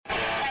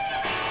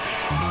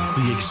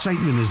The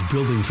excitement is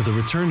building for the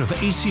return of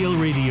ACL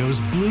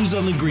Radio's Blues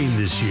on the Green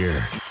this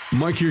year.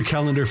 Mark your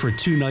calendar for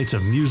 2 nights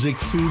of music,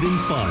 food, and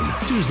fun,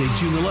 Tuesday,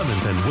 June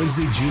 11th and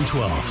Wednesday, June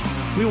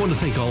 12th. We want to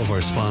thank all of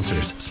our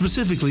sponsors,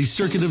 specifically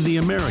Circuit of the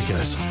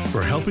Americas,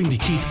 for helping to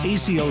keep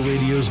ACL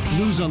Radio's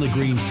Blues on the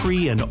Green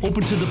free and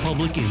open to the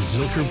public in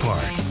Zilker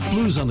Park.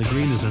 Blues on the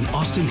Green is an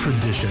Austin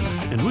tradition,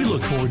 and we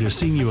look forward to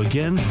seeing you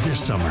again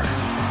this summer.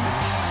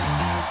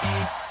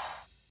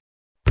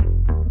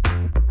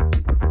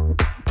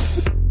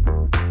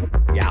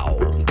 Yow.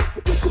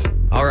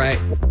 All right.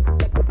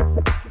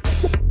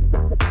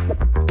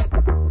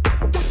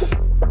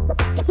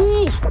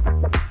 Woo.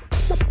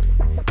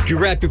 Did you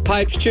wrap your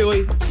pipes,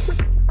 Chewy?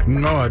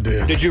 No, I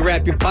did. Did you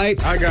wrap your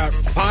pipe? I got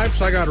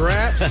pipes, I got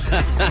wraps.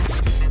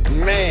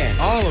 Man.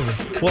 All of it.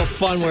 What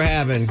fun we're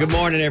having. Good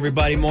morning,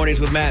 everybody. Mornings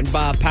with Matt and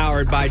Bob,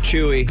 powered by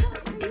Chewy.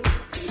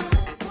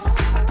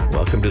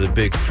 Welcome to the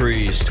Big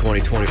Freeze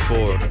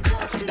 2024.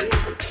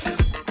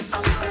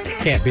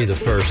 Can't be the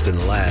first and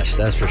the last,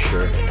 that's for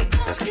sure.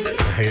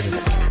 I hate it.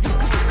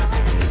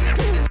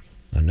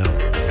 I know.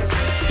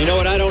 You know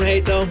what I don't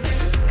hate, though?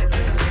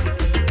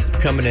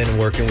 Coming in and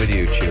working with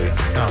you, Chewy.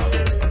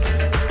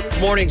 Oh.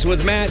 Mornings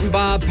with Matt and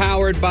Bob,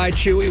 powered by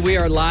Chewy. We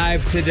are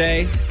live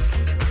today.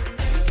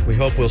 We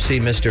hope we'll see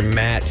Mr.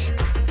 Matt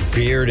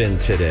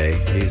Bearden today.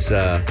 He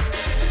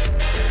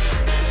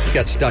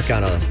got stuck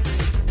on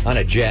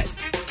a jet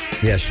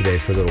yesterday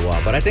for a little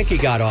while, but I think he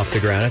got off the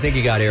ground. I think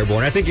he got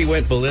airborne. I think he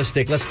went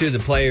ballistic. Let's do the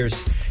players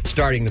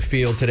starting the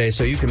field today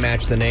so you can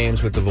match the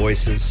names with the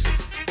voices.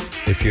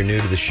 If you're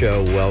new to the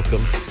show,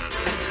 welcome.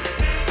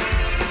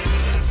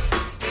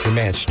 Your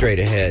man straight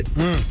ahead.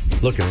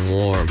 Looking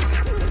warm.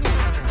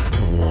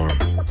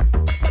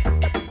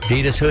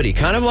 Adidas hoodie.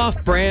 Kind of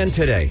off-brand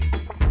today.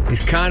 He's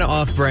kind of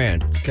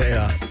off-brand.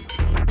 Chaos.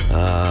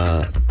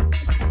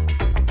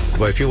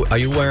 Boy, are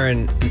you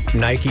wearing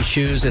Nike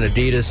shoes and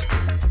Adidas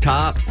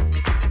top?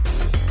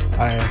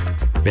 I am.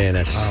 Man,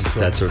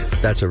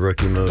 that's a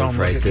rookie move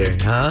right there.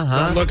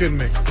 Don't look at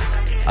me.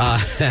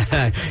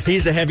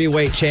 He's a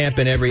heavyweight champ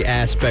in every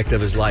aspect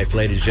of his life,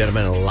 ladies and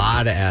gentlemen. A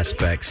lot of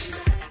aspects.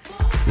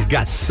 He's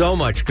got so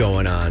much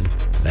going on.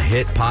 A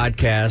hit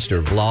podcast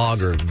or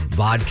vlog or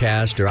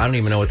vodcast, or I don't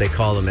even know what they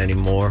call them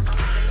anymore.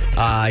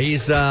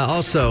 He's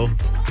also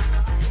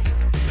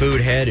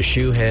food head, a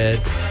shoe head,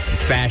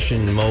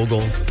 fashion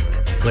mogul.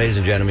 Ladies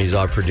and gentlemen, he's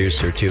our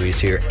producer, too. He's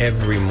here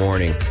every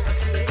morning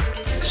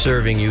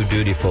serving you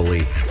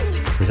dutifully.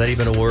 Is that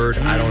even a word?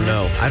 I don't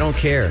know. I don't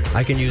care.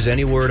 I can use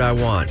any word I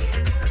want.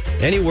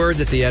 Any word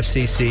that the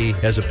FCC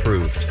has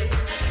approved.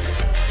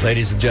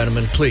 Ladies and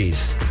gentlemen,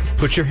 please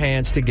put your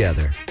hands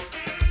together.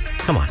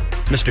 Come on,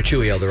 Mr.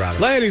 Chewy Eldorado.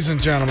 Ladies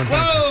and gentlemen,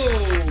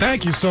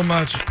 thank you so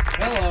much.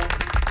 Hello.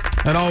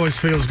 It always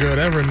feels good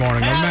every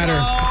morning,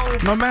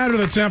 no matter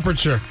the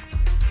temperature.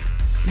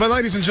 But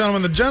ladies and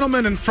gentlemen, the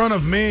gentleman in front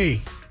of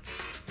me,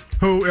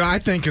 who I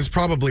think is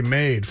probably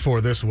made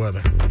for this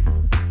weather.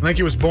 I think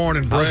he was born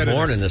and bred. I was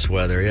born in this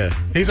weather, yeah.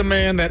 He's a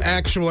man that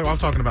actually, I'm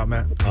talking about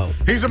Matt. Oh.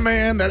 He's a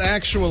man that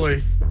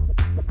actually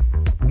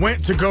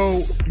went to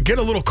go get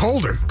a little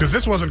colder, because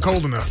this wasn't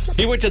cold enough.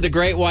 He went to the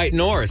Great White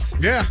North.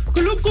 Yeah.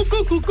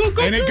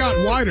 And it got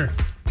whiter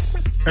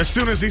as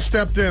soon as he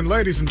stepped in.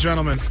 Ladies and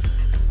gentlemen,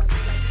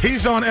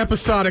 he's on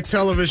episodic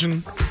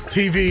television,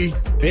 TV.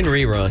 In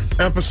rerun.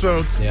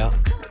 Episodes. Yeah.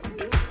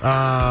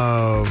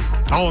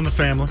 All in the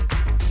Family.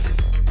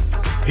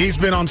 He's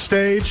been on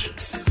stage.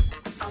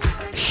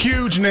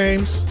 Huge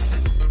names.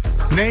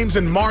 Names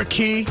in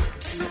marquee.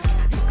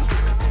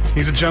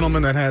 He's a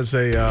gentleman that has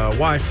a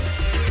wife,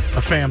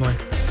 a family.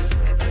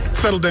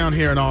 Settled down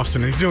here in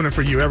Austin. And he's doing it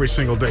for you every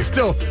single day.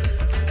 Still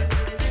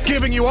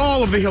giving you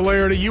all of the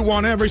hilarity you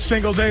want every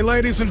single day.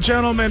 Ladies and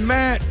gentlemen,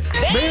 Matt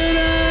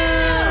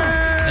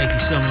Bearden! Thank you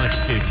so much,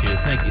 Choo-Choo.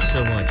 Thank you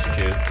so much,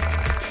 Choo.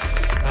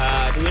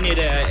 Do we need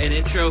an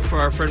intro for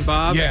our friend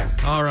Bob? Yeah.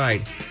 All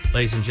right.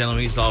 Ladies and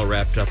gentlemen, he's all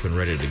wrapped up and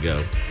ready to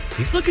go.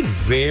 He's looking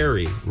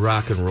very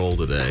rock and roll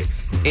today.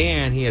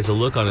 And he has a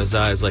look on his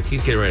eyes like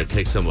he's getting ready to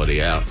take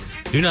somebody out.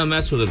 Do not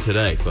mess with him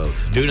today,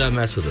 folks. Do not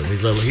mess with him.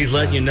 He's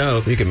letting you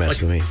know. You can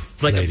mess with me,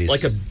 ladies.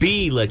 Like a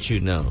bee lets you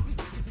know.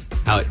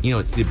 How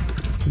it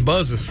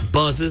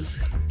buzzes.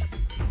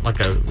 Like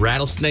a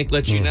rattlesnake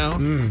lets you know.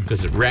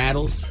 Because it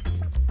rattles.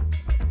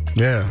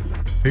 Yeah.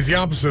 He's the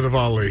opposite of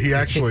Ali. He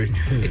actually,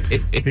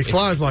 he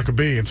flies like a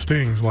bee and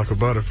stings like a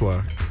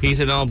butterfly. He's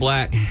in all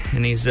black,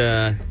 and he's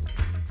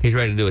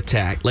ready to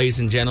attack. Ladies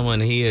and gentlemen,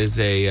 he is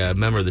a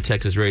member of the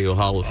Texas Radio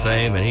Hall of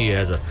Fame, and he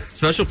has a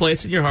special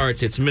place in your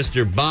hearts. It's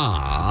Mr.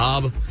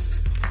 Bob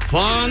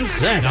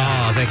Fonseca.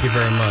 Oh, thank you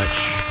very much.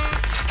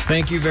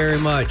 Thank you very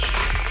much.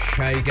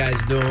 How you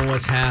guys doing?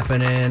 What's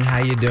happening?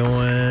 How you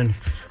doing?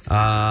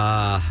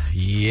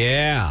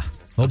 Yeah.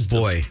 Oh,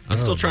 boy. I'm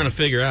still trying to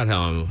figure out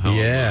how I'm...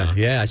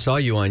 I saw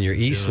you on your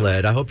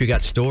e-sled. I hope you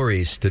got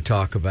stories to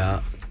talk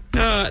about.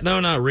 No,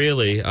 not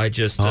really. I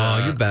just...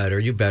 you better.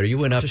 You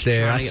went up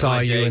there. I saw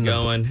you in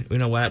going. You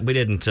know what? We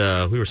didn't...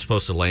 we were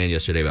supposed to land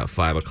yesterday about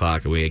 5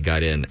 o'clock, and we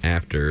got in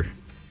after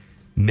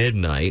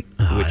midnight,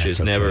 which is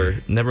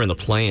okay. never in the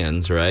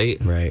plans, right?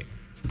 Right.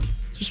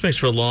 Just makes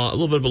for a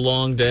little bit of a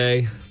long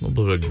day, a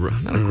little bit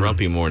of not a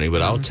grumpy morning,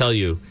 but I'll tell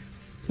you,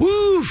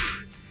 woo!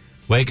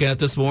 Waking up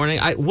this morning,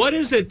 what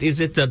is it?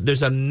 Is it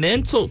there's a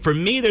mental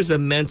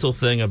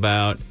thing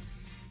about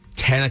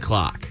 10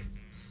 o'clock,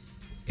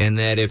 and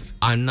that if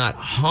I'm not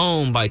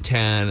home by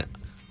 10,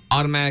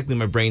 automatically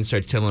my brain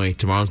starts telling me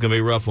tomorrow's going to be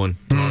a rough one.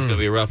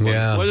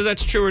 Yeah. Whether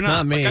that's true or not.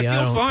 Not me. Like,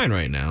 I feel fine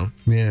right now.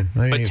 Yeah.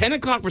 But 10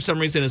 o'clock for some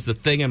reason is the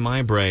thing in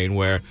my brain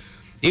where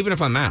even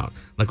if I'm out,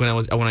 like when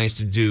I used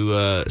to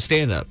do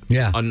stand up,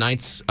 on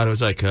nights I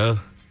was like,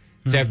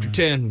 it's after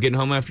 10. I'm getting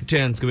home after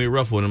 10. It's going to be a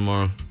rough one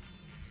tomorrow.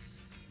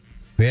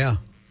 Yeah.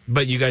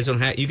 But you guys don't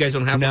have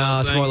No,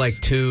 it's more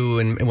like 2,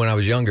 and when I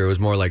was younger, it was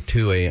more like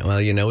 2 a.m.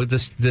 Well,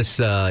 this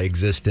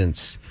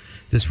existence,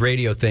 this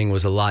radio thing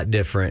was a lot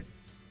different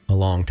a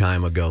long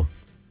time ago.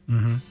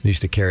 I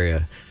used to carry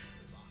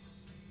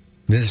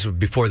this was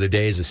before the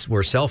days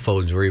where cell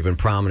phones were even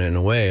prominent in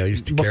a way. I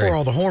used to before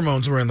all the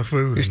hormones were in the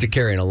food. I used to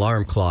carry an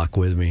alarm clock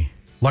with me.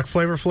 Like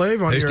Flavor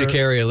Flav on I used to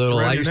carry a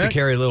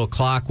little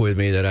clock with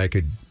me that I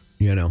could,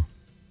 'cause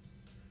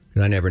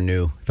I never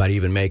knew if I'd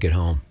even make it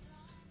home.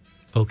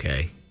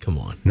 Okay, come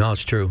on. No,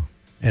 it's true.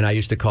 And I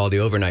used to call the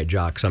overnight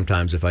jock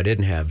sometimes if I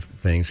didn't have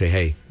things. Say,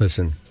 hey,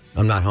 listen,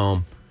 I'm not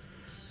home.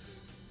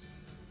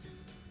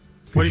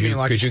 What do you mean,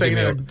 like staying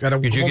at a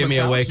could you give me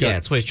a wake up? Yeah,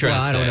 that's what he's trying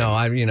to say.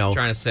 I don't know.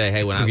 Trying to say,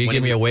 hey, when you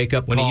give me a wake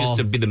up call? When he used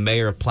to be the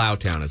mayor of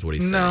Plowtown, is what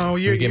he's saying. No,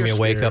 you give me a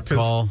wake up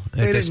call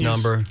at this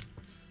number.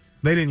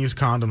 They didn't use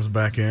condoms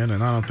back in,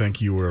 and I don't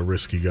think you were a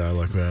risky guy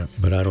like that.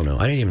 But I don't know.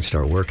 I didn't even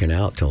start working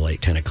out till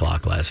like 10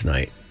 o'clock last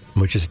night,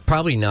 which is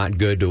probably not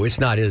good to. It's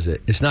not, is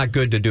it? It's not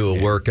good to do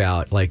a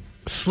workout like.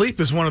 Sleep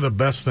is one of the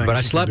best things. But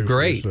I slept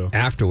great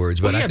afterwards.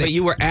 But I think but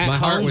you were at my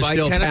heart home was by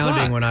still 10 pounding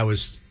o'clock. when I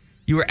was.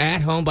 You were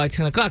at home by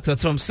 10 o'clock.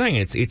 That's what I'm saying.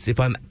 It's if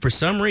I'm for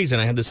some reason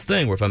I have this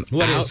thing where if I'm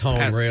what out is home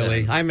past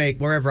really? 10, I make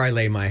wherever I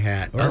lay my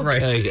hat.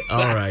 Okay,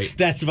 all right.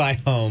 That's my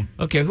home.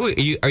 Okay, who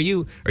are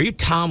you? Are you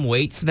Tom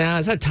Waits now?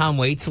 Is that Tom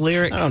Waits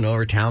lyric? I don't know.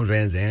 Or Towns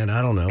Van Zandt.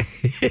 I don't know.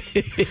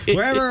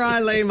 Wherever I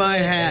lay my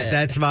hat,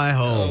 that's my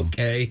home.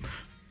 Okay.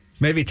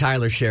 Maybe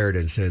Tyler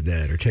Sheridan said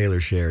that, or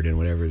Taylor Sheridan,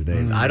 whatever his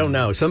name. I don't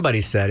know.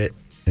 Somebody said it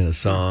in a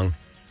song.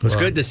 It was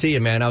good to see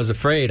you, man. I was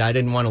afraid. I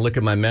didn't want to look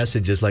at my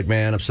messages like,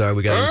 man, I'm sorry,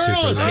 we got in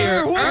super late.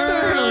 Here. What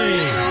Early.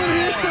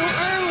 so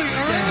early?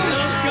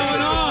 What's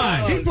going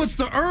on? He puts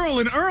the Earl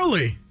in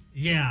early.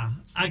 Yeah.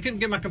 I couldn't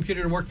get my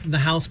computer to work from the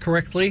house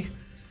correctly,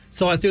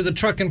 so I threw the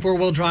truck in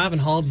four-wheel drive and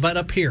hauled butt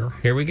up here.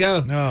 Here we go.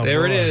 Oh, there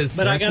boy. it is.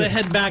 But I got to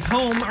head back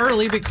home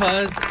early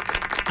because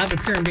I have a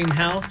pier and beam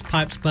house,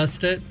 pipes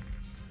busted.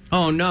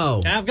 Oh,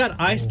 no. I've got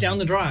ice down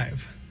the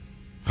drive.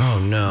 Oh,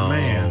 no.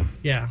 Man.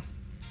 Yeah.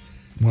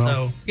 Well,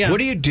 So, yeah. What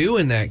do you do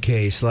in that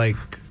case? Like,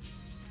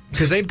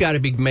 because they've got to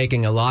be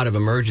making a lot of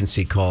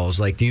emergency calls.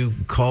 Like, do you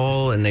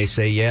call and they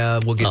say, yeah,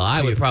 we'll get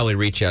I would probably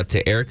reach out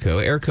to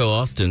Airco,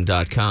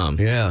 aircoaustin.com.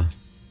 Yeah.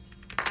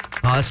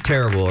 Oh, that's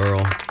terrible,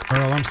 Earl.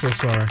 Earl, I'm so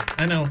sorry.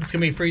 I know. It's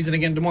going to be freezing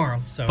again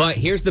tomorrow. So But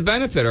here's the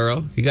benefit,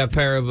 Earl. You got a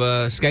pair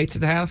of skates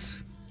at the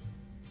house?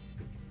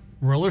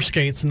 roller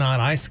skates, not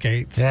ice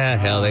skates. Yeah,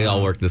 hell, they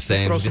all work the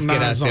same. throw some get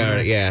out knives on there.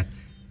 there. Yeah.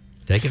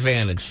 Take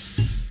advantage.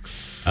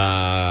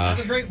 Have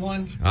a great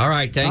one. All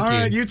right, thank All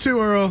right, you too,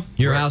 Earl.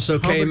 Your house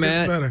Hope okay, it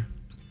Matt? gets better.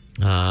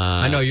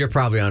 I know you're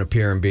probably on a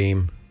pier and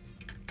beam.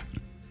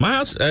 My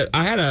house,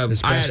 I had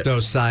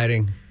Asbestos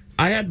siding.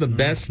 I had the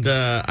best.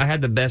 I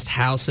had the best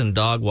house and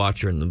dog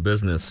watcher in the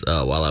business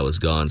while I was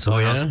gone. So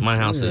my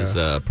house is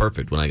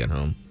perfect when I get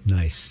home.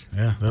 Nice.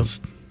 Yeah, that's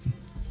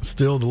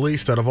still the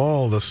least out of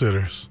all the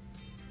sitters.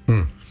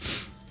 For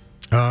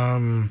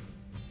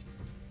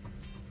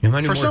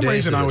some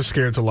reason, I was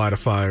scared to light a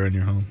fire in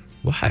your home.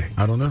 Why?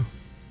 I don't know.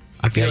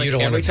 I feel you like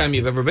don't every wanna- time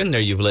you've ever been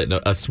there, you've lit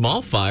a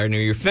small fire near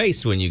your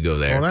face when you go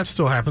there. Well, that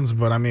still happens,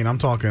 but I mean, I'm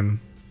talking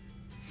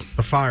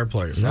the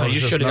fireplace. No, I was you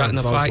just should have gotten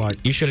the nervous. I was fire. like,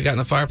 You should have gotten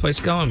the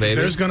fireplace going, baby.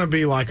 there's going to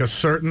be like a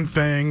certain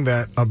thing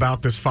that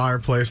about this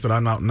fireplace that I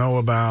don't know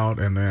about,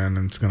 and then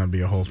it's going to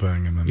be a whole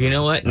thing. And then You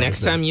know what?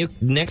 Next time you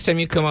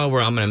come over,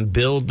 I'm going to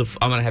build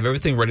I'm going to have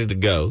everything ready to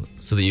go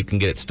so that you can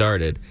get it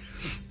started.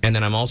 And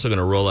then I'm also going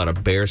to roll out a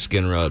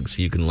bearskin rug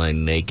so you can lay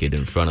naked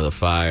in front of the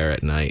fire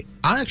at night.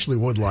 I actually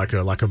would like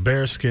a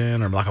bear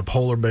skin or like a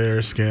polar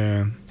bear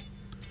skin.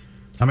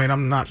 I mean,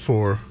 I'm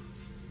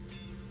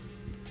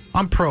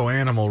pro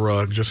animal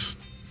rug, just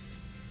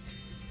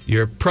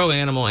You're pro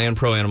animal and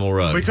pro animal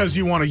rug. because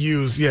you want to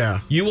use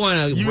You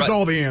want to use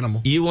all the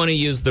animal. You want to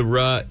use the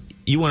rug.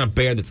 You want a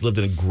bear that's lived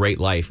in a great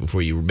life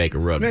before you make a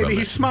rug. Maybe from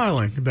he's it.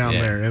 smiling down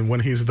Yeah. there, and when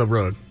he's the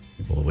rug.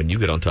 Well, when you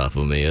get on top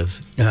of him, he is.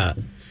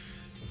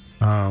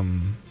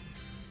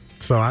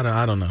 So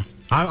I don't know.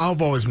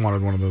 I've always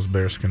wanted one of those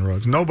bearskin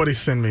rugs. Nobody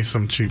send me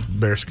some cheap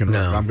bearskin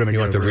rug. No, I'm going to you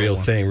get want the a real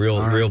one. thing, All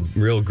right.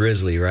 real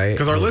grizzly, right?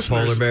 Because our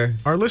Polar bear.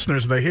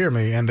 listeners, they hear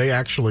me, and they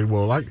actually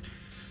will. Like,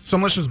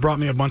 some listeners brought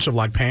me a bunch of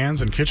like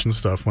pans and kitchen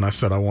stuff when I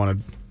said I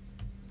wanted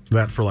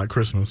that for like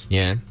Christmas.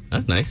 Yeah,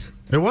 that's nice.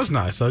 It was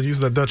nice. I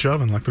used that Dutch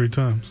oven like 3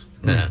 times.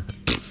 Yeah.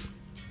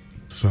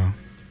 So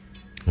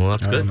Well,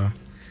 that's I good. don't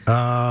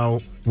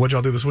know. What'd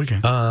y'all do this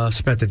weekend? Let's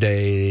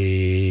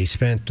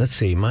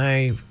see,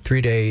 my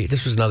 3-day,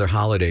 this was another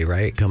holiday,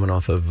 right? Coming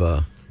off of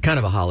kind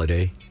of a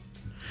holiday.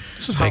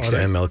 This is Thanks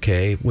holiday. to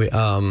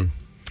MLK.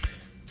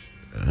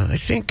 I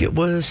think it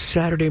was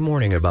Saturday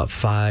morning, about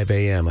 5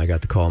 a.m. I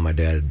got the call my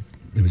dad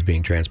was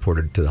being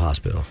transported to the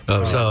hospital.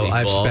 Oh, so big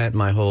I've fall. spent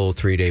my whole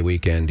 3-day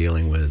weekend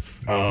dealing with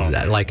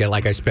that. Like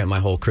I spent my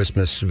whole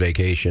Christmas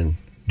vacation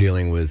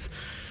dealing with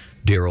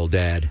dear old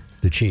dad,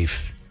 the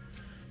chief.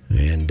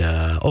 And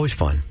always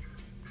fun.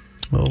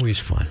 Always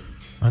fun.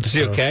 Is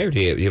he okay, or do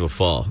you have a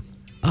fall?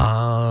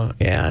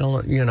 Yeah, I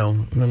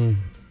don't,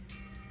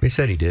 they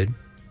said he did,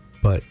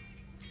 but...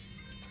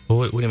 Well,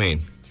 what do you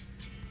mean?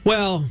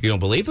 Well... You don't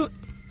believe it?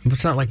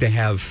 It's not like they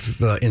have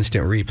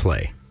instant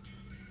replay.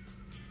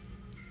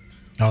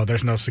 Oh,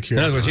 there's no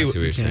security. In other words, I see what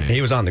you're saying.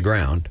 he was on the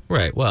ground.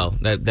 Right. Well,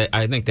 that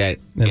I think that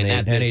And, in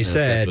that and he business,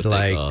 said, that's what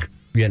they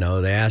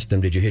call- they asked him,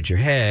 did you hit your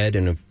head?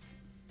 And if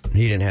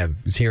he didn't have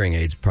his hearing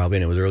aids probably,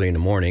 and it was early in the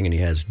morning, and he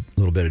has a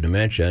little bit of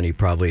dementia, and he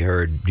probably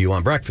heard, do you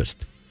want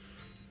breakfast?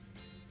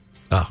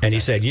 Oh, And he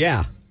said,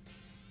 yeah.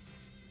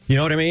 You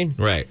know what I mean?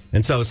 right.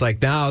 And so it's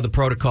like now the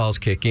protocols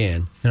kick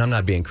in, and I'm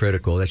not being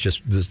critical. That's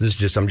just this is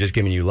just I'm just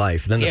giving you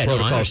life. Then the Yeah, no, I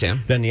protocols,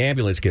 understand. then the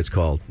ambulance gets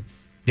called.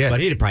 Yeah.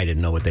 But he probably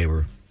didn't know what they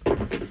were.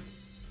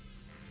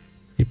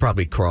 He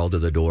probably crawled to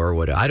the door or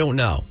whatever. I don't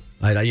know.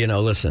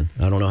 Listen,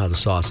 I don't know how the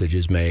sausage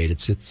is made.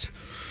 It's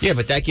Yeah,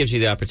 but that gives you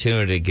the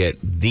opportunity to get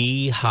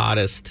the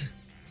hottest.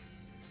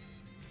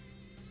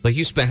 Like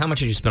how much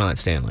did you spend on that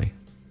Stanley?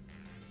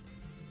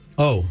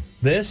 oh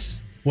this.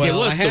 Well, yeah,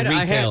 what's the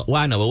retail?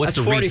 Well, I know, but what's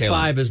that's the retail?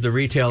 45 is the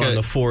retail on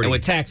the 40 And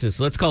with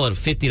taxes, let's call it a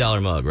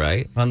 $50 mug,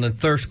 right? on the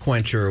thirst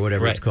quencher or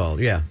whatever Right. it's called.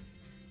 Yeah,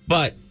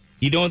 But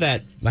you know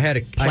that I had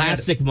a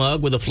plastic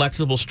mug with a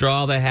flexible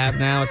straw they have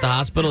now at the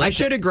hospital? I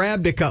should have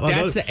grabbed a couple.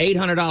 That's the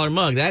 $800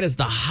 mug. That is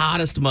the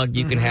hottest mug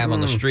you can have on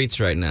the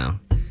streets right now.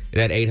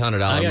 That $800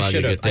 mug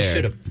you get there. I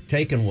should have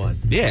taken one.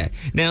 Yeah.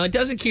 Now, it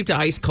doesn't keep the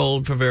ice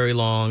cold for very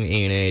long,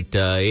 and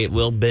it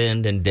will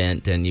bend and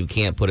dent, and you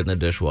can't put it in the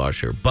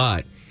dishwasher.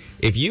 But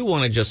if you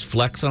want to just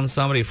flex on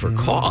somebody for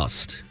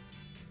cost.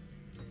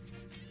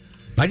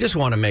 I just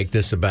want to make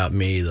this about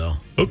me, though.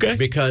 Okay.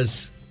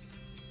 Because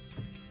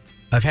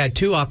I've had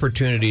 2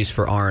 opportunities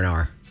for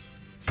R&R.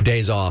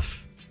 Days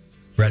off,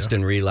 rest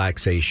and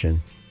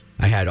relaxation.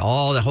 I had the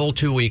whole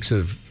 2 weeks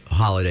of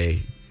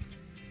holiday,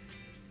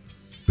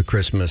 the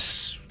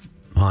Christmas,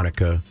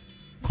 Hanukkah,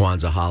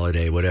 Kwanzaa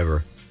holiday,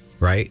 whatever,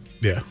 right?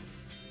 Yeah.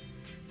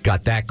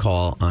 Got that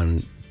call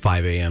on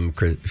 5 a.m.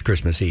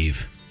 Christmas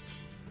Eve.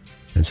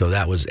 And so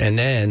that was, and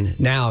then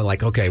now I'm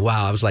like, okay,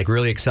 wow, I was like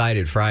really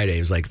excited Friday.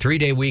 It was like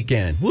 3-day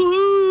weekend.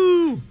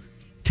 Woohoo!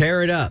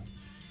 Tear it up.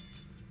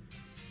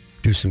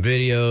 Do some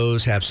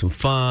videos, have some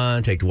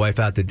fun, take the wife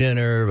out to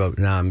dinner. But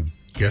now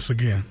Guess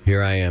again.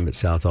 here I am at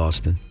South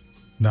Austin,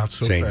 Not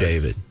so St. fast.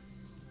 David.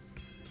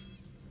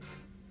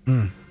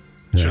 And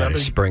then Should I I had to be-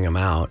 spring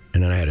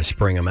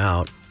them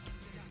out,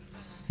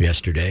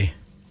 yesterday.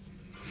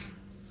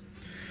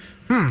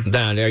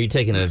 Now, are you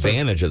taking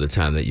advantage of the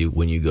time that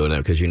when you go there?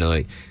 Because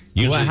like,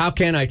 usually, Well, how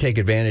can I take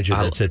advantage of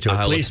that situation?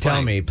 I'll Please tell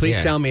explain. me. Please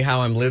Yeah. tell me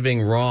how I'm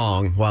living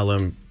wrong while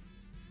I'm.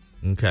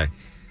 Okay.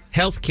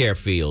 Healthcare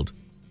field.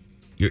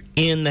 You're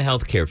in the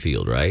healthcare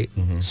field, right?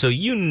 Mm-hmm. So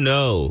you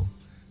know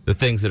the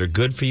things that are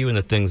good for you and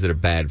the things that are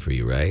bad for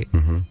you, right?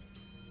 Mm-hmm.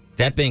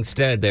 That being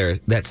said, there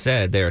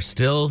are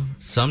still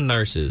some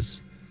nurses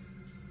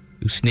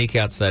who sneak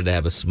outside to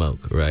have a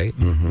smoke, right?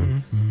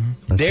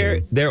 Mm-hmm.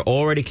 They're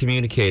already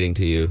communicating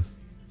to you.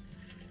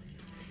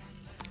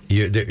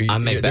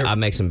 I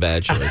make some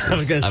bad choices. I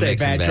was gonna say make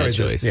some bad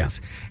choices, yeah.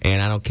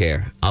 And I don't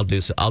care. I'll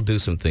do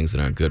some things that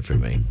aren't good for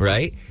me,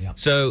 right? Yeah.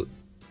 So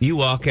you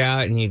walk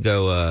out and you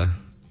go, "You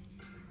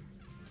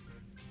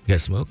got to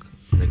smoke?"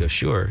 And they go,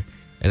 "Sure."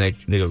 And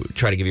they go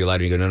try to give you a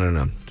lighter. You go,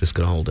 "No, just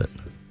gonna hold it."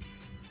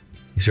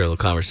 You start a little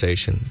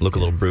conversation, look a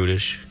little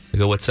brutish. They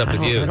go, "What's up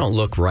with you?" I don't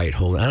look right. I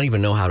don't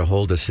even know how to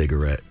hold a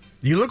cigarette.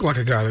 You look like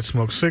a guy that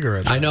smokes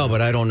cigarettes. I know,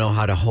 but I don't know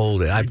how to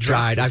hold it. I've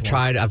dressed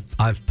tried. as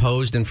one. I've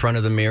posed in front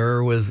of the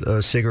mirror with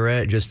a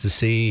cigarette just to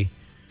see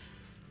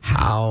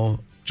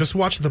how. Just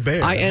watch The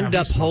Bear. I and end how he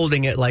up smokes.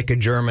 holding it like a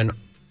German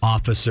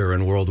officer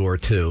in World War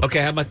II.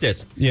 Okay, how about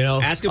this? You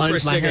know, ask him for a my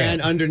cigarette.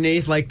 hand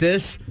underneath like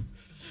this.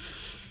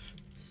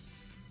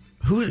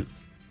 Who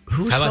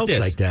How about smokes this?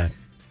 like that?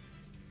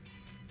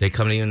 They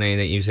come to you and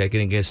you say, "Can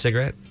I get a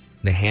cigarette?"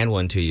 They hand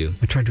one to you.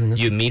 I tried doing this.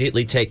 You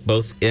immediately take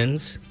both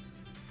ends,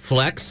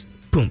 flex,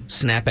 boom,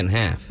 snap in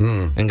half,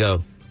 and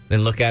go.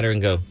 Then look at her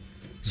and go,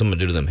 "Something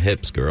to do to them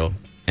hips, girl."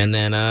 And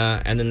then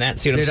that.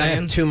 See what Dude, I'm I saying?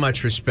 have too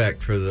much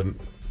respect for the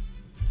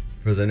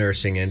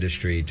nursing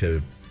industry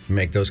to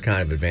make those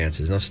kind of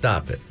advances. Now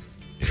stop it.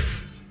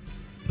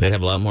 They'd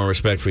have a lot more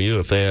respect for you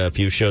if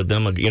you showed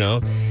them.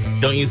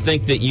 Don't you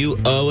think that you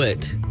owe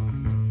it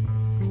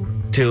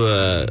to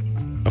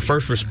a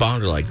first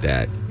responder like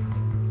that?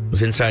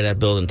 Was inside that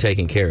building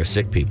taking care of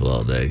sick people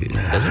all day.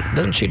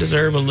 Doesn't she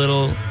deserve a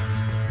little? You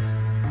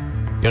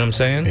know what I'm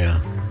saying? Yeah.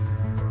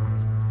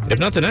 If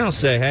nothing else,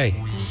 say, hey,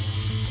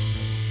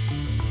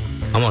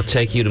 I'm going to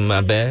take you to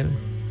my bed,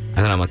 and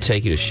then I'm going to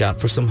take you to shop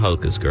for some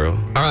hokas, girl.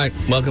 All right,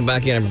 welcome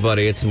back in,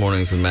 everybody. It's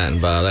Mornings with Matt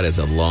and Bob. That is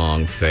a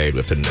long fade. We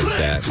have to note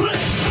that.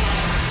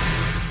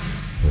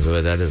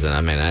 That isn't,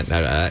 I mean,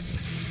 I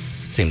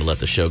seem to let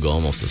the show go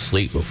almost to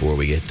sleep before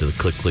we get to the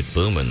click, click,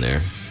 boom in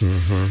there.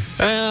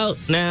 Well,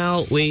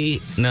 now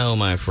we know,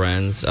 my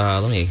friends.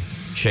 Let me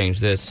change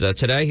this.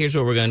 Today, here's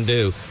what we're going to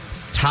do.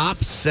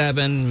 Top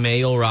 7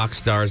 male rock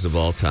stars of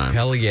all time.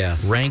 Hell yeah.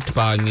 Ranked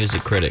by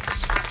music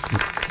critics.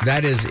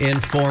 That is in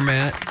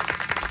format.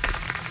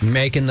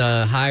 Making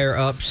the higher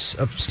ups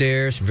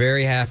upstairs.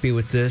 Very happy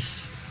with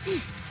this.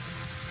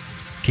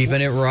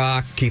 Keeping it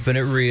rock, keeping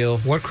it real.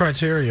 What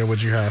criteria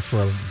would you have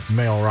for a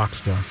male rock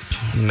star?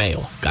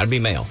 Male. Got to be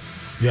male.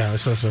 Yeah,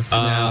 so.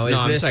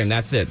 I'm saying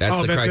that's it.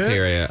 That's the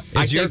criteria.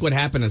 I think what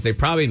happened is they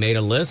probably made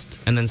a list,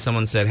 and then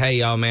someone said, hey,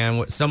 y'all,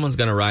 man, someone's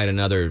going to write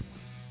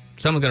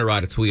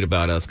a tweet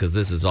about us because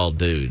this is all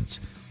dudes.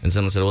 And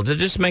someone said, well,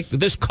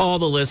 just call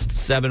the list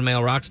 7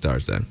 male rock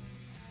stars then.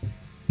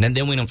 And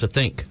then we don't have to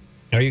think.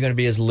 Are you going to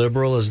be as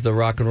liberal as the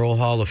Rock and Roll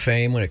Hall of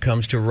Fame when it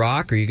comes to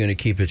rock, or are you going to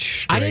keep it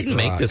straight I didn't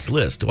make this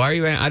list. Why are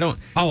you? I don't.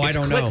 I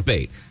don't know.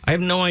 Clickbait. I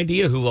have no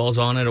idea who all's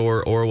on it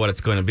or what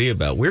it's going to be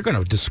about. We're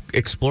going to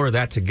explore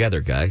that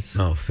together, guys.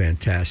 Oh,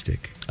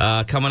 fantastic!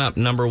 Coming up,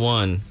 number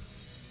 1,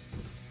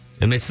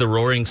 amidst the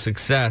roaring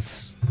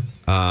success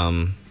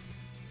of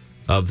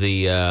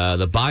the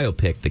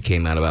biopic that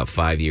came out about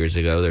 5 years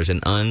ago, there's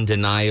an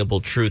undeniable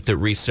truth that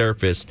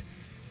resurfaced.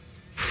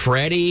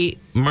 Freddie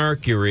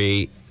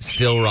Mercury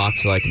still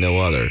rocks like no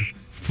other.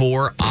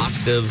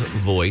 4-octave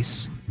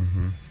voice,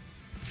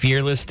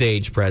 fearless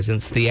stage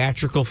presence,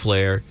 theatrical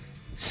flair,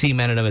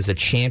 cemented him as a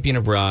champion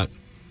of rock,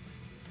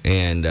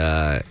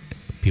 and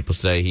people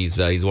say he's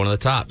one of the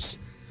tops.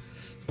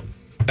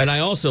 And I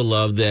also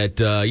love that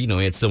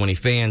he had so many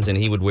fans, and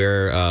he would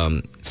wear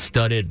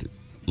studded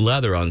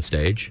leather on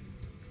stage,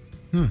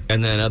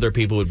 and then other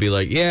people would be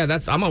like, "Yeah,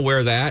 I'm gonna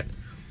wear that,"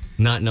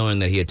 not knowing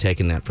that he had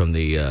taken that from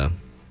the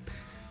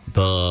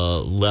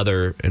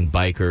leather and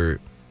biker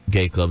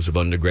gay clubs of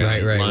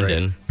underground in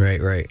London.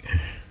 Right.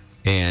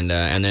 And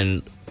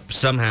then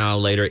somehow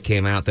later it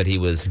came out that he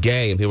was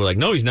gay, and people were like,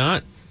 no, he's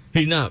not.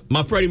 He's not.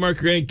 My Freddie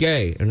Mercury ain't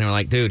gay. And they were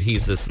like, dude,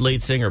 he's the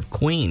lead singer of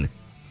Queen.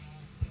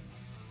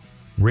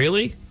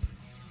 Really?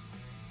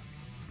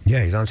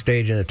 Yeah, he's on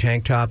stage in a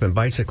tank top and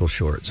bicycle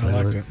shorts.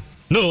 I liked it.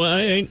 No, I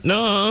ain't.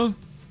 No.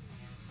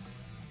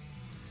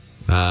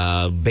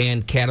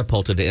 Band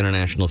catapulted to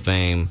international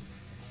fame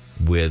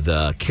with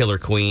Killer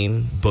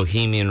Queen,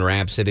 Bohemian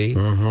Rhapsody.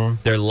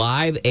 Their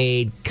Live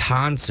Aid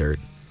concert,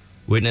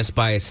 witnessed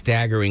by a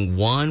staggering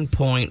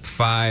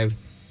 1.5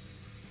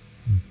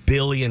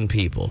 billion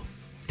people.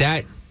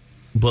 That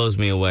blows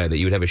me away, that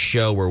you would have a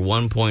show where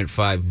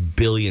 1.5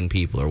 billion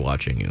people are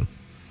watching you.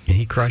 And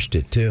he crushed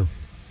it, too.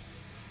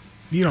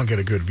 You don't get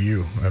a good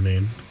view. I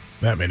mean,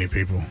 that many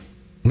people.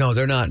 No,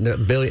 they're not.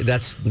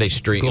 They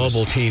stream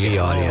global TV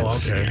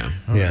audience. Oh, okay.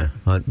 Yeah,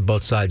 on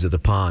both sides of the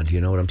pond. You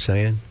know what I'm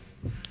saying?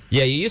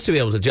 Yeah, you used to be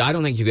able to do. I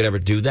don't think you could ever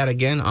do that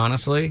again,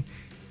 honestly,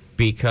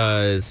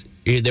 because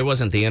there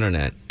wasn't the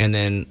internet, and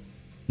then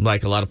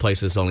like a lot of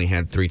places only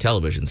had 3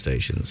 television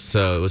stations.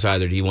 So it was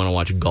either do you want to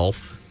watch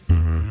golf?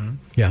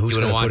 Yeah, who's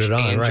going to put it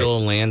on? Angela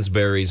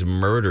Lansbury's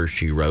Murder,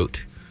 She Wrote,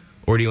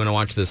 or do you want to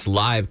watch this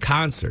live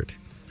concert?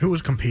 Who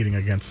was competing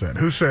against that?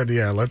 Who said,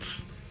 yeah,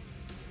 let's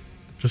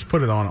just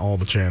put it on all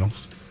the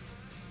channels?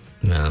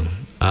 No.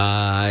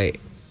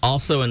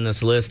 Also in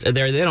this list, they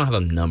don't have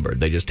them numbered.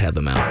 They just have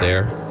them out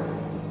there.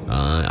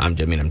 I'm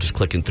just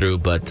clicking through.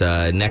 But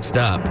next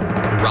up,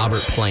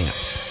 Robert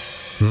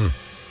Plant,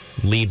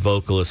 lead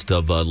vocalist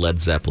of Led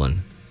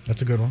Zeppelin.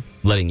 That's a good one.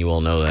 Letting you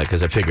all know that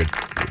because I figured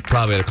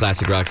probably at a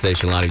classic rock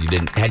station, a lot of you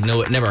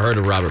never heard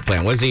of Robert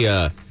Plant. Was he?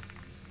 Is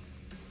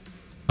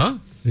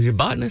he a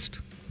botanist?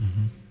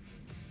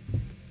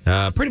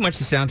 Pretty much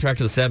the soundtrack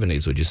to the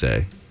 70s, would you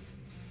say?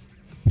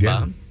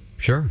 Yeah,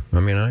 sure. I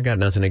mean, I got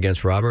nothing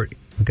against Robert.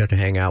 I got to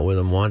hang out with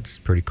him once.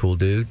 Pretty cool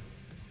dude.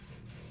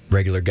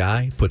 Regular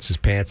guy. Puts his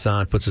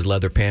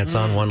leather pants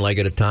on one leg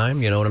at a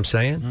time. You know what I'm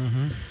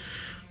saying?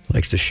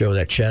 Likes to show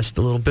that chest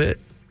a little bit.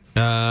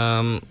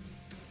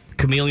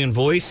 Chameleon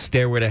voice,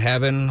 Stairway to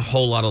Heaven,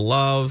 Whole Lot of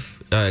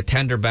Love,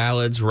 tender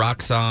ballads,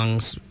 rock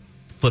songs,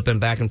 flipping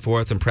back and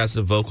forth,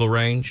 impressive vocal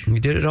range. He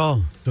did it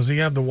all. Does he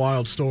have the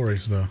wild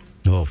stories, though?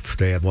 Oh,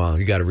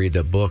 you got to read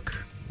the book.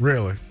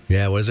 Really?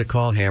 Yeah, what is it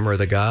called? Hammer of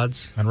the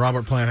Gods? And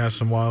Robert Plant has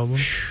some wild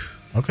ones?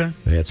 Okay.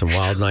 They had some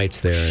wild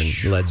nights there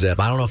in Led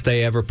Zeppelin. I don't know if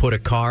they ever put a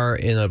car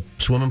in a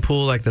swimming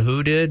pool like the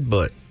Who did,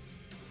 but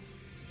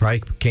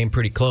probably came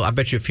pretty close. I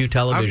bet you a few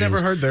televisions I've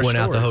never heard their went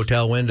out the stories.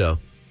 hotel window.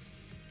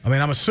 I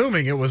mean, I'm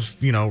assuming it was,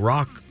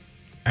 rock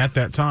at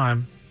that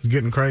time. It's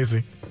getting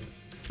crazy.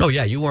 Oh,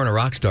 yeah, you weren't a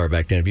rock star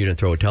back then if you didn't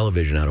throw a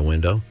television out a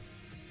window.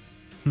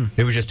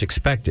 It was just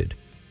expected.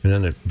 And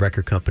then the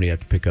record company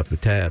had to pick up the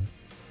tab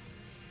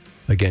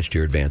against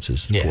your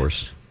advances, of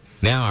course.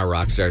 Now our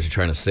rock stars are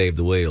trying to save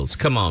the whales.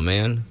 Come on,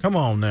 man. Come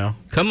on now.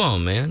 Come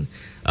on, man.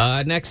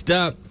 Next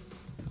up,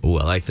 Ooh,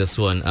 I like this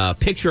one.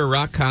 Picture a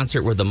rock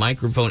concert where the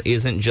microphone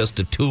isn't just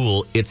a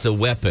tool, it's a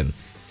weapon.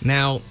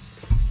 Now,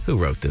 who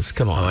wrote this?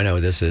 Come on. Oh, I know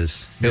who this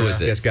is. Who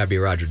is it? It's got to be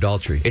Roger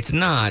Daltrey. It's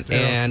not.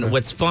 And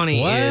what's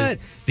funny is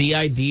the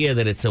idea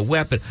that it's a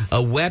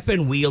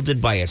weapon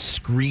wielded by a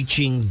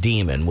screeching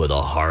demon with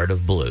a heart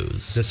of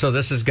blues. So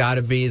this has got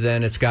to be,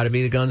 then it's got to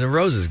be the Guns N'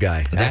 Roses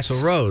guy.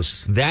 Axl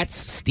Rose. That's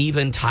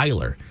Steven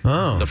Tyler,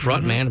 Oh. the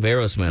front man of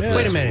Aerosmith.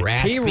 Wait a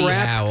minute.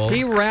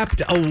 He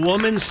wrapped a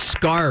woman's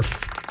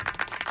scarf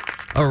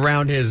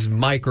around his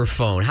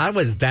microphone. How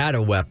was that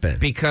a weapon?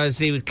 Because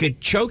he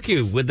could choke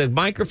you with the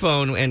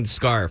microphone and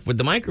scarf, with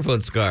the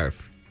microphone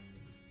scarf.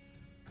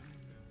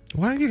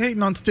 Why are you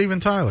hating on Steven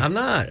Tyler? I'm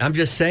not. I'm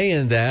just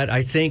saying that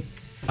I think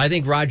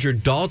Roger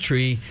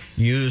Daltrey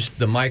used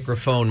the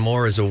microphone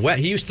more as a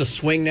weapon. He used to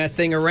swing that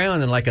thing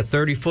around in like a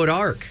 30-foot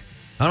arc.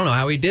 I don't know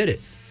how he did it.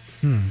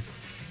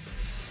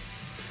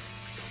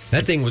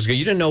 That thing was good.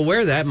 You didn't know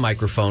where that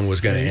microphone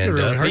was going to end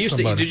really up.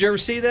 hurt Did you ever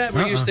see that?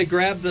 Where you used to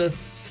grab the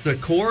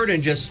cord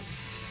and just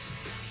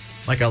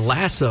like a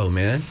lasso,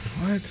 man.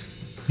 What?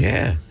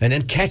 Yeah, and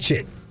then catch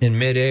it in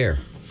midair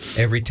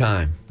every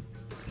time.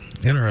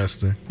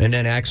 Interesting. And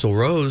then Axl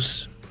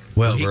Rose,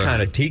 well, he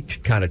kind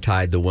of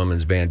tied the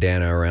woman's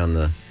bandana around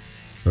the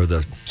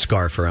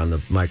scarf around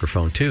the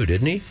microphone too,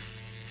 didn't he?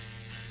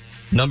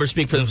 Numbers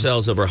speak for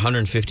themselves. Over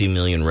 150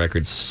 million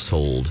records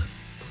sold.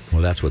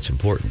 Well, that's what's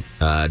important.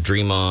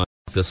 Dream On,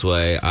 This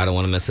Way, I Don't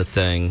Want to Miss a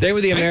Thing. They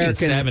were the American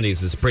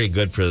 1970s is pretty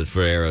good for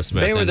Aerosmith.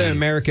 They were the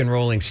American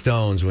Rolling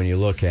Stones when you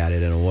look at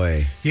it in a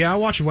way. Yeah, I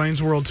watched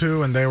Wayne's World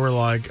too, and they were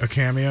like a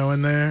cameo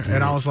in there,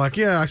 and I was like,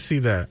 yeah, I see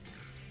that.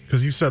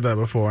 Because you said that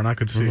before, and I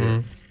could see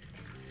it.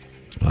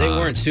 They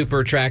weren't super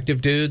attractive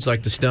dudes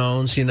like the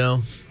Stones, you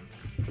know.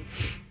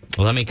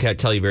 Well, let me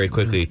tell you very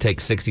quickly. Take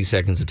 60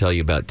 seconds to tell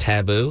you about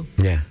Taboo,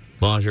 Yeah.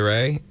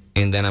 Lingerie,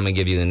 and then I'm going to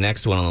give you the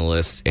next one on the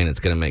list, and it's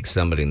going to make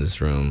somebody in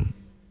this room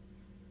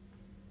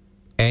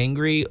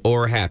angry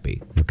or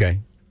happy. Okay.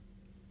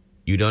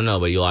 You don't know,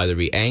 but you'll either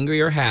be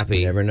angry or happy.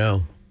 You never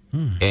know.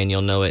 And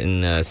you'll know it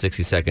in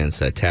 60 seconds.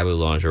 Taboo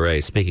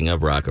Lingerie. Speaking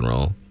of rock and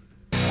roll.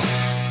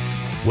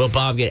 Will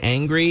Bob get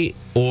angry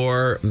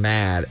or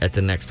mad at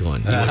the next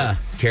one? You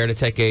care to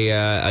take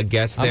a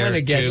guess there? I'm going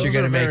to guess Those you're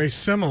going are to make... very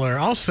similar.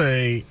 I'll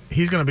say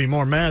he's going to be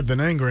more mad than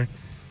angry.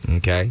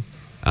 Okay.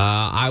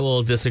 I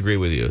will disagree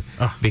with you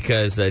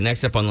because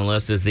next up on the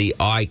list is the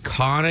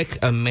iconic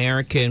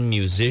American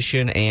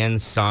musician and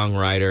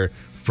songwriter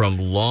from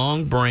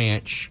Long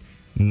Branch,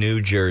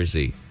 New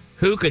Jersey.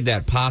 Who could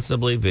that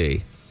possibly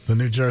be? The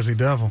New Jersey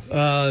Devil.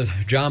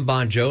 John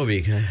Bon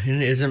Jovi.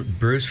 Isn't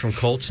Bruce from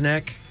Colts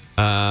Neck?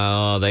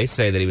 They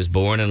say that he was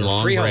born in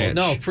Long Branch.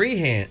 No,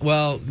 Freehand.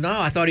 Well,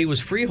 no, I thought he was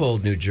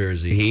Freehold, New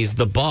Jersey. He's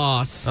the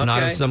boss,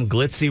 not of some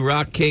glitzy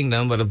rock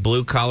kingdom, but of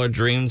blue-collar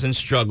dreams and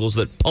struggles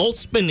that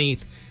pulse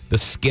beneath the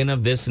skin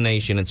of this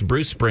nation. It's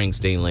Bruce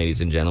Springsteen, ladies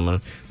and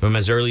gentlemen. From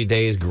his early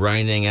days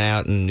grinding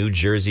out in New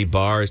Jersey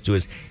bars to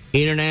his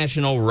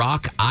international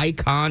rock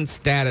icon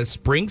status,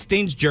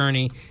 Springsteen's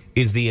journey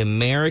is the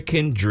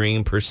American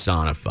dream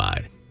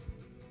personified.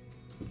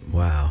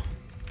 Wow.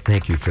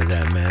 Thank you for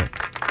that, Matt.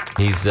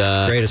 He's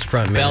greatest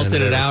front man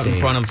belted it I've ever out seen. in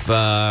front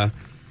of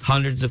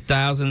hundreds of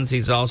thousands.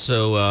 He's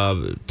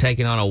also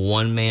taken on a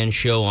one-man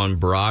show on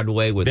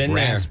Broadway with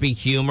raspy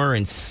humor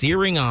and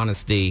searing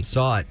honesty.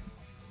 Saw it.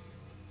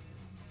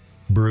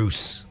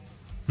 Bruce.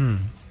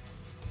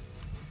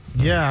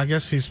 Yeah, I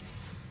guess he's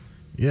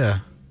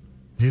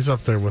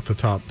up there with the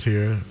top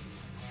tier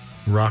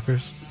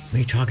rockers. What are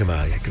you talking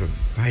about? He's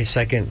probably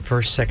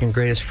second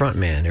greatest front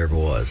man there ever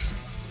was.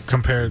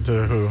 Compared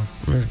to who?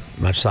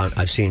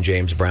 I've seen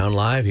James Brown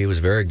live. He was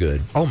very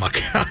good. Oh my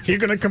God! You're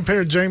going to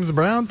compare James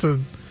Brown to?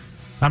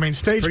 I mean,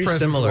 stage Pretty presence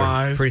similar.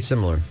 wise, Pretty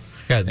similar.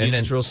 Yeah, the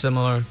music's real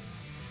similar.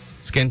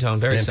 Skin tone,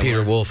 very and similar.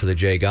 Peter Wolf of the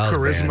Jay Giles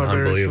charisma band.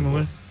 very Unbelievable.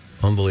 similar.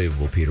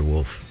 Unbelievable, Peter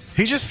Wolf.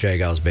 He just Jay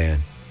Giles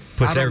band.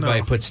 Puts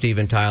everybody, puts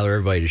Steven Tyler,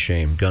 everybody to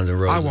shame. Guns N'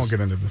 Roses. I won't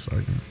get into this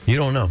argument. You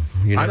don't know.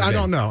 I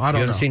don't know. I don't You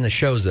haven't know. seen the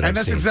shows that I've And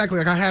that's seen.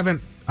 exactly like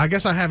I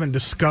guess I haven't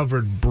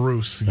discovered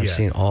Bruce I've yet.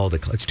 seen all the.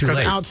 It's too Because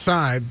late.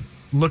 outside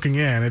looking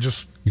in, it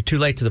just You're too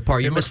late to the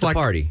party. You it missed looks the like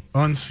party.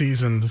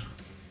 unseasoned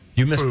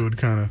You missed food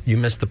kind of. You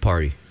missed the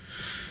party.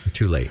 You're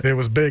too late. It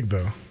was big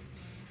though.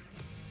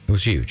 It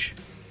was huge.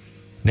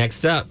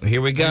 Next up,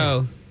 here we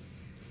go.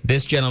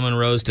 This gentleman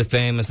rose to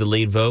fame as the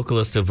lead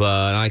vocalist of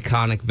an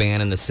iconic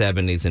band in the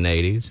 70s and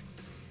 80s.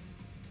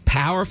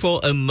 Powerful,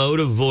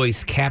 emotive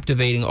voice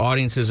captivating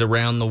audiences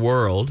around the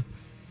world.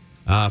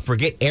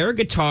 Forget air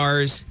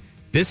guitars.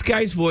 This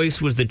guy's voice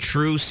was the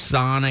true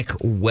sonic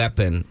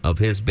weapon of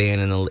his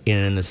band in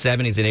the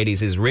 70s and 80s.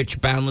 His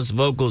rich, boundless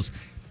vocals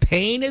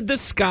painted the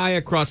sky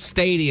across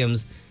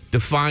stadiums,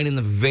 defining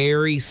the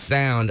very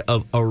sound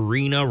of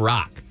arena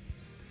rock.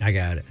 I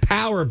got it.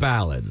 Power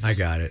ballads. I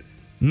got it.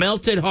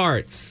 Melted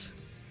hearts.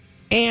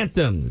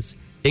 Anthems.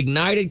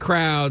 Ignited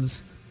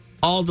crowds.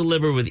 All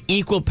delivered with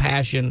equal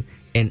passion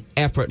and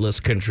effortless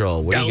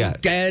control. What do you Don't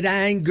got? get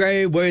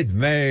angry with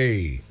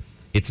me.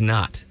 It's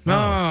not.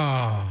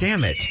 Oh.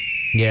 Damn it.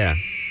 Yeah.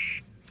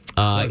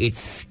 It's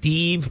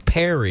Steve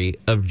Perry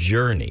of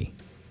Journey.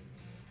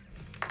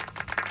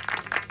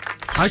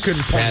 I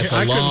couldn't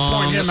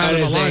point him out of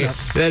the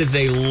lineup. That is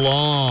a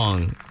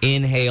long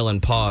inhale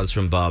and pause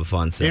from Bob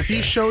Fonseca. If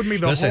you showed me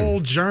the whole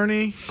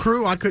Journey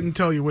crew, I couldn't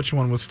tell you which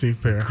one was Steve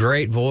Perry.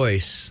 Great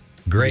voice,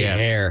 great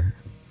hair.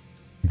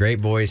 Great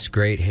voice,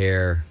 great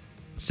hair.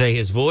 Say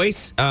his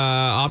voice,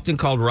 often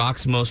called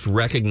rock's most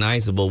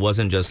recognizable,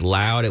 wasn't just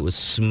loud, it was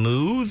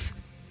smooth,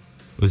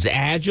 it was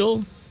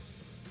agile.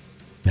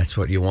 That's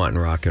what you want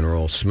in rock and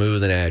roll,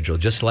 smooth and agile,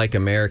 just like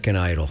American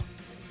Idol.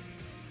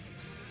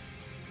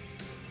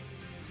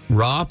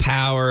 Raw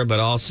power,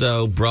 but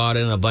also brought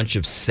in a bunch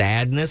of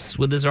sadness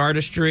with his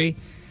artistry.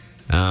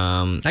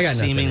 I got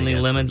seemingly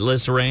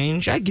limitless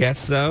range. I guess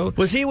so.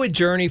 Was he with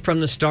Journey from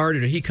the start, or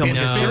did he come with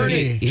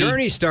Journey?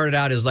 Journey started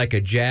out as like a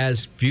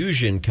jazz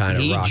fusion kind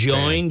of rock band. He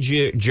joined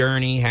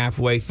Journey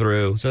halfway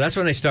through. So that's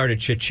when they started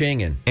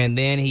cha-chinging. And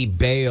then he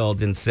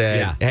bailed and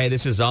said, hey,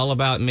 this is all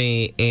about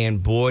me.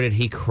 And boy, did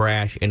he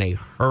crash in a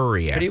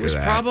hurry after that. But he was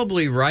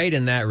probably right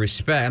in that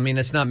respect. I mean,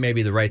 it's not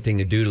maybe the right thing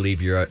to do to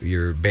leave your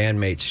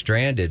bandmates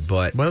stranded,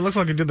 but it looks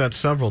like he did that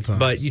several times.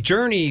 But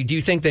Journey, do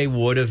you think they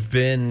would have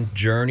been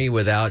Journey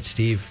without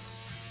Steve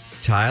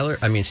Tyler?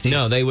 I mean, Steve.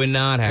 No, they would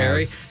not have.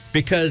 Perry?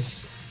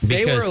 Because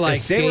they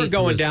were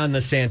going down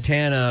the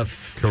Santana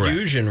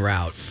fusion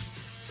route,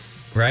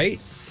 right?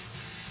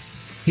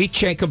 He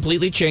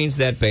completely changed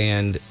that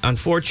band.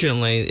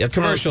 Unfortunately,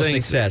 commercial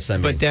success. I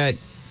mean, but that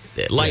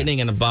lightning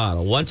in a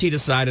bottle. Once he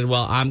decided,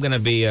 well, I'm going to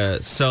be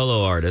a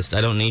solo artist.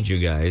 I don't need you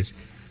guys.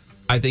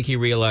 I think he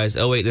realized,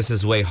 oh wait, this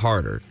is way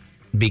harder,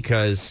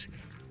 because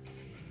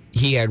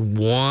he had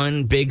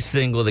one big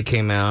single that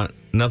came out.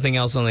 Nothing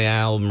else on the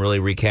album really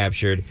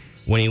recaptured.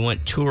 When he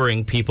went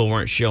touring, people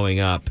weren't showing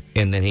up,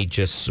 and then he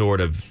just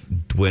sort of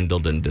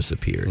dwindled and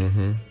disappeared.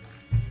 Mm-hmm.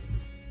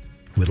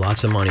 With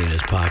lots of money in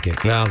his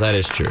pocket. Well, that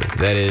is true.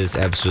 That is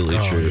absolutely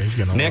true.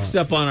 Next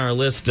up on our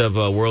list of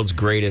world's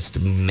greatest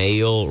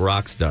male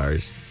rock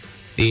stars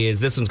is,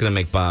 this one's going to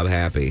make Bob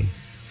happy,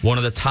 one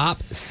of the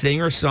top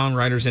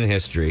singer-songwriters in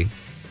history.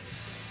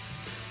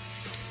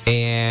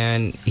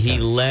 And he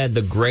led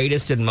the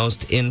greatest and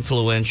most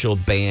influential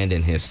band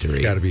in history. It's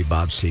got to be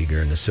Bob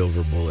Seger and the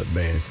Silver Bullet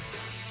Band.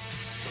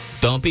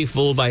 Don't be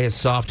fooled by his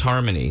soft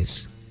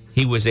harmonies.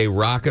 He was a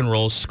rock and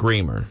roll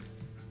screamer.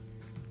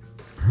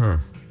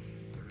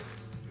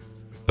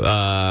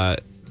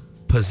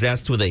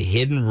 Possessed with a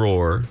hidden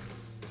roar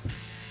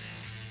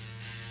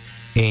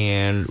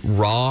and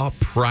raw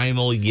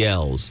primal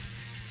yells,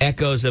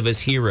 echoes of his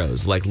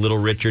heroes like Little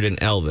Richard and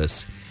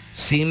Elvis,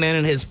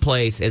 cemented his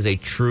place as a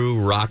true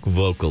rock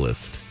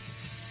vocalist.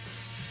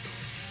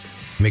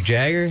 Mick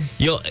Jagger?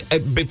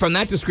 From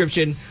that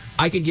description,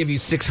 I could give you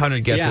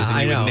 600 guesses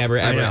and you would never,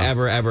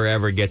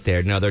 ever get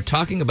there. No, they're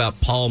talking about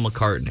Paul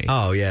McCartney.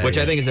 Oh, yeah. Which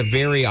I think is a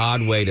very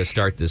odd way to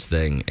start this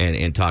thing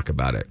and talk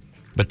about it.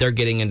 But they're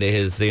getting into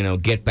his,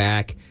 Get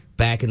Back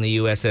in the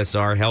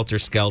USSR, Helter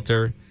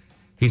Skelter.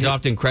 He's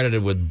often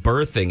credited with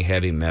birthing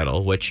heavy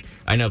metal, which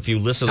I know if you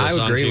listen to those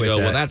songs, you go,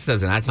 well, that's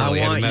not really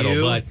heavy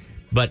metal.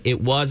 But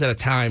it was at a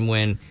time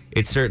when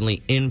it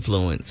certainly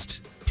influenced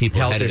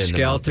people. Helter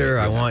Skelter,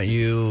 I Want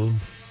You,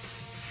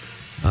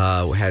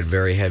 had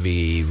very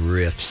heavy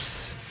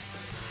riffs.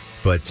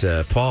 But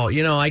Paul,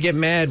 I get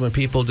mad when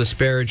people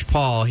disparage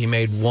Paul. He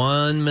made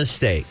one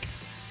mistake.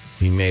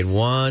 The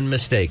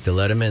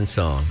Let Him In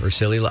song. Or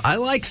I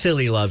like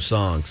silly love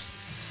songs.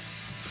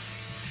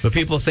 But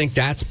people think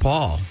that's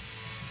Paul.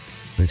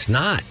 It's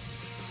not.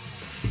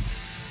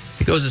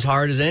 He goes as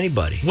hard as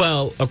anybody.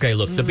 Well, okay,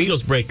 look, the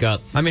Beatles break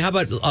up. I mean, how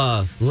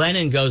about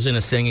Lennon goes into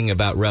singing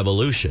about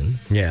revolution.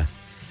 Yeah.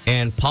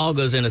 And Paul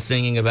goes into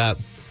singing about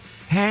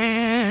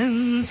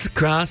hands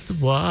across the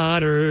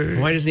water.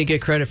 Why doesn't he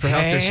get credit for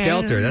Helter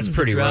Skelter? That's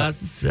pretty rough.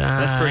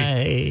 That's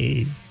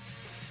pretty.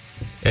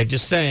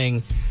 Just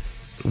saying,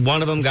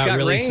 one of them got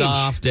really range.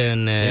 Soft,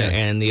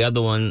 and the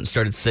other one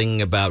started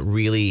singing about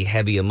really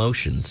heavy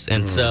emotions.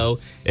 And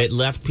so it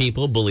left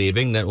people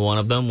believing that one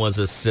of them was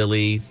a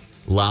silly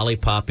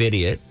lollipop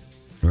idiot,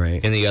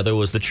 right, and the other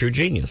was the true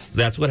genius.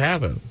 That's what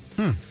happened.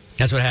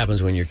 That's what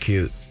happens when you're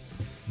cute.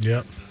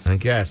 Yep. I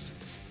guess.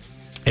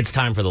 It's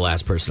time for the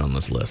last person on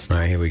this list. All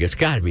right, here we go. It's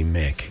got to be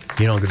Mick.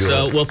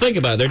 Well, think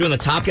about it. They're doing the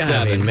top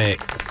 7. Mick.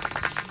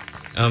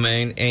 I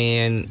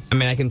mean,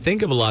 I can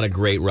think of a lot of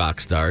great rock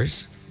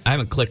stars. I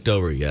haven't clicked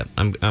over yet.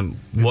 I'm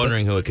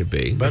wondering who it could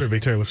be. Better be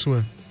Taylor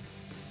Swift.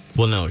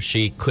 Well, no,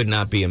 she could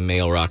not be a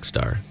male rock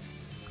star.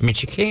 I mean,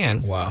 she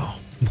can. Wow.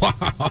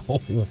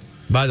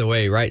 By the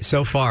way, right,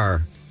 so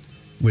far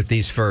with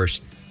these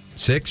first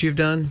 6 you've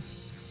done,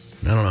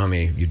 I don't know how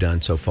many you've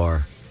done so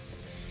far.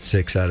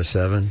 6 out of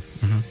 7.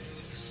 Mm-hmm.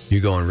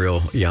 You're going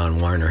real Jan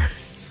Wenner.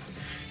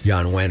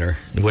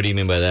 What do you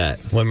mean by that?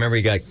 Well, remember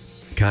he got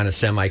kind of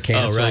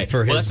semi-canceled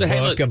for his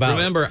book about...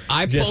 Remember,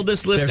 I pulled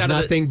this list out of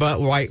There's nothing but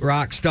white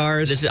rock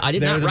stars. I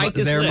did not write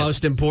this list. They're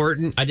most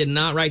important. I did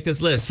not write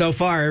this list. So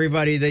far,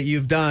 everybody that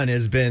you've done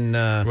has been...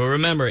 well,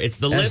 remember, it's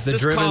the list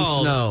is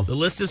called... Snow. The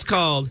list is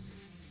called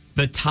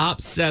The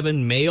top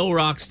 7 male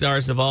rock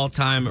stars of all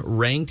time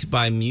ranked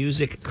by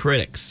music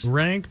critics.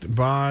 Ranked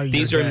by your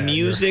These are dad.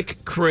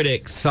 music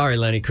critics. Sorry,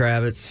 Lenny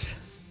Kravitz.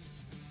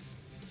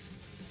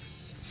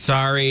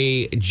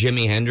 Sorry,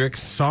 Jimi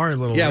Hendrix. Sorry,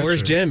 Little Yeah, Richard.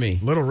 where's Jimmy?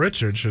 Little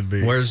Richard should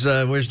be. Where's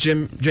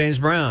James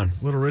Brown?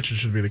 Little Richard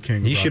should be the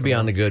king. He of should be rock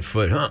on the and good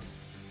foot, huh?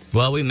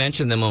 Well, we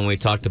mentioned them when we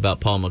talked about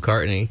Paul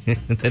McCartney,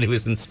 that he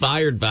was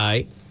inspired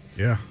by.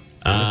 roll. Yeah.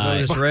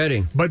 Otis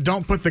Redding. But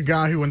don't put the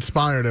guy who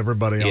inspired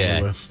everybody on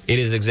the list. It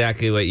is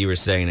exactly what you were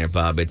saying there,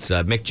 Bob. It's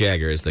Mick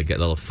Jagger is the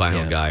little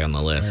final guy on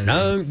the list.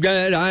 I'm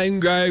good,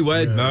 angry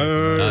with me.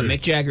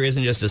 Mick Jagger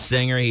isn't just a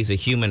singer. He's a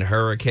human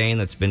hurricane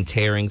that's been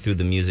tearing through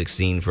the music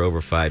scene for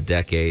over 5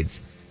 decades.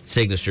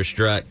 Signature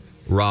strut,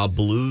 raw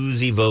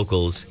bluesy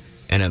vocals,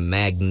 and a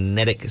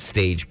magnetic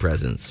stage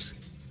presence.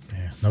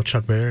 Yeah. No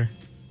Chuck Berry.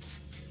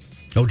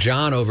 Oh,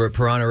 John over at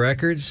Piranha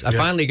Records. I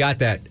finally got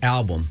that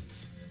album.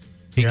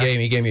 He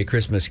gave me a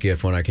Christmas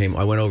gift when I came.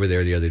 I went over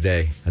there the other day.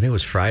 I think it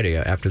was Friday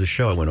after the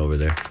show. I went over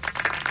there.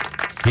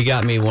 He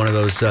got me one of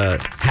those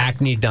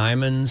Hackney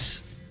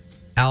Diamonds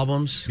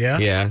albums. Yeah.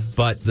 Yeah.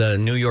 But the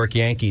New York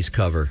Yankees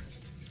cover.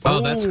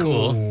 Oh, that's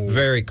cool.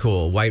 Very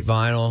cool. White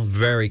vinyl.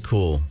 Very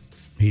cool.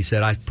 He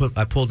said, I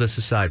pulled this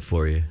aside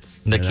for you.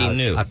 Like And he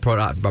knew. I brought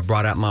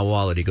out my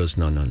wallet. He goes,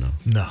 no.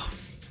 No.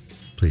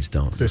 Please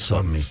don't This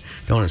insult me. one's-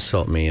 Don't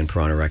insult me in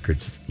Piranha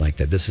Records like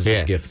that. This is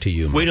a gift to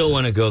you. We my don't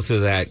want to go through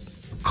that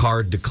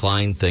card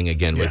decline thing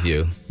again with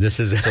you.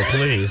 This is So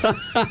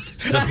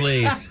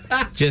please,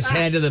 just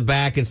head to the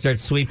back and start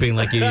sweeping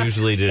like you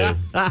usually do,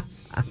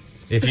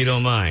 if you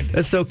don't mind.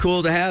 That's so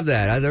cool to have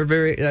that.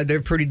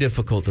 They're pretty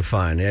difficult to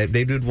find.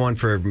 They did one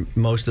for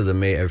most of the,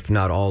 if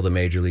not all, the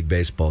Major League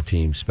Baseball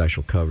teams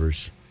special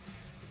covers.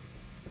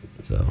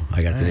 So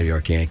I got the New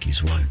York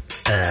Yankees one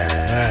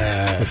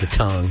with the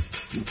tongue.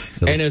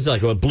 And it was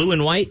like a blue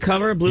and white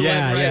cover,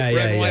 red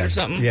and white or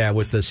something. Yeah,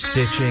 with the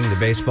stitching, the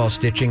baseball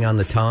stitching on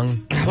the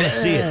tongue. I want to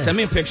see it. Send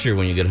me a picture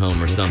when you get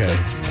home or something.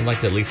 I'd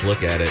like to at least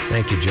look at it.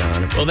 Thank you,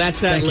 John. Well,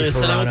 that's that Thank you, list,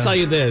 and I'll Piranha. tell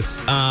you this: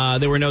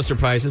 there were no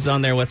surprises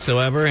on there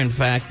whatsoever. In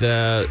fact,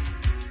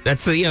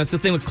 that's the it's the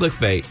thing with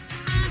clickbait.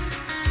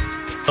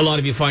 A lot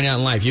of you find out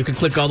in life, you can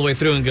click all the way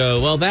through and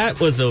go, "Well, that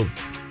was a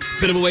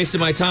bit of a waste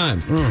of my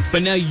time."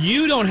 But now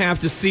you don't have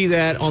to see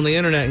that on the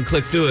internet and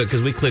click through it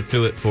because we click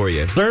through it for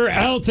you. Sir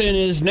Elton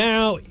is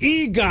now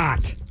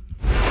EGOT.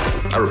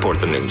 I report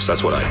the news.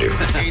 That's what I do.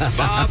 It's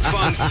Bob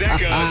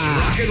Fonseca's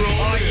Rock and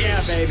Roll News.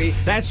 Yeah, baby.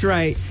 That's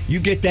right. You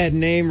get that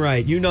name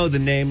right. You know the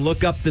name.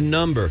 Look up the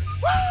number.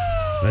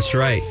 That's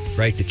right.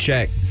 Write the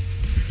check.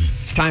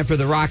 It's time for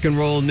the Rock and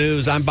Roll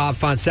News. I'm Bob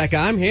Fonseca.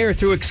 I'm here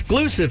through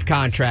exclusive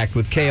contract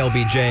with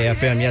KLBJ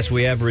FM. Yes,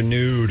 we have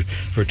renewed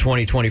for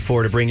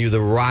 2024 to bring you the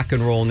Rock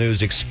and Roll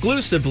News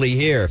exclusively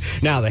here.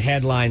 Now, the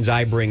headlines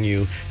I bring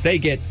you, they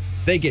get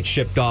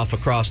shipped off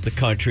across the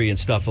country and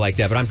stuff like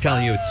that. But I'm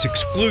telling you, it's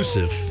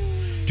exclusive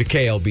to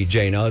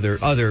KLBJ. Now,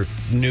 other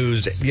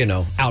news,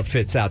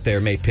 outfits out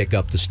there may pick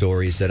up the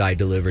stories that I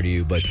deliver to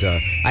you, but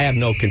I have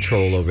no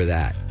control over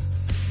that.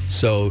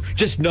 So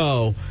just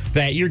know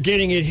that you're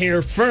getting it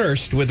here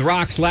first with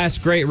Rock's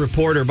last great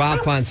reporter,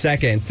 Bob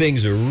Fonseca, and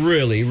things are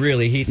really,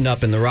 really heating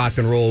up in the rock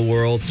and roll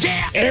world.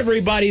 Yeah!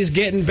 Everybody's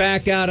getting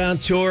back out on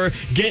tour,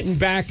 getting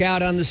back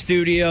out on the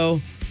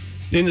studio.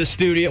 In the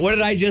studio. What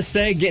did I just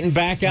say? Getting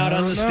back out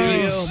on the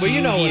studio? Well,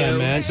 you know what I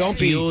meant.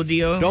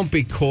 Don't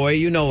be coy.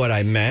 You know what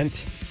I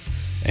meant.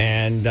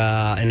 And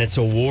it's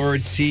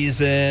award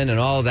season and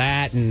all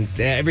that, and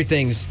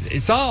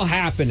it's all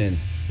happening.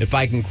 If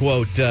I can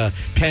quote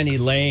Penny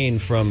Lane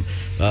from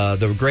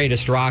the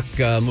greatest rock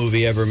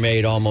movie ever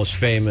made, Almost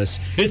Famous,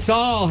 it's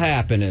all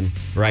happening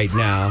right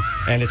now.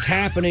 And it's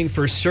happening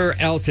for Sir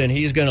Elton.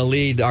 He's going to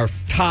lead our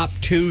top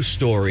 2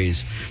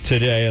 stories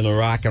today in the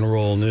Rock and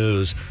Roll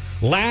News.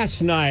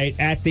 Last night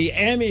at the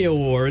Emmy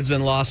Awards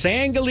in Los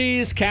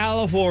Angeles,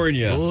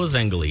 California. Los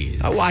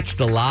Angeles. I watched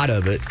a lot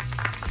of it.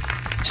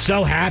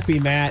 So happy,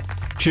 Matt.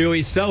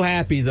 Chewy, so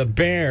happy. The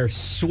Bear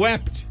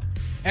swept.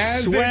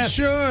 As it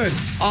should.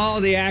 All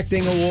the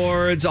acting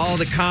awards, all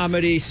the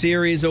comedy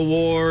series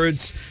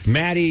awards.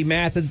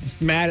 Matheson,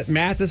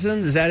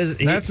 is that his?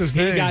 That's his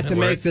name. He got to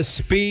make the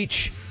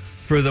speech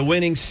for the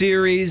winning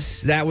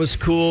series. That was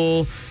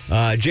cool.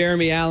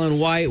 Jeremy Allen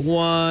White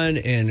won,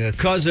 and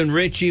Cousin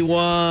Richie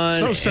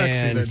won. So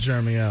sexy, that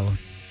Jeremy Allen.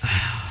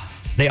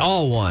 They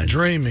all won.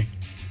 Dreamy.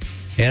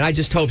 And I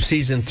just hope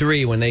season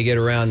 3, when they get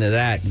around to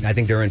that, I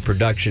think they're in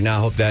production now.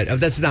 I hope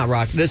that's not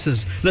rock.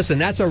 Listen,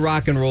 that's a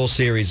rock and roll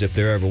series if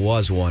there ever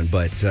was one.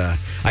 But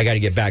I got to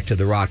get back to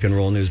the rock and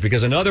roll news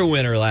because another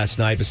winner last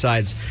night,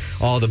 besides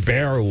all the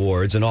Bear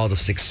Awards and all the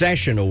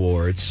Succession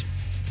Awards,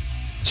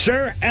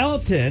 Sir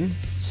Elton.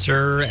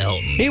 Sir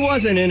Elton. He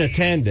wasn't in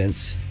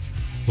attendance.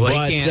 Well,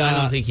 but, he can't.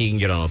 I don't think he can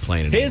get on a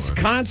plane anymore. His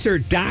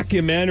concert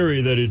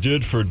documentary that he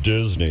did for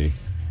Disney,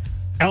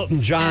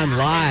 Elton John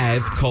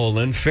Live,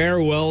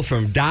 Farewell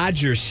from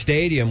Dodger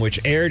Stadium,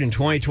 which aired in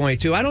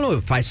 2022. I don't know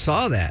if I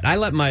saw that. I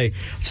let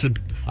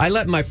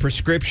my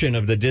prescription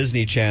of the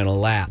Disney Channel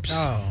lapse.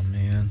 Oh,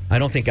 man. I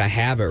don't think I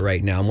have it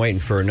right now. I'm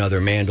waiting for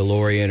another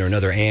Mandalorian or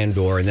another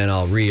Andor, and then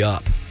I'll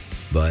re-up.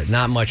 But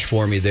not much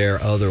for me there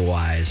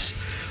otherwise.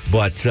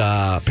 But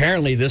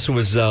apparently this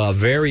was a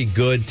very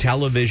good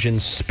television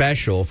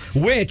special,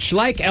 which,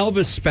 like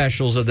Elvis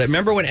specials,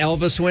 remember when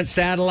Elvis went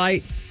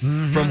satellite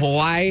from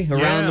Hawaii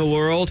around the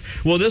world?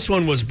 Well, this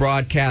one was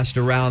broadcast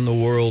around the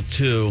world,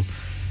 too.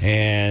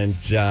 And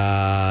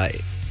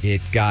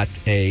it got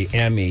a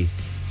Emmy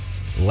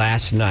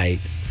last night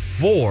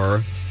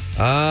for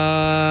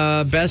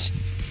best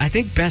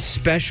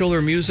special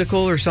or musical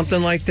or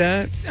something like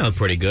that. Oh,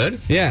 pretty good.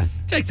 Yeah.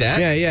 Take that.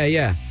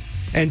 Yeah.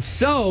 And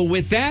so,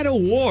 with that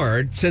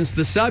award, since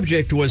the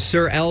subject was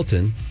Sir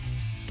Elton,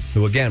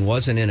 who, again,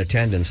 wasn't in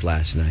attendance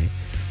last night,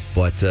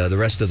 but the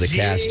rest of the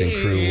cast and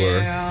crew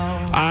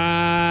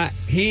were,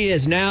 he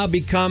has now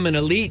become an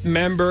elite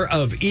member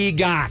of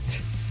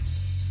EGOT.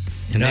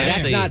 And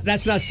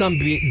that's not some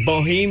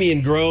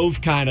Bohemian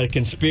Grove kind of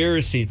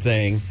conspiracy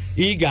thing.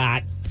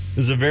 EGOT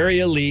is a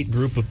very elite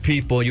group of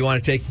people. You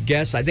want to take a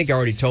guess? I think I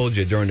already told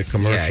you during the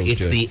commercial. Yeah,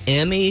 it's the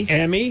Emmy,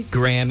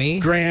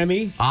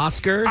 Grammy,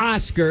 Oscar,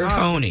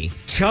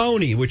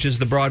 Tony, which is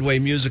the Broadway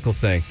musical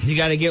thing. You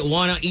got to get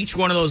each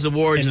one of those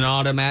awards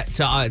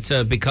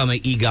to become an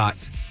EGOT.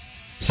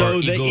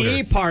 So the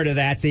E part of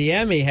that, the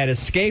Emmy, had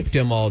escaped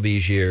him all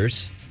these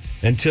years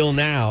until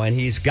now, and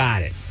he's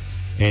got it.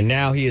 And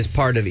now he is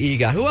part of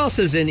EGOT. Who else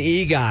is in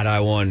EGOT, I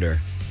wonder?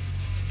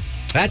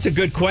 That's a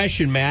good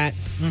question, Matt.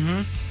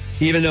 Mm-hmm.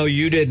 Even though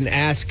you didn't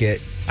ask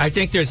it. I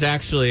think there's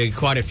actually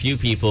quite a few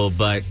people,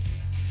 but...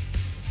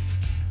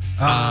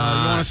 you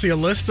want to see a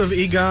list of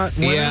EGOT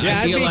winners? Yeah,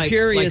 I'd be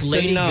curious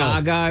Lady to know.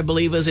 Gaga, I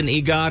believe, is an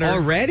EGOT.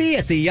 Already?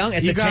 At the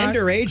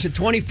tender age of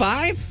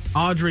 25?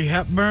 Audrey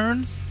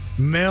Hepburn,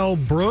 Mel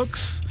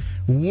Brooks,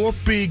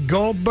 Whoopi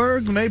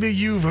Goldberg, maybe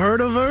you've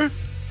heard of her,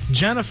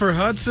 Jennifer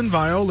Hudson,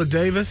 Viola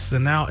Davis,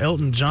 and now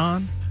Elton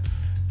John,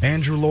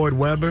 Andrew Lloyd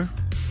Webber,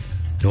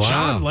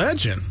 John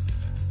Legend.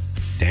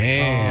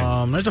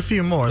 Damn. There's a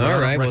few more. All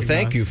right. Well,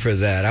 thank you for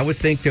that. I would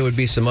think there would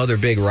be some other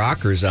big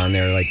rockers on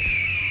there, like,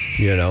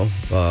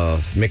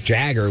 Mick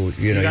Jagger.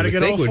 You would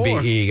think would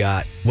be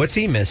EGOT. What's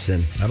he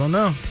missing? I don't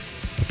know.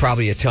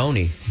 Probably a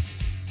Tony.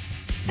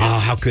 Yeah. Oh,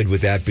 how good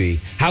would that be?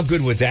 How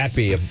good would that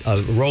be?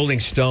 A Rolling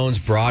Stones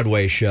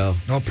Broadway show.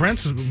 Well,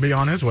 Prince would be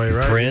on his way,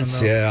 right? Prince,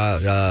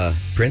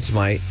 Prince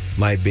might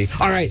be.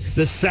 All right,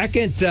 the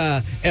second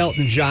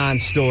Elton John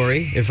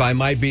story, if I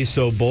might be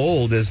so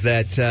bold, is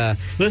that,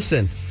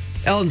 listen,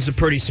 Elton's a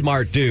pretty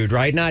smart dude,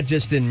 right? Not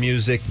just in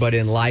music, but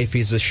in life.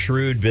 He's a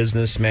shrewd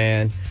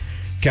businessman,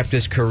 kept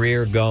his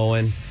career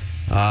going.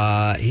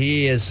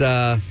 He's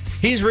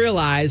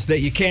realized that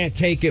you can't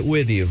take it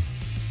with you.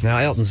 Now,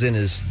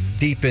 Elton's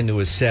deep into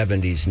his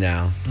 70s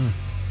now.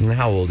 And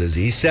how old is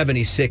he? He's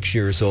 76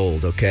 years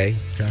old, okay?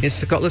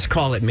 Let's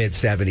call it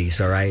mid-70s,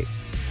 all right?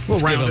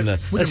 Let's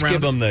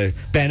give him the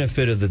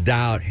benefit of the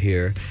doubt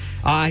here.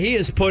 He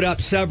has put up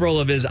several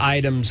of his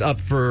items up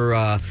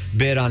for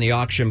bid on the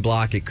auction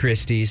block at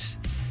Christie's.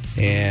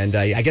 And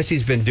I guess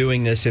he's been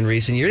doing this in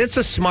recent years. It's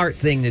a smart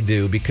thing to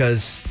do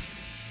because,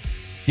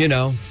 you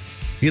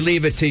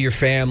leave it to your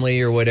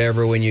family or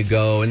whatever when you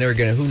go, and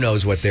who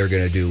knows what they're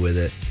going to do with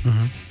it,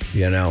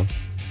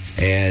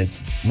 And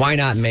why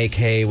not make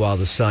hay while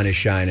the sun is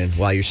shining,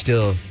 while you're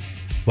still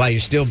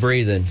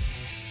breathing?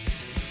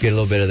 Get a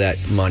little bit of that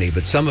money.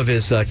 But some of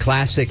his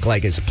classic,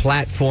 like his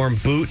platform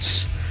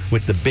boots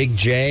with the big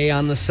J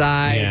on the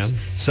sides,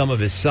 some of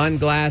his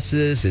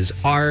sunglasses, his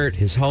art,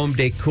 his home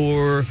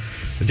decor,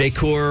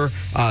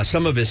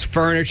 some of his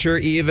furniture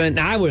even.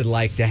 I would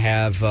like to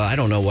have, I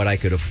don't know what I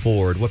could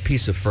afford. What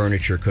piece of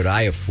furniture could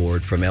I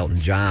afford from Elton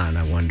John,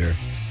 I wonder?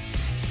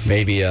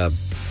 Maybe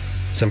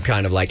some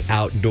kind of like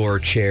outdoor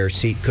chair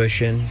seat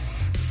cushion.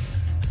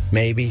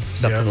 Maybe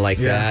something like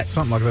that.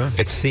 Something like that.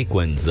 It's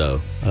sequins,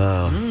 though.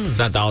 It's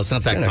not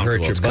that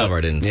comfortable. It's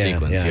covered in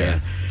sequins.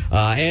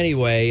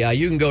 Anyway,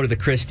 you can go to the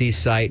Christie's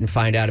site and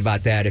find out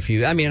about that.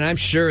 I'm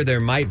sure there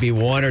might be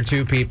one or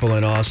two people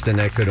in Austin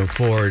that could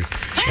afford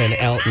an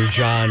Elton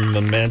John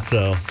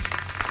memento.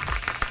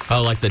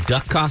 Oh, like the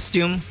duck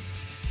costume?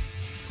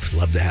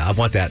 Love that. I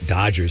want that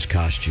Dodgers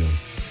costume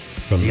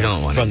from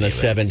the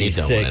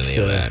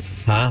 76.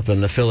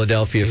 From the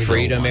Philadelphia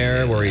Freedom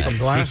era where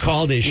he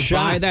called his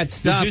shot. That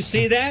stuff. Did you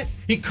see that?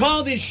 He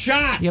called his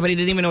shot. Yeah, but he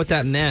didn't even know what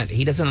that meant.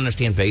 He doesn't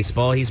understand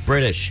baseball. He's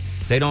British.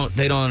 They don't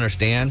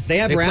understand. They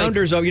have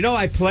rounders.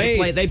 I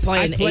played. They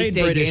play an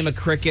 8-day game of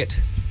cricket.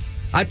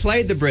 I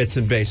played the Brits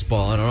in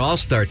baseball on an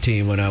all-star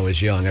team when I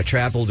was young. I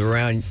traveled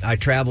around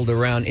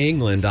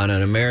England on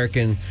an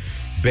American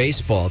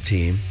baseball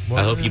team.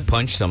 I hope you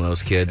punched some of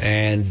those kids.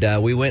 And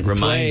we went and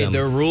played. Them.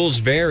 Their rules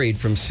varied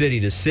from city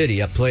to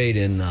city. I played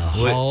in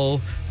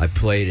Hull. I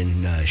played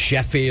in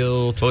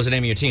Sheffield. What was the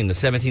name of your team? The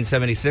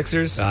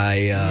 1776ers?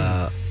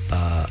 I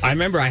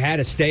remember I had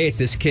to stay at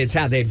this kid's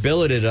house. They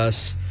billeted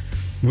us.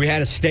 We had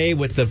to stay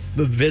with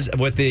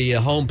the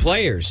home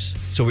players.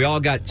 So we all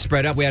got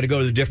spread up. We had to go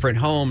to the different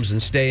homes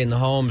and stay in the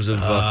homes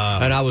of.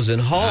 And I was in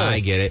Hull. I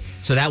get it.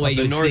 So that way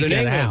you sneak out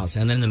of the house,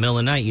 and then in the middle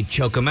of the night you'd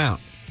choke them out.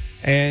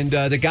 And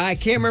the guy, I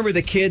can't remember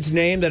the kid's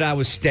name that I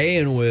was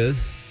staying with.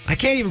 I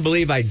can't even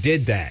believe I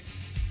did that.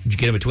 Did you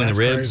get him between the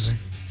ribs? Crazy.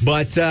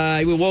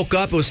 But we woke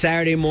up. It was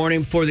Saturday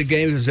morning before the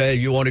game. He said,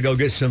 "You want to go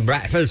get some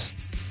breakfast?"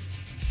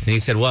 And he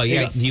said, "Well,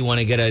 yeah. Yeah. Do you want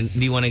to get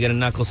a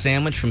knuckle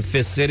sandwich from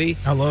Fifth City?"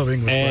 I love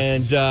English.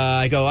 And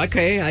I go,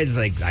 "Okay." I was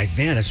like,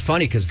 "Man, it's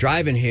funny because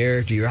driving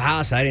here to your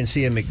house, I didn't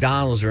see a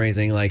McDonald's or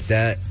anything like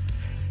that."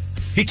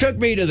 He took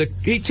me to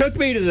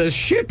the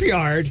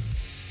shipyard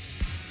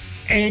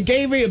and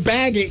gave me a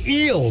bag of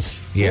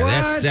eels. Yeah,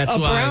 What? that's a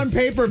why. brown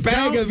paper bag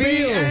Don't of be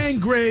eels.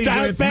 angry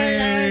Don't with be me.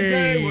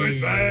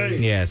 angry with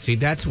me. Yeah, see,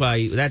 that's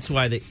why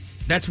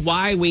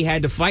we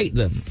had to fight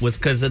them, was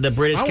because of the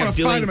British. I kept wanna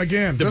doing, fight them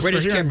again, The just for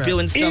British hearing kept that.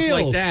 doing stuff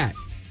like Eels. that.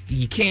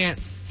 You can't.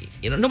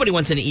 Nobody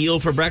wants an eel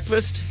for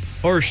breakfast.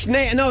 Or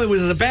snail? No, it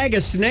was a bag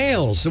of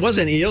snails. It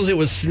wasn't eels. It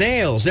was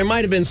snails. There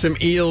might have been some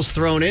eels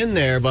thrown in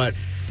there, but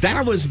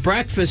that was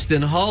breakfast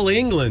in Hull,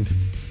 England.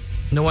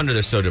 No wonder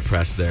they're so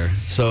depressed there.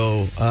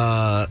 So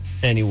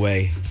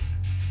anyway,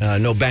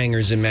 no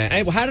bangers in man.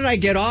 Hey, well, how did I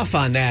get off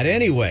on that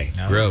anyway?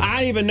 Gross. I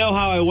don't even know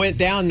how I went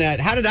down that.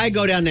 How did I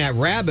go down that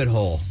rabbit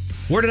hole?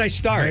 Where did I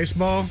start?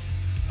 Baseball.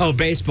 Oh,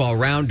 baseball,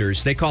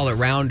 rounders. They call it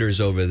rounders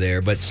over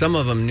there, but some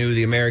of them knew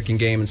the American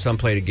game and some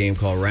played a game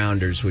called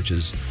rounders, which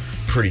is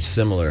pretty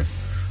similar.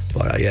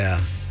 But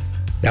yeah,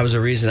 that was the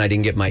reason I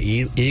didn't get my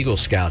Eagle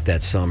Scout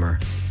that summer.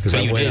 So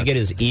you did get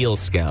his eel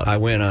scout. I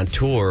went on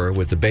tour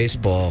with the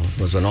baseball,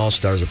 was an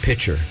all-star as a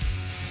pitcher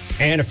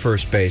and a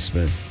first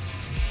baseman.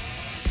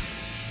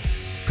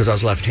 Because I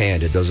was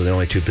left-handed. Those are the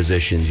only two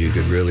positions you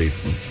could really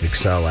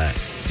excel at.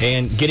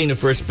 And getting to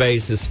first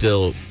base is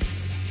still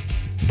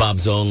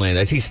Bob's own land.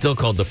 He's still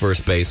called the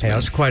first baseman. Hey, I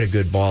was quite a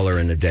good baller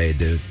in the day,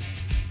 dude.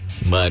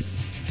 But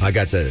I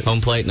got the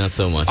home plate, not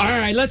so much. All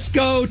right, let's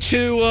go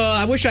to.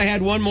 I wish I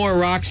had one more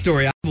rock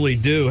story. I probably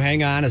do.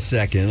 Hang on a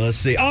second. Let's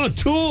see. Oh,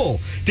 Tool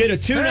did a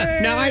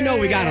tune-up. Now, I know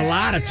we got a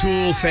lot of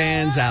Tool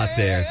fans out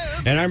there.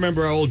 And I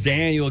remember our old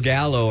Daniel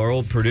Gallo, our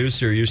old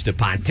producer, used to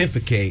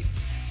pontificate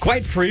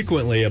quite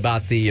frequently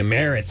about the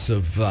merits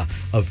of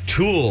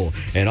Tool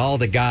and all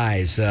the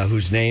guys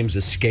whose names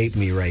escape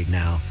me right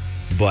now.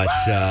 But,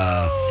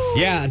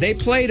 yeah, they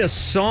played a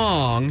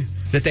song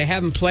that they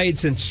haven't played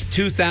since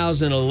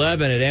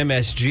 2011 at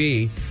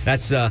MSG.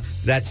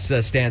 That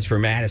stands for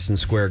Madison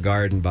Square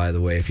Garden, by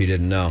the way, if you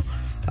didn't know.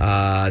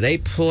 They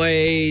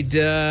played,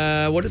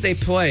 what did they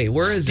play?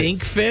 Where is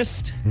Stink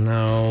Fist? it?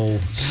 No.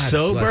 God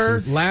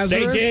Sober? bless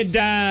 'em.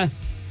 Lazarus?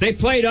 They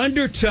played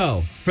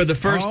Undertow for the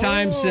first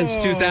time since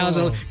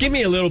 2000. Give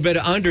me a little bit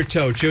of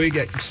Undertow,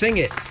 Chewy. Sing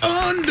it.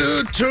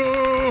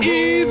 Undertow.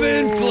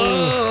 Even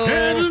flow.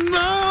 Heading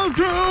out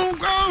to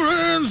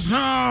going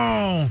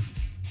down.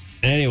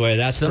 Anyway,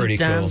 that's pretty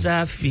cool. Sometimes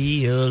I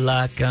feel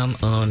like I'm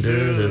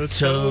under the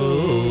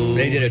toe.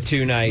 They did a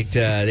two-night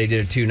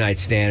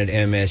stand at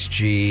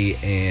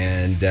MSG,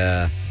 and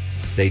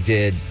they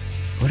did,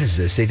 what is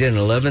this? They did an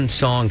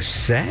 11-song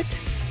set.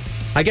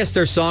 I guess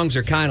their songs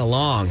are kind of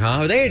long,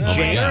 huh? Are they a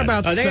jam? They're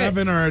about Are they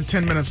 7 or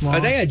 10 minutes long.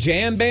 Are they a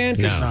jam band?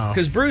 No.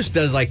 Because Bruce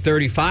does like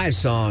 35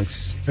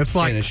 songs It's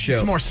like in a show.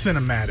 it's more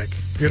cinematic.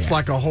 It's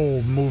like a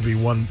whole movie.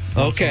 One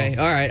Okay,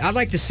 song. all right. I'd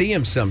like to see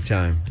him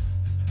sometime.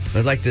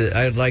 I'd like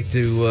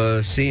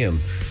to see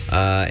him.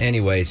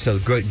 Anyway, so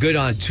good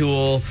on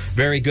Tool.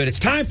 Very good. It's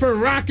time for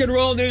Rock and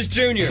Roll News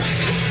Junior.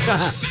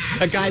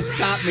 A guy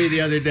stopped me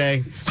the other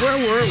day. Where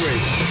were we?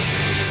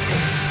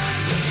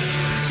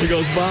 He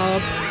goes,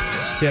 Bob.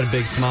 He had a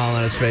big smile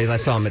on his face. I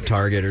saw him at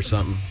Target or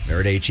something, or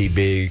at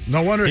HEB.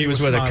 No wonder he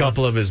was with smiling. a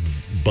couple of his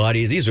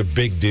buddies. These are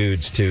big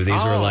dudes too.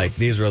 These were like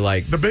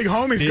the big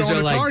homies going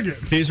to Target.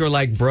 These were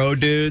like bro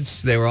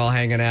dudes. They were all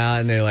hanging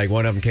out, and they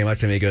one of them came up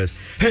to me and goes,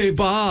 "Hey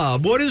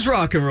Bob, what is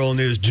Rock and Roll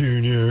News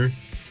Junior?"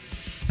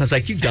 I was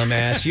like, "You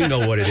dumbass, you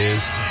know what it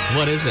is.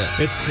 What is it?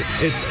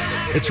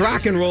 It's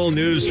rock and roll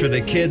news for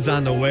the kids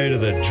on the way to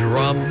the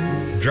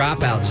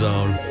dropout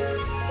zone."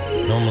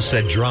 I almost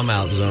said drum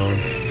out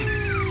zone.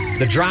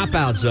 The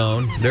dropout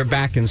zone, they're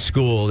back in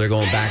school. They're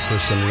going back for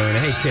some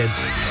learning. Hey, kids,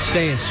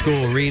 stay in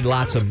school, read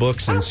lots of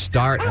books, and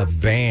start a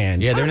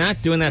band. Yeah, they're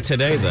not doing that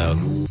today, though.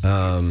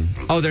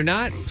 Oh, they're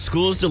not?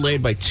 School's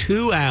delayed by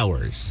 2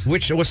 hours.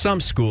 With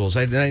some schools.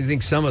 I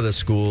think some of the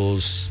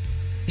schools,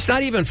 it's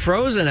not even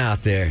frozen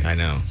out there. I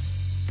know.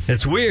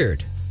 It's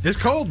weird. It's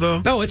cold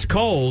though. No, it's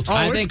cold. Oh,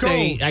 I it's think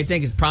cold. I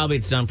think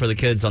it's done for the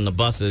kids on the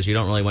buses. You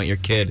don't really want your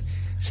kid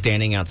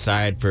standing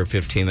outside for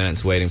 15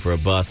 minutes waiting for a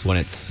bus when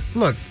it's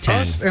Look, 10.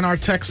 us in our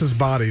Texas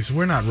bodies,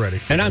 we're not ready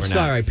for And it. I'm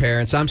sorry,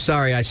 parents. I'm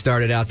sorry I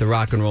started out the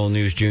Rock and Roll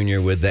News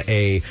Junior with the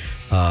A,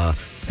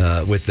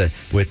 with the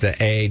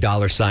A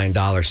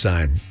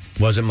 $.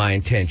 Wasn't my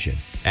intention.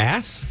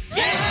 Ass?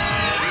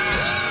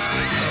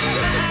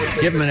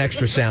 Give him an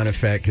extra sound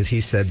effect because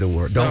he said the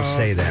word. Don't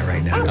say that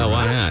right now. Oh,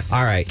 why not?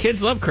 All right.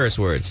 Kids love curse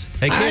words.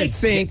 Hey,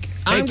 kids. I think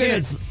I'm gonna.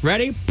 kids,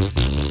 ready?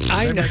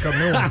 I They make up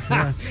new ones,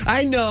 yeah.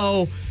 I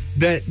know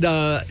that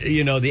the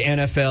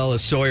NFL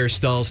is Sawyer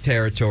Stull's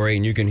territory,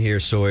 and you can hear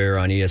Sawyer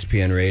on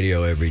ESPN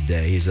Radio every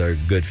day. He's our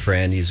good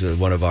friend. He's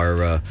one of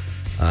our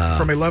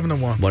From 11 to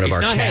 1. One of He's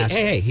our not, cast.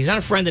 hey, he's not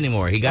a friend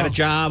anymore. He got a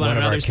job on one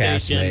of another our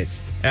station.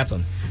 castmates. F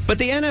him. But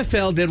the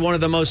NFL did one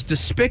of the most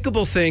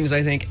despicable things,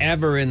 I think,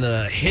 ever in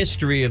the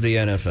history of the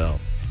NFL.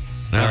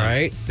 All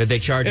right? Did they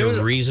charge It was-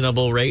 a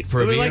reasonable rate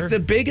for a It was beer? like the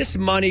biggest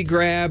money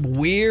grab,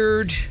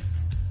 weird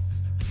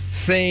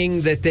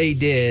thing that they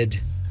did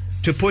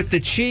to put the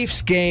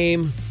Chiefs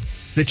game,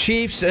 the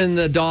Chiefs and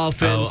the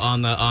Dolphins,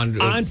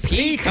 on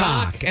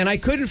Peacock. And I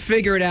couldn't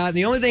figure it out. And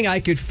the only thing I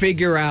could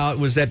figure out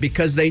was that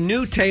because they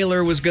knew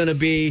Taylor was going to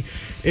be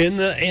in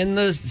the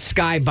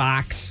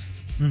skybox,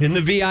 in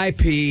the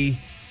VIP,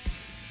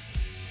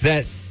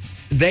 that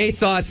they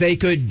thought they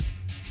could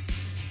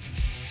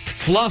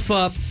fluff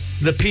up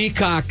the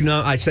Peacock.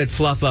 No, I said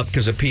fluff up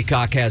because a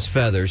peacock has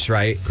feathers,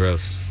 right?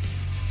 Gross.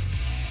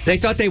 They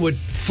thought they would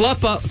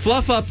fluff up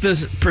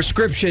the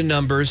prescription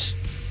numbers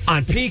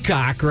on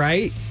Peacock,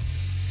 right?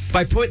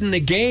 By putting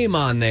the game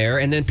on there,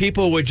 and then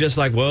people would just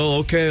like, well,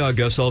 okay, I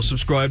guess I'll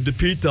subscribe to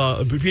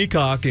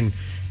Peacock and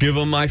give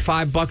them my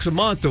 $5 a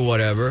month or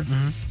whatever.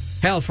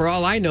 Hell, for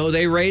all I know,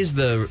 they raised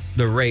the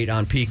rate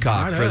on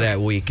Peacock for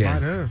that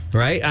weekend.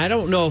 Right? I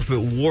don't know if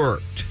it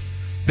worked.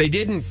 They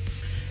didn't.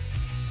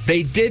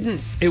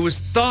 It was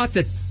thought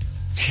that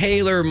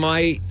Taylor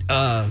might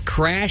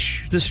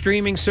crash the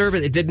streaming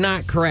service. It did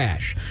not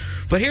crash.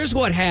 But here's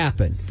what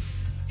happened.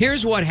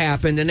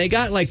 And they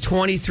got like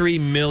 23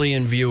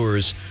 million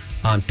viewers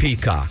on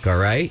Peacock, all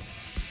right?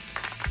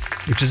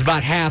 Which is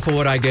about half of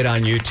what I get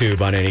on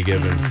YouTube on any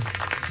given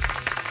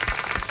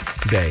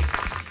day.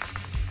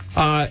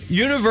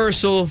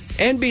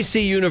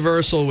 NBC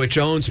Universal, which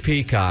owns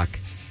Peacock,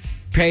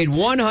 paid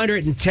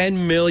 $110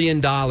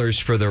 million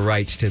for the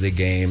rights to the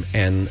game,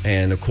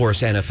 and of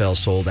course, NFL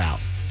sold out.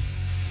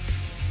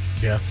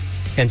 Yeah.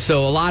 And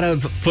so a lot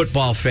of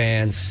football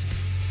fans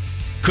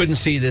couldn't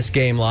see this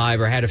game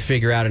live or had to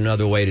figure out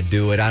another way to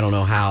do it. I don't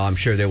know how. I'm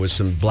sure there was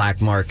some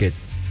black market,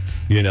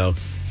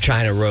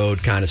 China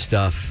Road kind of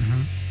stuff.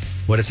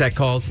 What is that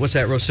called? What's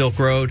that, Silk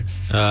Road?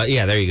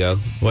 Yeah, there you go.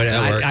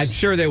 That works. I'm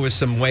sure there was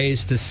some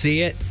ways to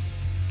see it,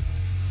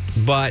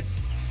 but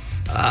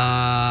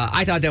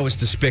I thought that was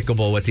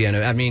despicable with the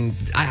NFL. I mean,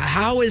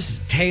 how is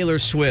Taylor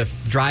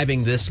Swift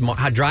driving the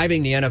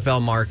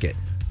NFL market?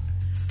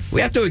 We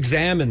have to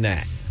examine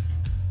that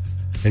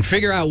and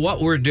figure out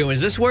what we're doing.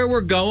 Is this where we're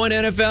going,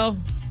 NFL?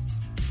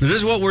 Is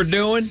this what we're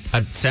doing?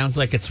 It sounds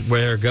like it's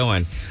where they're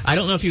going. I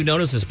don't know if you've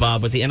noticed this,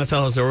 Bob, but the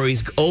NFL has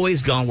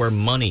always gone where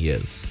money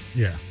is.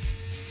 Yeah.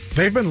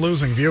 They've been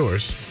losing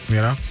viewers,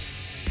 And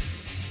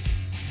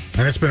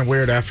it's been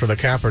weird after the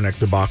Kaepernick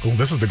debacle.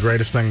 This is the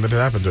greatest thing that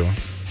happened to him.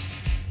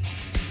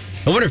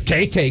 I wonder if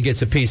Tay-Tay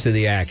gets a piece of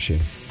the action.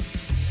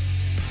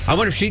 I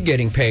wonder if she's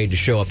getting paid to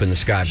show up in the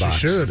skybox.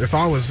 She should. If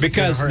I was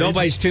because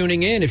nobody's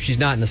tuning in if she's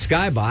not in the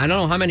skybox. I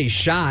don't know how many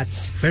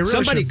shots.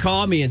 Somebody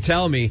call me and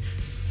tell me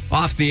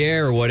off the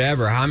air or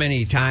whatever how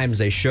many times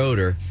they showed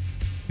her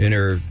in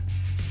her.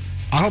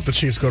 I hope the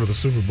Chiefs go to the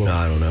Super Bowl. No,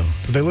 I don't know.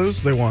 Did they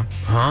lose? They won.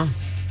 Huh?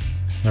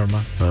 Never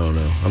mind. I don't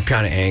know. I'm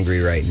kind of angry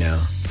right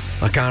now.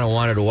 I kind of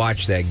wanted to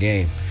watch that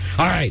game.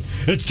 All right,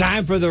 it's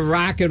time for the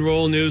Rock and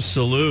Roll News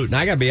Salute. And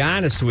I got to be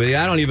honest with you,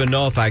 I don't even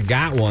know if I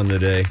got one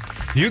today.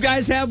 You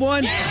guys have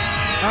one? Yeah.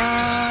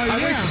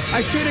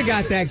 I should have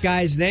got that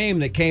guy's name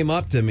that came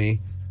up to me.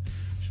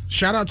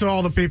 Shout out to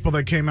all the people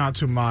that came out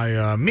to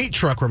my meat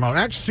truck remote.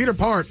 Actually, Cedar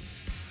Park.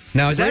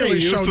 Now, is that a really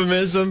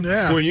euphemism?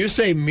 Yeah. When you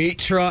say meat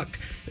truck,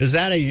 is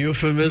that a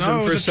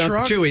euphemism for something?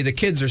 Truck. Chewy, the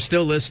kids are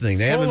still listening.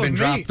 They haven't been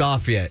dropped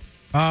off yet.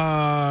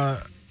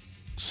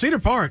 Cedar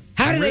Park.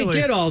 How do they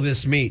get all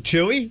this meat,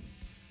 Chewy?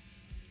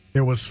 It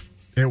was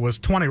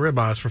 20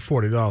 ribeyes for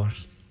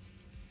 $40.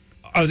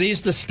 Are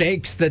these the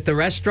steaks that the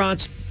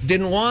restaurants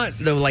didn't want?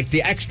 Like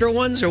the extra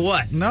ones or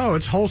what? No,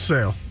 it's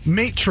wholesale.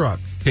 Meat truck.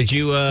 Did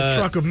you it's a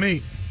truck of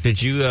meat.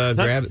 Did you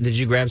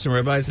grab some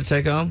ribeyes to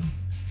take home?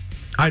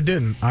 I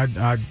didn't. I'm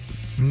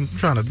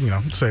trying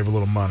to, save a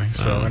little money.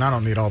 So, and I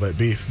don't need all that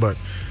beef, but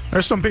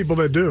there's some people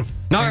that do.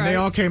 They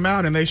all came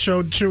out and they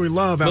showed Chewy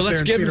love out there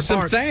in Cedar Park. Let's give him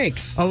some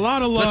thanks. A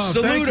lot of love.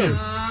 Let's salute him.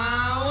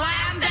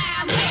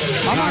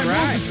 I might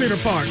move to Cedar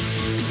Park.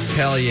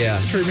 Hell yeah.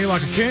 Treat me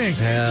like a king.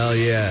 Hell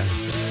yeah.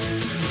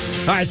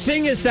 All right,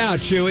 sing us out,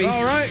 Chewy.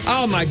 All right.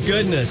 Oh, my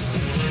goodness.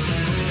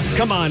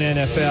 Come on,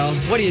 NFL.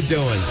 What are you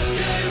doing?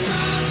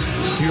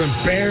 You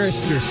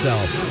embarrassed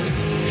yourself.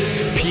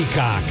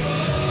 Peacock.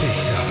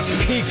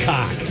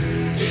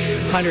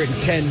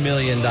 $110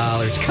 million.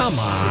 Come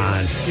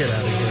on. Get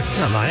out of here.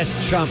 Come on.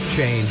 That's chump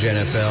change,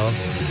 NFL.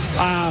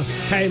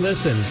 Hey,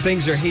 listen,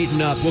 things are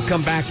heating up. We'll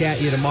come back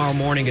at you tomorrow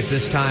morning at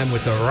this time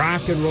with the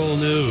Rock and Roll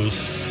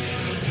News.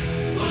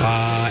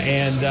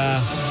 And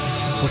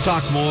we'll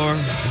talk more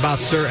about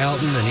Sir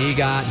Elton and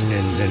EGOT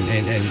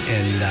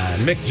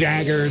and Mick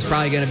Jagger is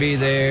probably going to be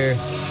there.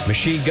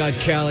 Machine Gun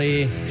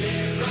Kelly,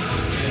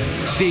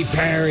 Steve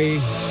Perry.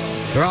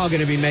 They're all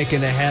going to be making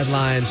the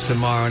headlines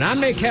tomorrow. And I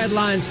make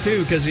headlines,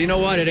 too, because you know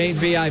what? It ain't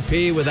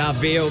VIP without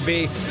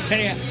B.O.B.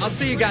 Hey, I'll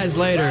see you guys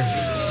later.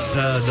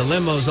 The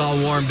limo's all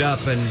warmed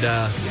up, and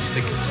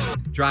the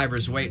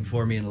driver's waiting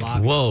for me in the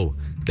lobby. Whoa.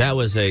 That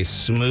was a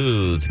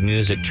smooth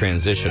music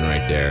transition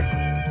right there.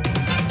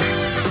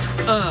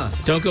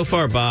 Don't go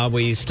far, Bob.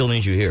 We still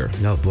need you here.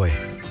 No, boy.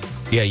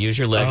 Yeah, use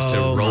your legs to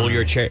roll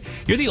your chair.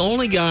 You're the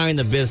only guy in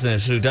the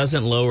business who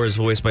doesn't lower his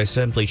voice by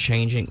simply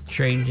changing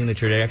the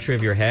trajectory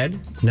of your head.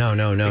 No.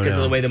 Because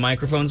of the way the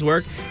microphones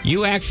work.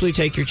 You actually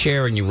take your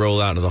chair and you roll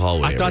out of the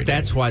hallway. I thought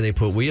that's why they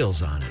put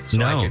wheels on it. So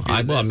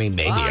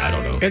maybe. I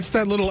don't know. It's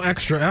that little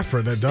extra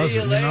effort that does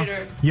it,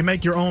 later. You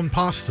make your own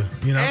pasta,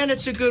 And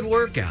it's a good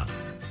workout.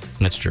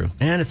 That's true.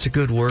 And it's a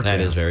good workout.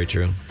 That is very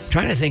true.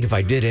 Trying to think if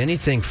I did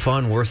anything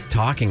fun worth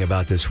talking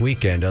about this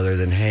weekend other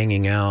than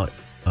hanging out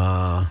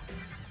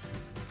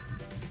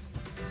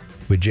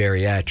with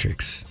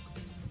geriatrics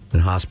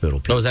and hospital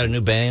people. Oh, is that a new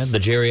band, the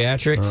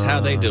Geriatrics? How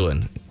they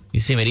doing?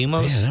 You see them at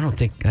Emos? Man,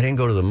 I didn't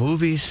go to the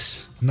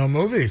movies. No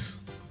movies.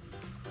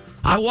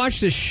 I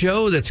watched a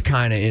show that's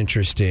kind of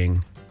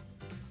interesting,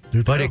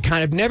 but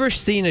I've never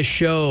seen a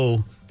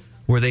show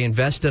where they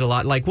invested a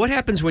lot. Like, what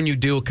happens when you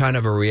do kind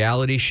of a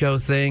reality show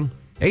thing?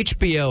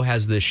 HBO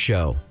has this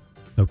show,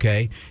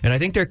 okay? And I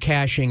think they're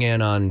cashing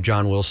in on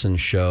John Wilson's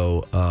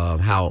show,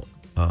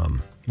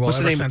 what's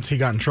the name? Since he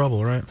got in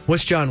trouble, right?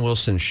 What's John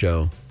Wilson's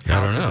show?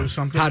 How to do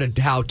something?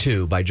 How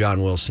to by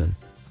John Wilson,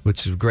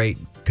 which is a great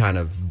kind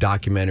of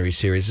documentary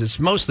series. It's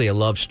mostly a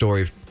love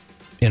story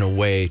in a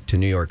way to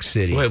New York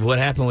City. Wait, what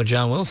happened with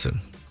John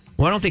Wilson?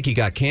 Well, I don't think he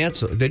got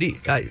canceled. Did he?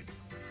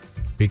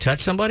 He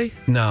touched somebody?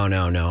 No. I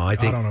don't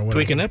know.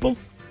 Tweak a nipple?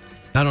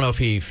 I don't know if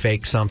he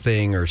faked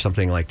something or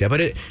something like that.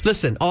 But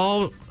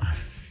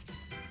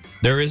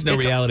there is no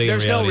reality.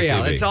 There's no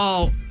reality. TV. It's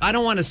all. I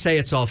don't want to say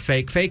it's all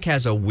fake. Fake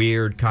has a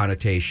weird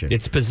connotation.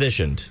 It's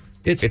positioned.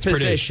 It's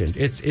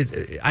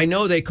positioned. I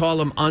know they call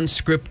them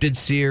unscripted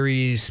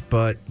series,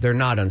 but they're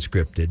not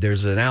unscripted.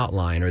 There's an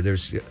outline, or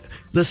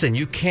listen.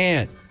 You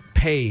can't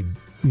pay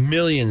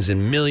millions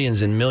and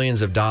millions and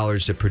millions of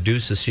dollars to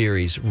produce a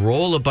series,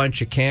 roll a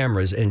bunch of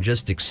cameras, and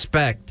just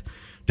expect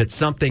that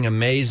something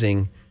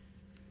amazing,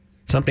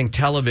 something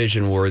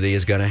television worthy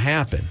is going to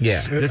happen.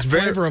 Yeah, it's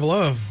flavor of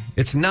love.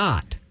 It's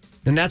not.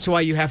 And that's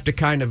why you have to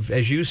kind of,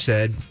 as you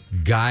said,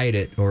 guide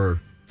it, or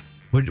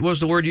what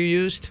was the word you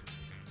used?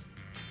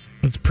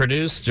 It's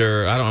produced,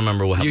 or I don't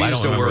remember what. You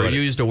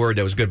used a word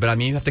that was good, but I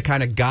mean, you have to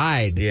kind of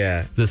guide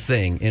the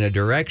thing in a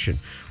direction.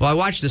 Well, I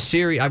watched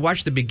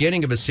the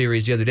beginning of a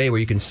series the other day where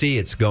you can see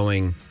it's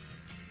going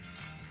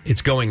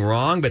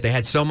wrong, but they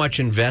had so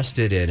much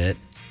invested in it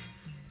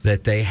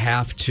that they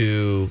had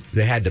to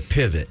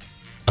pivot.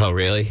 Oh,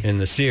 really? In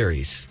the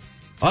series,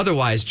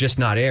 otherwise, just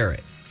not air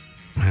it.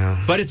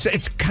 Wow. But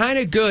it's kind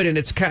of good, and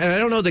I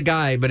don't know the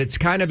guy, but it's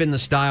kind of in the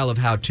style of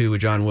How To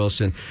with John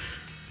Wilson.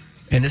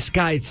 And this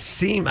guy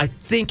I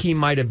think he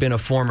might have been a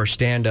former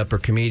stand-up or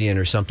comedian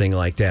or something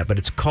like that. But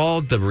it's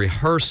called The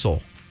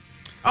Rehearsal.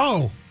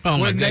 Oh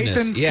my Nathan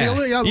goodness. Yeah.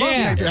 Fielding? I love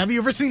Nathan. Have you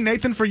ever seen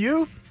Nathan For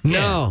You?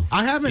 No.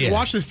 I haven't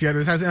watched this yet.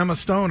 It has Emma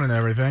Stone and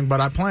everything,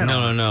 but I plan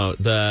on it. No.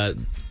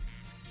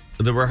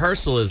 The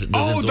Rehearsal is...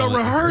 The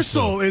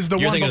Rehearsal is the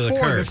one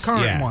before this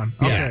current one.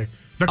 Yeah. Okay.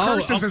 The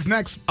Curse is his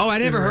next... Oh, I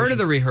never heard of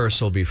The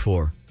Rehearsal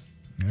before.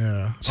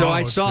 Yeah. So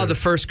I saw the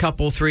first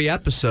 3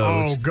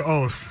 episodes.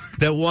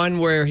 The one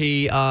where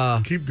he...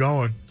 Keep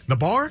going. The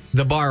bar?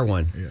 The bar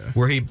one. Yeah.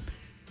 Where he...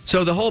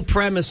 So the whole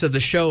premise of the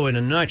show in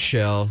a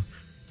nutshell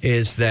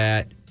is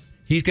that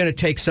he's going to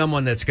take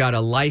someone that's got a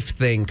life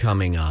thing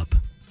coming up.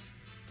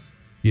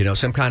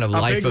 Some kind of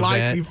life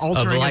event,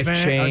 of life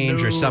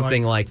change or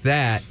something like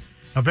that.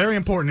 A very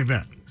important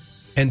event.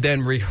 And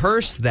then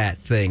rehearse that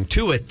thing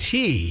to a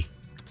T.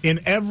 In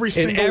every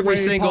single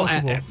way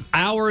possible.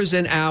 Hours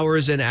and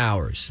hours and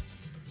hours.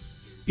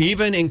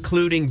 Even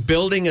including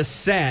building a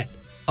set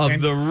of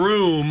the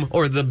room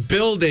or the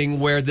building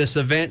where this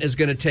event is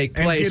going to take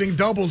place. And getting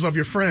doubles of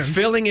your friends.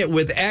 Filling it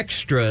with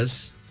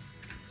extras.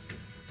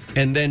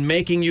 And then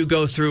making you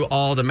go through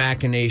all the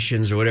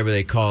machinations or whatever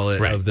they call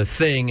it of the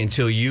thing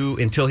until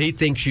he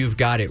thinks you've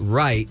got it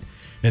right.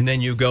 And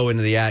then you go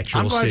into the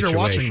actual situation. I'm glad you're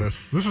watching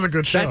this. This is a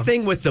good show. That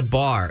thing with the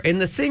bar.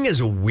 And the thing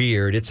is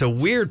weird. It's a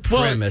weird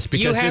premise.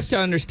 Because you have to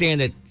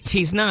understand that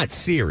he's not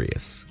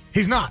serious.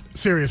 He's not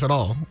serious at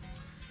all.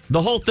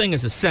 The whole thing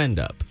is a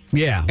send-up.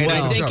 Yeah. And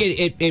I think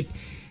it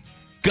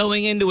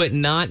going into it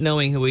not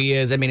knowing who he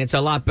is, I mean, it's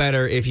a lot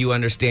better if you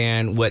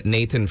understand what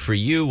Nathan For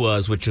You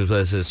was, which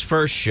was his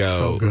first show.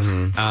 So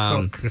good.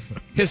 So good.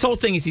 His whole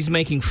thing is he's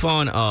making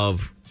fun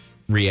of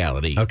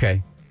reality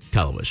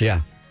television.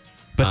 Yeah.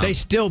 But they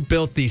still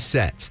built these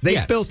sets.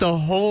 They built a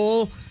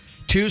whole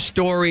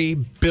 2-story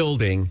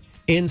building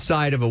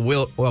inside of a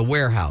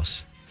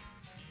warehouse.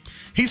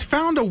 He's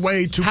found a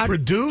way to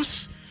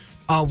produce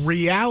a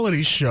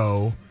reality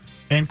show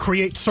and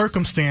create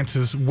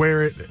circumstances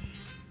where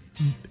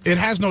it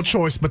has no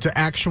choice but to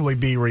actually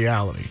be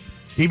reality,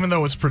 even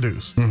though it's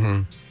produced.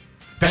 Mm-hmm.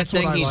 That's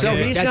what I like. So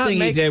he's that not thing he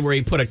make- did where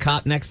he put a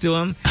cop next to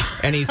him,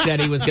 and he said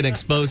he was going to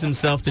expose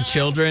himself to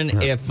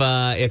children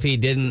if he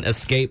didn't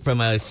escape from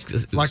a Like a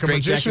straitjacket or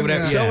magician,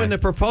 whatever. yeah. So in the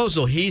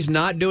proposal, he's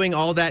not doing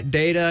all that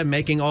data,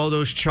 making all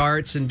those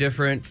charts and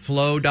different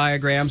flow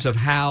diagrams of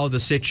how the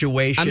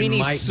situation I mean, he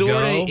might sort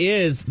go. of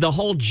is. The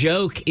whole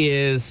joke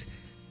is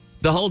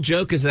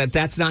that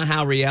that's not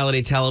how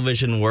reality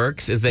television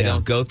works. Is they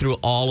don't go through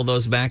all of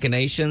those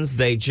machinations.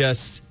 They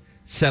just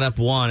set up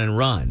one and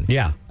run.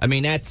 Yeah. I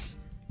mean, that's.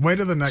 Wait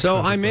till the next. So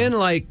episode.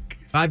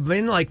 I've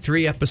been like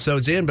 3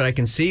 episodes in, but I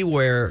can see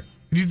where.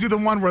 You do the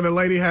one where the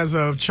lady has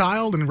a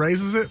child and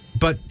raises it,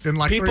 But in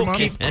like 3 people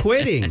months. keep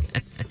quitting.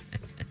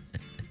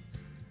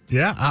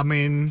 Yeah, I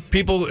mean,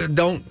 People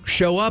don't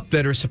show up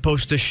that are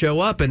supposed to show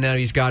up, and now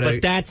he's got to.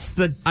 But that's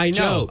the I know,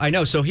 joke. I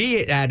know. So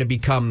he had to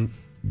become.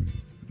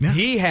 Yeah.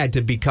 He had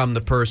to become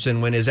the person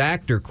when his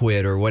actor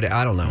quit, or what?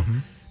 I don't know.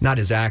 Not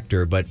his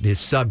actor, but his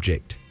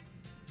subject.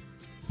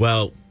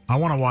 Well, I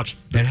want to watch.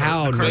 And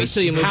how- the wait curse.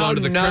 till you move How on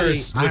to the nutty.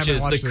 curse, I which haven't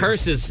is the watched it.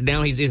 curse is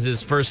now is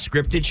his first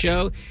scripted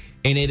show,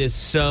 and it is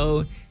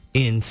so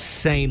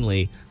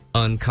insanely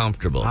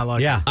uncomfortable. I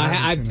like. Yeah. it. I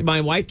haven't seen it.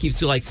 My wife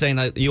keeps like saying,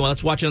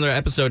 let's watch another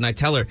episode, and I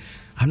tell her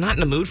I'm not in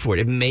the mood for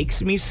it. It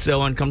makes me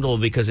so uncomfortable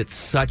because it's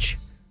such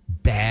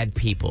bad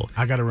people.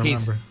 I gotta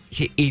remember.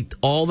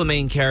 All the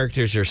main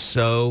characters are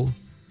such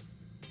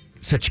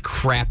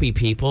crappy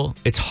people.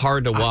 It's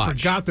hard to watch. I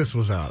forgot this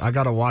was out. I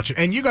got to watch it,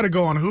 and you got to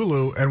go on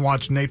Hulu and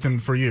watch Nathan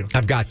For You.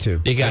 I've got to.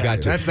 You got I've got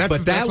to. to. That's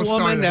but that what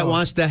woman started that it all.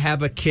 wants to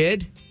have a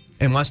kid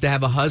and wants to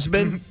have a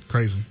husband,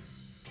 Crazy.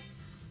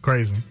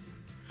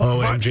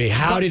 OMG,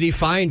 how did he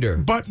find her?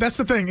 But that's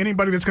the thing.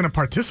 Anybody that's going to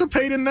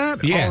participate in that,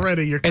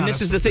 already you're. And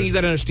this is the thing you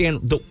got to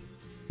understand.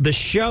 The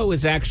show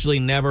is actually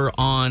never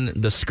on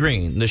the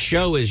screen. The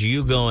show is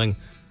you going,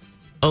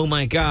 oh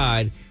my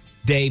God,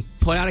 they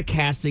put out a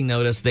casting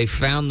notice. They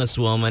found this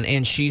woman,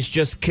 and she's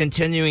just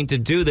continuing to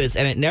do this.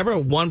 And at never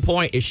at one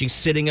point is she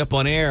sitting up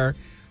on air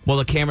while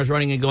the camera's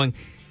running and going,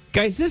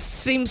 guys, this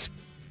seems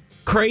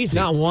crazy.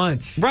 Not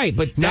once. Right,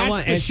 but Not that's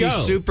one, the and show.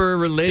 she's super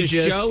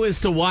religious. The show is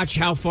to watch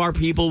how far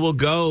people will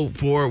go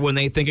for when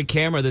they think a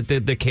camera,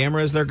 that the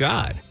camera is their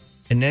God.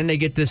 And then they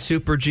get this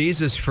super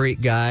Jesus freak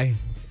guy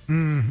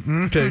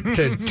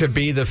to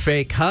be the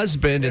fake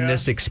husband in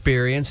this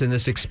experience, in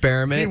this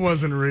experiment. He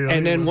wasn't real. And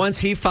He then was- once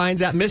he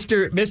finds out,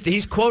 Mr.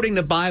 he's quoting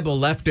the Bible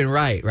left and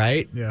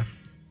right? Yeah.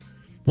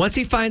 Once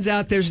he finds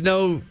out there's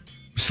no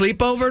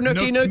sleepover,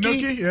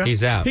 Nookie, Yeah.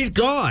 He's out. he's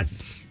gone.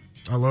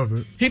 I love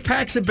it. He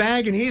packs a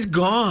bag and he's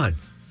gone.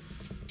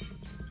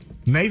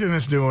 Nathan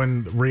is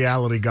doing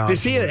reality gospel.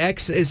 Is he an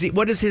ex? Is he?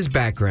 What is his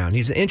background?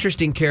 He's an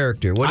interesting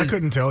character. What I is,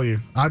 couldn't tell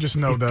you. I just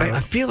know I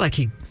that. feel like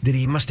he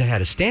must have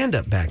had a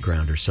stand-up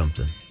background or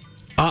something.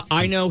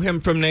 I know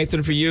him from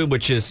Nathan For You,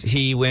 which is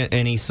he went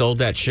and he sold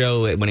that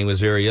show when he was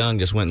very young.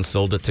 Just went and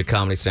sold it to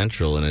Comedy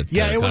Central, and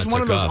Yeah, it was kinda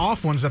one of took those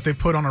off ones that they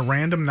put on a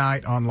random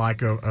night on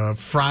like a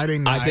Friday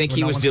night. I think when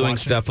he no was one's doing watching.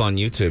 stuff on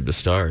YouTube to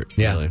start.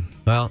 Really.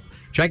 Well,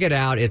 check it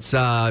out. It's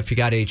if you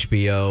got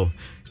HBO,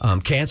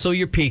 cancel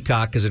your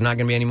Peacock because there's not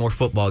going to be any more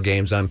football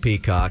games on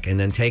Peacock, and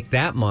then take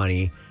that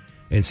money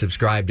and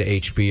subscribe to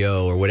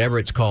HBO or whatever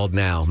it's called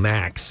now,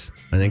 Max.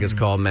 I think it's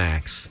called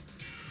Max,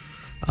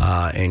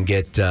 and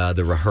get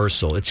the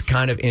rehearsal. It's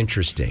kind of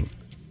interesting.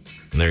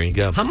 There you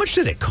go. How much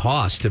did it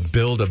cost to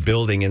build a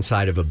building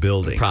inside of a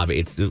building? Probably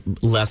it's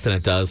less than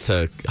it does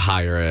to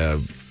hire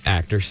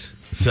actors.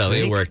 So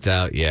it worked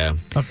out. Yeah.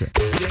 Okay.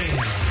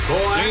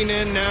 Lean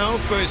in now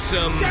for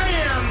some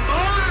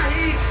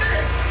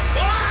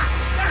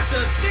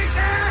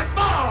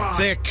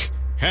thick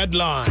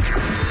headlines.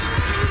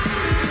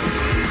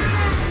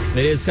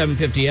 It is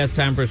 7:50.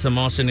 Time for some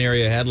Austin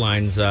area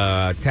headlines.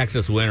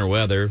 Texas winter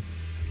weather.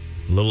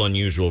 A little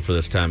unusual for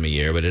this time of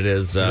year, but it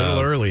is A little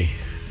early.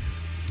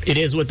 It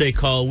is what they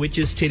call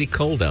witch's titty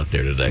cold out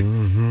there today.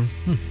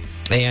 Mm-hmm.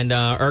 And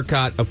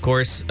ERCOT, of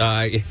course,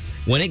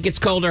 when it gets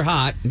cold or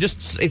hot,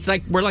 it's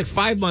like we're like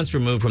 5 months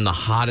removed from the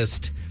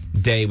hottest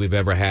day we've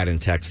ever had in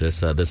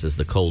Texas. This is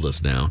the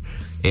coldest now.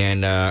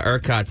 And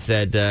ERCOT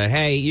said,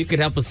 hey, you could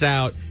help us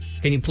out.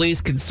 Can you please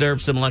conserve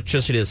some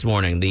electricity this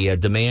morning? The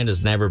demand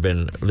has never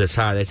been this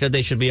high. They said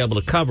they should be able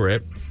to cover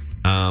it.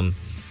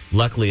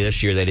 Luckily,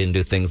 this year they didn't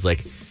do things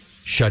like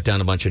shut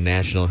down a bunch of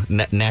natural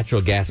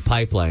gas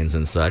pipelines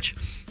and such.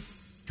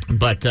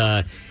 But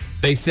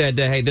they said,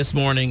 hey, this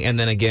morning and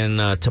then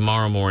again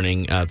tomorrow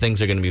morning,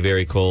 things are going to be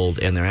very cold,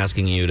 and they're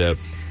asking you to.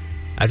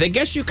 I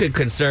guess you could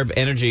conserve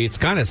energy. It's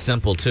kind of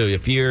simple too.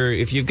 If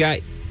you got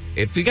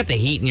the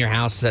heat in your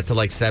house set to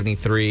like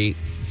 73,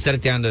 set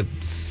it down to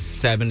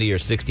 70 or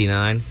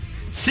 69.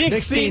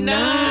 69.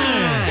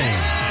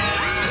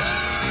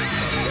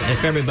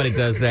 If everybody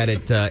does that,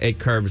 it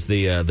curbs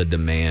the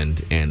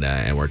demand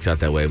and works out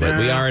that way. But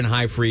we are in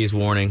high freeze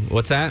warning.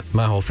 What's that?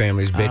 My whole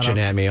family's bitching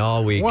at me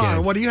all weekend. Why?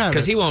 What do you have?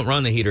 Because he won't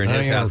run the heater in I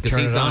his ain't house gonna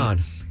because turn it on.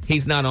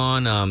 He's not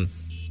on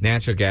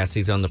natural gas.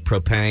 He's on the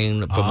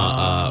propane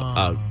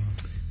from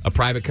a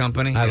private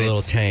company. I have and a little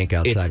it's- tank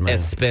outside It's my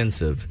house.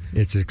 expensive.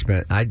 It's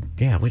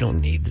expensive. We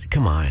don't need it.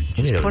 Come on.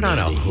 Just You don't put on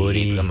need a the heat.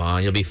 hoodie. Come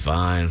on, you'll be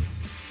fine.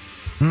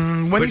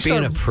 When Quit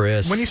being a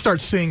priss. When you start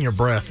seeing your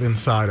breath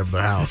inside of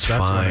the house, that's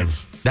fine. when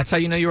it's. That's how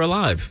you know you're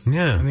alive.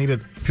 Yeah. I need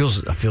it.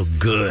 I feel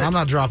good. I'm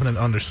not dropping it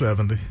under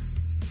 70.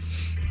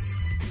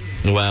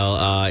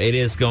 Well, it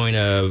is going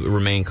to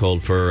remain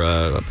cold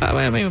for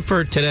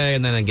for today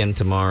and then again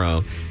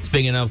tomorrow.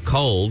 Speaking of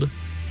cold,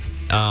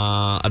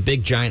 a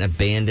big giant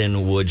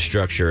abandoned wood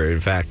structure, in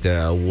fact,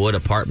 a wood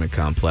apartment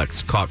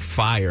complex, caught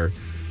fire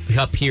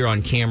up here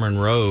on Cameron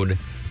Road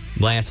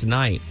last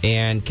night.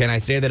 And can I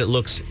say that it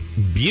looks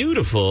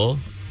beautiful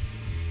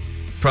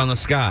from the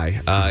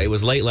sky? It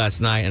was late last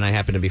night, and I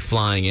happened to be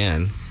flying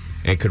in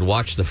and could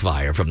watch the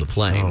fire from the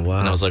plane. Oh, wow.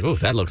 And I was like, oh,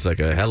 that looks like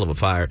a hell of a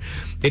fire.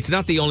 It's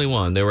not the only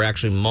one. There were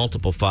actually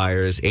multiple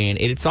fires, and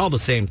it's all the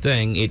same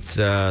thing. It's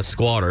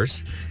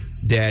squatters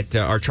that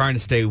are trying to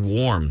stay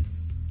warm.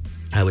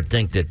 I would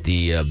think that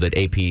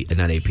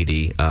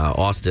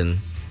Austin,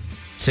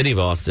 City of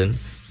Austin,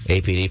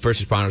 APD,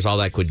 first responders, all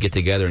that could get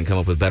together and come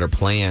up with better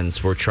plans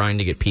for trying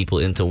to get people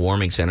into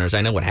warming centers.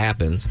 I know what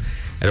happens.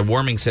 At a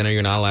warming center,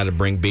 you're not allowed to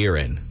bring beer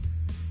in.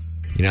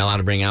 You're not allowed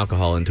to bring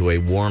alcohol into a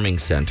warming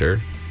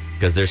center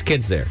because there's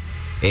kids there.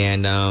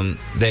 And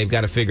they've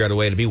got to figure out a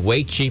way to be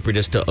way cheaper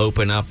just to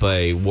open up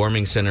a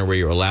warming center where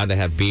you're allowed to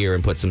have beer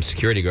and put some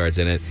security guards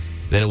in it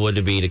than it would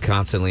to be to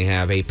constantly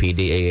have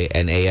APD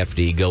and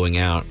AFD going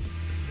out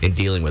and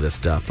dealing with this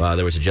stuff.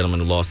 There was a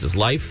gentleman who lost his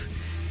life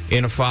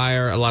in a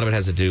fire. A lot of it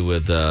has to do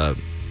with,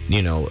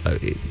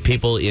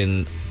 people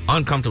in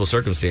uncomfortable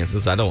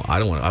circumstances. I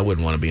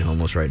wouldn't want to be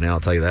homeless right now.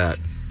 I'll tell you that.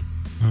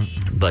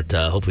 But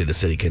hopefully the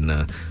city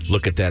can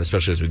look at that,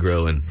 especially as we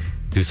grow and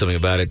do something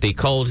about it. The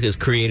cold has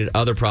created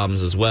other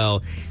problems as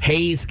well.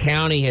 Hayes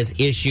County has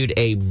issued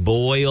a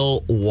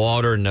boil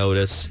water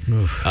notice,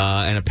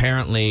 and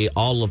apparently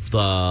all of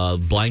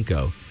the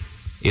Blanco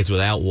is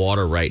without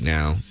water right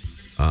now.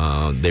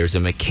 There's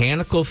a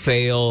mechanical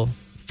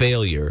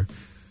failure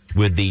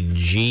with the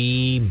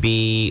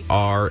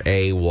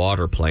GBRA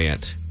water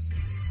plant,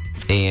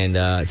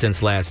 and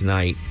since last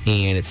night,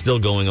 and it's still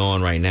going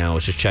on right now. I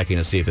was just checking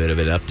to see if it had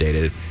been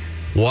updated.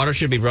 Water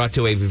should be brought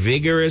to a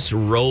vigorous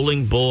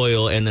rolling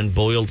boil and then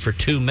boiled for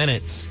 2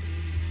 minutes.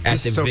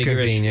 This is so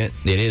convenient.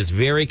 It is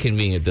very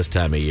convenient this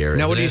time of year.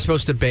 Now, what are you it?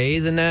 supposed to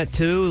bathe in that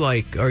too?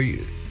 Like, are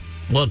you?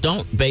 Well,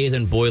 don't bathe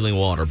in boiling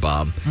water,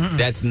 Bob.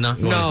 That's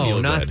not going to feel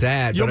good. No, not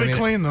that. You'll but be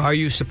clean, though. Are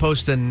you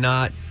supposed to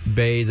not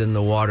bathe in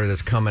the water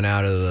that's coming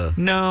out of the...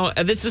 No,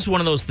 this is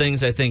one of those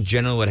things I think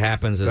generally what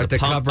happens is a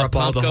pump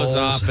goes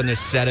off and there's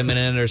sediment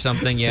in it or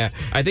something. Yeah,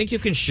 I think you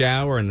can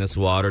shower in this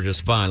water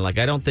just fine. Like,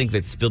 I don't think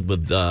it's filled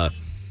with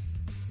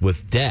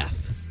death.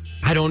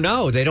 I don't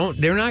know.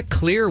 They're not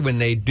clear when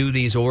they do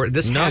these.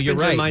 This happens you're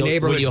right. in my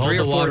neighborhood When you 3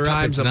 or 4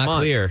 times a not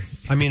month. Clear.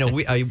 I mean, a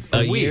week.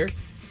 A year?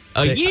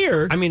 A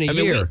year? I mean, a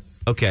year.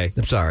 Okay.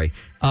 I'm sorry.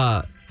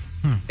 And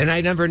I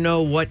never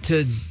know what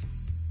to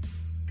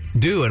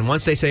do. And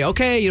once they say,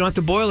 okay, you don't have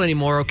to boil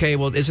anymore, okay,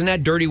 well, isn't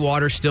that dirty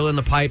water still in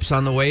the pipes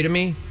on the way to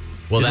me?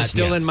 Well, is it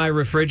still in my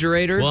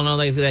refrigerator? Well, no,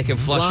 they can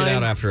flush it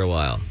out after a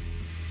while.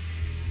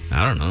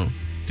 I don't know.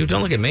 Dude,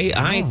 don't look at me.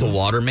 I ain't the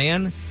water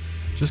man.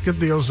 Just get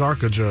the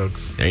Ozarka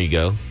jugs. There you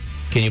go.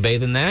 Can you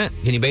bathe in that?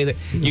 Can you bathe it?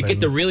 You get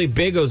the really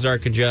big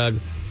Ozarka jug,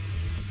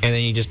 and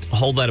then you just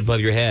hold that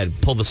above your head.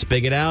 Pull the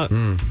spigot out,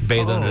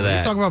 bathe under that.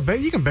 You're talking about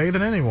you can bathe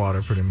in any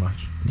water, pretty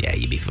much. Yeah,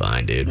 you'd be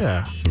fine, dude.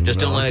 Yeah. Just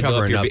don't let it go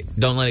up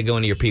don't let it go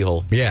into your pee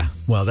hole. Yeah.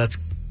 Well, that's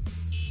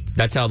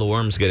how the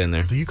worms get in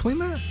there. Do you clean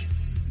that?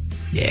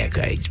 Yeah,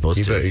 okay. You're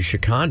supposed to. You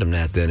should condom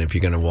that then if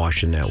you're going to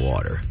wash in that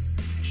water.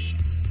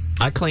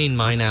 I clean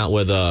mine out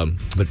with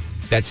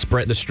that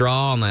spray, the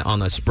straw on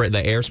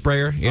the air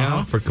sprayer,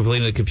 for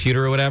completing the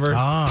computer or whatever.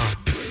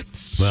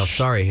 Well,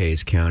 sorry,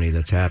 Hayes County,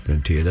 that's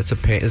happening to you. That's a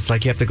pain. It's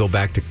like you have to go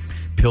back to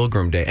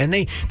Pilgrim Day, and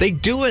they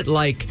do it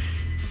like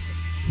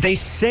they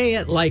say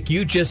it like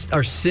you just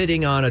are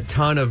sitting on a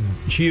ton of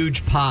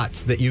huge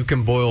pots that you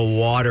can boil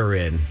water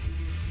in.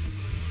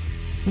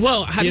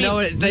 Well,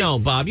 no,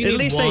 Bob. At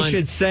least they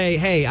should say,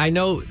 hey, I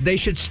know. They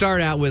should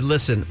start out with,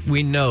 listen,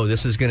 we know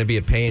this is going to be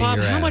a pain in your ass.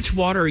 Bob, how much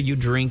water are you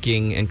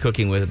drinking and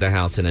cooking with at the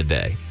house in a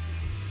day?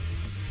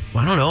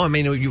 Well, I don't know. I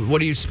mean,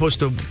 what are you supposed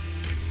to...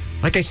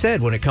 Like I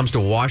said, when it comes to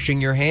washing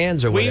your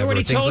hands or whatever, we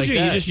already told you.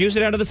 Like you just use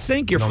it out of the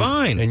sink. You're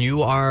fine. And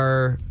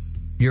your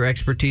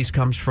expertise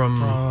comes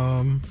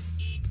from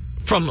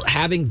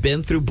having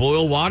been through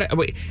boiled water.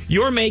 Wait,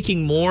 you're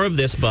making more of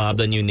this, Bob,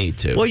 than you need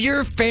to. Well,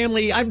 your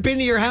family, I've been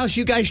to your house.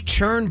 You guys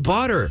churn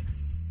butter.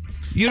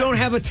 You don't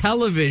have a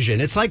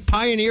television. It's like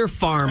Pioneer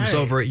Farms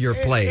over at your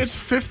place. It's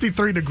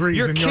 53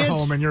 degrees in your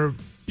home, and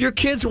your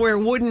kids wear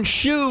wooden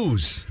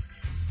shoes.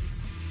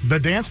 The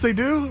dance they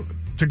do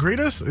to greet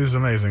us is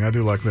amazing. I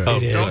do like that. Oh,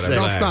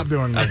 don't stop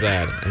doing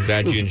that. I'm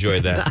glad you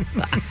enjoyed that.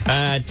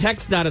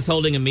 TxDOT is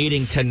holding a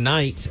meeting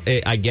tonight,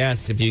 I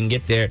guess, if you can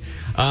get there.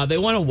 They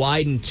want to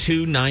widen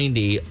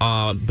 290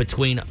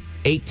 between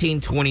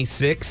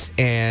 1826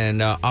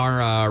 and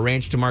our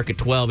Ranch to Market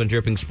 12 in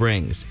Dripping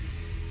Springs.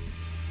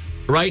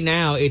 Right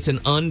now, it's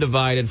an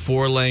undivided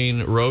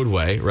 4-lane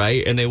roadway,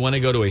 right? And they want to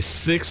go to a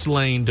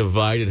 6-lane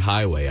divided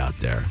highway out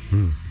there.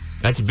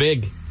 That's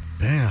big.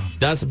 Damn.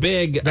 That's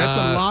big. That's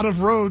a lot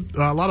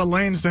of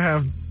lanes to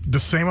have the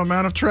same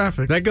amount of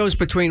traffic. That goes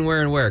between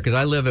where and where? Because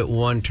I live at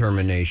one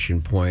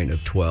termination point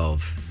of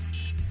 12,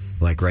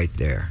 like right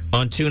there.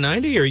 On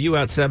 290, or are you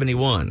out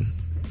 71?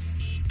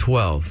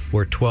 12.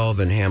 We're 12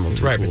 in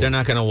Hamilton. Right, Pool. but they're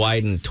not going to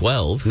widen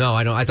 12. No,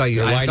 I don't. I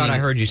thought I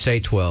heard you say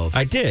 12.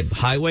 I did.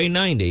 Highway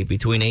 90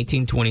 between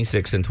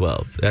 1826 and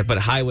 12. But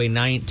Highway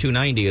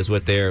 290 is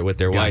what they're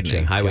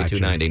widening. Highway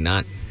 290,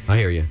 not. I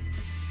hear you.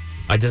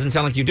 It doesn't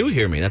sound like you do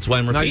hear me. That's why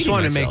I'm repeating I just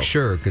want to myself. make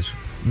sure because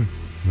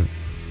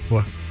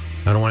What?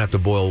 I don't want to have to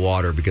boil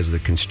water because of the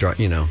construct.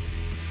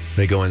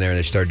 They go in there and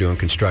they start doing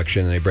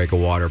construction and they break a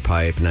water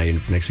pipe.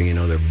 And next thing you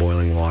know, they're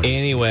boiling water.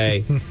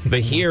 Anyway, the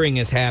hearing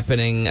is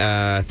happening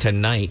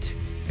tonight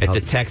at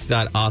the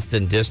TxDOT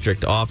Austin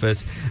District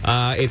Office.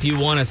 If you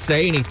want to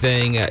say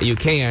anything, you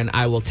can.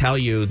 I will tell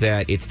you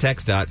that it's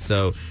TxDOT,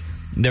 so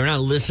they're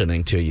not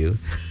listening to you.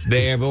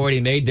 They have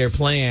already made their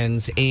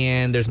plans,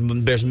 and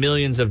there's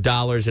millions of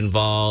dollars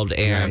involved,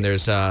 and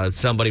there's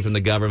somebody from the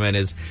government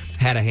has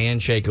had a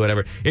handshake or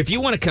whatever. If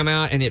you want to come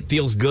out and it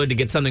feels good to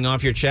get something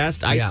off your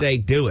chest, I say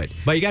do it.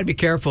 But you got to be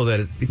careful that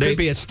it could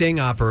be a sting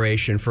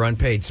operation for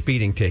unpaid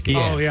speeding tickets.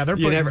 Oh, yeah.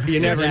 You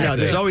never know.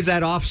 There's always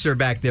that officer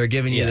back there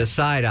giving you the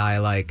side eye.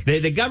 Like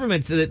the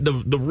government,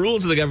 the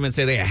rules of the government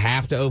say they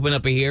have to open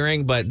up a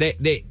hearing, but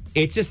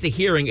it's just a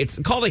hearing. It's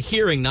called a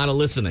hearing, not a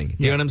listening.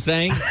 You know what I'm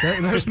saying?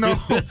 There's no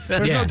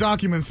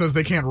document says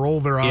they can't roll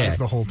their eyes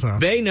the whole time.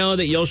 They know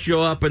that you'll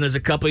show up and there's a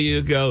couple of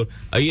you who go,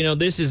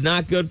 this is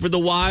not good for the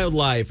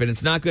wildlife and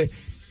it's not good.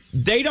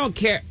 They don't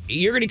care.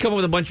 You're going to come up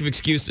with a bunch of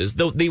excuses.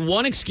 The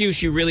one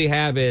excuse you really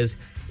have is,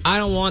 I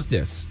don't want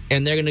this.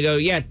 And they're going to go,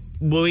 yeah,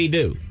 we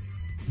do.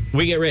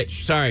 We get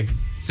rich. Sorry.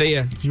 See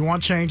ya. If you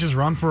want changes,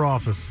 run for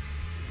office.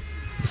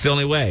 It's the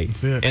only way.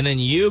 That's it. And then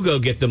you go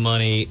get the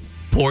money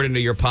poured into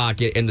your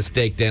pocket in the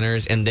steak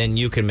dinners, and then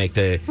you can make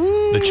the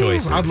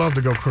choices. I'd love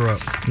to go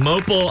corrupt.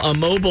 A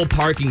mobile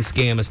parking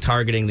scam is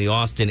targeting the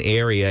Austin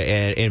area.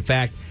 And in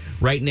fact,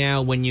 right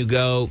now, when you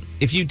go,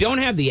 if you don't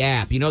have the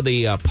app,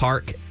 the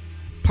Park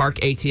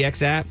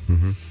ATX app,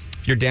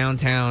 if you're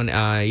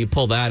downtown, you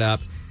pull that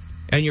up,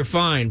 and you're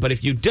fine. But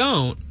if you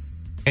don't,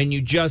 and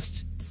you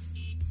just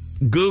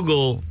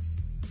Google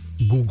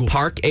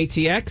Park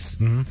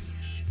ATX,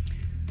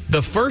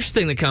 the first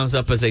thing that comes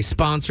up is a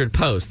sponsored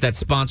post. That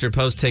sponsored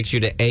post takes you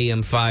to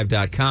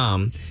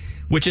am5.com,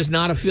 which is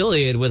not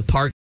affiliated with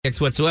Park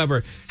ATX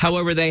whatsoever.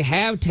 However, they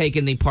have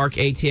taken the Park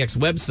ATX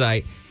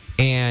website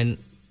and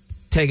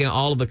taken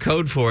all of the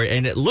code for it,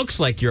 and it looks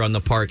like you're on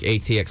the Park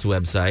ATX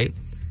website.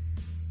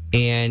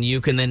 And you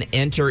can then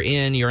enter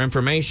in your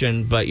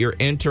information, but you're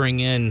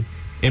entering in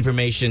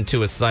information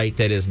to a site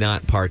that is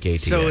not Park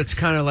ATX. So it's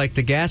kind of like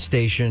the gas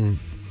station.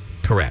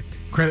 Correct.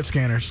 Credit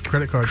scanners,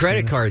 credit card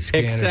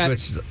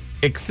scanners.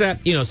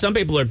 Except, some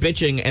people are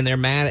bitching and they're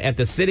mad at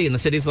the city, and the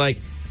city's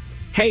like,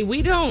 hey,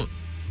 we don't.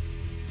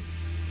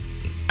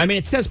 I mean,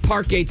 it says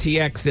Park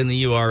ATX in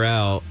the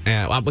URL.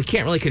 We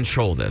can't really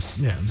control this.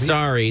 Yeah,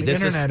 Sorry. The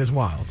internet is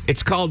wild.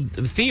 It's called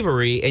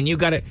thievery, and you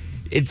got to.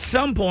 At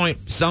some point,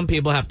 some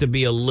people have to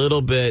be a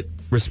little bit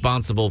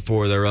responsible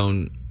for their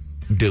own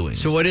doings.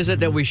 So what is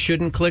it that we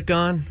shouldn't click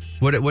on?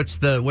 What's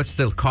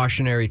the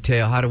cautionary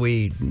tale? How do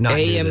we not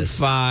do this?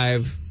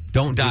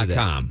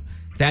 am5.com.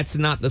 That's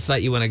not the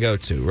site you want to go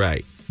to,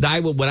 right?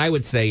 What I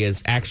would say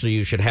is actually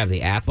you should have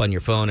the app on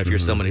your phone if you're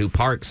someone who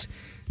parks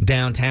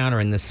downtown or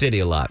in the city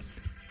a lot.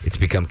 It's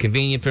become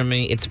convenient for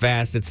me. It's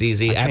fast. It's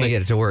easy. I can't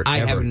get it to work. I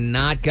have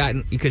not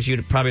gotten, because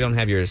you probably don't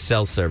have your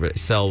cell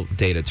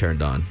data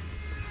turned on.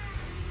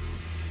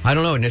 I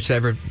don't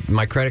know.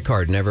 My credit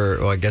card never.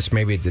 Well, I guess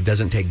maybe it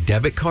doesn't take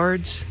debit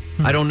cards.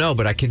 I don't know,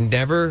 but I can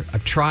never.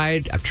 I've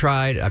tried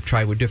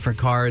with different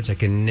cards. I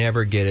can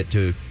never get it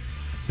to.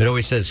 It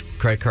always says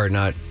credit card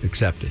not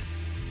accepted.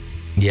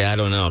 Yeah, I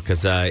don't know,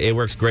 because it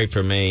works great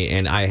for me,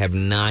 and I have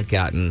not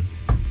gotten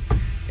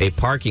a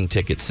parking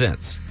ticket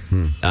since.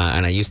 And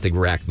I used to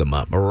rack them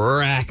up.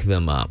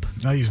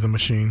 I use the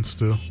machine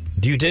still.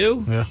 Do you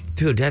do? Yeah.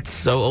 Dude, that's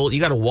so old. You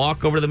got to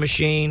walk over to the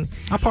machine.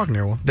 I park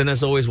near one. Then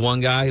there's always one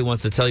guy who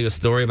wants to tell you a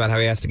story about how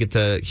he has to get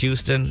to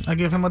Houston. I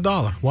give him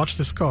 $1. Watch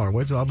this car.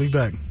 Wait till I'll be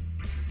back.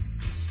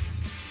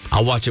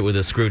 I'll watch it with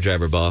a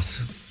screwdriver,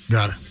 boss.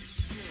 Got it.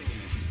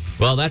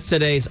 Well, that's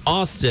today's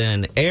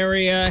Austin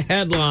area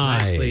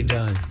headlines. Nicely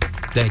done.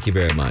 Thank you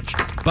very much.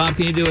 Bob,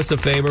 can you do us a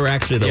favor?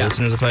 Actually, the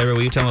listeners a favor.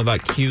 Will you tell them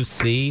about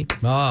QC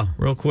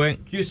real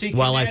quick? QC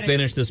while Kinetics. I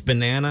finish this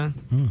banana.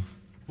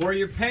 For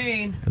your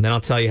pain. And then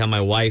I'll tell you how my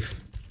wife,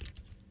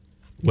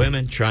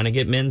 women trying to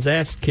get men's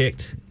ass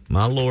kicked.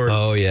 My Lord.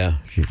 Oh, yeah.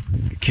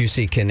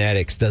 QC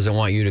Kinetics doesn't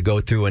want you to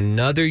go through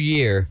another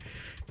year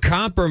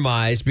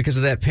compromised because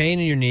of that pain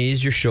in your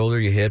knees, your shoulder,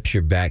 your hips,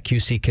 your back.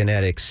 QC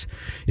Kinetics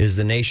is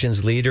the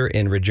nation's leader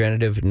in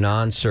regenerative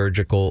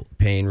non-surgical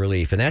pain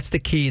relief. And that's the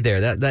key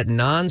there. That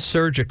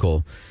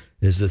non-surgical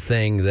is the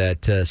thing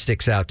that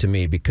sticks out to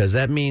me, because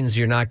that means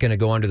you're not going to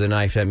go under the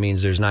knife. That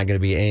means there's not going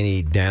to be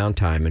any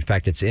downtime. In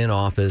fact, it's in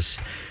office.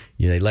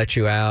 They let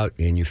you out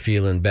and you're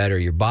feeling better.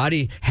 Your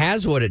body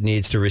has what it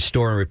needs to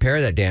restore and repair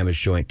that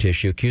damaged joint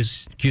tissue.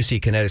 QC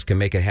Kinetics can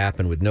make it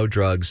happen with no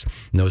drugs,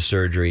 no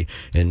surgery,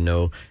 and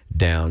no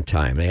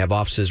downtime. They have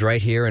offices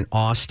right here in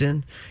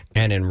Austin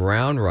and in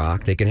Round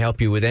Rock. They can help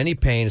you with any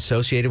pain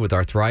associated with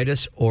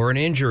arthritis or an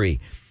injury.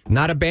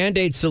 Not a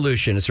Band-Aid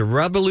solution. It's a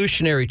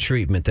revolutionary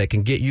treatment that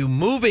can get you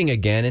moving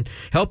again and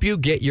help you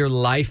get your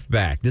life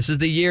back. This is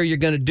the year you're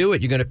going to do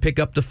it. You're going to pick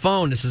up the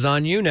phone. This is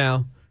on you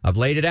now. I've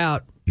laid it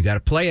out. You got to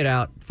play it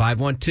out.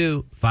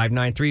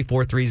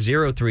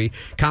 512-593-4303.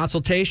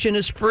 Consultation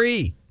is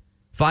free.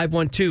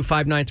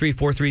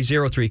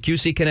 512-593-4303.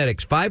 QC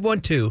Kinetics,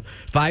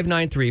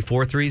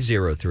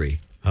 512-593-4303.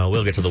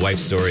 We'll get to the wife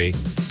story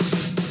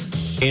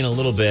in a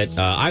little bit.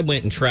 I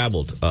went and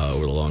traveled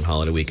over the long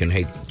holiday weekend.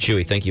 Hey,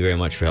 Chewy, thank you very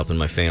much for helping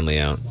my family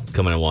out,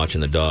 coming and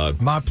watching the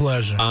dog. My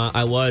pleasure.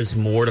 I was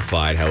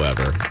mortified,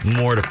 however,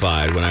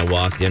 when I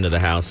walked into the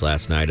house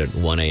last night at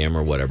 1 a.m.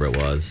 or whatever it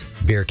was.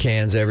 Beer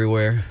cans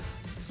everywhere.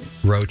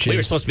 Roaches. We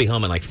were supposed to be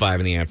home at like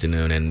 5 in the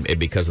afternoon, and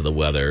because of the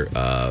weather,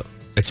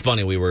 it's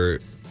funny, well,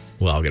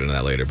 I'll get into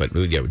that later, but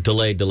we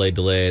delayed.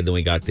 Then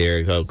we got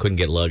there, couldn't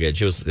get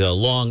luggage. It was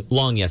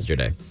long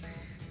yesterday.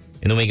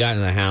 And then we got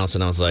in the house,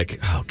 and I was like,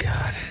 oh,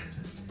 God.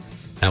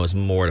 I was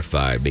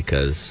mortified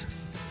because...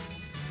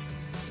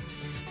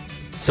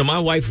 So my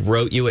wife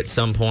wrote you at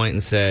some point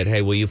and said,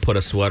 hey, will you put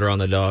a sweater on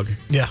the dog?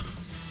 Yeah.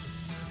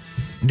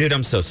 Dude,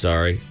 I'm so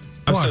sorry.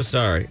 I'm Why? so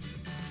sorry.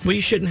 Well,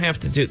 they shouldn't have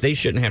to do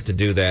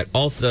that.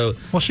 Also...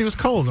 Well, she was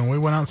cold, and we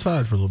went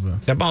outside for a little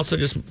bit. I'm also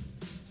just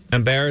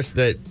embarrassed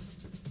that,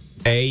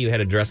 A, you had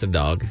to dress a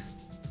dog.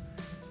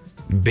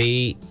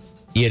 B,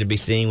 you had to be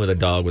seen with a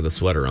dog with a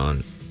sweater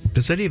on.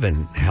 Does that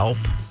even help?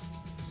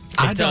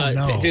 I don't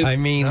know. Dude, I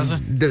mean,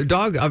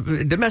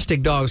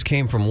 domestic dogs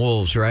came from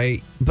wolves,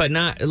 right? but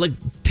not like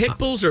pit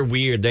bulls are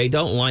weird. They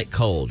don't like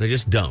cold. They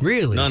just don't.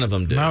 Really? None of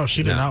them do. No,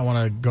 she did not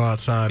want to go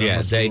outside. Yeah,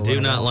 unless they we were do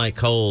running not out. like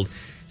cold.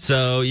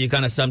 So you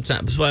kind of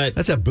sometimes, but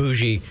That's a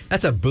bougie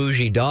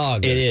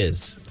dog. it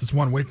is. It's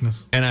one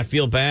weakness. And I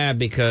feel bad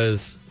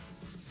because,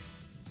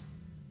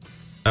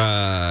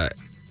 I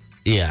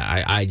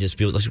just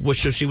feel.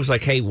 So she was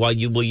like, "Hey, will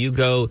you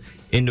go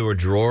into a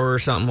drawer or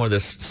something where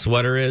this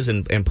sweater is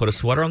and put a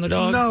sweater on the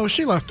dog?" No,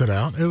 she left it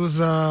out. It was,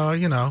 I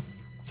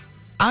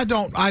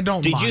don't.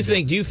 Do mind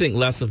it. you think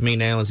less of me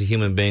now as a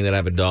human being that I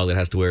have a dog that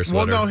has to wear a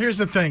Well, sweater? no. Here's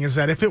the thing: is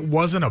that if it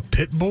wasn't a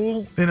pit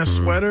bull in a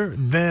sweater,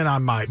 then I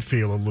might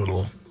feel a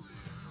little.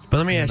 But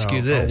let me ask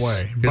you this,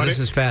 away. because But this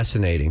is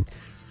fascinating.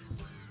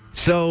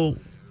 So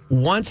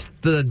once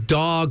the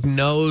dog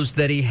knows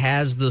that he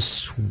has the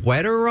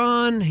sweater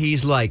on,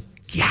 he's like,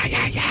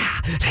 yeah,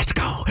 let's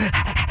go.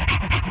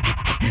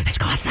 Let's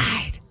go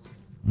outside.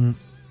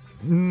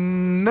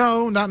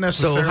 No, not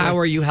necessarily. So how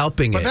are you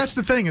helping it? But that's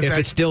the thing, is if that-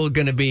 it's still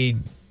going to be...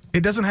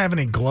 It doesn't have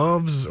any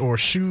gloves or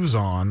shoes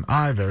on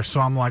either,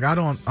 so I'm like, I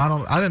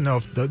didn't know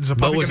if is a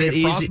But puppy was gonna it get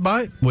easy?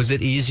 frostbite. Was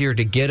it easier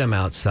to get him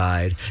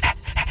outside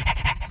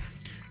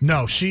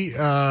No, she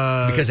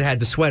because it had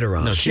the sweater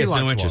on? No, she has no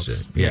likes interest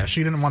gloves. in it. Yeah,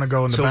 she didn't want to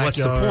go in the So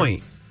backyard. what's the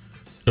point?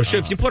 So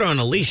if you put her on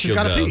a leash, She's she'll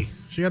got to go. pee.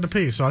 She had to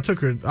pee, so I took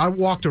her. I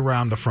walked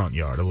around the front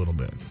yard a little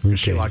bit. 'Cause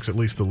She Okay. likes at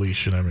least the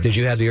leash and everything. Did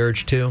you have the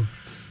urge to?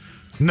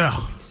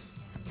 No.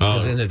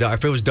 Because in the dark,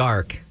 if it was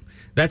dark,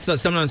 That's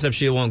sometimes if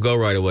she won't go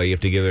right away, you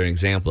have to give her an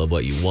example of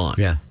what you want.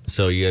 Yeah.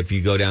 So if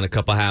you go down a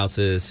couple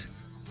houses,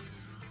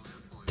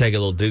 take a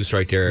little deuce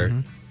right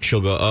there, she'll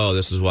go, oh,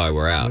 this is why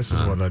we're out. This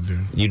is what I do.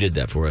 You did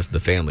that for us,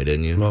 the family,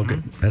 didn't you? well,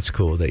 good. That's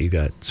cool that you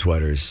got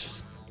sweaters.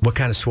 What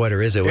kind of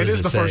sweater is it? What It does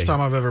is the say? first time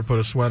I've ever put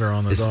a sweater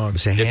on the dog.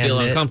 It's a You hand feel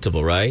knit?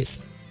 uncomfortable, right? It's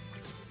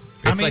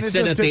mean, like it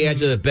sitting just at the edge of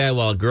didn't- the bed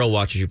while a girl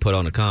watches you put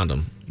on a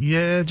condom.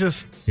 Yeah,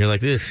 just You're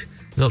like, this is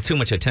a little too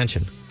much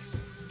attention.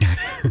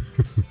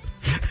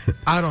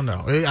 I don't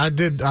know. I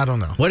don't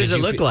know. What does Did it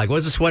you look like? What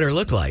does the sweater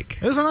look like?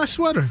 It was a nice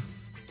sweater.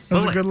 It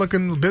was Well, a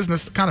good-looking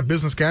business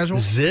casual.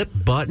 Zip,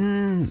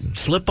 button,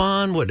 slip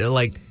on? What,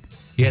 like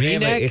Yeah, they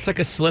have V-neck? it's like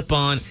a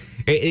slip-on.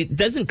 It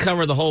doesn't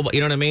cover the whole.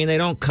 You know what I mean? They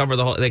don't cover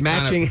the whole. They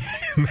matching,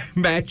 Kind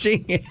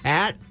matching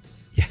hat? of,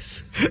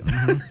 yes.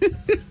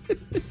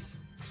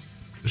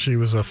 She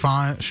was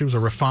a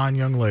refined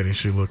young lady.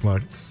 She looked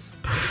like.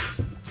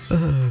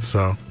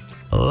 So,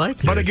 I like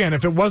it. but again,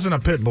 if it wasn't a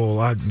pit bull,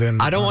 I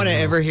don't want to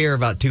ever hear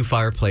about two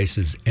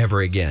fireplaces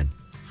ever again.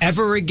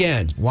 Ever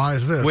again. Why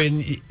is this?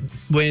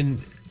 When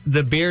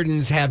the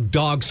Beardens have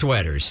dog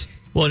sweaters.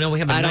 Well, no, we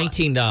have a I don't-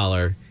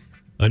 $19.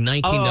 A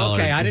 $19. Oh,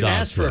 okay. I didn't dog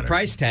ask for a sweater.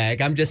 price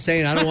tag. I'm just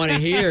saying I don't want to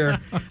hear.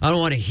 I don't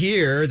want to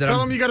hear that. Tell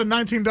I'm, them you got a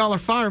 $19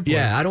 fireplace.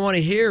 yeah, I don't want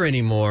to hear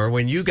anymore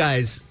when you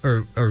guys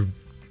are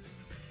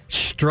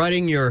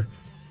strutting your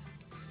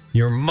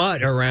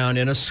mutt around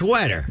in a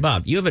sweater.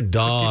 Bob, you have a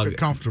dog it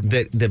comfortable.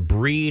 that the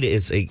breed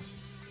is a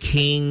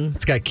King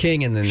It's got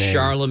King in the name.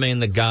 Charlemagne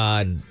the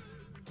God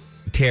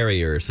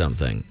Terrier or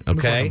something.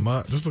 Looks like Okay. a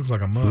mutt. This looks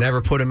like a mutt.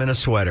 Never put him in a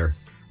sweater.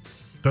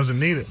 Doesn't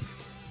need it.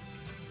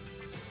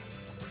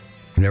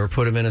 Never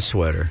put him in a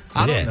sweater.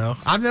 I Yeah. don't know.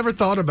 I've never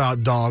thought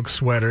about dog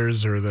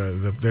sweaters or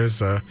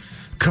there's a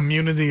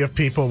community of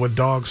people with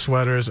dog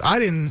sweaters. I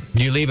didn't.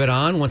 You leave it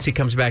on once he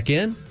comes back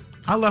in?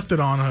 I left it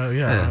on.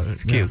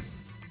 It's cute.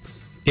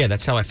 Yeah,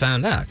 that's how I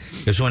found out.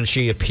 Because when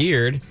she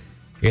appeared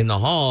in the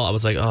hall, I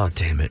was like, oh,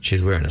 damn it,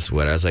 she's wearing a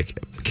sweater. I was like,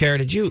 Kara,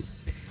 did you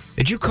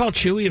call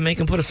Chewy and make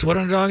him put a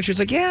sweater on the dog? And she was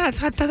like, yeah,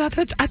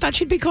 I thought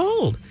she'd be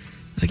cold.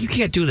 I was like, you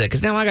can't do that.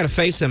 Because now I got to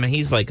face him, and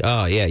he's like,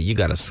 oh, yeah, you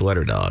got a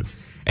sweater dog.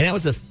 And that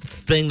was the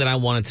thing that I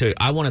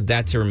wanted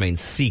that to remain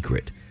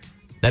secret.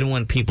 I didn't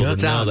want people to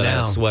know that I had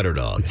a sweater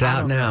dog. It's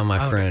out now,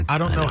 my friend. I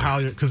don't know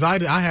how, because I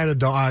had a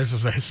dog. I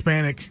was a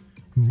Hispanic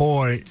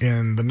boy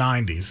in the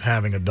 90s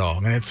having a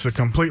dog, and it's a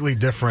completely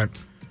different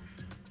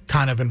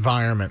kind of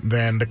environment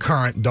than the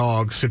current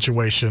dog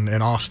situation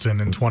in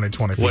Austin in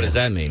 2024. What does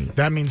that mean?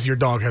 That means your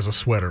dog has a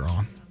sweater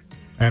on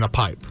and a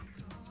pipe,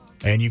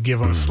 and you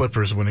give him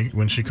slippers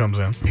when she comes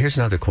in. Here's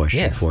another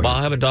question for you. Well,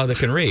 I have a dog that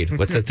can read.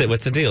 What's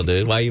the deal,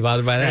 dude? Why are you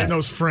bothered by that? And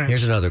those French.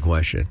 Here's another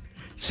question.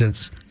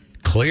 Since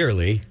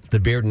clearly the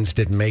Beardens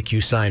didn't make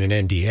you sign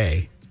an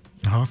NDA,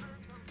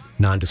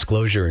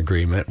 non-disclosure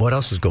agreement, what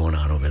else is going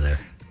on over there?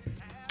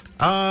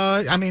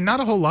 I mean, not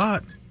a whole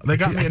lot. They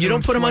got me. You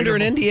don't put him under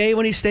an NDA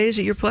when he stays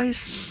at your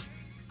place?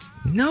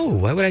 No,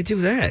 why would I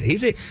do that?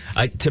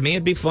 To me,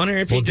 it'd be funnier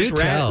if he just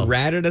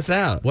ratted us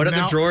out. What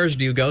other drawers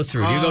do you go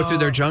through? Do you go through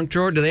their junk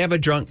drawer? Do they have a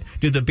junk?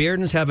 Do the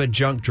Beardens have a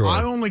junk drawer?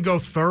 I only go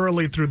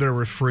thoroughly through their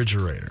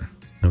refrigerator.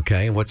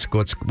 Okay, what's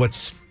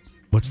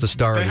the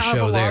star of the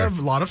show there? They have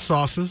a lot of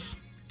sauces,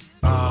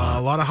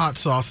 a lot of hot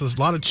sauces, a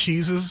lot of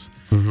cheeses.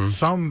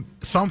 Some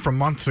from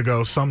months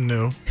ago, some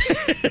new.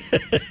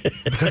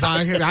 Because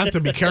I have to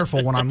be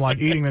careful when I'm like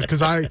eating this,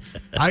 because I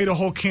ate a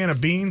whole can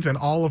of beans and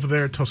all of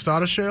their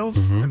tostada shells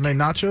and made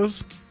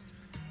nachos,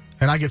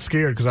 and I get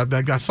scared because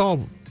I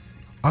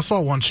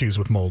saw one cheese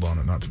with mold on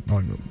it, not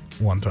like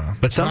one time.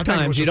 But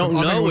sometimes you don't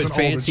know with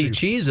fancy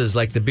cheeses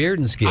like the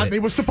Beardens get. They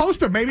were supposed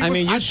to.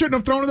 I shouldn't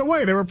have thrown it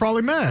away. They were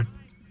probably mad.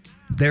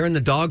 They're in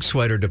the dog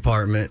sweater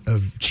department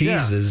of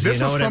cheeses. Yeah,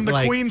 this was from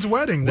the Queen's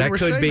wedding. That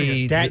could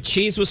be. That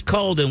cheese was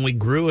cold, and we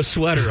grew a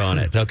sweater on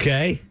it.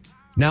 Okay.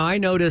 Now I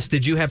noticed.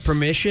 Did you have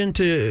permission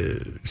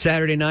to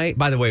Saturday night?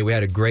 By the way, we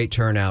had a great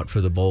turnout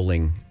for the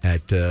bowling.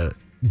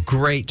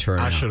 Great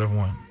turnout. I should have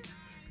won.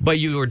 But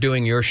you were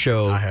doing your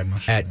show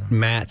at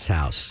Matt's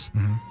house.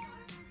 Mm-hmm.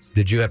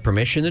 Did you have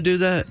permission to do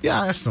that?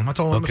 Yeah, I asked him. I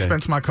told him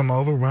Spence might come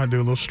over. We're going to do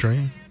a little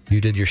stream.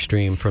 You did your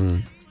stream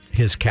from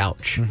his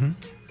couch. Mm-hmm.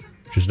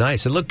 Which was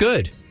nice. It looked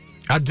good.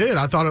 I did.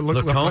 I thought it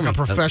looked like a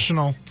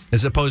professional.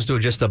 As opposed to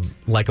just a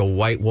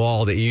white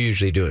wall that you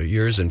usually do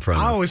yours in front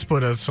of. I always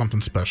put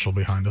something special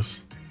behind us.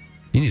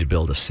 You need to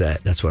build a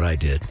set. That's what I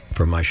did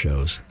for my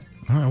shows.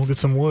 All right, we'll get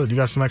some wood. You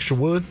got some extra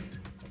wood?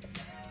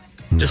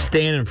 No. Just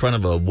stand in front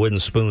of a wooden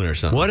spoon or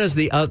something. What is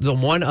the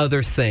one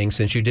other thing,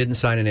 since you didn't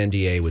sign an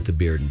NDA with the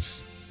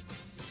Beardens?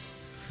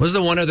 What's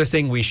the one other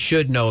thing we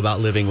should know about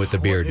living with the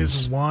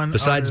Beardens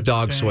besides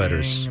dog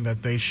sweaters?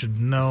 That they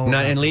should know.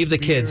 And leave the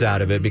kids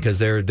out of it because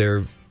they're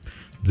in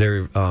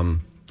the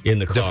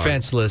car.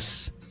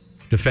 Defenseless.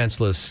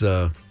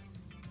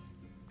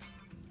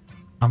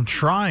 I'm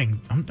trying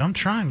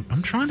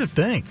to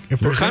think.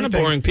 We're kind of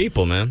boring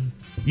people, man.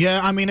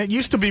 Yeah, I mean, it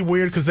used to be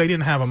weird because they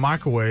didn't have a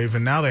microwave,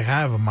 and now they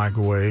have a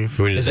microwave.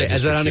 Is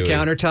that on the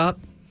countertop?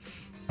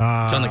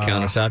 It's on the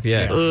countertop,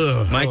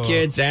 yeah. My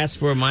kids asked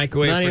for a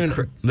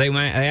microwave. They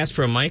asked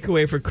for a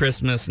microwave for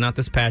Christmas, not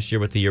this past year,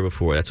 but the year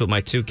before. That's what my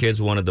two kids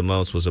wanted the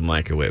most, was a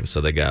microwave. So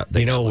they got.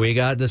 You know what we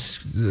got this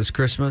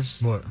Christmas?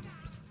 What?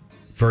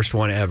 First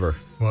one ever.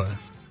 What?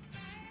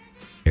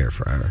 Air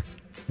fryer.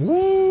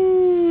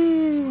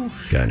 Woo!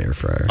 Got an air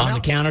fryer on the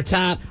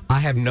countertop. I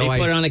have no idea. They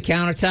put it on the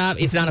countertop.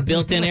 It's not a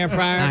built-in air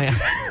fryer.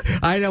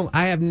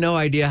 I have no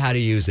idea how to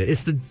use it.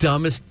 It's the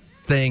dumbest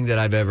thing that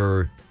I've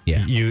ever.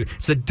 Yeah,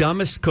 it's the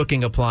dumbest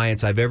cooking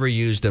appliance I've ever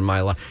used in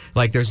my life.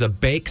 Like, there's a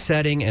bake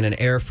setting and an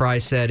air fry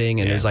setting,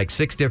 and there's like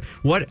 6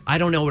 different. What? I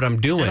don't know what I'm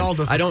doing.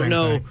 I don't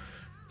know. Thing.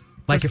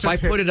 Like, if I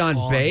put it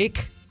on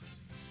bake,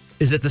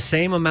 is it the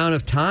same amount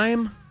of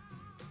time?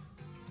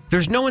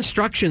 There's no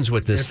instructions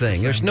with this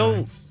thing. There's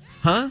no,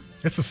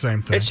 It's the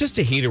same thing. It's just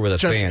a heater with a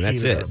fan.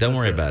 That's it. Don't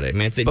worry about it,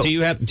 man. Do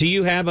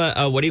you have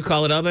a what do you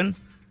call it, oven?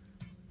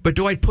 But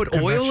do I put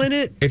oil in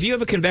it? If you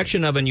have a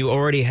convection oven, you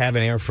already have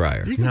an air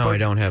fryer. No, I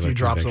don't have a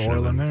convection oven. A few drops of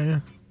oil in there, yeah.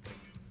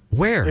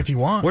 Where? If you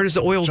want. Where does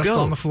the oil go? Just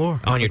on the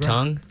floor. On your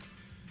tongue?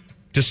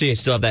 Just so you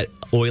still have that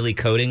oily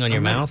coating on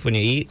your mouth when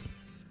you eat?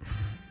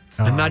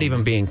 I'm not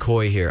even being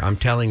coy here. I'm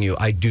telling you,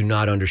 I do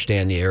not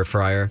understand the air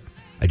fryer.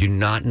 I do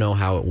not know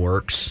how it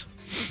works.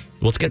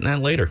 Well, let's get in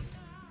that later.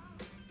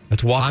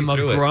 Let's walk I'm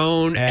through a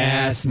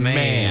grown-ass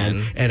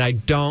man, and I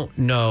don't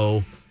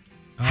know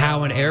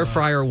how an air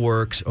fryer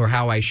works or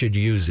how I should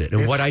use it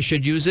and what I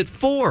should use it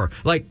for.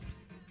 Like,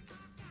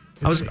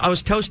 I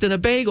was toasting a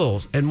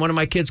bagel, and one of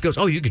my kids goes,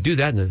 "Oh, you could do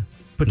that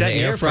put that in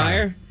the air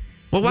fryer."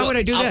 Well, why would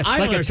I do that? I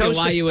don't understand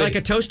why you would. Like,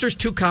 a toaster's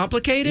too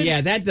complicated?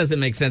 Yeah, that doesn't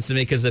make sense to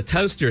me because a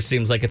toaster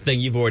seems like a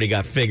thing you've already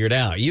got figured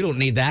out. You don't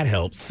need that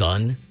help,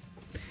 son.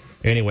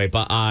 Anyway,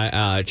 but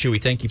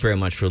Chewy, thank you very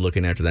much for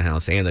looking after the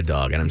house and the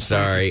dog. And I'm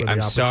sorry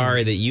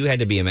that you had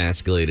to be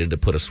emasculated to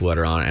put a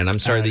sweater on. And I'm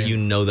sorry that you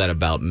know that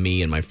about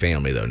me and my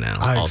family, though, now.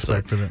 I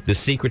expected it. The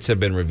secrets have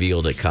been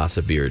revealed at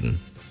Casa Bearden.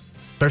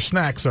 Their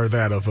snacks are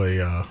that of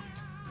a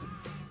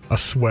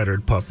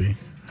sweatered puppy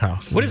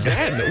house. What is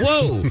that?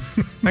 Whoa.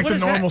 Like the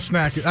normal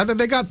snack.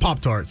 They got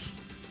Pop-Tarts.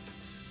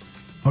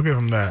 I'll give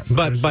them that.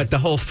 But the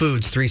Whole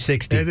Foods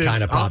 360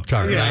 kind of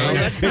Pop-Tart, yeah, right?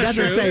 that's It not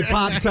doesn't true. say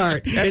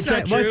Pop-Tart. That's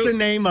not true. What's the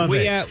name of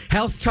it?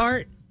 Health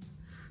Tart?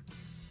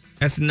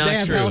 That's They not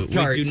have true. health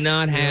tarts. We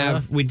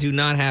do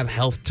not have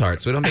health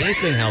tarts. We don't have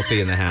anything healthy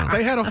in the house.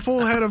 They had a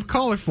full head of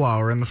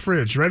cauliflower in the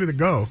fridge, ready to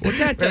go. Well,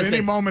 at any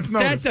moment's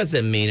notice. That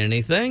doesn't mean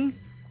anything.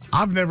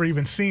 I've never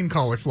even seen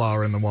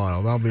cauliflower in the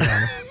wild, I'll be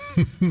honest.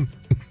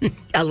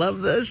 I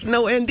love this.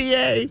 No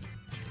NDA.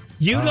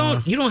 You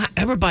don't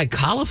ever buy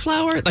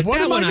cauliflower? Like What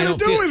that am I one, going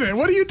to do with it?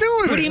 What are you doing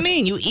with it? What do you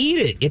mean? You eat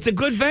it. It's a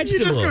good vegetable.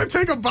 You're just going to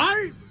take a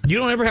bite? You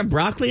don't ever have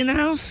broccoli in the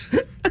house?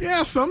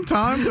 Yeah,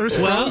 sometimes. There's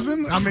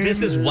frozen. I mean,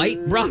 this is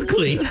white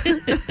broccoli. I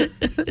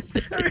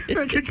didn't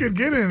think it could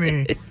get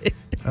any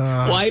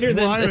Whiter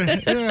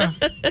than yeah.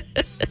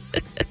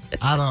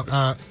 I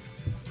don't.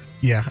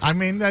 Yeah, I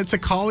mean, it's a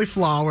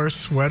cauliflower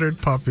sweatered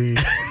puppy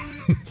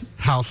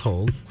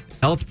household.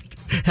 Health.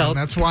 And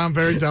that's why I'm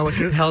very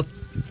delicate. Health.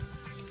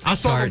 I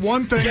saw Tarts. the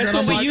one thing That's that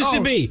what I'm we like, used to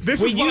oh, be.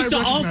 This We is what used I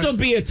to also recognize.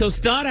 be a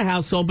tostada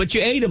household, but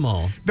you ate them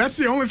all. That's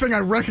the only thing I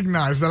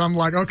recognize that I'm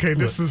like, okay,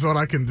 this is what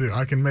I can do.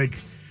 I can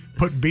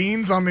put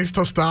beans on these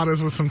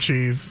tostadas with some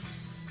cheese.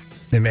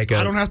 They make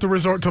I don't have to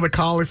resort to the a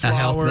cauliflower.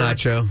 health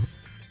nacho.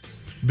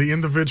 The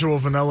individual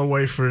vanilla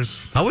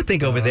wafers. I would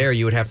think over there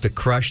you would have to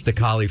crush the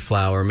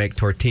cauliflower, make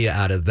tortilla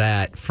out of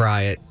that,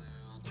 fry it.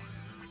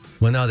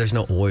 Well, no, there's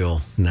no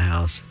oil in the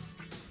house.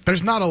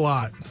 There's not a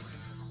lot.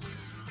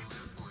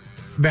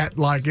 That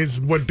would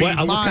be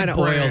my what kind of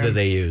brand. oil do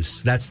they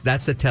use? That's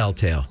the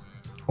telltale.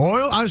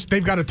 Oil?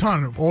 They've got a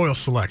ton of oil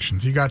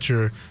selections. They got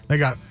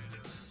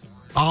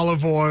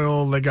olive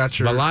oil. They got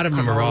your. A lot of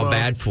them are all canola.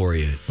 bad for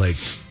you. Like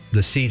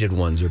the seeded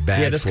ones are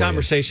bad. Yeah, this for you.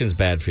 conversation's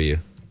bad for you.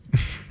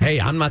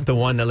 Hey, I'm not the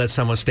one that lets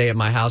someone stay at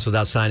my house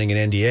without signing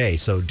an NDA.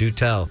 So do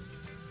tell.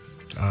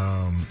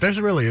 There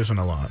really isn't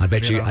a lot. I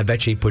bet you. know? I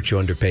bet you put you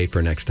under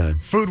paper next time.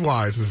 Food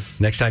wise is.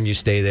 Next time you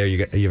stay there,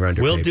 you're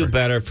under. We'll paper. do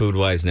better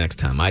food-wise next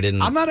time.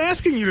 I'm not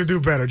asking you to do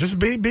better. Just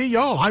be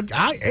y'all.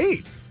 I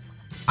ate.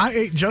 I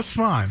ate just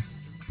fine.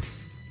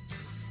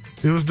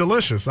 It was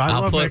delicious. I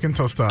love making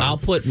tostadas. I'll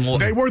put more.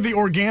 They were the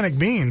organic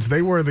beans.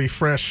 They were the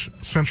fresh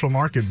Central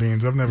Market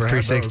beans. I've never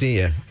had 360.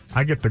 those. Yeah.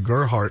 I get the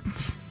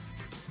Gerhardts.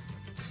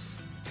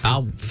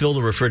 I'll fill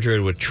the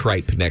refrigerator with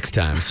tripe next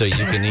time so you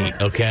can eat,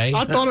 okay?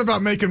 I thought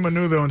about making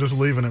menudo and just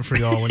leaving it for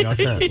y'all when y'all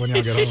get home.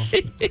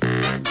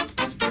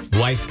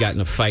 Wife got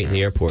in a fight in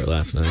the airport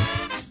last night.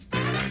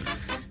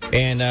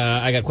 And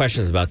I got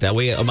questions about that.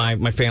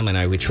 My family and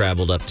I, we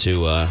traveled up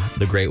to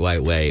the Great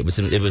White Way. It was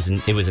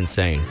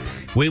insane.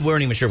 We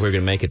weren't even sure we were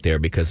going to make it there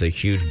because a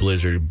huge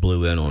blizzard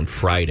blew in on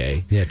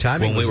Friday. Yeah,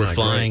 timing when we was were not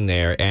flying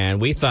there,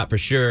 and we thought for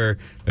sure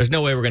there's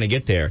no way we're going to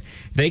get there.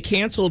 They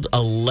canceled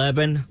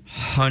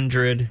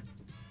 1,100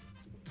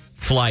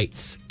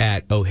 flights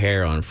at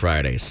O'Hare on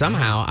Friday.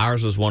 Somehow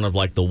ours was one of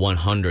like the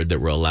 100 that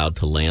were allowed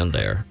to land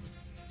there,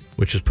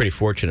 which was pretty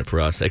fortunate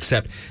for us.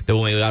 Except that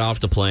when we got off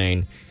the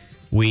plane,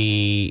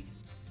 we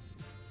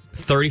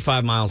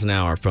 35 miles an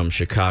hour from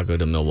Chicago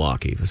to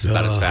Milwaukee. It was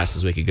about as fast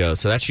as we could go.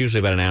 So that's usually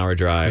about an hour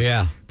drive.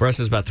 Yeah. For us,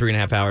 it was about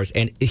 3.5 hours.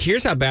 And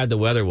here's how bad the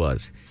weather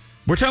was.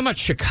 We're talking about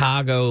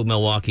Chicago,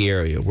 Milwaukee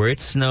area, where it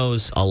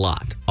snows a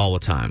lot, all the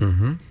time.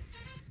 Mm-hmm.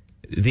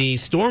 The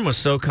storm was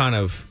so kind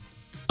of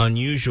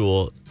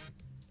unusual.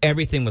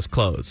 Everything was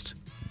closed.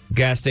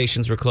 Gas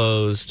stations were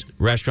closed.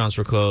 Restaurants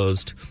were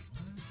closed.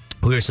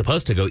 We were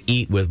supposed to go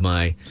eat with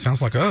my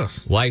Sounds like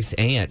us. wife's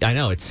aunt. I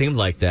know, it seemed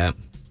like that.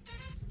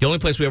 The only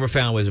place we ever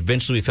found was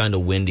eventually we found a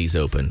Wendy's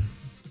open.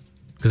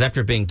 Because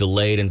after being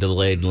delayed,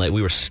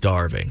 we were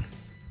starving.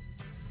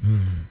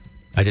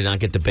 I did not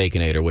get the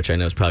Baconator, which I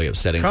know is probably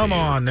upsetting Come to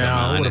you. on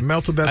now. I would have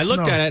melted that I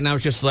looked snow. at it and I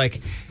was just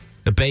like,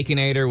 the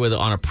Baconator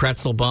on a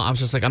pretzel bun. I was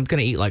just like, I'm going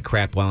to eat like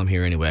crap while I'm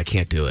here anyway. I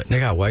can't do it. They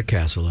got White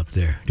Castle up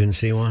there. Didn't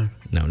see one?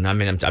 No, I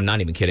mean, I'm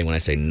not even kidding when I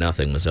say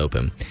nothing was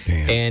open.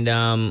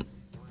 Damn.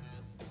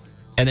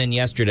 And then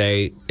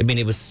yesterday, I mean,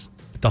 it was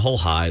the whole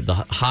high. The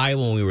high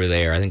when we were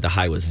there, I think the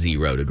high was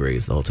 0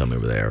 degrees the whole time we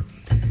were there.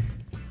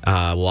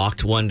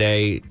 Walked one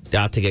day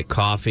out to get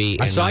coffee.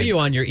 I saw you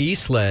on your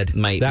e-sled.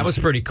 That was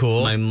pretty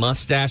cool. My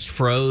mustache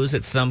froze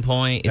at some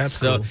point. That's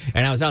cool.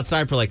 And I was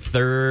outside for like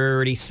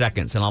 30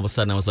 seconds, and all of a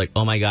sudden I was like,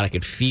 oh my God, I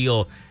could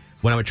feel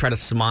when I would try to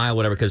smile,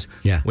 whatever, because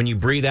when you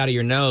breathe out of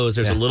your nose,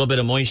 there's a little bit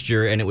of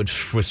moisture, and it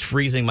was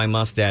freezing my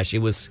mustache. It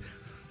was,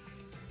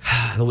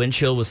 the wind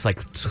chill was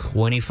like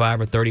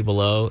 25 or 30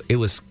 below. It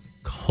was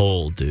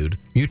cold, dude.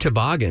 You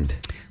tobogganed.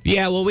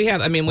 Yeah, well, we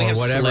have. I mean, we Or have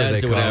whatever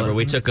sleds they or call whatever. it.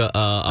 We took a.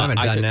 I haven't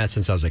done that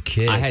since I was a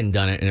kid. I hadn't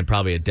done it in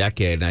probably a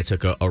decade, and I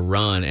took a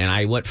run, and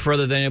I went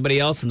further than anybody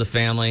else in the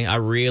family. I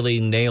really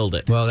nailed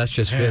it. Well, that's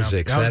just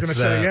physics. I was going to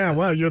say,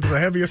 well, you're the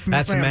heaviest in the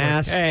that's family.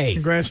 mass. Hey,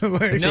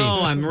 Congratulations.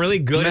 no, I'm really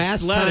good at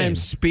Mass sledding.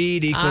 times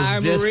speed equals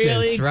I'm distance,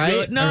 really right?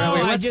 good. No,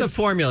 Wait, I what's the just-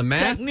 formula?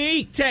 Math?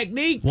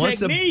 Technique.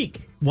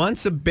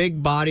 Once a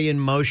big body in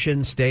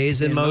motion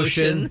stays in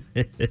motion.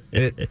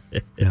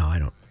 No, I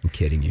don't. I'm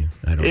kidding you.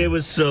 I don't. It know.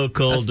 was so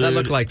cold, dude. That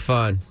looked like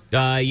fun.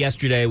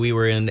 Yesterday we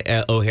were in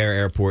O'Hare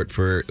Airport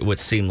for what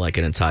seemed like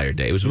an entire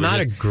day. It was Not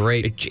a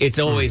great. It's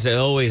always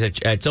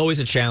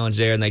a challenge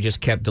there, and they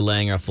just kept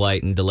delaying our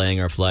flight and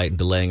delaying our flight and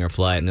delaying our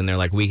flight, and then they're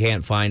like, we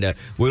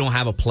don't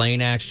have a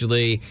plane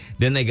actually.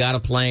 Then they got a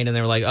plane, and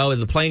they were like, oh,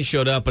 the plane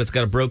showed up, but it's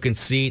got a broken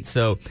seat,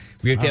 so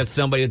we have to have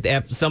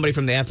somebody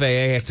from the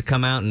FAA has to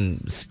come out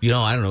and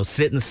I don't know,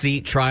 sit in the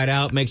seat, try it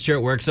out, make sure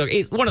it works. So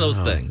it's one of those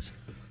things.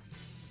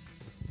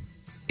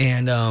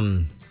 And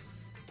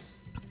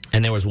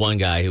there was one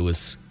guy who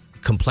was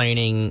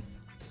complaining,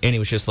 and he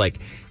was just like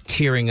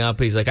tearing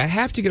up. He's like, I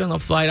have to get on the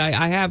flight.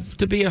 I have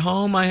to be at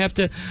home.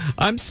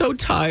 I'm so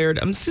tired.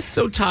 I'm just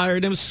so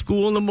tired. I have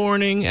school in the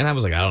morning. And I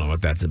was like, I don't know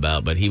what that's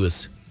about. But I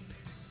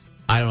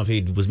don't know if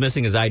he was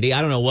missing his ID. I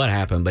don't know what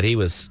happened, but he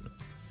was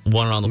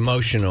one on the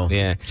Emotional.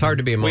 Yeah. It's hard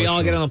to be emotional. We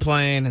all get on the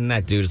plane, and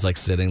that dude is like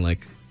sitting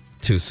like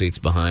 2 seats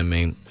behind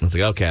me. I was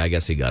like, okay, I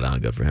guess he got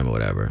on. Good for him or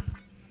whatever.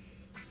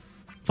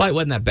 Flight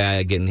wasn't that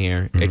bad getting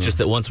here. Mm-hmm. It's just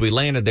that once we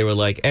landed, they were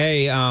like,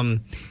 hey,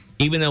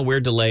 even though we're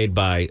delayed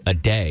by a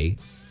day,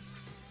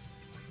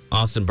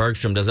 Austin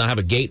Bergstrom does not have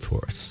a gate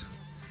for us.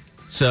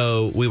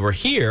 So we were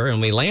here and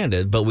we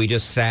landed, but we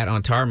just sat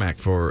on tarmac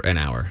for an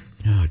hour.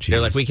 Oh, geez.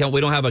 They're like, we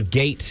don't have a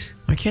gate.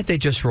 Why can't they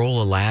just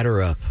roll a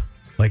ladder up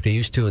like they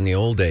used to in the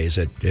old days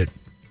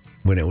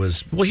when it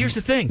was Well, here's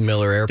the thing.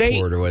 Miller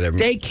Airport or whatever.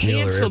 They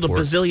canceled a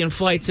bazillion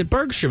flights at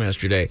Bergstrom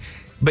yesterday.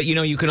 But,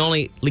 you can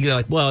only,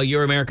 like, well,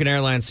 you're American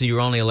Airlines, so you're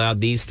only allowed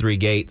these 3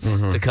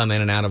 gates to come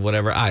in and out of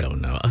whatever. I don't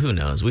know. Who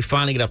knows? We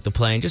finally get off the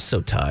plane, just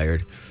so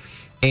tired.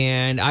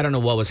 And I don't know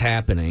what was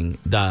happening.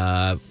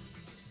 The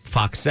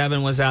Fox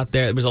 7 was out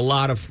there. There was a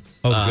lot of...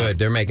 good.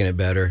 They're making it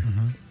better.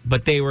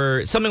 But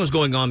something was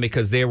going on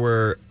because there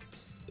were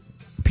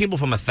people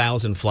from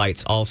 1,000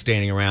 flights all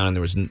standing around,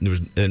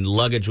 and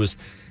luggage was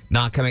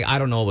not coming. I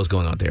don't know what was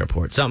going on at the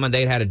airport. Something,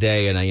 they'd had a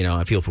day, and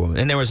I feel for them.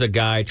 And there was a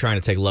guy trying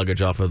to take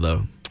luggage off of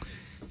the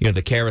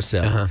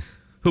carousel,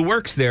 who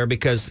works there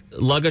because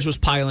luggage was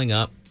piling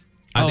up.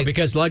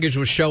 Because luggage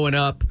was showing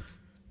up,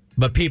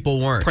 but people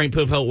weren't.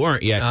 People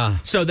weren't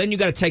yet. So then you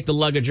got to take the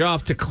luggage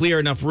off to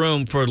clear enough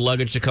room for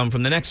luggage to come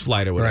from the next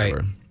flight or whatever.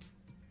 Right.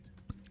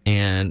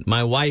 And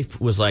my wife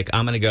was like,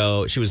 I'm going to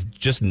go. She was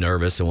just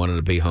nervous and wanted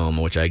to be home,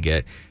 which I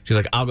get. She's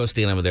like, I'll go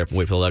stand over there and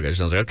wait for the luggage.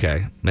 And I was like,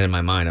 okay. And in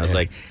my mind, I was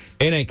like,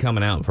 it ain't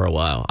coming out for a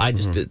while. I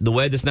just, the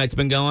way this night's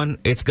been going,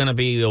 it's going to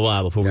be a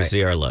while before we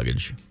see our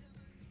luggage.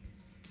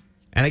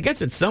 And I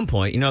guess at some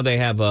point, they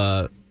have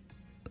there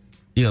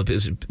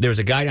was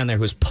a guy down there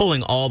who was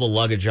pulling all the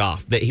luggage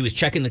off. That he was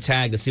checking the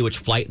tag to see which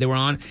flight they were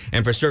on,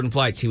 and for certain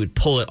flights, he would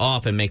pull it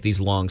off and make these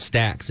long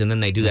stacks. And then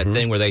they do that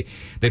thing where they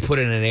put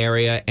it in an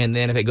area, and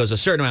then if it goes a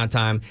certain amount of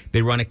time,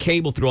 they run a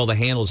cable through all the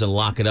handles and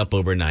lock it up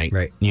overnight.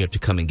 Right. You have to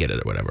come and get it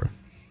or whatever.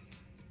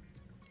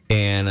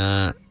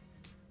 And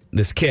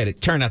this kid,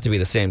 it turned out to be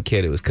the same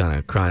kid who was kind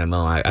of crying and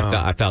moaning.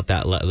 I felt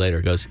that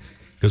later. Goes,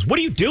 what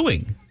are you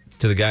doing?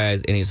 To the guy,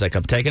 and he's like,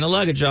 I'm taking the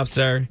luggage off,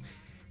 sir. And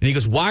he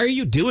goes, why are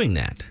you doing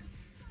that?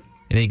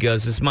 And he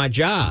goes, it's my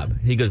job.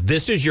 He goes,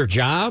 this is your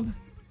job?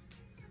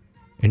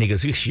 And he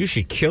goes, you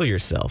should kill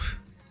yourself.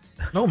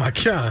 Oh, my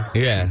God.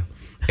 Yeah.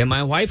 And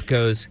my wife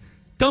goes,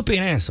 don't be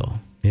an asshole.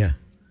 Yeah.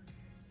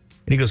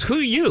 And he goes, who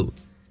are you?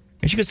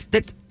 And she goes,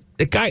 that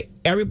guy,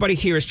 everybody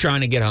here is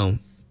trying to get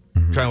home,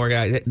 trying to work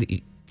out.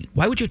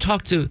 Why would you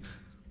talk to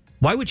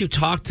you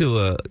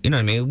know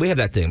what I mean? We have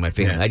that thing in my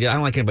family. Yeah. I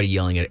don't like anybody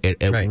yelling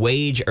at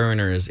wage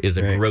earners is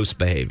a gross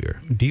behavior.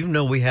 Do you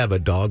know we have a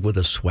dog with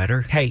a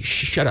sweater? Hey,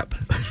 shut up.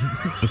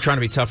 I'm trying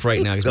to be tough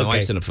right now because my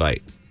wife's in a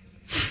fight.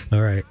 All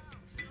right.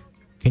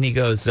 And he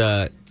goes,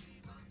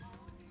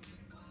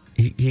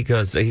 he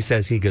goes, well,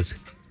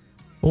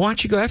 why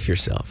don't you go F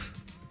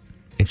yourself?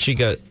 And she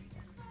goes,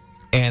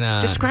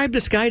 and describe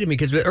this guy to me,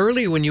 because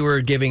earlier when you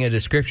were giving a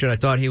description, I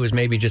thought he was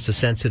maybe just a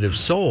sensitive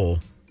soul.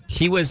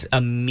 He was a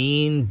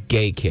mean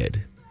gay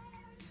kid.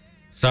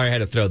 Sorry, I had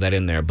to throw that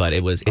in there, but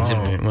it's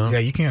yeah,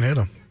 you can't hit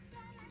him.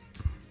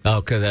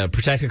 Oh, because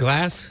protected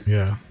glass?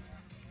 Yeah.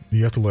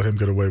 You have to let him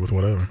get away with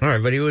whatever. All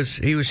right, but you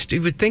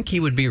would think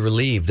he would be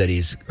relieved that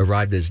he's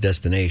arrived at his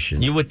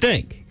destination. You would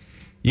think,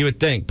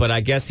 but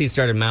I guess he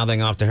started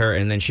mouthing off to her,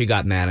 and then she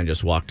got mad and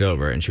just walked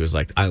over, and she was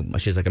like, I'm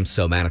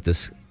so mad at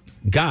this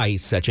guy.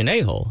 He's such an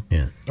a-hole.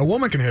 Yeah. A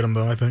woman can hit him,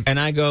 though, I think. And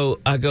I go,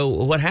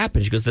 well, what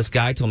happened? She goes, this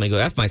guy told me to go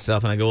F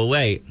myself, and I go, well,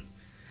 wait.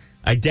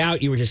 I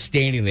doubt you were just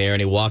standing there,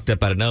 and he walked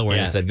up out of nowhere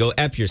and said, go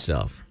F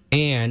yourself.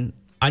 And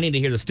I need to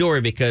hear the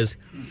story because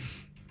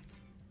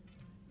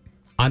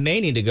I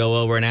may need to go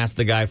over and ask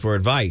the guy for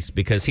advice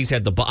because he's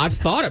had the ball. I've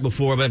thought it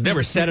before, but I've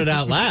never said it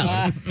out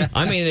loud.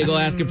 I may need to go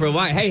ask him for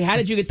advice. Hey, how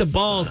did you get the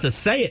balls to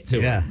say it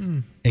to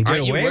him? And get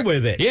away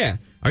with it. Yeah.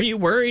 Are you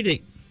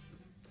worried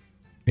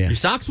your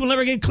socks will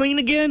never get clean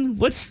again?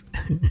 What's...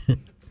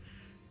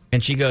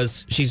 And she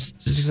goes, she's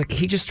like,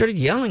 he just started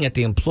yelling at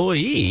the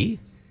employee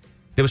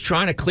that was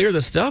trying to clear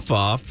the stuff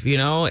off,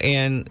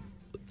 and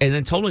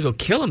then told him to go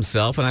kill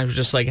himself. And I was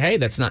just like, hey,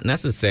 that's not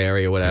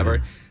necessary or whatever.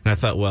 And I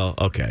thought, well,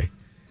 okay.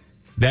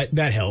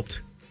 That helped.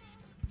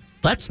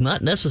 That's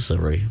not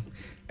necessary.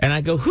 And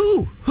I go,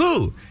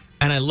 who?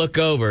 And I look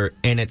over,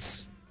 and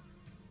it's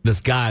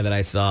this guy that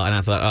I saw, and I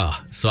thought,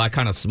 oh. So I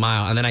kind of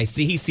smile. And then he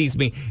sees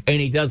me,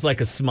 and he does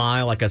like a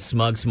smile, like a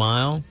smug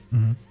smile.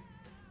 Mm-hmm.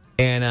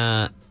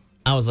 And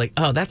I was like,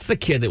 oh, that's the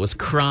kid that was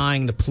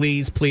crying to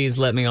please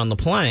let me on the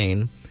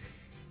plane.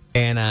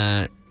 And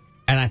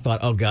I thought,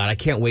 oh, God, I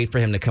can't wait for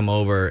him to come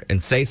over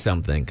and say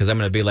something because I'm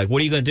going to be like,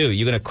 what are you going to do?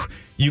 You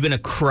going to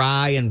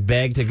cry and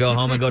beg to go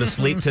home and go to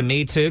sleep to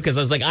me, too? Because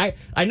I was like,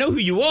 I know who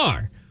you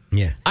are.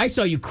 Yeah. I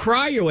saw you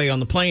cry your way on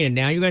the plane, and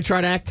now you're going to try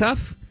to act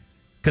tough?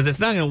 Because it's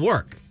not going to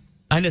work.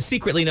 I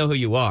secretly know who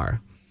you are.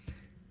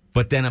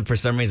 But then for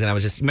some reason, I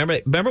was just...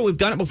 Remember, we've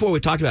done it before. We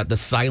talked about the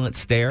silent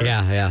stare.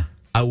 Yeah.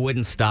 I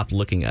wouldn't stop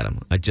looking at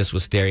him. I just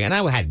was staring. And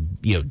I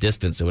had,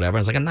 distance or whatever. I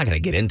was like, I'm not going to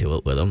get into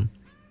it with him.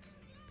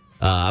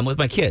 I'm with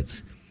my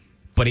kids.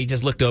 But he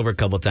just looked over a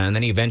couple of times. And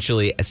then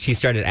he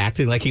started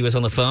acting like he was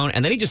on the phone.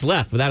 And then he just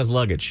left without his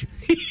luggage.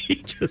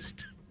 he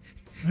just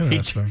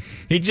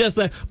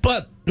left.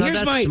 But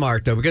here's that's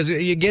smart, though, because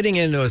you're getting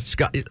into a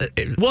scuffle.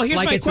 Well,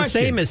 here's my it's question.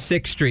 The same as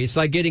 6th Street. It's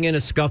like getting in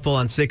a scuffle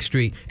on 6th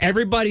Street.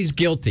 Everybody's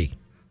guilty.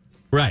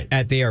 Right.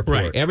 At the airport.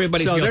 Right.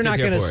 Everybody's so guilty they're not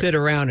going to sit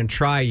around and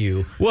try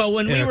you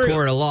in a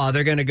court of law.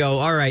 They're going to go,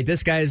 all right,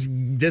 this guy's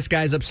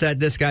upset,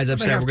 this guy's upset.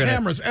 They have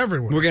cameras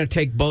everywhere. We're going to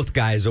take both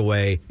guys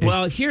away.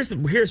 Well,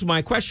 here's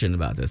my question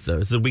about this,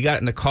 though. So we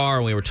got in the car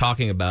and we were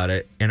talking about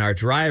it, and our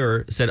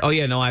driver said, oh,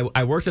 yeah, no,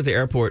 I worked at the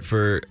airport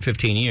for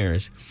 15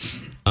 years,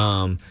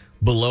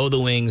 below the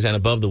wings and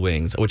above the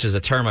wings, which is a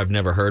term I've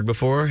never heard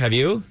before. Have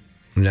you?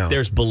 No.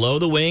 There's below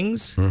the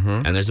wings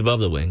and there's above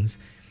the wings.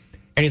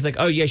 And he's like,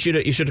 oh, yeah,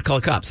 you should have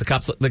called cops.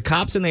 The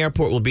cops in the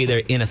airport will be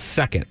there in a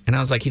second. And I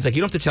was like, he's like, you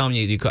don't have to tell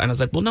me. And I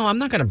was like, well, no, I'm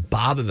not going to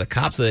bother the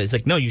cops. He's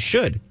like, no, you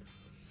should.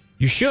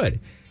 You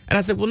should. And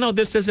I said, well, no,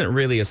 this isn't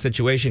really a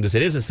situation because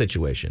it is a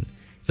situation.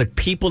 It's like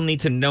people need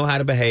to know how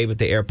to behave at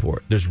the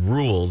airport. There's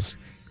rules.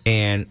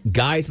 And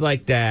guys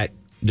like that,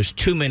 there's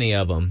too many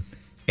of them.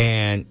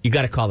 And you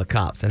got to call the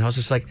cops. And I was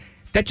just like,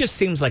 that just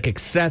seems like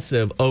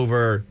excessive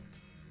over.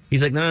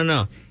 He's like,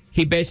 no.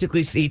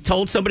 He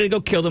told somebody to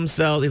go kill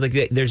themselves. He's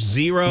like, there's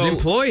zero. The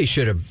employee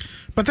should have.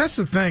 But that's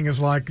the thing is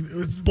like,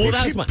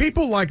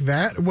 people like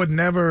that would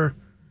never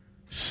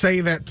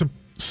say that to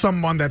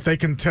someone that they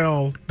can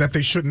tell that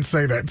they shouldn't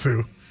say that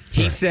to.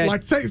 He said,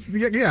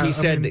 He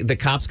said the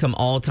cops come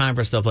all the time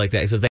for stuff like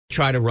that. He says they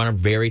try to run a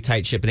very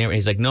tight ship in the airport.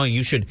 He's like, no,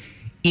 you should.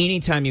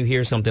 Anytime you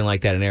hear something like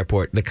that in an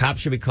airport, the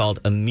cops should be called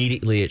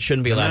immediately. It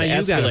shouldn't be allowed to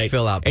escalate. You got to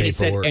fill out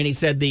paperwork. And he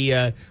said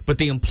but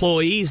the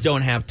employees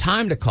don't have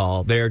time to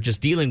call. They're just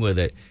dealing with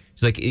it.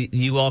 It's like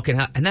you all can.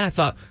 And then I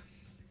thought,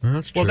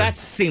 well, that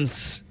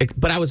seems.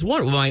 But I was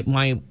wondering.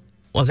 I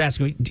was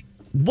asking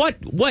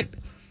me,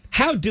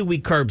 how do we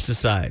curb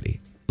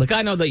society? Like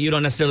I know that you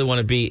don't necessarily want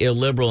to be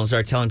illiberal and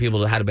start telling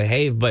people how to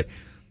behave, but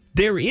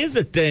there is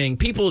a thing.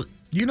 People.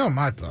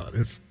 My thought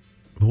is.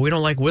 We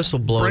don't like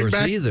whistleblowers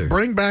either.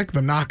 Bring back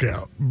the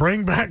knockout.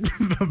 Bring back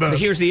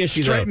here's the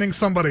issue, straightening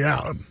somebody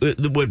out.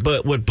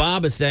 But what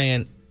Bob is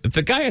saying, if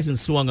the guy hasn't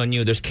swung on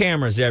you, there's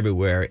cameras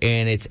everywhere,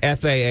 and it's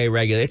FAA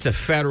regulated. It's a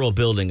federal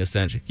building,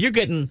 essentially. You're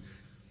going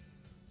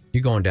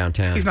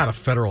downtown. He's not a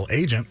federal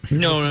agent.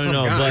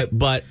 No.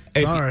 But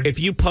if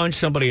you punch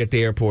somebody at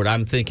the airport,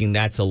 I'm thinking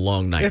that's a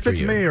long night for you.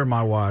 If it's me or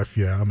my wife,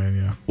 yeah.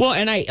 Well,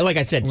 and like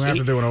I said, we have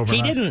to do it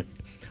overnight. He didn't.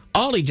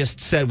 All he just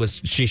said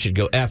was she should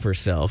go F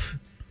herself.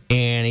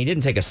 And he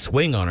didn't take a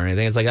swing on her or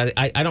anything. It's like,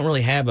 I don't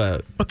really have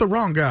a... But the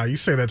wrong guy. You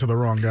say that to the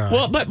wrong guy.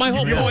 Well, but my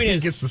whole point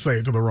is... He gets to say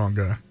it to the wrong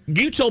guy.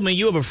 You told me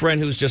you have a friend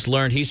who's just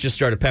learned he's just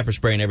started pepper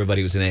spraying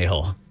everybody who's an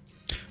a-hole.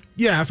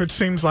 Yeah, if it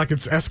seems like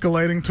it's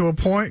escalating to a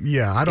point,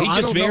 yeah. I don't know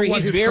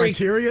what his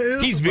criteria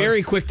is. He's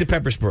very quick to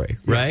pepper spray,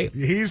 right?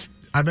 Yeah,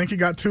 I think he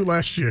got 2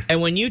 last year.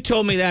 And when you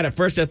told me that, at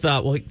first I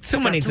thought, well,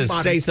 someone needs to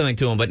say something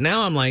to him. But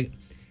now I'm like...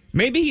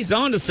 Maybe he's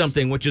on to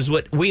something, which is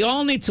what we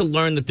all need to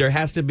learn, that there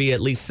has to be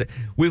at least...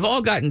 We've all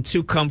gotten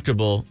too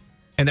comfortable,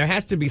 and there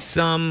has to be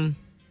some...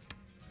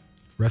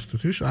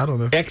 Restitution? I don't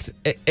know.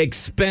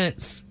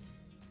 Expense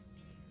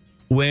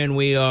when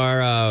we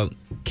are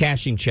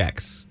cashing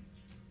checks.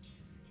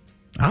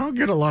 I don't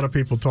get a lot of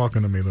people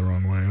talking to me the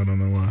wrong way. I don't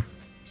know why.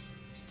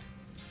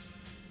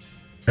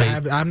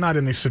 I'm not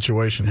in these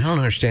situations. I don't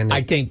understand that.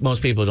 I think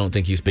most people don't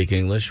think you speak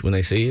English when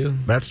they see you.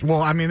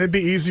 It'd be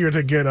easier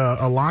to get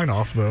a line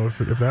off, though, if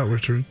that were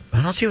true.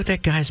 I don't see what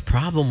that guy's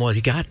problem was.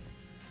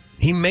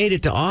 He made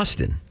it to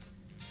Austin.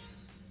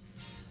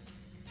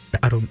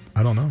 I don't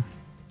know.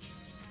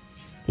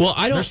 Well,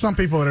 There's some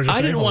people that are just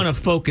I didn't a-holes. want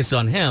to focus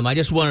on him. I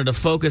just wanted to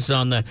focus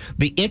on the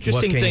interesting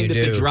What can thing you that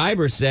the do?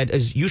 driver said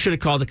is you should have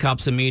called the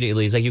cops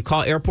immediately. He's like, you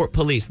call airport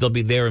police, they'll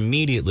be there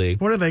immediately.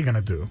 What are they going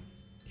to do?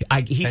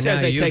 He And says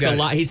now they you take a got-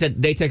 lot. He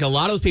said they take a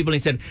lot of those people, and he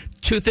said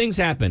two things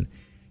happen.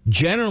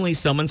 Generally,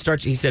 someone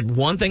starts. He said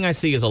one thing I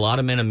see is a lot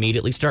of men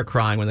immediately start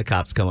crying when the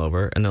cops come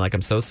over, and they're like,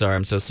 "I'm so sorry,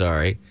 I'm so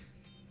sorry."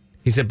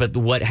 He said, but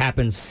what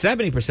happens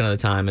 70% of the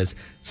time is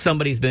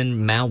somebody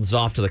then mouths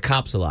off to the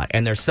cops a lot,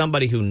 and there's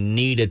somebody who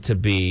needed to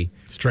be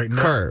Straightened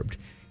up. curbed.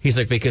 He's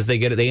like, because they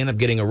end up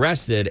getting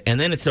arrested, and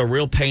then it's a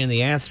real pain in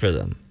the ass for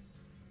them.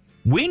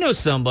 We know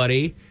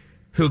somebody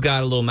who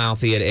got a little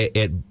mouthy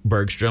at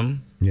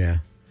Bergstrom. Yeah.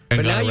 And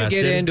But now got you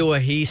get arrested. into a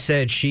he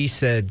said, she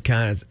said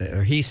kind of,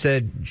 or he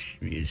said,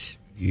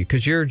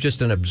 because you're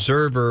just an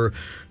observer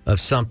of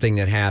something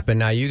that happened.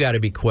 Now you got to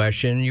be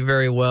questioned. You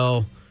very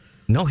well.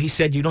 No, he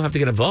said you don't have to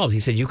get involved. He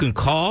said you can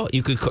call.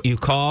 You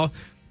call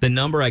the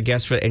number, I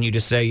guess, and you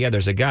just say, yeah,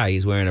 there's a guy.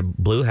 He's wearing a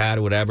blue hat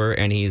or whatever,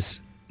 and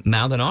he's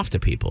mouthing off to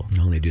people.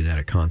 I only do that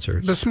at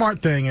concerts. The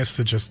smart thing is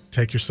to just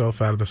take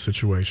yourself out of the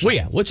situation. Well,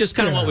 yeah, which is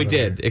kind of Get what we out of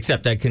did, there.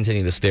 except I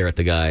continued to stare at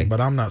the guy.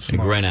 But I'm not and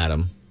smart. grin at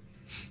him.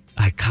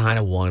 I kind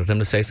of wanted him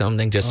to say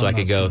something just so I'm I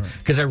could not go, smart.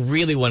 because I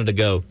really wanted to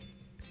go,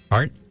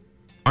 aren't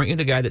you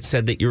the guy that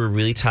said that you were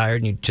really tired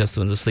and you just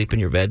wanted to sleep in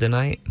your bed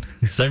tonight?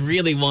 Because I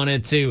really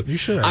wanted to. You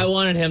should. I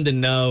wanted him to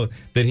know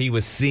that he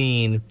was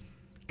seen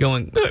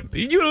going,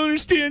 you don't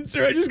understand,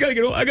 sir. I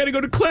got to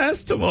go to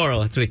class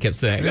tomorrow. That's what he kept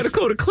saying. I got to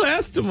go to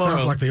class tomorrow.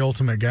 Sounds like the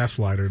ultimate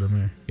gaslighter to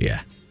me.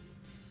 Yeah.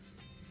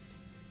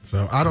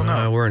 So I don't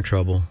know. We're in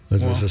trouble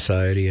as a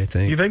society, I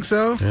think. You think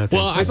so? Yeah, I think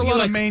Well, There's I a feel lot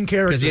like- of main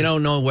characters. because you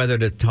don't know whether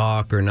to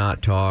talk or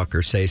not talk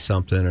or say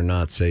something or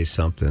not say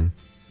something.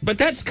 But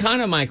that's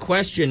kind of my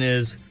question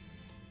is,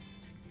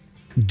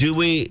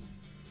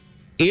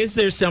 is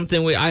there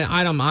something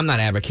I'm not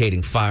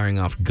advocating firing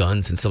off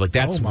guns and stuff like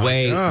that. Oh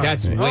my God.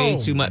 That's way Oh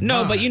too much.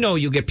 No, my. but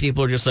you get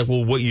people who are just like,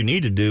 well, what you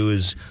need to do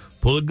is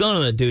pull a gun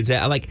on that dude's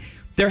head. Like,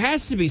 there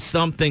has to be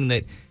something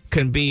that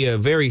can be a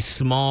very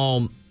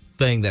small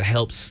thing that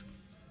helps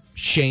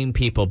shame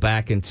people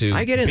back into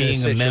I get in being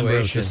this a member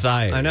of situation.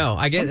 society. I know.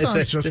 I get Sometimes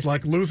this. just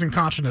like losing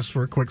consciousness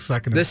for a quick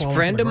second. and This falling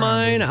friend to of the ground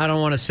mine, is- I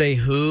don't want to say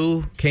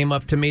who, came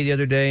up to me the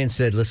other day and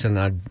said, listen,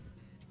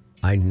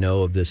 I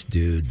know of this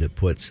dude that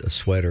puts a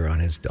sweater on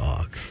his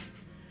dog.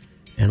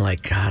 And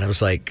like, God, I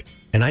was like,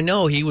 and I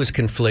know he was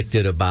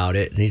conflicted about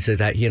it. And he says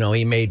that, he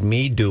made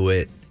me do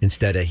it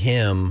instead of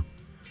him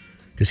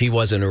because he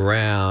wasn't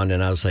around.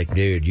 And I was like,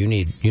 dude, you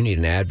need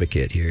an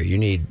advocate here.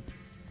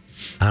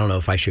 I don't know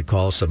if I should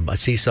call somebody,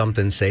 see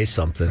something, say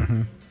something.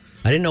 Mm-hmm.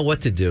 I didn't know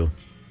what to do.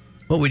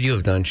 What would you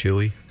have done,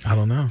 Chewy? I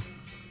don't know.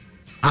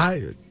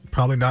 I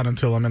probably not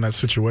until I'm in that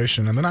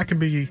situation, and then I can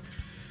be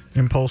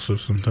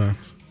impulsive sometimes.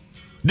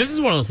 This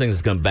is one of those things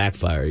that's going to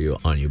backfire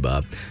on you,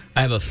 Bob.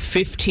 I have a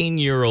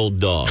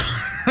 15-year-old dog.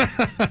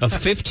 A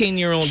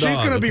 15-year-old dog. She's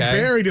going to be okay?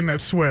 buried in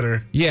that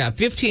sweater. Yeah,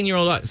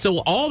 15-year-old dog. So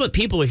all that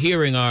people are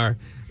hearing out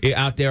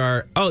there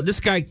are, oh, this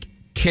guy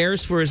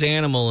cares for his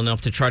animal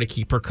enough to try to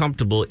keep her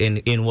comfortable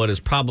in what is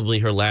probably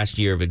her last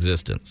year of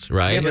existence,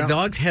 right? Yeah, but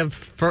dogs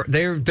have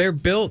they're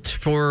built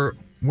for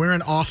We're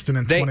in Austin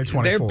in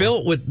 2024. they're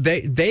built with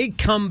they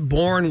come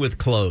born with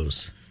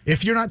clothes.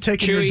 If you're not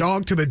taking Chewy, your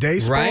dog to the day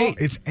spa, right?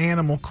 it's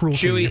animal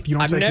cruelty. Chewy, if you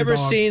don't I've take your never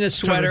dog seen a to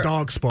sweater the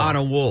dog spa. on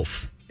a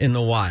wolf in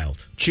the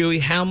wild. Chewy,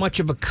 how much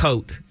of a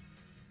coat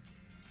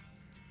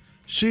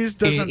She's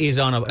doesn't is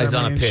on a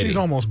pitty? She's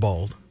almost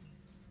bald.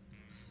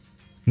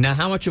 Now,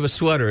 how much of a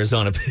sweater is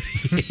on a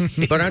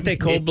pitty? But aren't they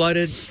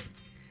cold-blooded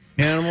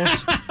animals?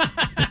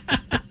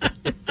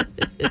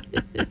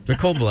 They're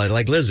cold-blooded,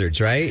 like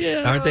lizards, right?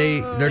 Yeah. Aren't they?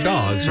 They're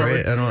dogs, So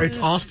right? it's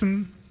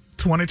Austin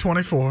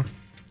 2024.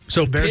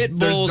 So there's pit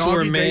bulls doggy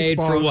were day made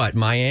for spas. what?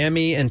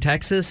 Miami and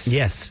Texas?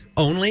 Yes.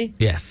 Only?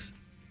 Yes.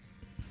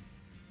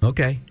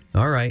 Okay.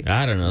 All right.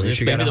 I don't know. At least Just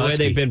you got maybe a the way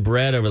husky. they've been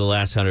bred over the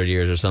last 100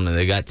 years or something.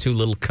 They got too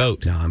little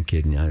coat. No, I'm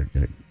kidding.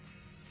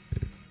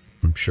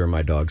 I'm sure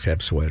my dogs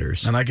have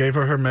sweaters And I gave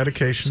her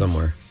medication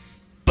somewhere.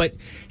 But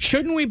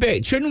shouldn't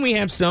we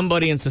have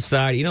somebody in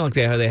society, like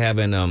how they have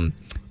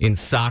in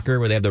soccer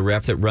where they have the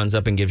ref that runs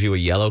up and gives you a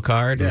yellow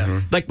card? Yeah.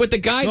 Mhm. Like what the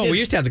guy No, did. we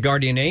used to have the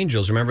Guardian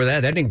Angels. Remember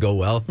that? That didn't go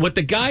well. What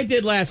the guy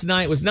did last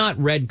night was not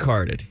red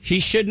carded. He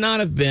should not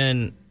have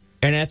been.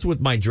 And that's what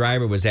my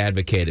driver was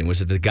advocating, was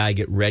that the guy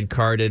get red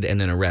carded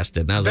and then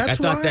arrested. And I was That's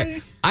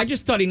like, I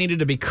just thought he needed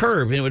to be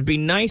curbed. And it would be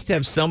nice to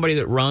have somebody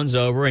that runs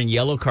over and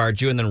yellow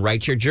cards you and then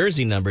writes your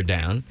jersey number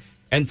down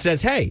and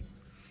says, hey,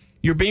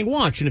 you're being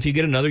watched. And if you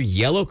get another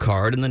yellow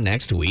card in the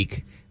next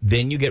week,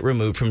 then you get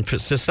removed from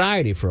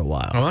society for a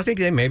while. Well, I think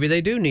maybe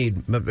they do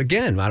need. But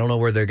again, I don't know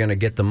where they're going to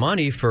get the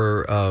money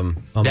for a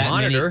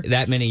monitor.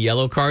 That many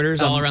yellow carders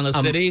all around the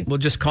city? We'll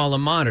just call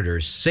them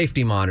monitors,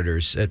 safety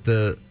monitors at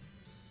the.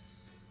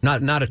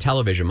 Not a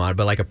television monitor,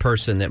 but like a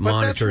person that But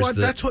monitors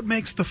that's what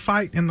makes the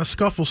fight and the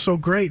scuffle so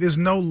great. Is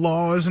no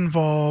law is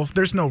involved.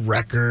 There's no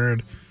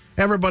record.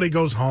 Everybody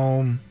goes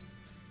home.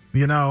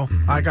 You know,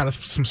 I got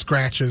some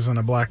scratches and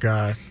a black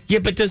eye. Yeah,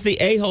 but does the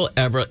a-hole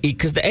ever...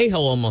 Because the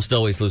a-hole almost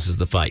always loses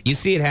the fight. You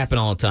see it happen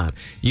all the time.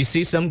 You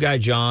see some guy,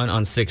 John,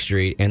 on 6th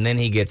Street, and then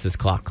he gets his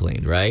clock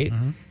cleaned, right?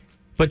 Mm-hmm.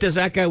 But does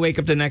that guy wake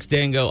up the next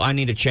day and go, I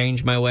need to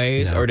change my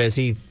ways? Or does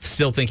he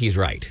still think he's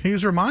right? He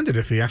was reminded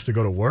if he has to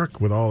go to work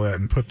with all that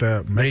and put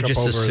that makeup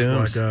over his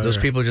black eye. Those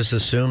people just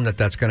assume that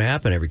that's going to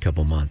happen every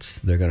couple months.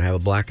 They're going to have a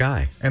black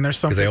eye. And there's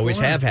some because they always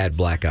have had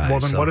black eyes. Well,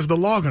 then what is the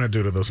law going to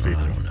do to those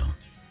people?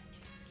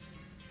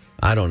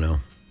 I don't know.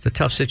 It's a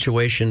tough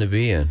situation to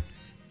be in.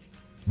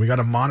 We got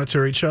to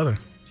monitor each other.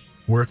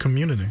 We're a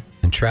community.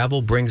 And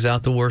travel brings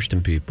out the worst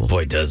in people.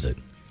 Boy, does it.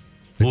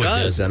 It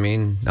does. I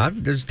mean,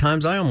 there's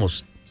times I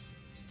almost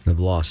have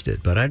lost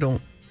it, but I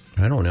don't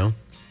know.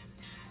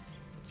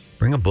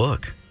 Bring a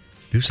book.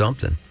 Do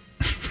something.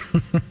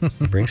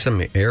 Bring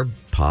some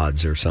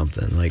AirPods or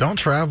something. Don't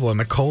travel in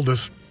the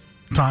coldest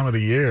time of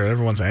the year.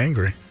 Everyone's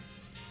angry.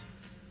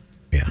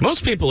 Yeah.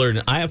 Most people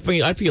are. I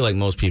feel like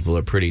most people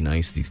are pretty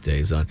nice these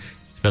days,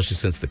 especially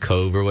since the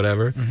Cove or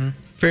whatever. Mm-hmm.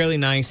 Fairly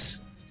nice.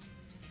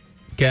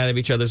 Get out of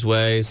each other's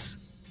ways.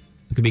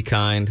 You can be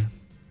kind.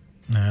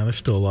 Nah, there's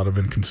still a lot of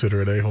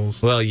inconsiderate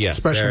a-holes. Well, yes.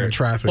 Especially in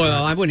traffic.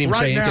 Well, I wouldn't even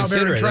say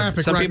inconsiderate.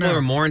 Some people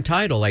are more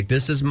entitled. Like,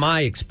 this is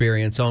my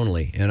experience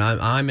only, and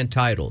I'm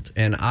entitled,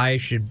 and I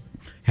should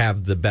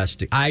have the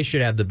best. I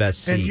should have the best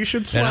seat. And you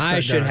should slap and I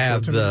that should guy,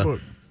 have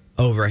the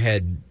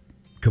overhead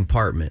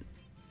compartment.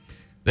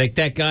 Like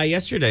that guy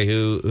yesterday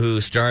who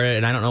started,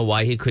 and I don't know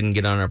why he couldn't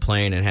get on our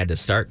plane and had to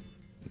start.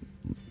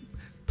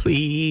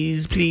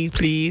 Please, please,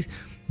 please.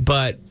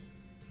 But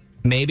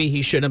maybe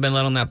he shouldn't have been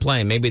let on that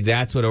plane. Maybe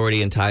that's what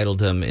already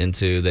entitled him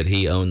into that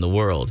he owned the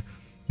world.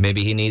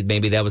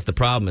 Maybe that was the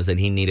problem, is that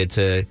he needed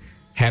to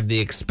have the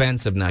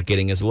expense of not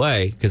getting his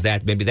way, because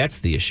maybe that's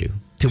the issue.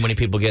 Too many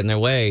people get in their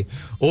way.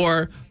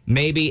 Or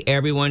maybe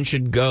everyone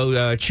should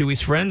go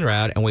Chewy's friend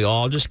route, and we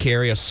all just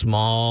carry a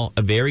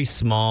very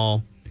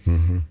small.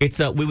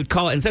 Mm-hmm. We would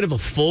call it, instead of a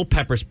full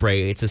pepper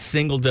spray, it's a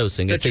single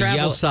dosing. It's a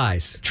travel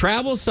size.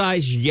 Travel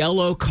size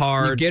yellow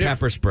card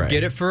pepper spray.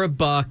 Get it for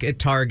 $1 at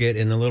Target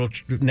in the little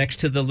next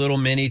to the little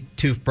mini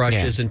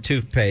toothbrushes and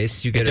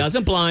toothpaste. It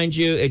doesn't blind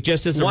you. It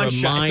just is a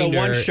reminder. It's a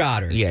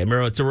one-shotter. Yeah,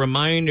 remember, it's a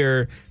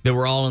reminder that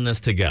we're all in this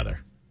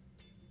together.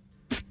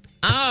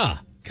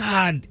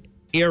 God,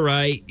 you're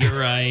right.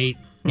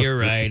 You're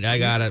right. I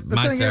got it. The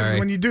thing is,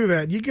 when you do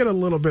that, you get a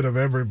little bit of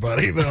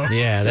everybody, though.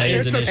 Yeah, that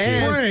is an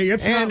issue. Spray.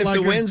 It's and not if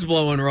like the wind's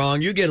blowing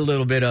wrong, you get a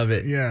little bit of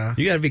it. Yeah.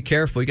 You got to be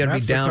careful. You got to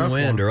be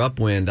downwind or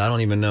upwind. I don't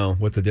even know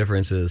what the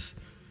difference is.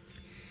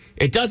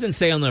 It doesn't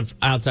say on the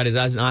outside. It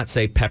does not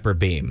say pepper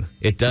beam.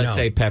 It does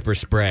say pepper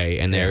spray,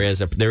 and there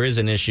is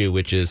an issue,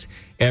 which is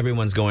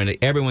everyone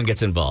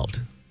gets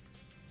involved.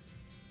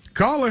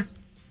 Caller.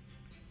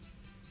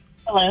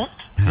 Hello.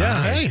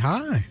 Yeah. Hey.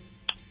 Hi.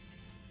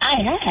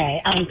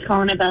 Hi. I was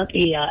calling about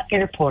the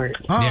airport.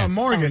 Oh,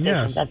 Morgan,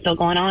 yes. Is that still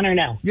going on or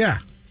no? Yeah.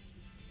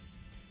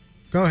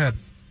 Go ahead.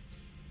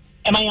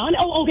 Am I on?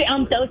 Oh, okay.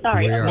 I'm so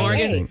sorry.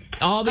 Morgan,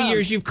 all the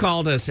years you've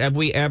called us, have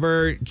we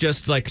ever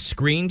just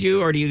screened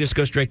you, or do you just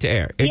go straight to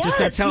air?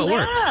 That's how it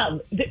works.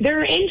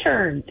 They're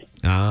interns.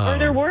 Oh. Or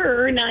there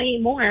were, not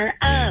anymore.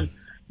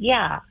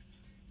 Yeah.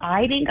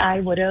 I think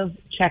I would have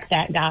checked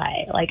that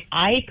guy.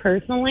 I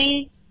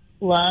personally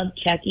love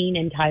checking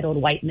entitled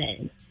white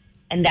men.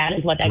 And that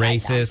is what that guy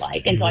sounds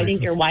like. And so I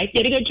think your wife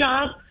did a good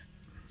job.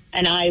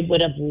 And I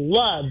would have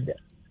loved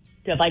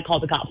to have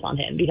called the cops on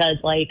him, because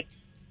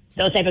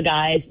those type of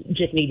guys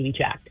just need to be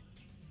checked.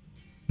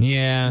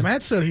 Yeah.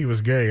 Matt said he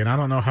was gay, and I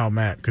don't know how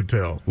Matt could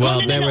tell.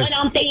 Well, no, and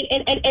I'm saying,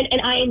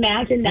 and I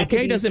imagine that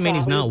gay doesn't mean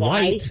he's not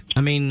white.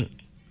 I mean,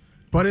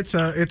 but it's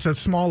a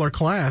smaller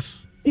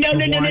class. No.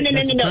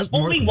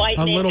 Only white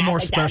men a little act more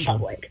like special. That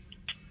in public.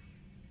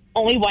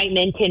 Only white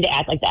men tend to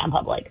act like that in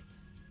public.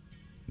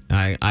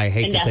 I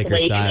hate to take her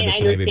side, but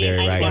she may be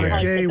very right But here.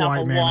 a gay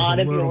white man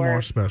is a little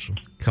more special.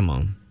 Come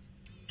on.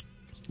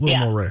 A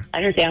little more rare. I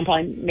understand I'm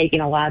probably making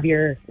a lot of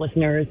your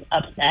listeners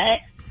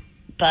upset,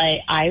 but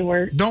I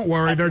work. Don't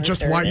worry, they're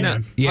just white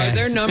men. Are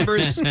their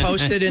numbers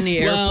posted in the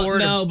airport?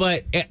 No,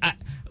 but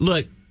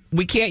look,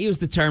 we can't use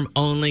the term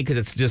only, because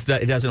it's just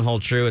it doesn't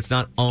hold true. It's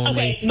not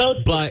only,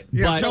 but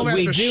tell that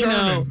we to do Sherman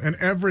know, and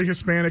every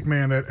Hispanic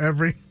man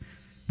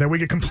that we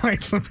get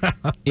complaints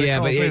about.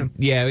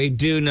 We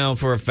do know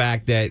for a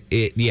fact that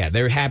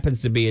there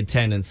happens to be a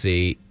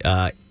tendency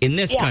in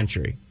this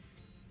country.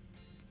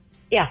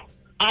 Yeah,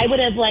 I would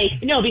have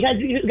because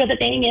the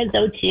thing is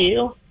though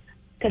too,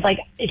 because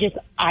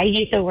I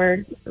used to work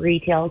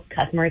retail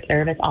customer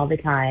service all the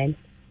time,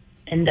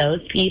 and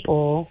those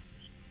people.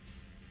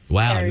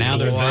 Wow! Now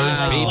they're those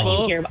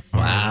people.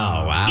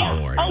 Wow!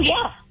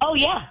 Yeah. Oh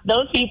yeah!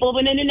 Those people.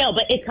 But no.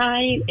 But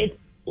it's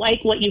like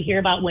what you hear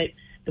about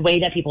the way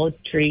that people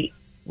treat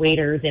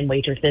waiters and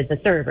waitresses as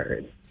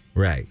servers.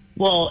 Right.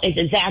 Well, it's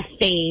the exact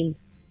same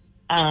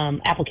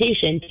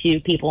application to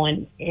people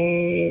in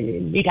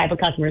the type of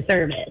customer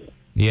service.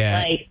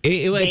 Yeah.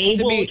 They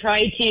will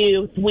try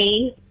to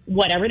swing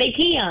whatever they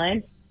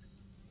can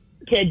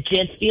to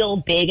just feel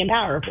big and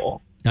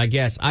powerful. I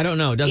guess. I don't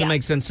know. It doesn't Yeah.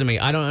 make sense to me.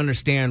 I don't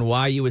understand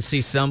why you would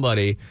see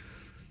somebody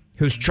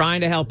who's trying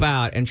to help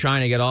out and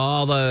trying to get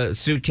all the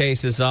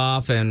suitcases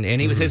off. And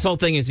he was, his whole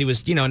thing is he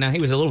was, now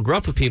he was a little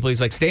gruff with people. He's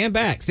like, stand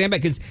back,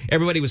 because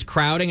everybody was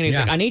crowding. And he's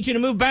like, I need you to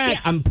move back.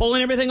 Yeah. I'm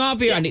pulling everything off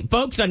here.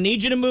 Folks, I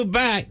need you to move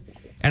back.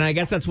 And I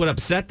guess that's what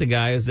upset the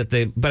guy is that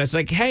but it's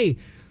like, hey,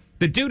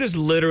 the dude is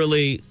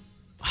literally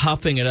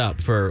huffing it up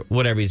for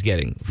whatever he's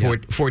getting,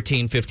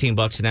 $14,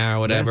 $15 an hour,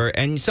 whatever.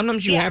 Yeah. And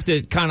sometimes you have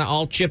to kind of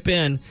all chip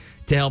in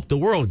to help the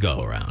world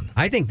go around.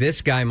 I think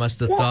this guy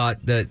must have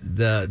thought that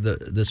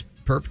this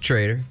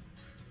perpetrator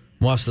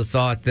must have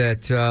thought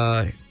that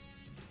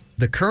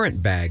the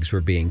current bags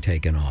were being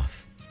taken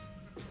off.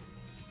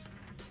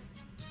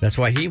 That's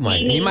why he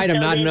might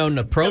have not known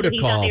the protocol.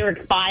 He thought they were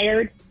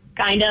expired,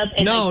 kind of.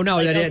 And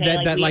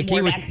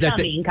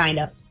kind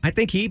of. I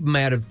think he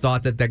might have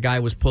thought that guy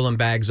was pulling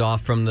bags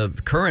off from the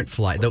current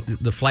flight,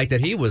 the flight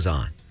that he was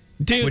on.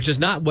 Dude. Which is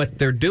not what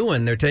they're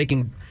doing. They're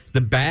taking the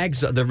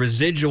bags, the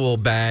residual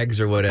bags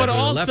or whatever. But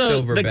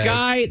also, the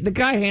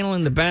guy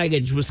handling the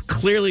baggage was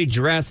clearly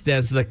dressed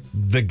as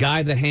the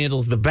guy that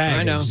handles the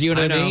baggage. I know. You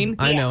know what I mean?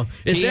 I know.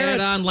 He had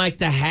on like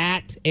the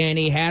hat, and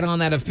he had on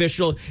that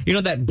official,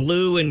 that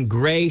blue and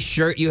gray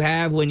shirt you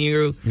have when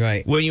you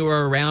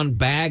were around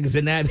bags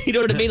and that. You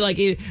know what I mean? Like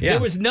there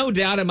was no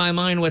doubt in my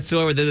mind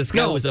whatsoever that this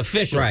guy was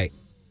official.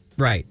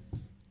 Right.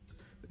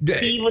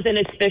 He was in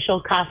his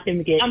official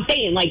costume. I'm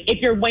saying, like, if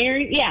you're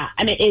wearing,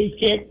 it's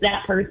just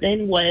that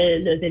person was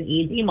an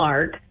easy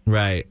mark.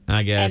 Right,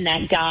 I guess. And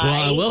that guy.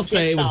 Well, I will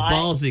say it was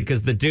ballsy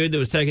because the dude that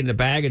was taking the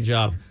baggage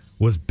off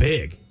was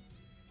big.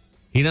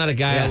 He's not a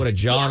guy I would have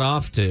jawed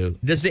off to.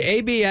 Does the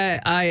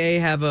ABIA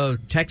have a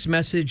text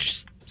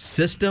message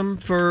system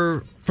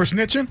for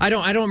snitching? I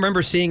don't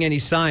remember seeing any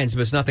signs,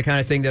 but it's not the kind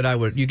of thing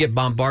that you get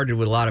bombarded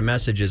with a lot of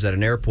messages at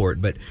an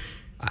airport, but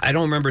I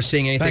don't remember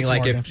seeing anything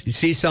if you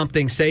see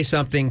something, say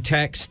something,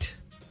 text,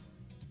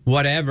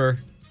 whatever,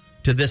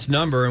 to this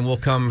number, and we'll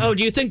come. Oh,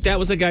 do you think that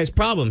was the guy's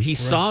problem? He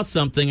saw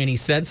something and he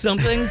said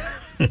something?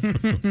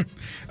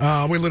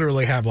 We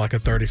literally have like a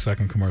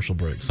 30-second commercial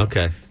break. So.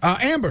 Okay.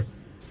 Amber.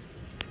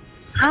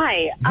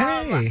 Hi.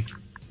 Hey.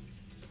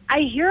 I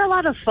hear a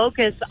lot of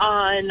focus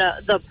on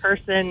the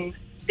person,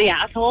 the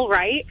asshole,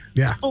 right?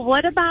 Yeah. But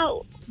what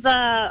about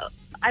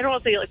I don't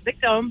want to say like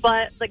victim,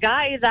 but the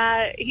guy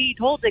that he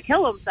told to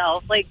kill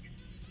himself? Like,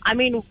 I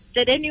mean,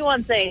 did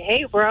anyone say,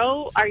 hey,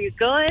 bro, are you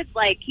good?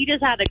 Like, he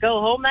just had to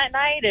go home that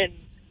night and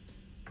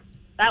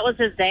that was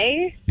his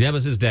day? That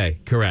was his day,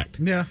 correct.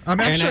 Yeah, I'm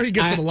sure he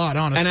gets it a lot,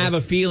 honestly. And I have a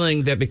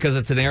feeling that because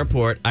it's an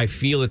airport, I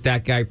feel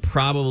that guy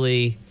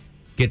probably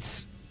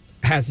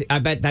I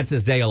bet that's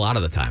his day a lot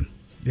of the time.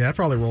 Yeah, it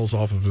probably rolls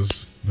off of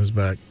his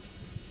back.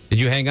 Did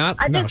you hang up?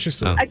 I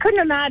couldn't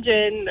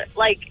imagine,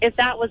 like, if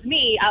that was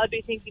me, I would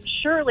be thinking,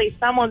 surely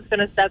someone's going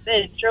to step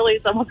in. Surely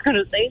someone's going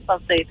to say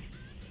something.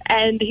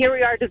 And here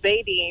we are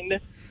debating.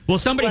 Well,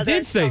 somebody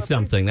did say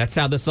something. That's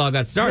how this all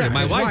got started. Yeah,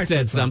 my wife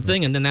said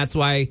something, and then that's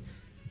why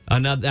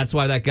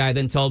that guy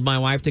then told my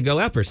wife to go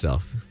F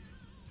herself.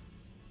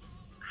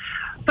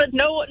 But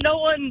no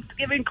one's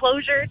giving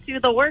closure to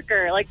the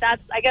worker. Like,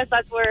 I guess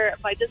that's where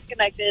my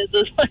disconnect is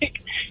like,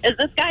 is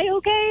this guy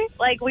okay?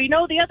 Like, we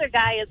know the other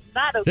guy is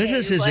not okay. This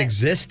is his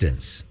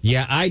existence.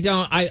 Yeah, I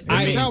don't.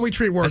 This is how we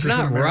treat workers. That's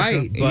not in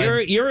America.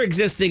 right. You're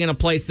existing in a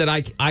place that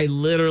I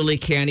literally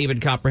can't even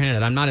comprehend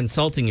it. I'm not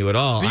insulting you at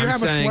all. Do you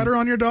have a sweater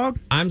on your dog?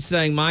 I'm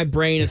saying my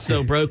brain is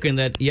so broken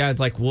that it's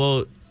like,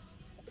 well,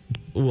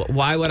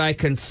 why would I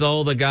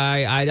console the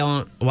guy?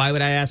 Why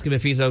would I ask him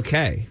if he's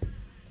okay?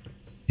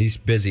 He's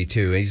busy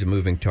too. He's a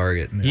moving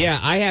target. Yeah,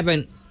 I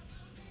haven't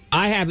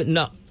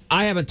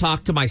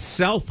talked to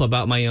myself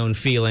about my own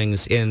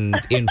feelings in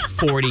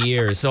 40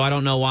 years, so I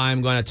don't know why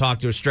I'm going to talk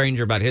to a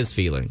stranger about his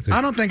feelings. I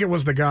don't think it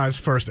was the guy's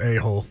first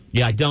a-hole.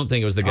 Yeah, I don't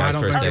think it was the guy's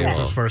first a-hole. I don't think it was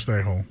his first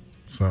a-hole.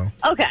 So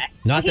okay.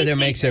 Not that it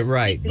makes it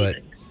right, but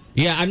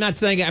yeah, I'm not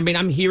saying. I mean,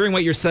 I'm hearing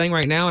what you're saying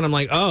right now, and I'm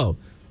like, oh,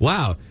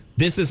 wow,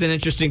 this is an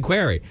interesting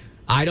query.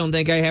 I don't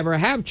think I ever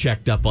have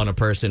checked up on a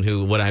person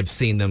who, when I've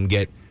seen them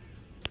get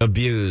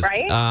abused.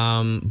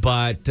 Right?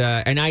 But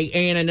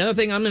another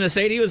thing I'm going to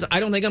say to you is I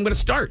don't think I'm going to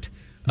start.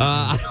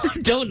 I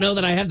don't know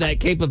that I have that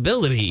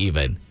capability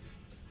even.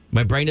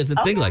 My brain doesn't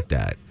think like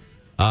that.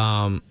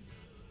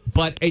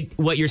 But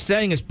what you're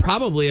saying is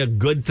probably a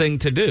good thing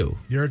to do.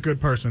 You're a good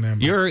person,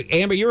 Amber.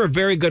 You're a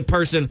very good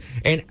person,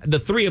 and the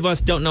three of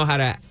us don't know how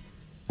to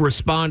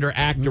respond or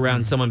act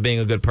around someone being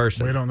a good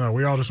person. We don't know.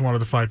 We all just wanted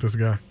to fight this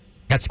guy.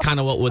 That's kind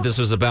of what this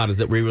was about, is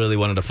that we really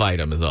wanted to fight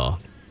him is all.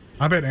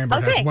 I bet Amber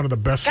has one of the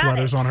best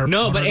sweaters on her.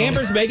 No, but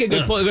Amber's making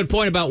a good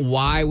point about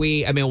why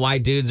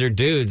dudes are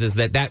dudes, is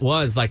that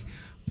was like,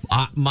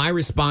 my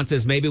response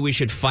is maybe we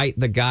should fight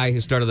the guy who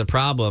started the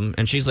problem.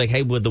 And she's like,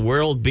 hey, would the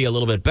world be a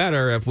little bit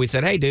better if we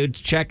said, hey, dude,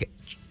 check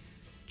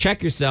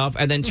yourself,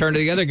 and then turn to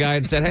the other guy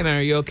and said, hey, man,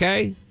 are you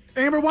okay?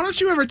 Amber, why don't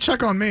you ever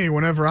check on me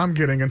whenever I'm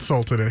getting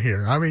insulted in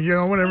here? I mean,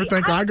 whenever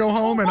I go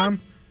home and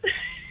I'm...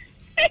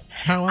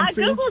 how I'm I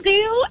feeling? Googled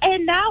you,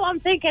 and now I'm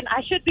thinking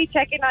I should be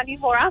checking on you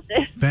more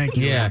often. Thank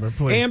you, Yeah. Amber.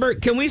 Please. Amber,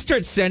 can we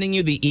start sending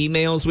you the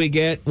emails we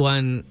get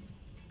when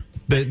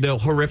the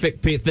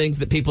horrific things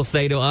that people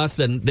say to us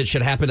and that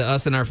should happen to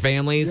us and our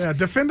families? Yeah,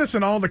 defend us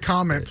in all the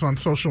comments on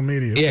social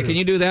media. Yeah, too. can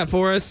you do that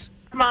for us?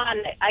 Come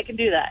on, I can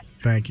do that.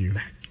 Thank you.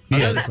 Yeah.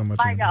 Thank you so much.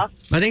 Bye, Amber. y'all.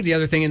 I think the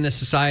other thing in this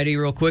society,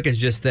 real quick, is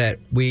just that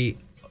we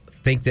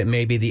think that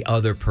maybe the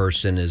other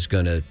person is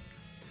going to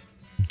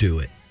do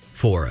it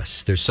for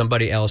us. There's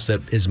somebody else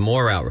that is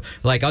more out.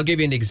 Like, I'll give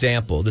you an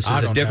example. This I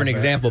is a don't different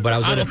have that. example, but I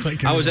was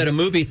I at a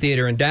movie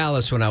theater in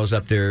Dallas when I was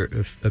up there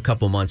a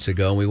couple months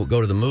ago, and we would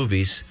go to the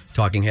movies,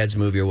 Talking Heads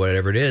movie or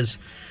whatever it is,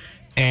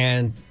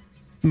 and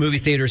movie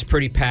theater is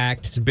pretty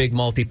packed. It's a big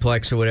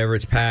multiplex or whatever.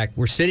 It's packed.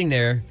 We're sitting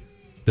there.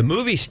 The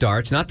movie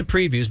starts, not the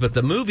previews, but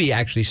the movie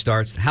actually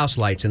starts. House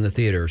lights in the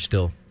theater are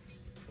still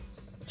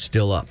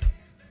up.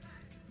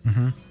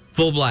 Mm-hmm.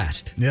 Full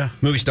blast. Yeah.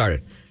 Movie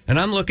started. And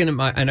I'm looking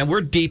at and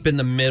we're deep in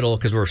the middle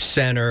because we're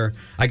center.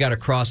 I got to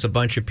cross a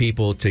bunch of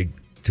people to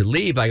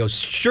leave. I go,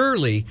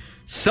 surely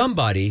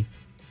somebody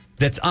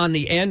that's on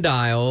the end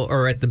aisle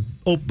or at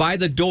by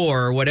the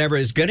door or whatever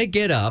is going to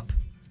get up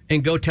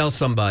and go tell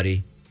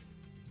somebody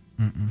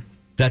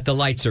that the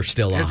lights are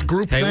still on. It's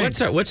group Hey,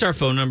 thing. what's our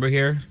phone number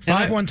here?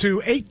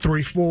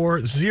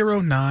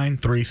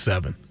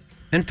 512-834-0937.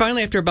 And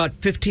finally, after about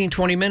 15,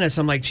 20 minutes,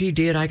 I'm like, gee,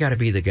 Dad, I got to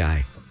be the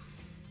guy.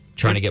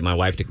 Trying to get my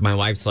wife to. My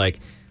wife's like,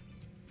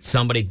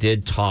 somebody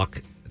did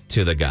talk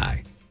to the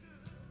guy.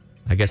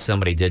 I guess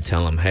somebody did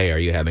tell him, hey, are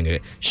you having a.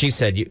 She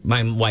said,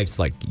 my wife's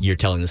like, you're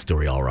telling the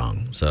story all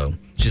wrong. So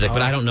she's like,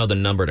 but I don't know the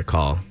number to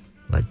call.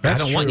 Like, I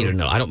That's don't want you true. to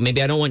know.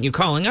 Maybe I don't want you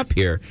calling up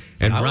here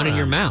and running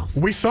your mouth.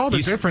 We saw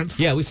the difference.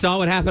 Yeah, we saw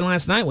what happened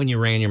last night when you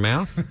ran your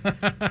mouth.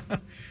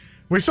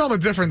 We saw the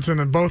difference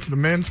in both the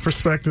men's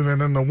perspective and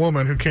then the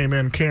woman who came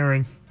in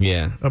caring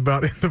Yeah.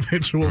 about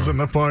individuals in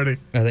the party.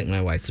 I think my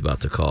wife's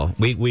about to call.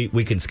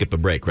 We can skip a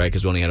break, right?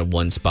 Because we only had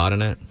one spot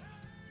in it.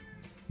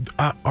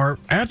 Our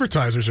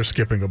advertisers are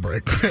skipping a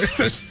break.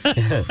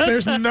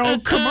 there's no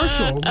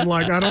commercials.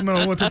 Like, I don't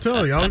know what to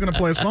tell you. I was going to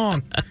play a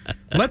song.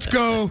 Let's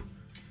go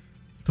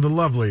to the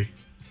lovely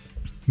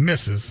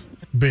Mrs.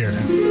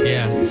 Bearden.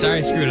 Yeah. Sorry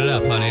I screwed it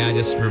up, honey. I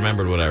just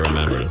remembered what I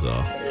remembered is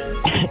all.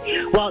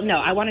 Well, no,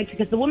 I wanted to,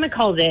 because the woman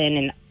called in,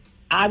 and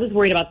I was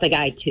worried about the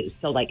guy, too.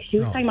 So, like, she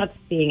was talking about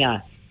being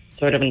a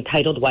sort of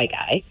entitled white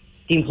guy.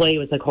 The employee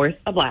was, of course,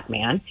 a black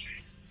man,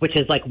 which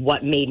is, like,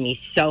 what made me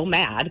so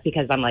mad,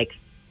 because I'm like,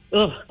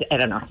 ugh, I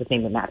don't know, it's the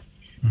same as that.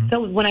 Mm-hmm.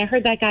 So when I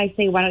heard that guy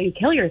say, why don't you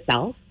kill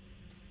yourself,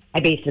 I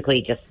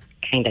basically just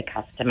kind of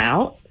cussed him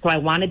out. So I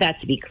wanted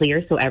that to be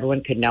clear so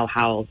everyone could know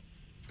how,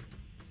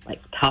 like,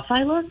 tough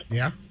I looked.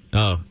 Yeah.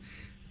 Oh.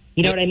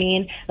 You know what I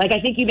mean? Like, I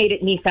think you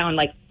made me sound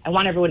like I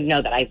want everyone to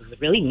know that I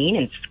was really mean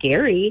and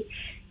scary.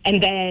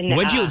 And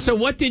then... So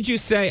what did you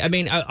say? I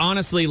mean,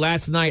 honestly,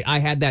 last night I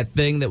had that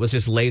thing that was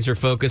just laser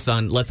focused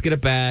on let's get a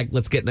bag,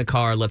 let's get in the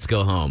car, let's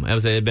go home.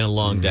 It had been a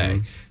long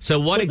day. So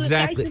what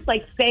exactly... The guy's just,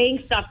 like,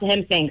 saying stuff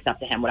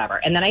to him, whatever.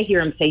 And then I hear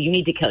him say, you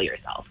need to kill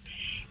yourself.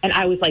 And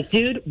I was like,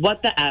 dude,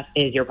 what the F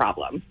is your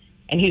problem?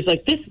 And he's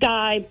like, this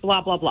guy,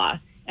 blah, blah, blah.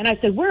 And I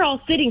said, we're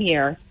all sitting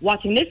here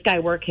watching this guy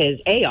work his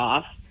A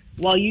off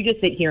while you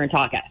just sit here and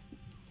talk at,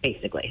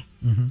 basically.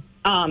 Mm-hmm.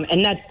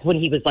 And that's when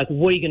he was like,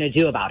 what are you going to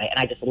do about it? And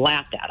I just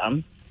laughed at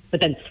him,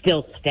 but then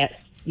still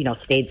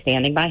stayed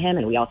standing by him,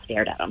 and we all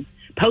stared at him.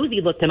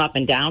 Posey looked him up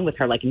and down with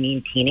her, like,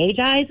 mean teenage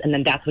eyes, and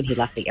then that's when he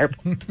left the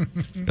airport.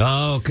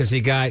 Oh, because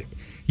he got...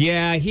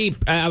 Yeah,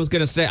 I was going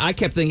to say, I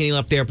kept thinking he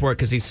left the airport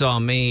because he saw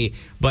me,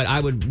 but I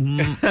would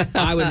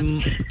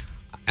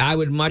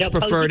much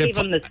prefer to... Posey gave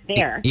him the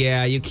stare.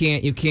 Yeah, you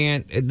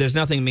can't... There's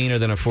nothing meaner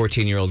than a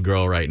 14-year-old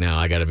girl right now,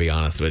 I got to be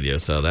honest with you,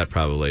 so that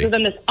probably... So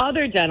then this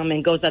other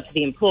gentleman goes up to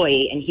the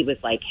employee, and he was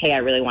like, hey, I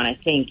really want to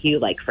thank you,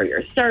 like, for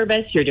your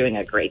service. You're doing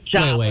a great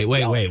job.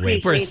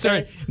 Wait. For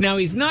a now,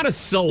 he's not a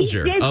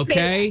soldier,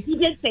 okay? He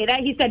did say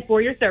that. He said,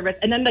 for your service.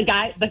 And then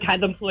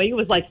the employee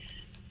was like,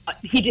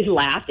 he just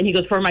laughed, and he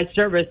goes, for my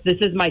service, this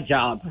is my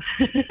job.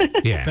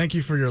 Yeah. Thank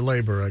you for your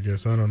labor, I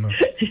guess. I don't know.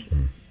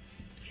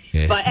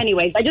 Yeah. But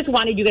anyways, I just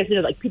wanted you guys to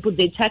know, like, people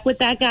did check with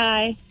that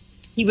guy.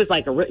 He was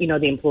like, the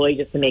employee,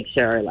 just to make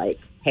sure, like,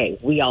 hey,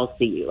 we all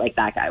see you. Like,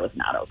 that guy was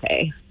not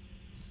okay.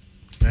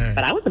 Dang.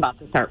 But I was about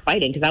to start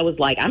fighting because I was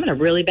like, I'm in a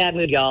really bad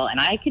mood, y'all, and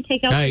I could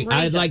take out some rage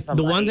I'd like on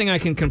the somebody. one thing I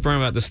can confirm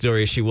about the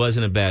story is she was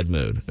in a bad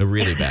mood, a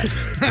really bad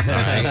mood. All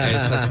right?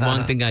 That's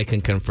one thing I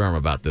can confirm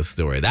about this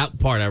story. That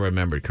part I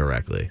remembered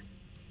correctly.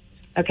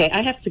 Okay,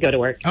 I have to go to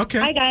work. Okay.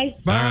 Bye, guys.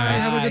 Bye. All right.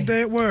 Have a good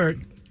day at work.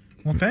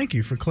 Well, thank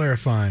you for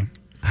clarifying.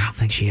 I don't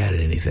think she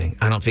added anything.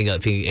 I don't think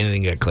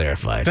anything got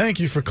clarified. Thank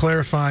you for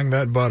clarifying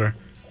that butter.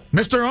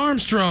 Mr.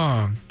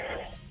 Armstrong.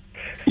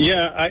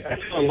 Yeah, I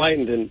feel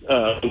enlightened and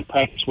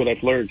practice what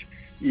I've learned.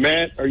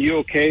 Matt, are you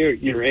okay? Or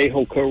your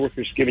a-hole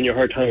coworkers giving you a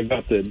hard time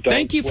about the dog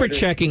Thank you for sweater?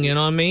 checking in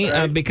on me,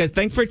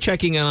 thanks for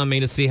checking in on me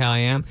to see how I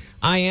am.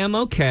 I am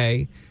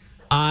okay.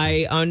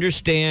 I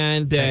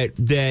understand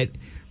that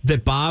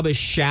Bob is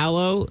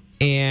shallow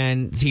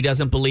and he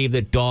doesn't believe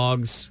that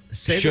dogs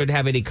should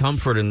have any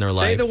comfort in their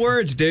life. Say the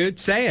words, dude.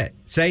 Say it.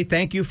 Say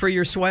thank you for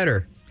your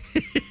sweater.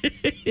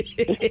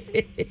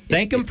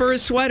 Thank him for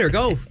his sweater.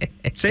 Go.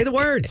 Say the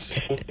words.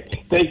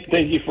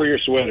 Thank you for your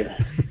sweater.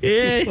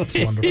 That's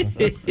wonderful.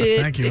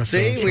 Thank you. Mr.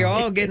 See, Armstrong. we're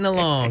all getting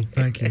along.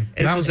 Thank you.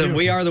 This was a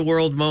We Are the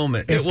World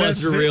moment. It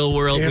was the real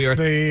world. If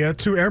the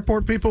two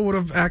airport people would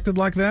have acted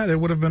like that, it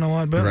would have been a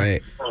lot better.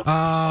 Right.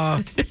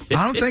 I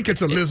don't think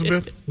it's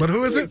Elizabeth, but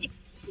who is it?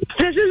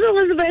 This is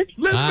Elizabeth.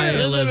 Hi,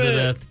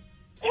 Elizabeth.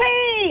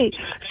 Hey,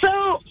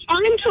 so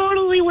I'm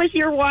totally with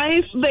your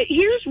wife, but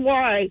here's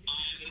why.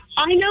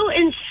 I know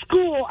in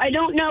school, I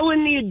don't know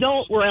in the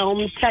adult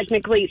realm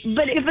technically,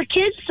 but if a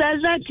kid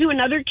says that to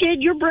another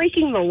kid, you're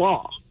breaking the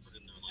law.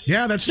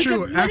 Yeah, that's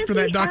true. Because what After if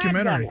that we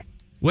documentary. had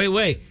that?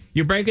 Wait.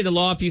 You're breaking the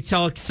law if you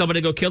tell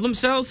somebody to go kill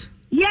themselves?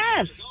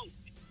 Yes.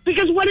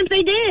 Because what if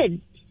they did?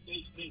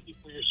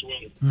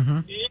 Mm-hmm.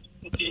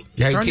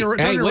 Yeah, Turn your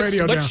radio what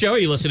down. show are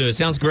you listening to? It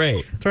sounds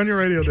great. Turn your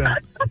radio down.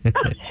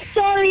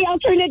 Sorry, I'll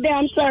turn it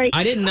down. Sorry.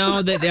 I didn't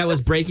know that was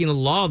breaking the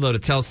law, though, to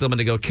tell someone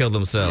to go kill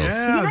themselves.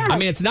 Yeah. I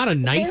mean, it's not a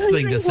nice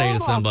thing to say to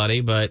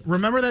somebody, but...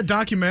 Remember that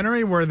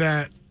documentary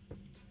where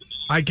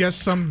I guess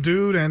some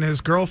dude and his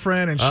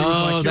girlfriend, and she was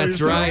like, Oh, that's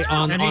yourself? right,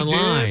 And he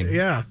online. did.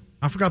 Yeah.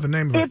 I forgot the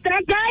name of it. If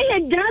that guy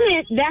had done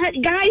it, that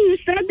guy who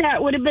said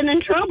that would have been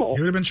in trouble.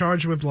 He would have been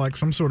charged with like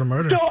some sort of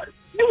murder. So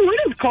you would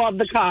have called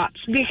the cops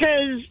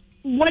because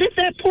what if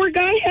that poor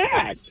guy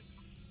had?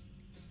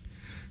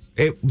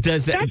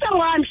 That's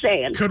all I'm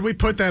saying. Could we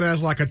put that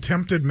as like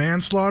attempted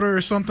manslaughter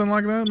or something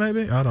like that?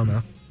 Maybe, I don't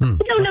know. No,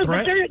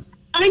 but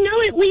I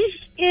know at least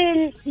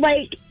in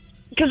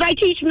because I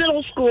teach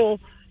middle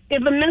school.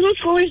 If a middle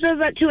schooler says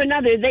that to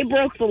another, they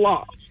broke the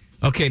law.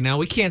 Okay, now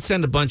we can't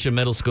send a bunch of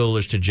middle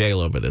schoolers to jail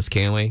over this,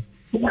 can we?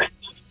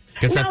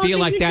 Because I No, feel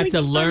they like that's a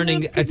usually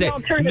learning... send them to the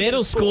alternative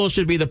Middle school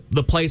should be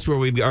the place where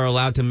we are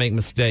allowed to make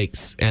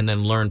mistakes and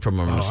then learn from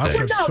our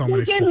mistakes. No,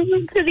 we get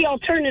moved to the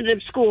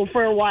alternative school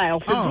for a while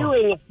for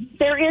doing it.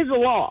 There is a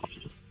law.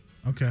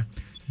 Okay.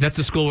 That's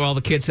a school where all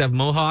the kids have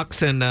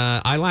mohawks and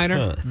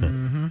eyeliner?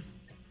 Mm-hmm.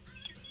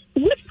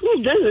 What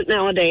school does it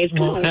nowadays?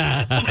 Come on.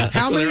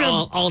 How many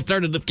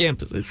alternative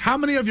campuses? How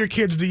many of your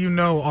kids do you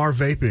know are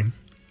vaping?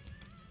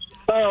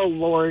 Oh,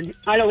 Lord.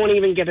 I don't want to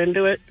even get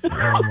into it.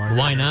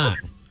 Why not?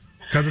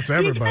 Because it's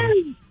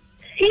everybody.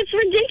 It's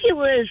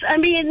ridiculous. I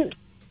mean,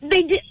 I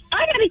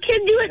had a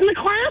kid do it in the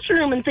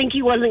classroom and think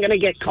he wasn't going to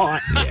get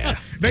caught. Yeah.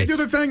 They do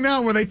the thing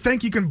now where they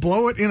think you can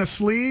blow it in a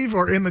sleeve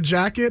or in the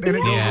jacket and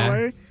it goes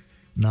away.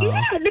 No.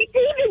 Yeah, they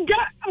even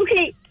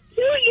okay,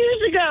 2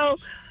 years ago,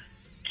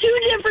 2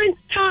 different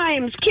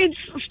times, kids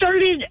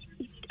started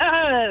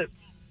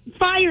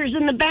fires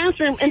in the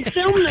bathroom and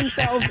filmed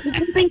themselves and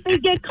didn't think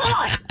they'd get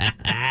caught.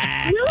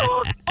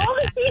 All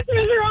the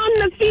teachers are on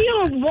the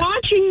field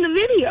watching the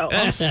video.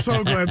 I'm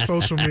so glad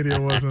social media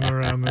wasn't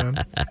around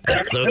then.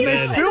 So and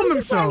they good. filmed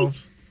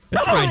themselves.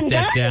 Let's write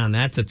that down.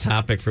 That's a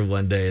topic for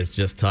one day. Is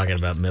just talking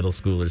about middle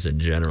schoolers in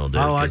general,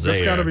 dude.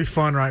 That's got to be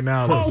fun right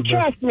now, Elizabeth.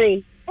 Trust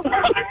me. All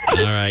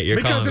right, you're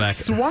because calling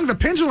it's back. swung. The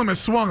pendulum is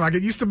swung. Like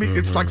it used to be.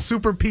 It's like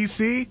super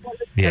PC,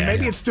 Yeah. and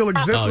maybe it still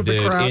exists with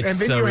dude, the crowd. it's And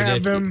then so you have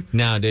ridiculous. them.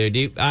 No,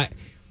 dude.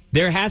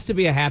 There has to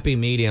be a happy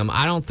medium.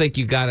 I don't think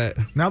you got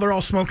to. Now they're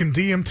all smoking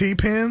DMT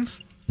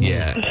pens.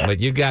 Yeah, but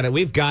you got to.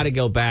 We've got to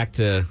go back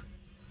to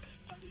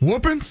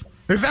whoopings.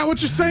 Is that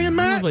what you're saying,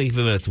 Matt? I don't believe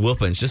it's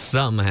whoopings. Just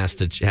something has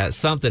to check You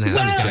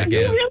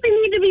in.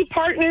 really need to be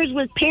partners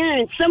with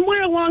parents.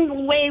 Somewhere along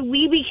the way,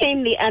 we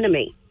became the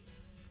enemy.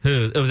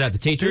 Who was that? The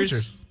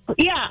teachers?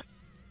 Yeah.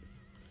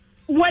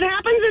 What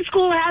happens at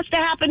school has to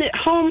happen at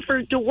home for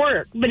it to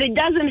work, but it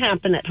doesn't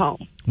happen at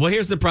home. Well,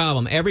 here's the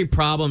problem. Every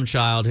problem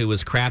child who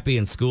was crappy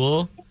in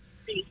school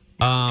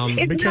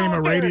became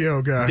a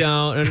radio guy.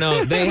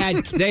 No. They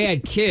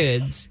had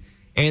kids,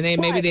 and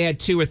maybe they had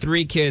 2 or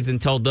 3 kids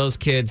and told those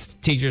kids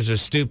teachers are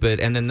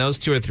stupid, and then those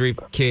 2 or 3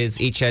 kids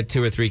each had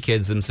 2 or 3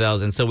 kids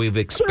themselves, and so we've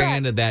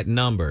expanded that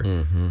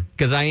number.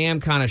 Because I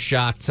am kind of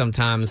shocked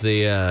sometimes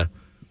the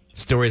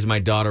stories my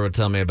daughter would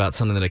tell me about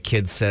something that a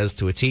kid says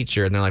to a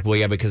teacher, and they're like, well,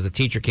 yeah, because the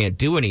teacher can't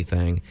do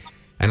anything.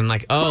 And I'm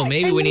like,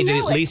 maybe we need to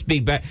at least be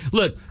better.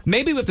 Look,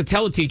 maybe we have to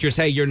tell the teachers,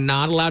 hey, you're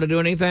not allowed to do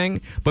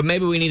anything, but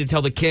maybe we need to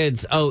tell the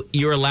kids,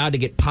 you're allowed to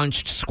get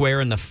punched square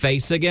in the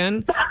face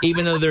again,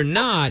 even though they're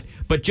not.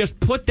 But just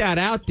put that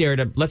out there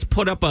let's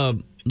put up a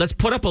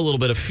little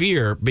bit of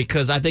fear,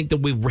 because I think that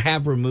we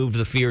have removed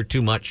the fear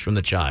too much from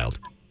the child.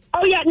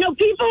 Oh, yeah. No,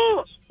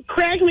 people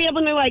crack me up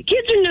and they're like,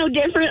 kids are no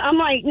different. I'm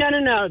like,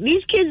 no.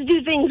 These kids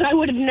do things I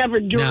would have never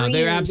dreamed. No,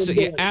 they're of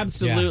doing.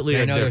 absolutely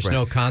I know different. there's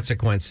no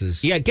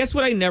consequences. Yeah, guess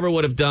what I never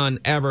would have done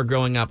ever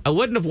growing up? I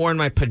wouldn't have worn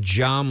my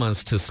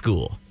pajamas to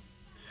school.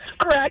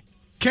 Correct.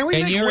 Can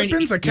we make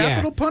whippings a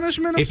capital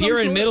punishment? If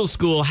you're in middle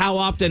school, how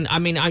often? I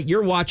mean,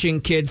 you're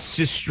watching kids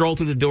just stroll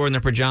through the door in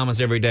their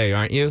pajamas every day,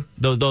 aren't you?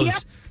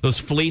 Those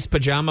fleece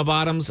pajama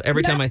bottoms.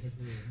 Every time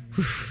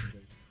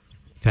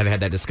I've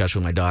had that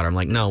discussion with my daughter. I'm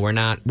like, no, we're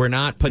not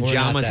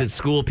pajamas that. at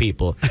school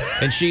people.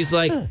 And she's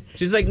like,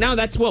 no,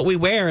 that's what we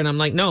wear. And I'm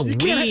like, no,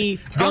 we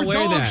don't wear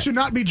Our that. dogs should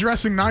not be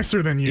dressing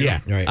nicer than you.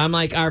 Yeah, Right. I'm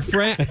like,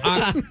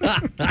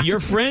 your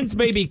friends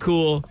may be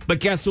cool,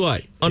 but guess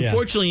what?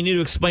 Unfortunately, you need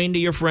to explain to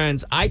your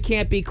friends, I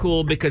can't be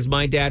cool because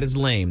my dad is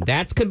lame.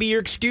 That can be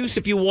your excuse.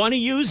 If you want to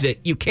use it,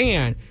 you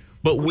can.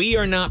 But we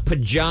are not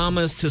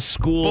pajamas to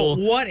school.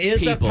 But what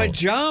is people. a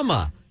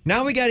pajama?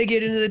 Now we got to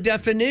get into the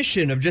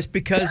definition of just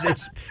because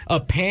it's a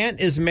pant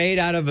is made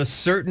out of a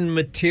certain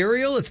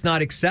material, it's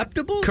not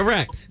acceptable?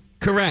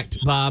 Correct,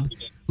 Bob.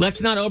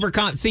 Let's not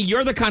See,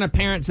 you're the kind of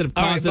parents that have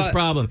caused this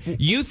problem.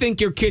 You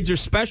think your kids are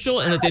special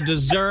and that they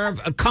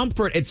deserve a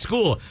comfort at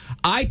school.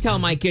 I tell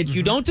my kids,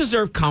 you don't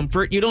deserve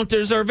comfort. You don't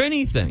deserve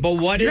anything. But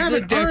what is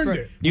the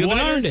difference? You haven't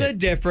earned it. What is the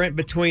difference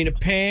between a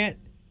pant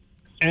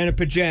and a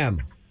pajama?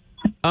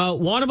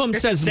 One of them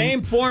says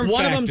same form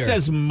One factor. of them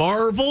says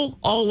Marvel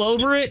all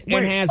over it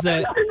and has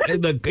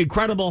the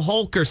Incredible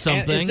Hulk or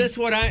something. Is this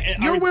what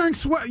You're wearing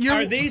sweat.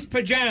 Are these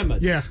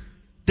pajamas? Yeah.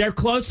 They're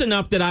close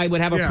enough that I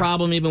would have a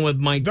problem even with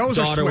my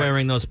daughter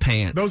wearing those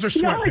pants. Those are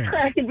sweatpants.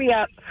 cracking me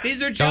up.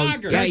 These are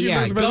joggers.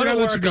 Yeah. Go to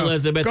work,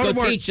 Elizabeth. Go to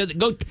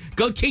work.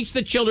 Go teach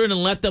the children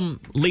and let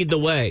them lead the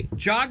way.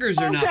 Joggers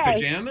are not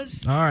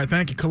pajamas. All right,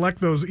 thank you. Collect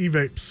those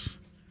e-vapes.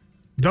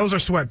 Those are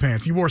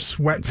sweatpants. You wore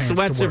sweatpants.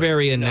 Sweats to are work.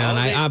 very in now, and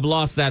I've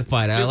lost that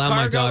fight. I allow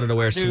my daughter to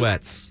wear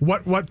sweats.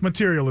 What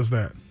material is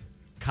that?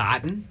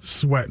 Cotton.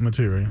 Sweat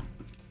material.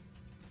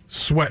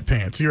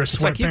 Sweatpants. You're a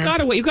It's like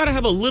sweatpants. you gotta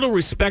have a little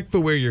respect for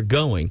where you're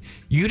going.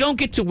 You don't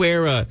get to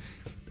wear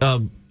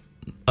a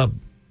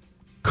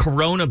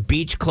Corona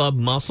Beach Club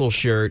muscle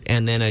shirt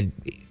and then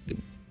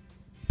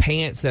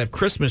pants that have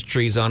Christmas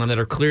trees on them that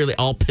are clearly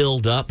all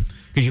pilled up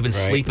because you've been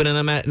sleeping in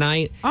them at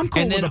night. I'm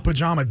cool with a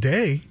pajama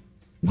day.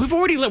 We're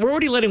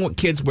already letting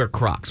kids wear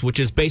Crocs, which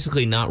is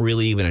basically not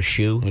really even a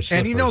shoe.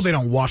 And you know they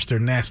don't wash their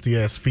nasty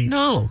ass feet.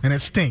 No, and it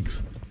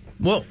stinks.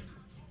 Well,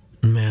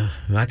 man,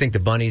 I think the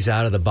bunny's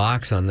out of the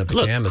box on the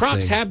pajama Look,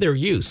 Crocs thing. have their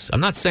use.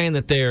 I'm not saying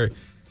that they're.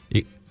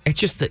 It's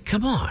just that.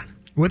 Come on.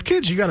 With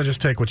kids, you got to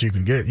just take what you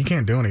can get. You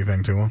can't do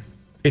anything to them.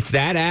 It's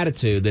that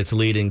attitude that's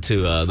leading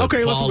to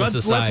the fall of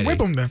society. Let's whip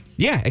them then.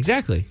 Yeah,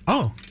 exactly.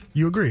 Oh,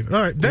 you agreed.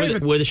 All right,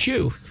 David. With a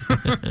shoe.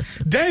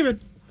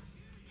 David.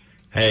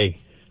 Hey,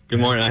 good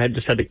morning. I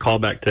just had to call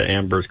back to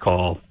Amber's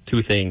call.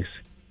 Two things.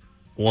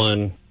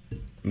 One,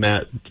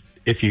 Matt,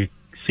 if you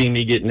see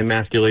me getting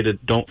emasculated,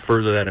 don't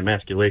further that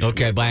emasculation.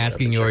 Okay, by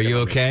asking you, are you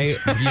okay?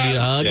 Do you need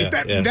a hug?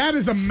 That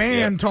is a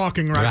man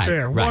talking right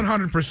there,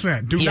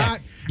 100%. Do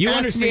not you ask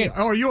understand?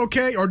 me, are you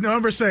okay? Or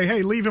never say,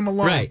 hey, leave him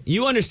alone. Right.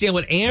 You understand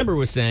what Amber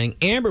was saying.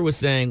 Amber was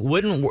saying,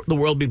 wouldn't the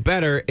world be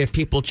better if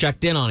people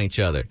checked in on each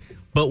other?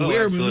 But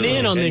we're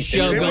men on this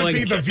show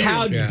going,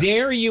 how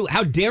dare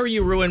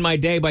you ruin my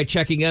day by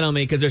checking in on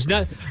me? Because there's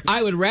not.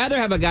 I would rather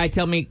have a guy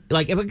tell me,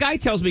 like, if a guy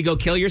tells me go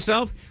kill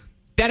yourself,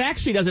 that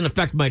actually doesn't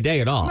affect my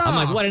day at all. No. I'm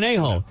like, what an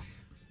a-hole.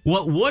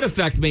 What would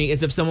affect me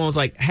is if someone was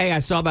like, hey, I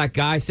saw that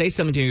guy say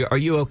something to you. Are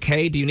you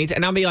okay? Do you need to?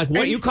 And I'll be like,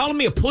 what? You calling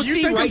me a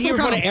pussy right here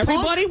in front of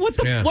everybody? What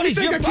What is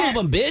your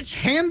problem, bitch?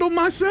 Handle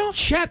myself?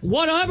 Check.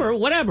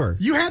 Whatever.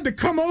 You had to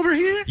come over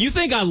here? You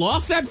think I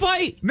lost that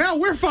fight? Now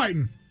we're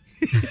fighting.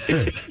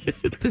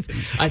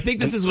 I think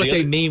this is what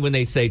they mean when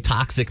they say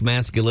toxic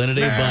masculinity,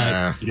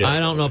 but I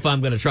don't know if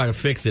I'm going to try to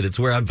fix it. It's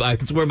where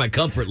my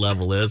comfort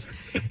level is.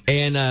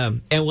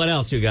 And what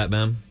else you got,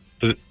 man?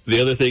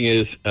 The other thing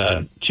is,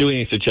 Chewy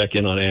needs to check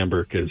in on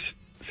Amber because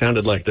it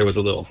sounded like there was a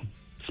little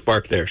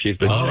spark there. She's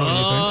been.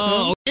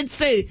 Oh, did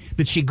say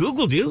that she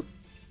Googled you?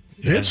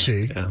 Did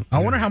she? Yeah. I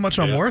wonder how much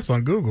I'm worth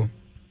on Google.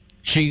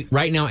 She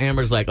right now.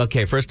 Amber's like,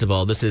 okay. First of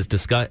all, this is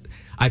disgust.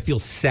 I feel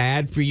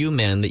sad for you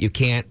men that you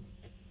can't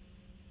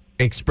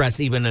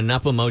express even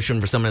enough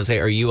emotion for someone to say,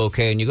 are you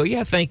okay? And you go,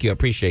 yeah, thank you, I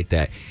appreciate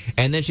that.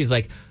 And then she's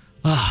like,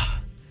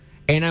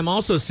 and I'm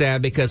also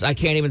sad because I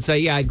can't even say,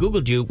 yeah, I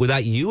Googled you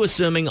without you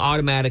assuming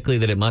automatically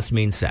that it must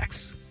mean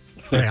sex.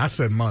 Hey, I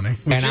said money.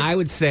 I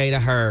would say to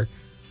her,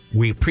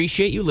 we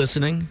appreciate you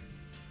listening.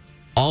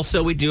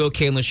 Also, we do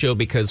okay on the show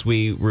because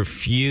we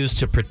refuse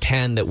to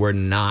pretend that we're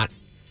not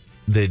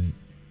the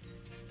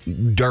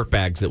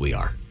dirtbags that we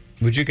are.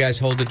 Would you guys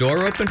hold the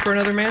door open for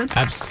another man?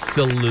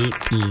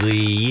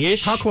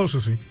 Absolutely-ish. How close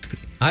is he?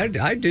 I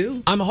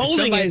do. I'm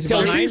holding it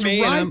till till he's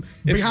behind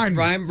me.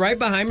 I'm right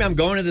behind me. I'm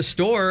going to the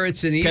store.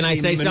 It's an easy Can I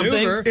say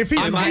maneuver. something?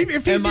 Am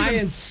I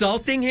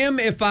insulting him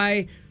if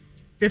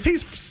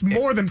he's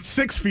more than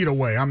 6 feet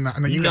away? I'm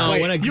not. When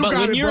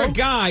you're a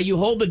guy, you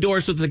hold the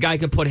door so that the guy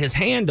can put his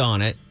hand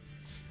on it,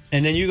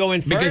 and then you go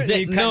in front.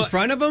 You cut in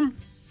front of him.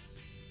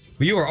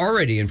 Well, you were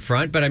already in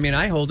front, but I mean,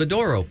 I hold the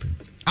door open.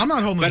 I'm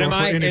not holding the door for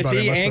anybody.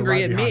 Is he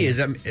angry at me?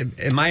 Am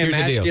I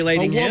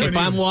emasculating him? If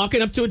I'm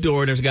walking up to a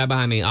door and there's a guy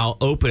behind me, I'll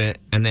open it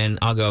and then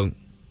I'll go,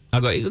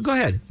 go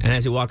ahead. And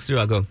as he walks through,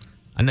 I'll go,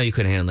 I know you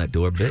couldn't handle that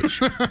door, bitch.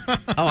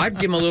 I'd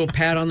give him a little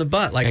pat on the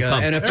butt like an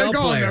NFL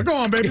player. Go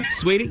on, baby.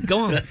 Sweetie, go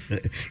on.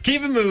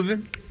 Keep it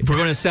moving. If we're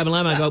going to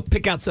 7-Eleven, I go,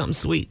 pick out something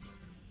sweet.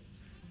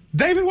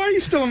 David, why are you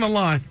still on the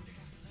line?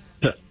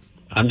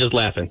 I'm just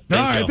laughing. All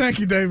right, thank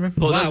you, David.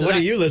 Well, wow, what are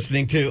you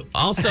listening to?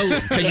 Also,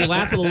 can you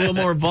laugh with a little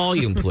more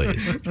volume,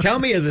 please? Tell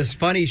me of this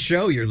funny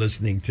show you're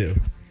listening to.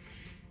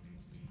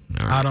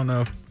 Right. I don't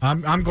know.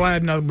 I'm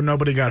glad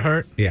nobody got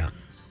hurt. Yeah.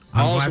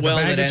 I'm glad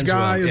the baggage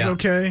guy is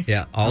okay.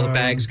 Yeah, all the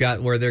bags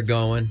got where they're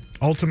going.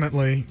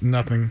 Ultimately,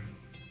 nothing,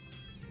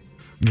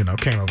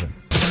 came of it.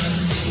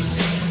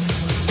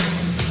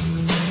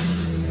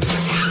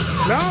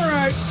 All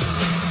right.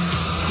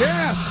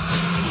 Yeah.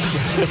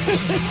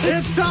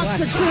 It's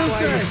Toxic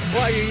Tuesday.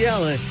 Why are you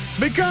yelling?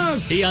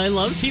 Because he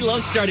loves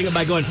starting it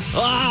by going,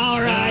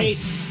 all right.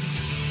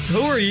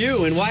 Who are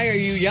you and why are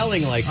you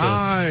yelling like this?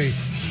 I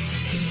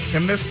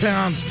am this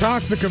town's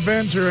Toxic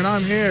Avenger, and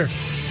I'm here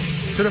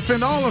to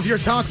defend all of your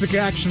toxic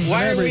actions.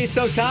 Why are we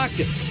so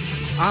toxic?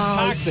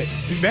 Toxic.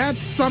 That's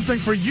something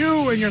for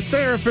you and your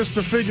therapist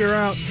to figure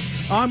out.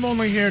 I'm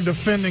only here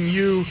defending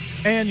you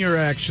and your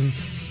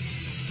actions.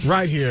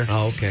 Right here.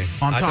 Oh, okay.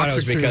 On I thought it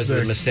was Toxic because Tuesday.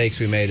 of the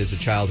mistakes we made as a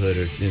childhood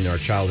or in our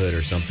childhood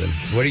or something.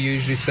 What do you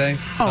usually say?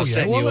 Oh,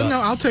 yeah. Well,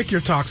 no, I'll take your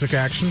toxic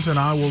actions and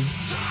I will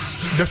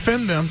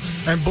defend them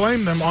and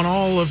blame them on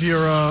all of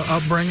your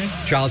upbringing.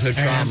 Childhood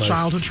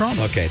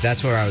traumas. Okay,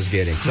 that's where I was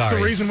getting. Sorry. That's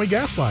the reason we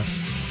gaslight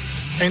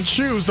and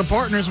choose the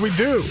partners we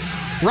do.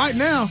 Right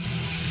now,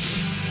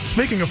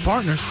 speaking of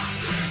partners,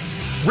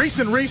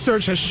 recent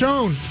research has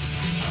shown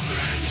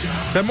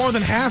that more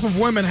than half of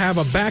women have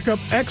a backup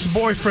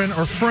ex-boyfriend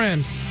or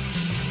friend.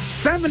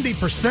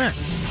 70%.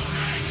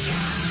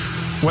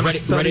 When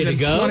ready to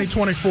go?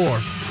 2024.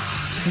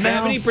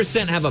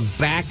 70% have a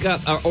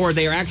backup, or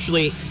they're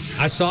actually.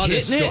 I saw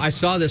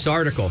this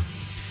article.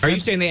 Are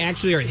you saying they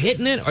actually are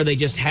hitting it, or they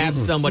just have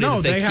somebody?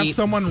 No, that they have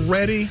someone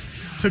ready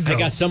to go. They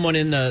got someone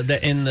in the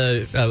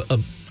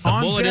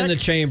bullet deck, in the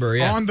chamber.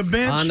 Yeah, on the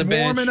bench,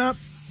 warming up,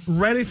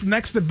 ready for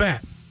next to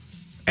bat.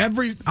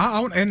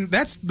 And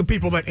that's the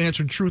people that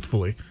answered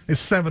truthfully is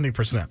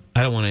 70%.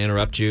 I don't want to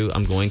interrupt you.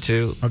 I'm going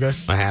to. Okay.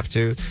 I have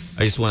to.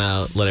 I just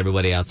want to let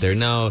everybody out there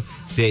know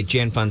that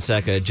Jan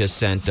Fonseca just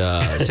sent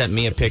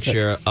me a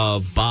picture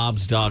of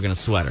Bob's dog in a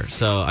sweater.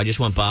 So I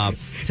just want Bob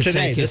to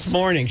take this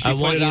morning. She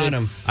put it on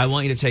him. I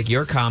want you to take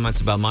your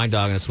comments about my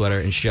dog in a sweater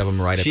and shove them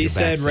right up your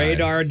backside. She said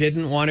Radar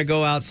didn't want to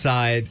go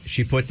outside.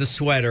 She put the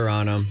sweater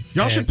on him.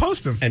 Y'all should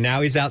post him. And now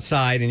he's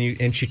outside,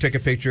 and she took a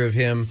picture of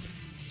him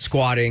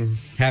squatting,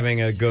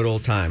 having a good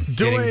old time,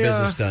 getting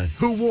business done.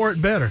 Who wore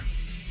it better?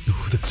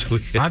 That's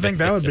weird. I think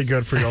that would be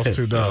good for y'all's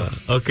two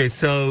dogs. Okay,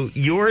 so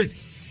you're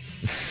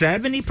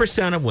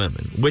 70% of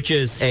women, which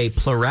is a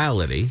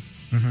plurality,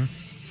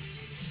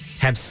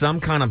 have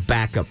some kind of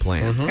backup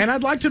plan. And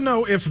I'd like to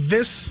know if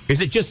this... Is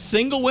it just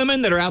single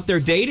women that are out there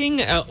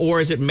dating, or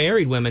is it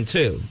married women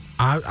too?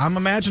 I'm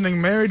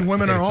imagining married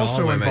women are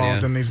also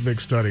involved in these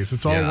big studies.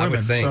 It's all women. I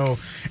would think. So,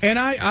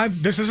 and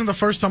this isn't the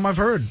first time I've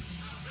heard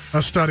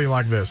a study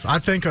like this. I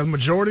think a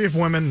majority of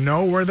women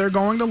know where they're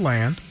going to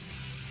land,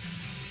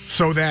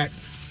 so that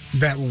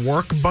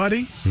work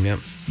buddy,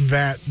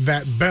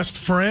 that best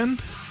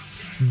friend,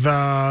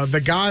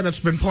 the guy that's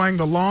been playing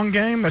the long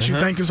game that you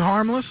think is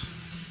harmless,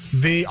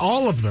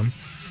 all of them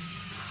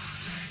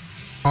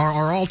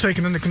are all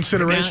taken into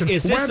consideration, now,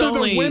 whether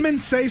the women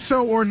say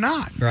so or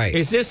not. Right?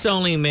 Is this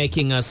only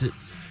making us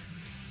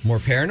more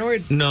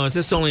paranoid? No, is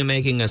this only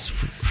making us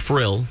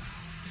frill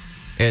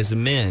as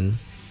men?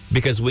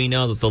 Because we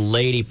know that the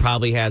lady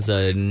probably has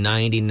a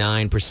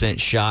 99%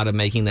 shot of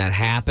making that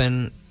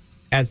happen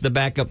as the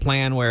backup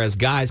plan, whereas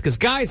because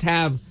guys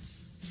have...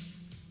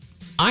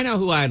 I know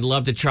who I'd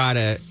love to try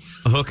to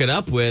hook it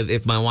up with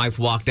if my wife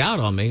walked out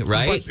on me,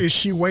 right? But is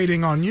she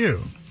waiting on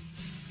you?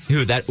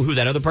 Who that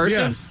other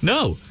person? Yeah.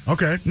 No.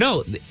 Okay.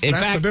 No. In That's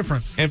fact, the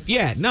difference.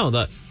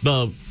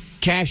 The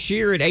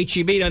cashier at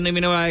HEB doesn't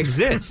even know I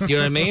exist. You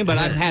know what I mean? But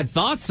I've had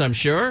thoughts, I'm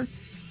sure.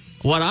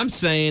 What I'm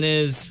saying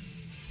is...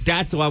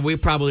 That's why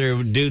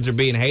dudes are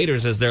being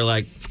haters, is they're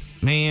like,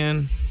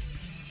 man.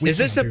 Is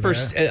this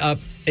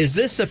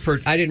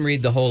I didn't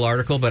read the whole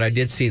article, but I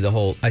did see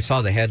I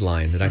saw the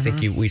headline, and I think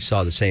we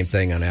saw the same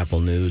thing on Apple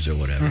News or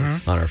whatever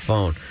on our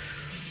phone.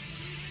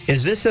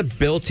 Is this a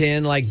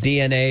built-in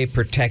DNA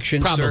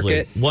protection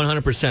circuit?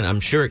 100%.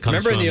 I'm sure it comes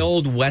Remember in the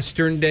old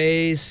Western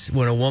days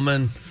when a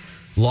woman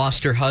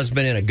lost her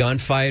husband in a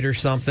gunfight or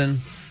something?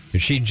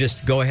 She'd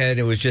just go ahead,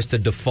 it was just a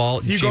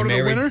default. You go to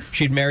the winner?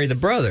 She'd marry the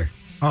brother.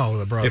 Oh,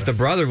 the brother. If the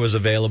brother was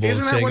available and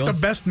single. Isn't that what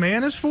the best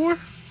man is for?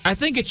 I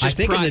think it's just...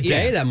 in the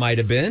day that might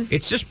have been.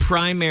 It's just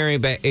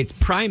it's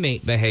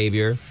primate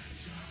behavior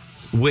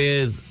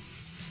with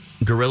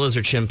gorillas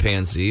or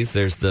chimpanzees.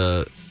 There's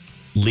the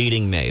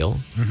leading male.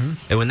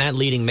 And when that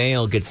leading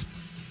male gets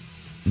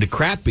the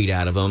crap beat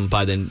out of him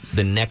by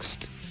the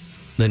next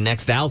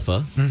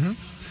alpha,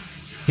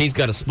 he's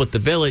got to split the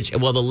village.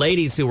 Well, the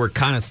ladies who were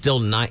kind of still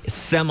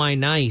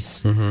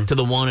semi-nice to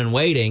the one in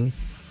waiting...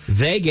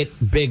 They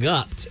get big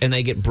upped and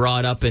they get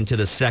brought up into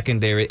the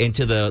secondary,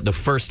 into the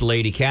first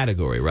lady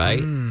category, right?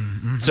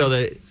 So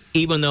that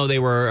even though they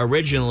were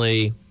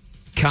originally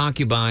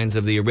concubines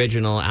of the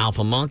original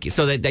alpha monkey,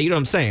 so that you know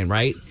what I'm saying,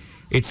 right?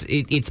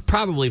 It's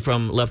probably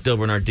from left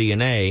over in our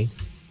DNA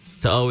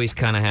to always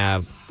kind of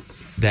have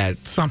that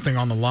something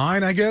on the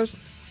line, I guess.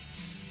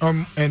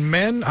 And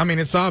men, I mean,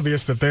 it's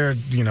obvious that they're,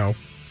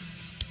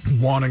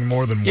 wanting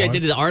more than one. Yeah,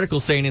 did the article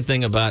say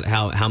anything about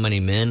how many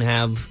men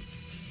have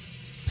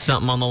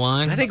something on the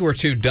line? I think we're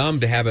too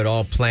dumb to have it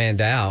all planned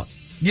out.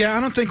 Yeah,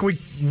 I don't think we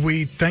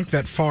think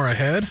that far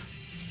ahead.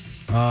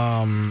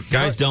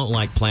 Guys don't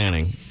like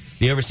planning.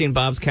 You ever seen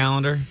Bob's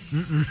calendar?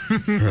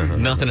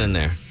 Nothing in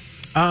there.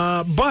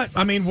 But,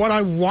 I mean, what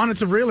I wanted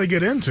to really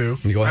get into,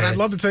 Go ahead. and I'd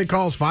love to take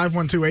calls,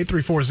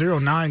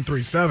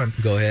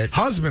 512-834-0937. Go ahead.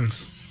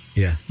 Husbands,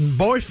 Yeah.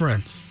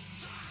 boyfriends.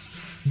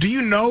 Do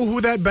you know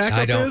who that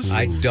backup is?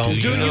 I don't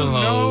Do you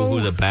know who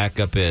the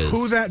backup is?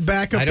 Who that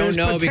backup I don't is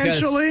know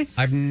potentially? because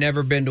I've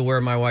never been to where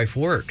my wife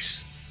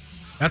works.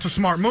 That's a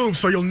smart move,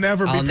 so you'll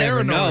never be I'll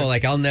never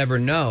paranoid. know. I'll never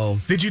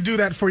know. Did you do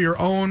that for your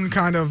own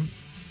kind of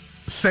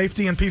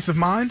safety and peace of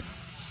mind?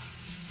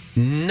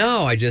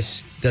 No, I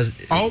just does.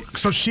 Oh,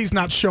 so she's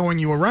not showing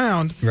you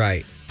around,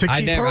 Right. To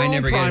keep her I own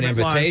never get an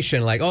private life.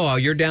 invitation like, oh,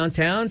 you're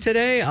downtown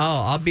today? Oh,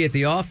 I'll be at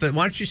the office.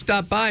 Why don't you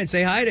stop by and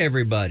say hi to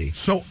everybody?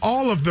 So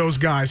all of those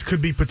guys could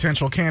be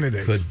potential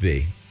candidates. Could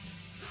be.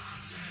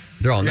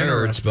 They're all nerds,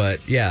 Interesting.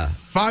 but yeah.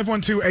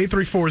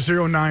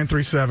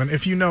 512-834-0937.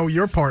 If you know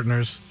your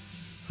partner's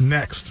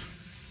next.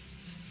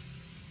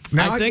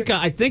 Now,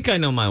 I think I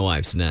know my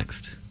wife's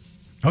next.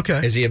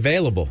 Okay. Is he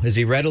available? Is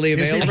he readily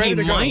available? ready He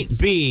to go? might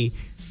be.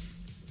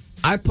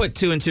 I put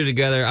two and two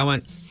together. I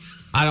went,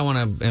 I don't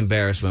want to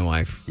embarrass my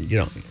wife.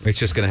 It's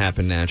just going to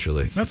happen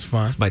naturally. That's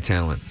fine. It's my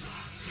talent.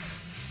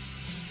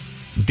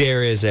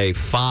 There is a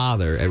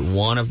father at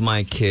one of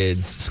my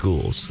kids'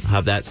 schools.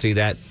 Have that? See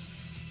that?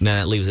 Now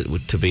that leaves it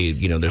to be,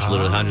 there's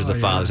literally hundreds of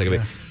fathers. That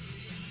could be.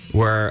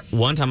 Where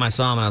one time I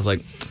saw him and I was like,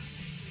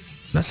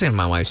 I'm not saying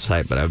my wife's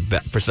type, but I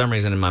bet, for some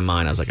reason in my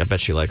mind, I was like, I bet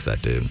she likes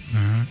that dude.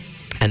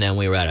 Mm-hmm. And then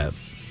we were at a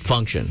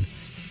function,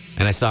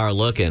 and I saw her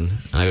looking,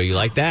 and I go, you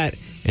like that?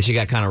 And she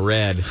got kind of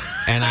red,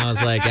 and I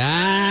was like,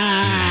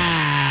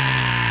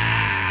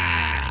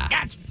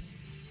 Gotcha.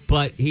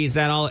 But he's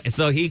at all,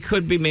 so he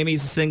could be, maybe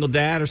he's a single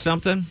dad or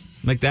something.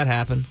 Make that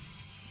happen.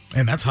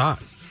 And that's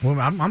hot. Well,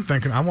 I'm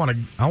thinking I want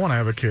to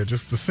have a kid.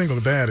 Just the single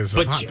dad is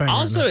a hot thing.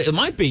 Also, right it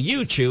might be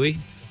you, Chewy.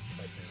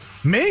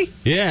 now. Me?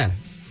 Yeah.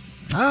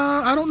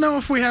 I don't know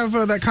if we have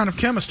that kind of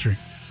chemistry.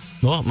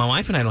 Well, my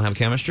wife and I don't have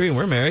chemistry, and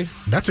we're married.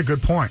 That's a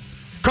good point.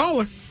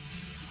 Caller.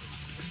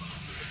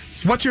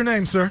 What's your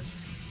name, sir?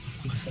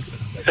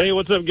 Hey,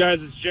 what's up,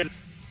 guys? It's Jen.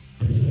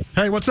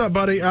 Hey, what's up,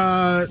 buddy?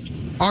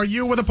 Are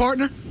you with a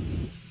partner?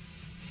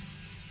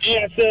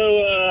 Yeah,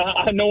 so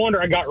no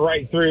wonder I got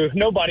right through.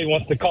 Nobody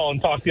wants to call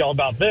and talk to y'all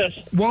about this.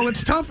 Well,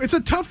 it's tough. It's a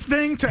tough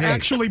thing to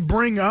actually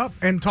bring up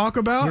and talk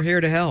about. We're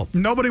here to help.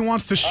 Nobody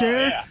wants to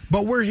share, yeah.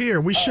 but we're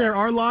here. We share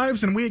our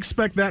lives, and we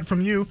expect that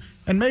from you,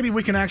 and maybe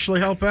we can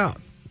actually help out.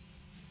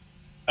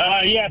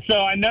 Yeah, so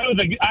I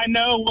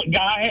know what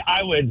guy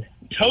I would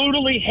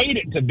totally hate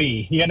it to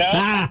be, And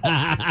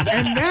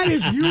that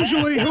is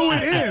usually who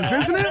it is,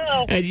 isn't it?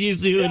 And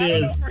usually who it I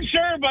don't is. know for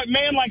sure, but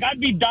man, I'd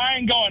be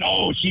dying going,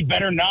 oh, she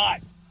better not.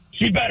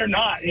 She better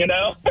not,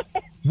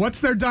 What's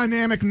their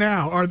dynamic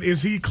now?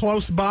 Is he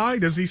close by?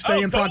 Does he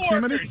stay in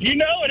proximity? And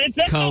it's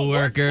at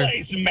Coworker. the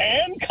workplace,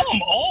 man.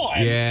 Come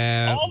on.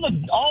 Yeah.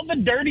 All the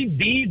dirty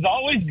deeds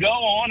always go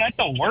on at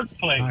the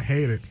workplace. I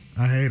hate it.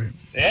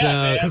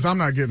 Yeah, Because I'm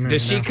not getting it.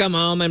 Does she come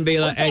home and be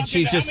like, and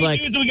she's just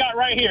like, dudes we got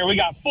right here. We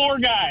got 4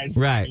 guys.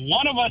 Right.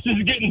 One of us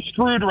is getting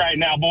screwed right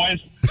now, boys.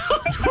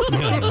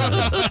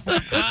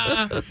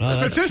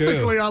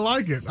 Statistically, I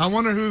like it. I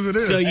wonder whose it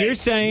is. so you're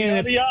saying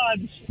that the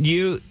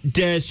odds.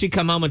 does she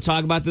come home and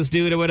talk about this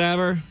dude or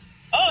whatever?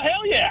 Oh,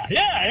 hell yeah.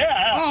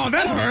 Yeah. Oh,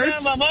 that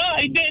hurts.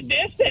 He did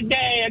this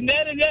today and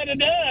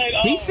da-da-da-da-da.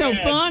 Oh, He's so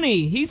man.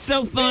 funny. He's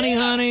so funny,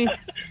 honey.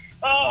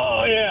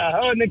 Oh, yeah.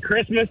 Oh, and then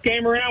Christmas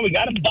came around. We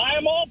got to buy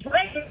them all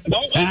presents,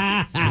 don't we?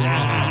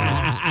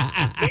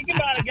 Think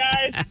about it,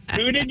 guys.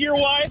 Who did your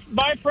wife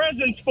buy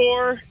presents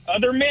for?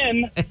 Other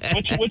men.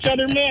 Which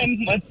other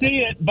men? Let's see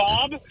it.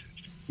 Bob?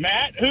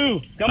 Matt? Who?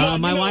 Come on,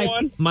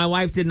 my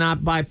wife did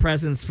not buy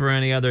presents for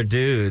any other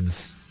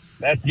dudes.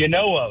 That you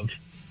know of.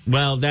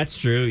 Well, that's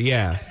true,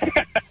 yeah.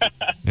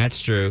 That's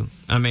true.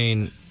 I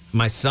mean,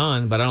 my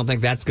son, but I don't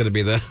think that's going to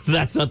be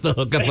that's not the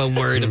hookup I'm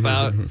worried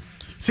about.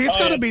 See, it's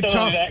got to be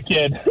tough that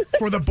kid.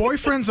 for the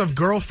boyfriends of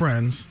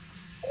girlfriends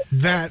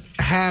that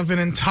have an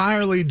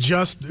entirely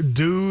just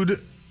dude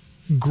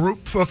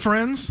group of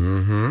friends.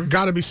 Mm-hmm.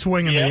 Got to be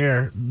swinging the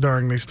air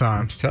during these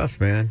times. It's tough,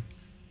 man.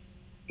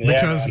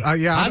 Because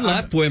I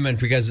left women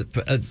because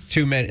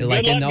too many,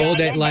 like in the old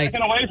days, like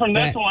backing away from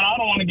this one. I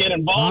don't want to get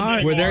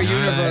involved. where their anymore.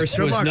 universe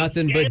Good was luck.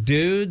 nothing but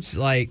dudes.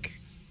 Like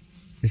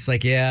it's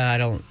like, yeah, I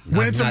don't.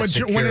 when I'm it's not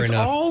secure when it's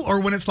enough. all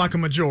or when it's like a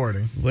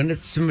majority. When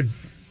it's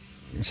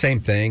same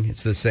thing.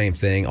 It's the same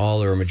thing.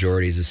 All or a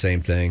majority is the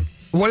same thing.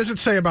 What does it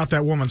say about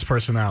that woman's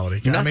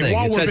personality? Nothing. I mean,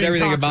 while It we're says being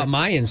everything toxic, about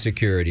my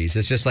insecurities.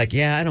 It's just like,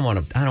 yeah, I don't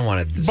want to.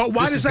 But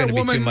why this does is that gonna be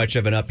woman- too much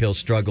of an uphill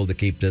struggle to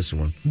keep this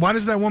one? Why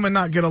does that woman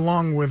not get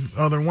along with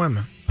other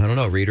women? I don't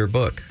know. Read her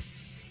book.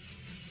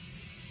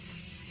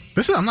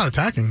 I'm not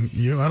attacking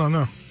you. I don't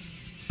know.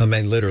 I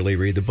mean, literally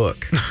read the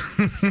book.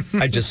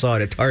 I just saw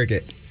it at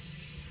Target.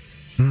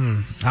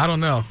 I don't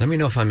know. Let me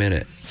know if I'm in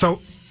it.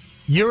 So,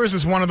 yours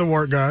is one of the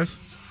work guys.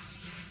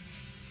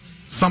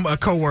 A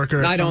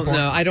coworker. I don't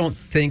know. I don't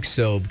think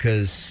so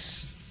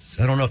because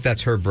I don't know if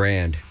that's her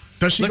brand.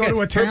 Does she go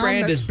to a town? Her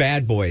brand is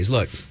Bad Boys.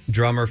 Look,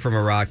 drummer from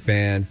a rock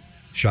band,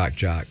 shock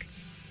jock.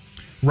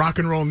 Rock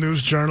and roll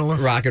news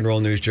journalist. Rock and roll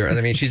news journalist.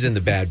 I mean, she's in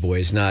the Bad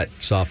Boys, not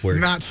software.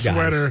 Not guys,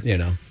 sweater. You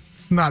know.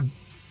 Not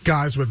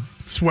guys with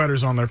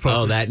sweaters on their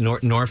posters. Oh, that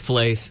North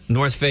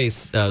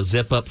Face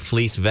zip-up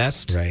fleece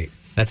vest? Right.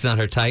 That's not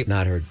her type?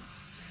 Not her,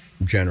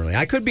 generally.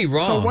 I could be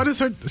wrong. So what is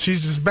her?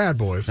 She's just Bad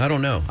Boys. I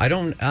don't know.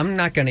 I'm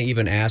not going to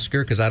even ask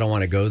her because I don't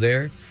want to go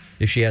there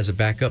if she has a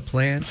backup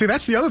plan. See,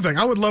 that's the other thing.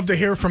 I would love to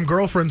hear from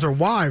girlfriends or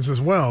wives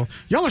as well.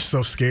 Y'all are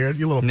so scared,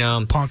 you little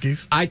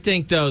punkies. I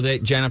think, though,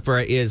 that Jennifer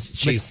is...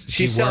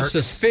 She's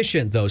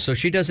self-sufficient, though, so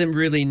she doesn't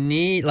really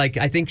need... Like,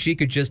 I think she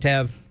could just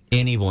have...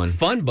 anyone.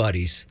 Fun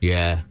buddies.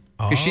 Yeah.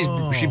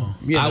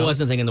 I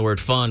wasn't thinking the word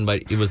fun,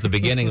 but it was the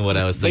beginning of what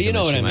I was thinking. But you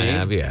know what I mean.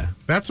 Have, yeah.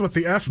 That's what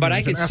the F means. But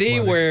I can see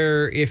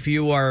where if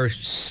you are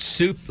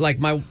like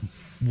my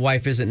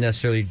wife isn't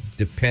necessarily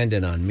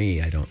dependent on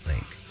me, I don't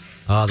think.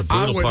 The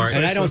brutal part.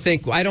 And I don't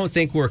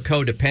think we're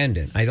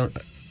codependent. I don't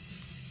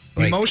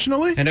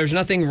emotionally? And there's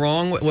nothing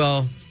wrong with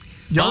y'all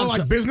are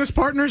like business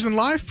partners in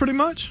life pretty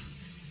much?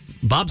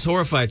 Bob's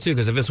horrified too,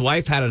 because if his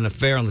wife had an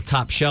affair on the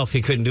top shelf,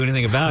 he couldn't do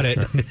anything about it.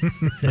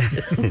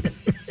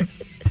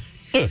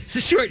 It's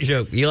a short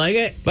joke. You like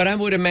it? But I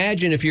would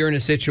imagine if you're in a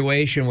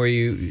situation where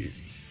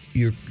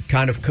you're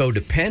kind of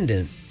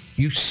codependent,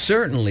 you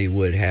certainly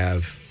would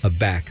have a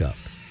backup.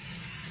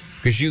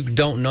 Because you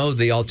don't know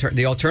the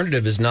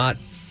alternative is not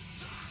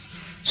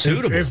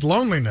suitable. Is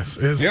loneliness.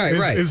 Is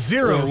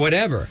zero. Or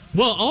whatever.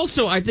 Well,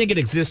 also, I think it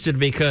existed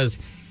because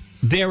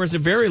there was a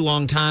very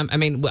long time. I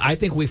mean, I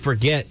think we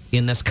forget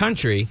in this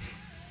country,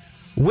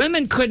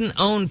 women couldn't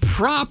own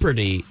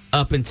property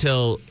up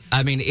until...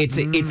 I mean, it's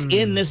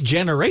in this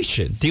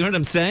generation. Do you know what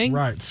I'm saying?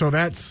 Right. So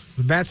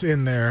that's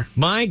in there.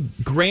 My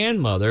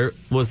grandmother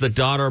was the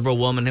daughter of a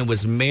woman who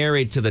was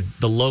married to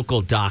the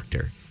local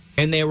doctor.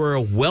 And they were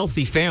a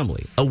wealthy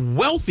family. A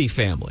wealthy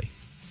family.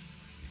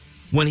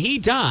 When he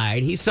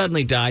died, he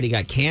suddenly died. He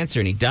got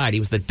cancer and he died. He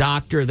was the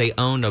doctor. They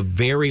owned a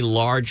very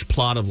large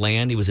plot of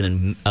land. He was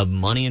a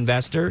money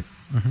investor.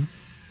 Mm-hmm.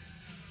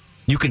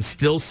 You can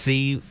still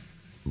see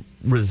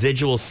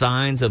residual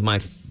signs of my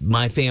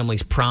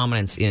family's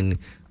prominence in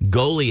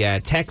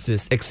Goliad,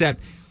 Texas,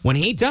 except when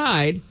he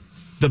died,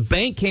 the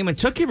bank came and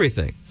took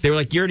everything. They were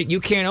like, you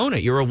can't own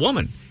it. You're a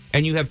woman,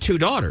 and you have 2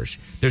 daughters.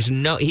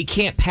 He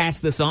can't pass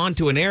this on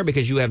to an heir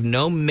because you have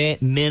no men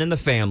in the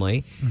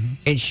family. Mm-hmm.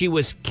 And she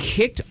was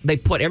kicked. They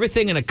put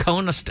everything in a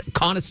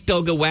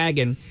Conestoga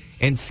wagon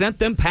and sent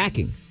them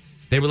packing.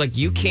 They were like,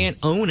 you can't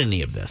own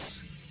any of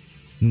this.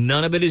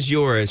 None of it is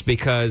yours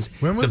because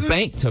the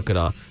bank took it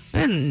off.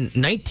 In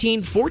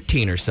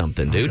 1914 or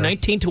something, dude. Okay.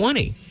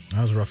 1920.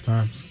 That was rough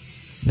times.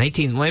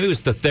 Maybe it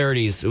was the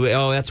 30s.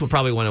 Oh, that's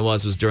probably when it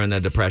was during the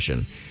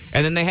Depression.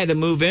 And then they had to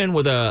move in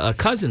with a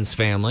cousin's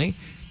family,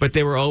 but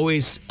they were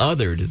always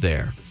othered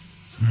there.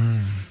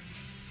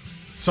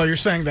 So you're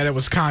saying that it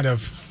was kind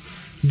of,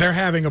 they're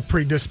having a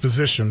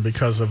predisposition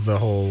because of the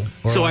whole...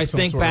 So I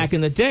think back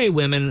in the day,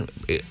 women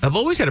have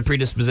always had a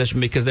predisposition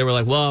because they were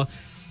like, well,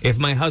 if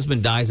my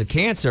husband dies of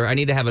cancer, I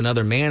need to have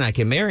another man I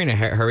can marry in a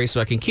hurry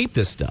so I can keep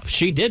this stuff.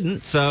 She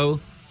didn't,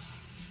 so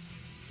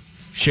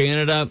she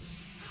ended up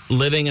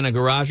living in a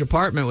garage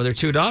apartment with her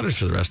 2 daughters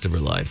for the rest of her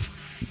life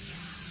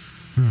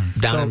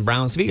down in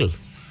Brownsville.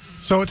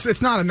 So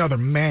it's not another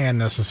man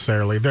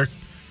necessarily.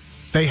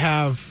 They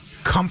have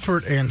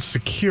comfort and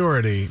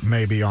security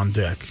maybe on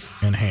deck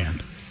in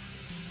hand.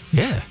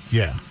 Yeah.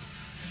 Yeah.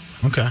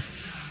 Okay.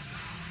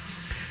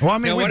 Well, I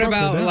mean, now, what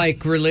about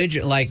like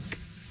religion? Like,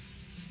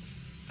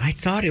 I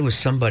thought it was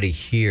somebody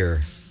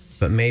here,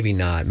 but maybe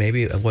not.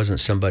 Maybe it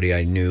wasn't somebody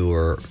I knew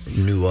or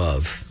knew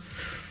of.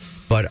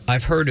 But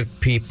I've heard of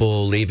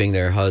people leaving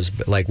their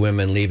husband, like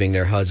women leaving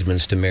their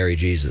husbands to marry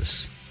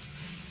Jesus,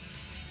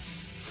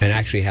 and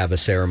actually have a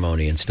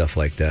ceremony and stuff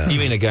like that. You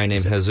mean a guy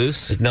named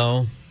Jesus?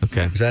 No.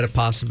 Okay. Is that a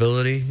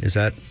possibility?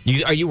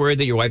 Are you worried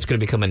that your wife's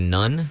going to become a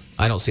nun?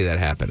 I don't see that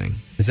happening.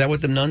 Is that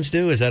what the nuns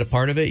do? Is that a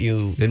part of it?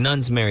 The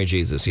nuns marry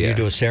Jesus. Yeah. You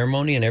do a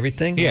ceremony and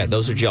everything. Yeah,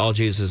 those are all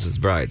Jesus'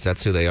 brides.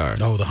 That's who they are.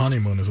 Oh, the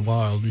honeymoon is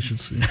wild. You should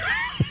see.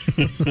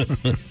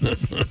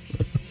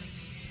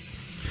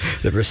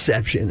 The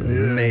reception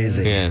is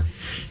amazing. Yeah.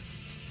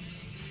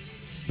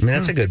 I mean,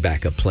 that's a good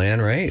backup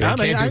plan, right? You can't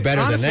do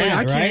better honestly,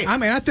 than that, right? I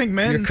mean, I think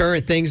men... Your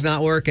current thing's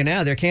not working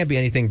out. There can't be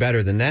anything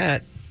better than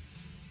that.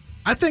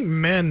 I think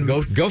men...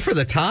 Go for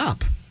the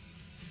top.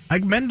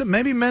 Like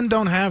maybe men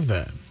don't have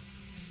that.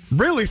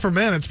 Really, for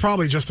men, it's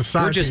probably just a side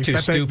piece. We're just too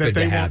stupid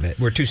to have it.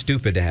 We're too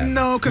stupid to have it.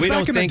 No, because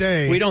back in the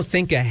day... We don't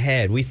think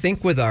ahead. We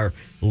think with our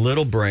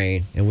little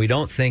brain, and we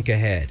don't think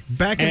ahead.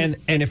 And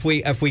if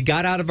we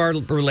got out of our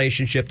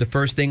relationship, the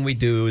first thing we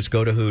do is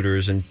go to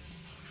Hooters and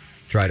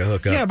try to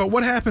hook up. Yeah, but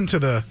what happened to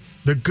the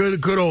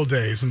good old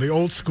days and the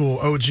old school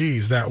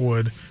OGs that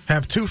would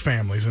have 2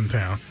 families in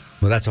town?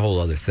 Well, that's a whole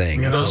other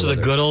thing. Yeah, Those are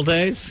the good old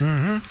days?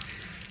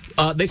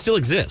 Mm-hmm. They still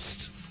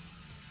exist.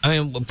 I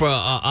mean, for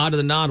Odd of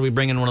the Nod, we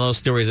bring in one of those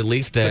stories at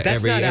least But that's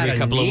every not out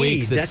couple of of need.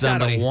 weeks. That's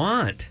out of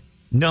want.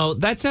 No,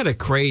 that's out of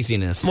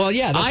craziness. Well,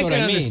 yeah, that's I what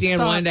can I mean. understand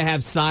Stop. wanting to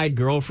have side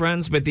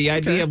girlfriends, but the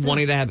idea of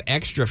wanting to have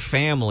extra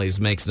families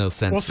makes no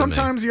sense Well, to me.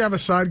 sometimes you have a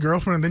side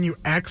girlfriend and then you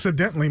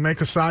accidentally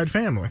make a side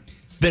family.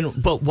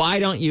 But why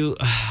don't you?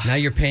 Now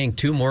you're paying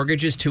 2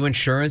 mortgages, 2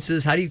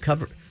 insurances. How do you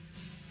cover?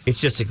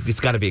 It's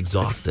got to be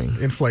exhausting.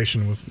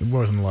 Inflation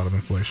wasn't a lot of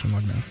inflation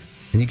like that.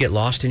 And you get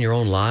lost in your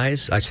own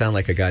lies. I sound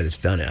like a guy that's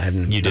done it. I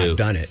haven't not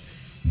done it,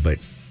 but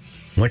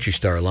once you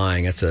start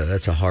lying, that's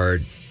a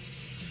hard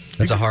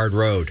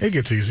road. It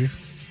gets easier.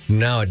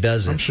 No, it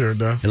doesn't. I'm sure it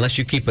does. Unless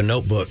you keep a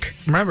notebook.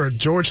 Remember,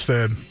 George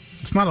said,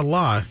 it's not a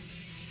lie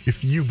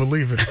if you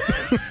believe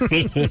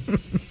it.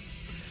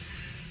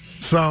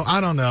 So, I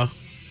don't know.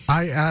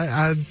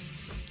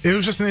 It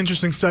was just an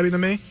interesting study to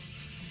me.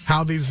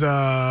 How these,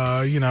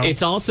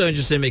 It's also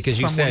interesting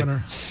because you some said women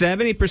are-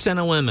 70%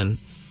 of women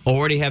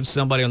already have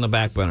somebody on the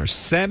back burner.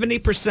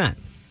 70%.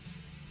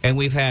 And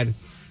we've had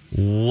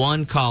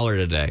one caller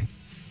today.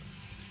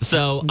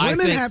 So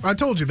women I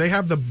told you, they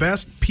have the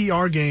best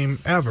PR game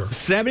ever.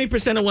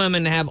 70% of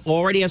women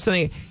already have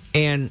something,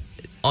 and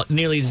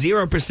nearly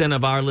 0%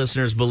 of our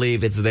listeners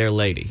believe it's their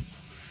lady.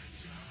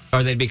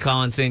 Or they'd be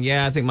calling saying,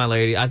 yeah, I think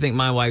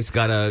my wife's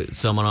got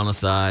someone on the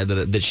side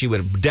that she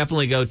would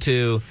definitely go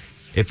to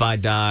if I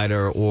died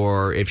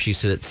or if she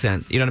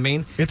sent. You know what I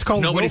mean? It's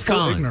called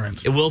willful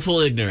ignorance. Willful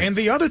ignorance. And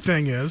the other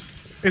thing is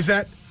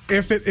that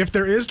if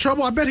there is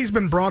trouble, I bet he's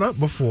been brought up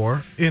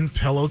before in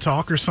pillow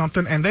talk or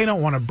something, and they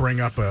don't want to bring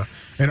up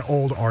an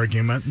old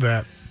argument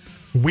that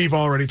we've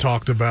already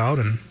talked about.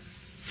 And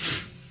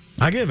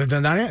I get it.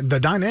 The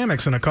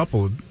dynamics in a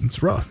couple,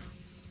 it's rough.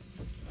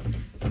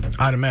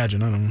 I'd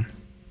imagine. I don't know.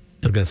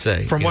 I was going to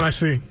say. From what I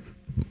see.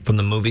 From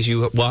the movies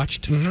you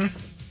watched?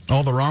 Mm-hmm.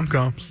 All the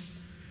rom-coms.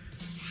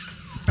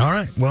 All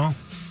right. Well,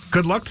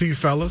 good luck to you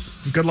fellas.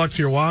 Good luck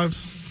to your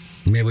wives.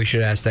 Maybe we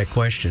should ask that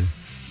question.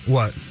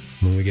 What?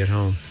 When we get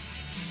home.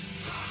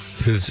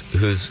 Who's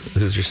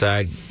your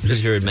side?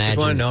 Who's your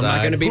imagined side? No, I'm not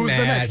going to be Who's the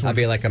mad. next one? I'll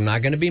be like, I'm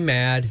not going to be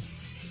mad.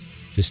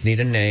 Just need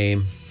a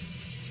name.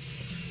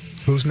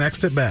 Who's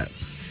next at bat?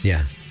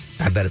 Yeah.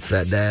 I bet it's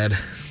that dad.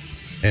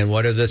 And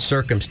what are the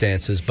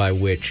circumstances by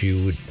which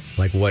you would,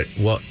 like,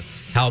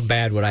 how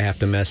bad would I have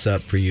to mess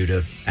up for you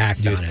to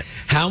act on it?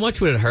 How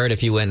much would it hurt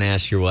if you went and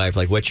asked your wife,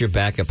 like, what's your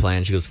backup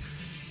plan? She goes,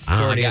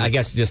 I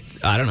guess just,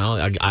 I don't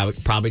know. I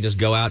would probably just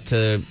go out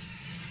to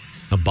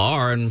a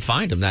bar and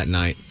find him that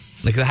night.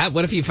 Like,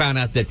 what if you found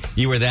out that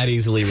you were that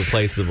easily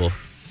replaceable?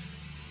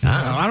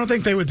 I don't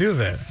think they would do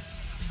that.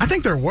 I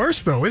think they're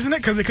worse, though, isn't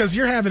it? Because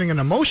you're having an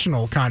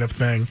emotional kind of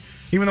thing,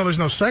 even though there's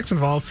no sex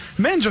involved.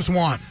 Men just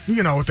want,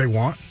 what they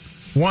want.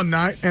 One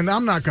night, and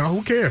I'm not going to,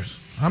 who cares?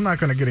 I'm not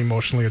going to get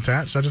emotionally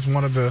attached. I just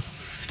wanted to...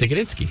 Stick it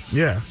insky.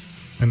 Yeah.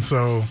 And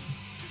so,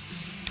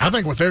 I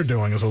think what they're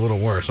doing is a little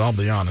worse, I'll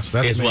be honest.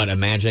 That's Is me. what,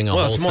 imagining a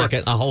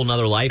whole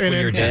nother life when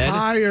you're dead?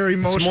 Entire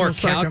emotional It's more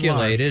second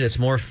calculated. life. It's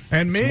more,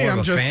 And me, it's more I'm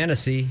of a just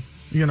fantasy.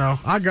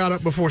 I got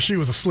up before she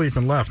was asleep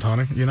and left,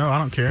 honey. I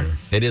don't care.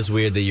 It is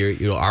weird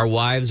that our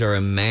wives are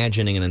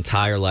imagining an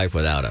entire life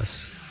without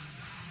us.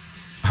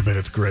 I bet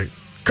it's great.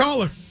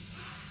 Caller.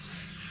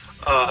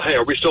 Hey,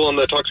 are we still on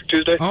the Toxic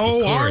Tuesday?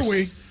 Oh, are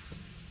we?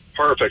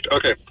 Perfect.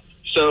 Okay.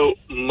 So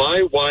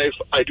my wife,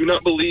 I do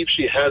not believe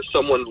she has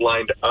someone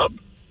lined up,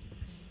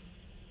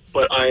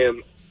 but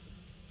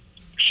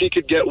she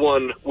could get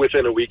one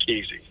within a week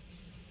easy.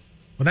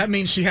 Well, that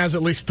means she has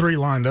at least 3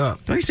 lined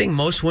up. Don't you think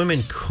most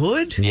women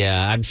could?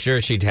 Yeah, I'm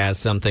sure she has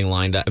something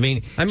lined up. I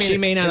mean she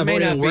may not have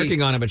already been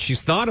working on it, but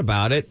she's thought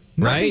about it,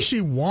 right? Nothing she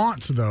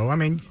wants, though.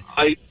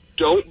 I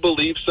don't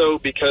believe so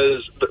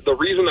because the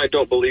reason I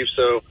don't believe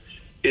so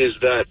is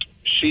that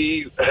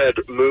she had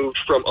moved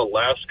from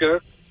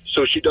Alaska,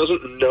 so she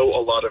doesn't know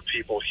a lot of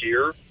people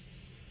here,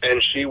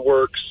 and she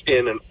works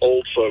in an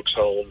old folks'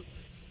 home.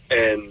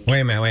 And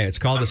Wait a minute. It's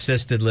called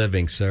assisted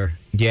living, sir.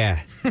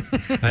 Yeah.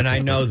 And I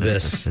know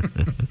this.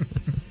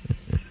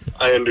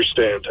 I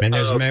understand. And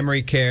there's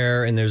memory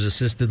care, and there's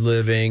assisted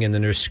living, and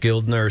then there's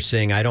skilled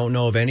nursing. I don't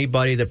know of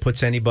anybody that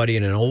puts anybody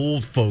in an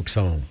old folks'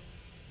 home.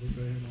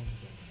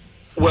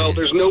 Well,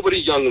 there's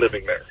nobody young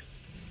living there.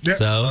 Yeah,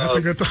 So? that's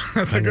a good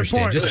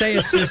point. Just say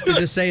assisted.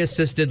 Just say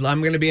assisted. I'm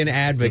going to be an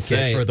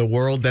advocate for the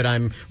world that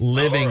I'm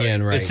living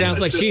in right now. It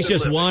sounds like she's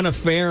just one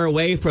affair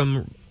away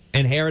from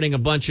inheriting a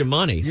bunch of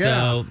money. Yeah,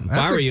 So if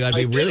I were you, I'd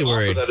be really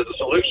worried. That is a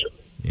solution.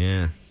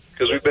 Yeah.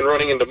 Because we've been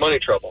running into money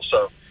trouble,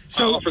 so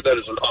I offer that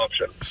as an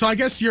option. So I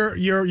guess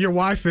your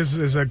wife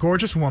is a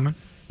gorgeous woman.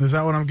 Is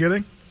that what I'm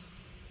getting?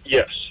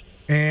 Yes.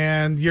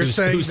 And you're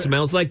saying who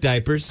smells like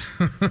diapers.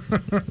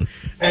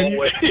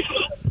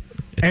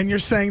 And you're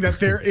saying that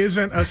there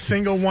isn't a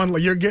single one.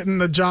 You're getting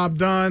the job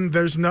done.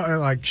 There's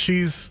no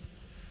she's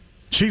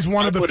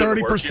one of the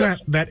 30%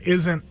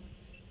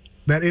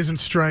 that isn't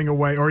straying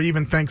away or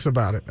even thinks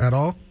about it at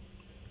all.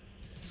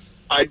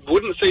 I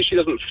wouldn't say she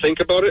doesn't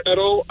think about it at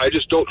all. I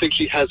just don't think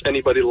she has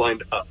anybody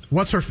lined up.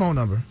 What's her phone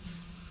number?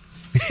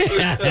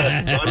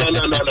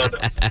 No.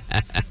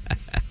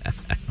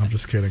 I'm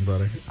just kidding,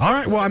 buddy. All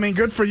right. Well, I mean,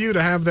 good for you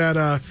to have that.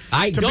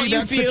 To be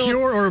that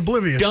secure or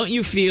oblivious. Don't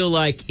you feel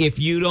like if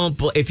you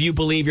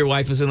believe your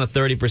wife is in the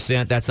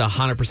 30%, that's a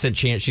 100%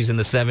 chance she's in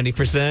the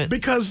 70%?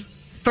 Because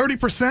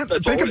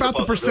 30%. Think about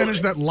the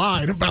percentage that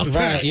lied about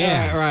that. Right.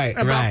 Yeah. Right.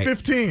 About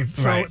 15.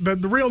 So Right.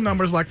 the real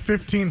number is like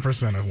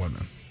 15% of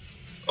women.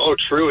 Oh,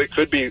 true. It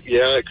could be.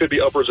 Yeah, it could be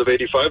upwards of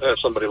 85. Have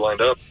somebody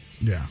lined up.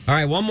 Yeah. All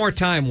right, one more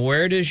time.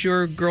 Where does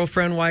your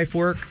girlfriend, wife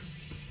work?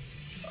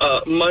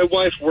 My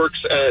wife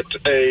works at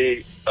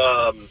a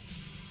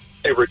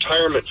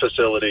retirement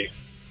facility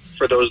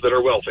for those that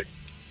are wealthy.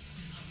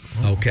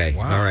 Okay.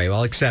 All right. Well,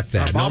 I'll accept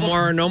that.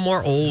 No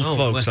more old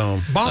folks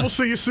home. Bob will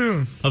see you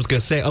soon. I was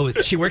going to say,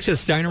 she works at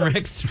Steiner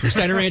Ranch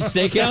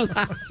Steakhouse?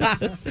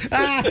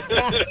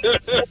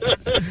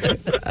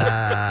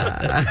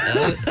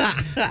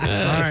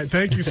 All right.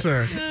 Thank you,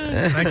 sir.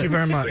 Thank you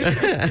very much.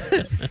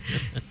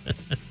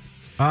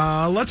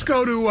 Let's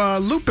go to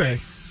Lupe.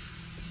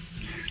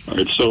 All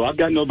right, so I've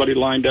got nobody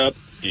lined up,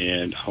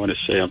 and I want to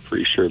say I'm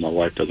pretty sure my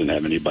wife doesn't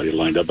have anybody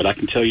lined up, but I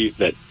can tell you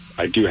that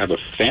I do have a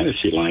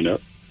fantasy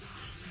lineup.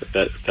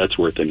 That's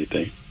worth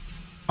anything.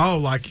 Oh,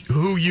 like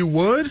who you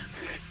would?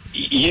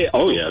 Yeah.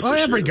 Oh, yeah. Well,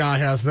 every guy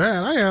has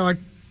that. I have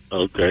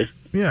Okay.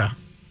 Yeah.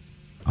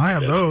 I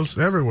have those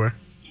everywhere.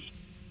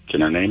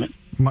 Can I name it?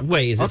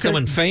 Wait, is it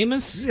someone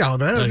famous? Yeah,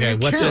 that doesn't Okay,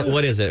 even what's count. it?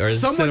 What is it? Or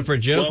is it set up for a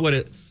joke?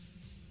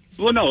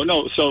 Well,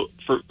 no. So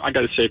I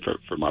got to say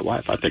for my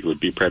wife, I think it would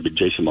be probably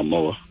Jason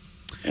Momoa,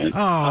 and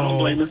I don't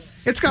blame her.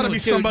 It's got to be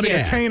somebody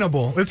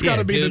attainable. It's got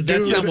to be the dude.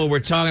 That's not what we're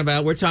talking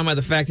about. We're talking about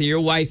the fact that your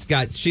wife's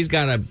got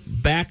a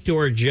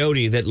backdoor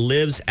Jody that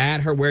lives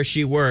at her where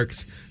she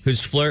works,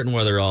 who's flirting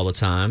with her all the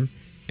time,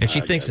 and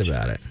she thinks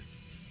about it.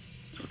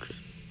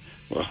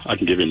 Well, I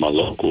can give you my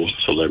local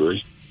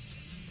celebrity.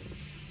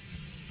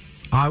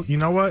 You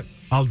know what?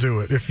 I'll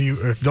do it. If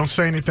don't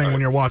say anything when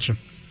you're watching.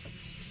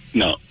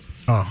 No.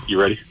 Oh.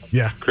 You ready?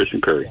 Yeah.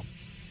 Kristen Curry.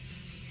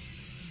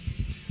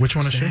 Which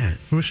one is she?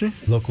 Who is she?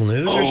 Local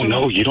news? Oh,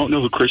 no, you don't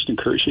know who Kristen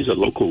Curry is? She's a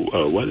local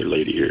weather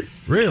lady here.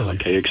 Really? On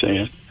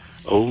KXAN.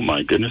 Oh,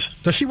 my goodness.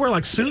 Does she wear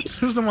like suits?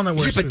 Who's the one that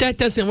wears Yeah, but suits? that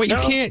doesn't. Well, you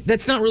can't.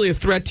 That's not really a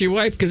threat to your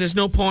wife because there's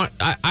no point.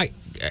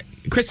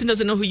 Kristen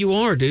doesn't know who you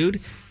are,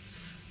 dude.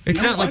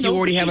 It's not like you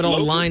already have it all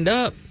lined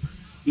up.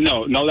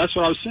 No, that's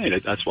what I was saying.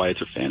 That's why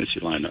it's a fantasy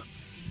lineup.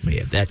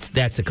 Yeah,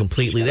 that's a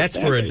completely that's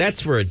for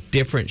a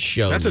different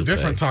show. That's a Lupe.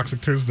 different Toxic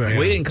Tuesday.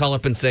 We didn't call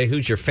up and say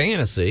who's your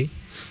fantasy.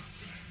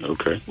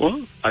 Okay.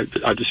 Well, I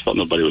just felt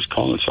nobody was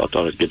calling, so I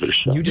thought I'd give it a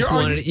shot. You just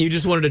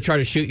wanted to try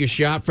to shoot your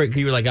shot for it.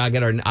 You were like, I'll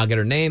get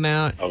her name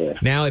out. Oh, yeah.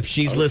 Now, if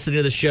she's listening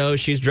to the show,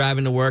 she's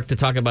driving to work to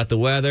talk about the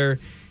weather,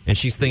 and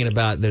she's thinking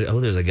about that. Oh,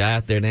 there's a guy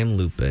out there named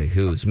Lupe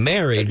who's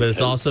married, but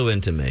is also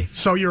into me.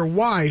 So your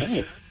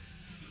wife,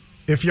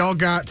 if y'all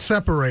got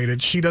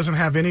separated, she doesn't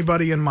have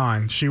anybody in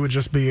mind. She would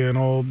just be an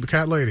old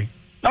cat lady.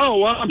 Oh,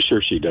 well, I'm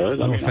sure she does.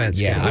 No offense.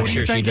 Who do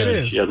you think it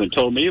is? She hasn't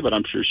told me, but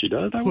I'm sure she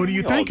does. Who do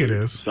you think it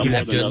is? You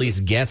have to at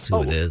least guess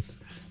who it is.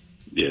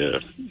 Yeah,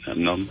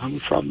 I'm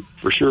from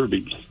for sure.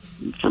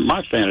 For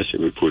my fantasy,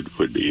 would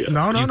be.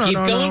 No. You keep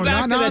going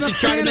back to that to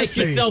try to make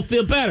fantasy. yourself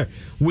feel better.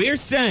 We're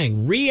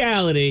saying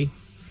reality.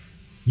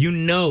 You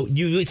don't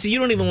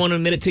even want to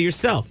admit it to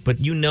yourself, but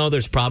you know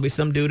there's probably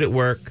some dude at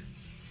work.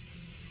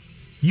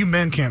 You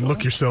men can't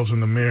look yourselves in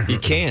the mirror. You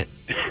can't.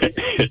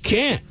 You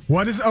can't.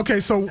 What is okay?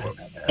 So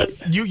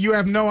you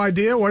have no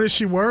idea. Where does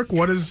she work?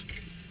 What is?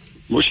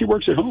 Well, she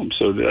works at home,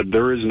 so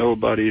there is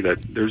nobody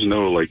there's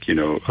no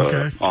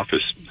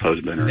office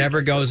husband. Or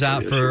Never goes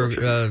out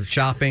for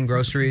shopping,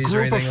 groceries,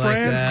 or Group anything of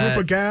friends, like that.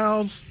 group of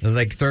gals,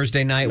 like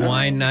Thursday night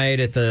wine night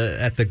at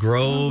the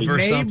Grove or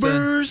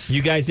neighbors. something.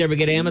 You guys ever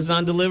get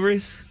Amazon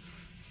deliveries?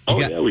 Oh,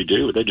 yeah, we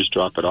do. They just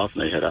drop it off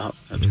and they head out.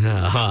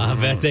 I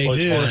bet they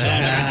do. You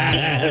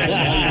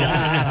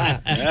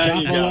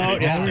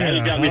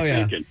got me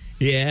thinking.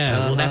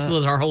 Yeah, well, that's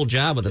our whole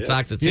job with the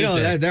Toxic Tuesday. You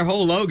know, their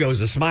whole logo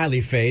is a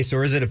smiley face,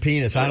 or is it a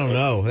penis? I don't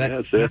know.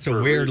 That's a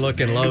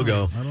weird-looking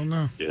logo. I don't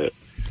know. Yeah.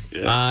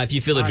 If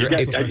you feel the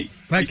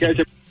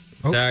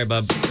Sorry,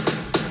 bub.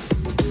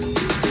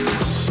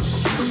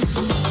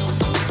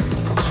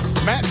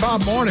 Matt and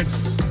Bob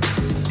Mornings.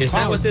 Is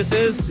that what this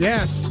is?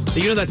 Yes.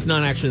 You know that's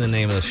not actually the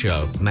name of the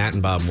show, Matt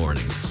and Bob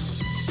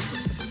Mornings.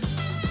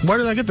 Where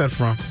did I get that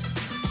from?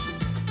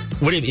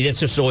 What do you mean?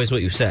 That's just always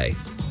what you say.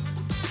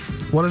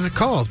 What is it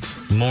called?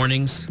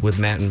 Mornings with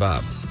Matt and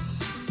Bob.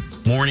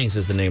 Mornings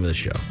is the name of the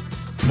show.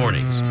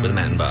 Mornings with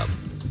Matt and Bob.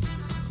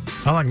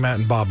 I like Matt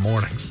and Bob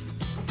Mornings.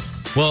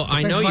 Well,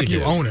 I know like you do.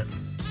 You own it.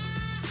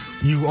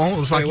 You own it.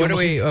 It's like what are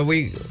we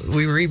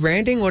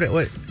rebranding? What?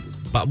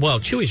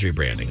 Well, Chewy's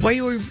rebranding. Why are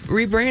you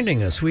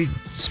rebranding us? We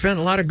spent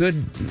a lot of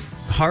good,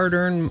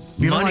 hard-earned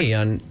money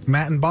on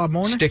Matt and Bob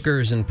Mornings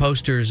stickers and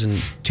posters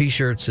and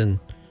T-shirts, and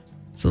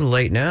it's a little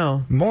late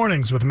now.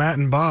 Mornings with Matt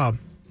and Bob.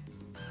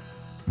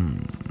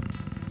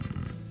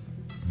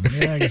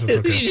 Yeah, I guess it's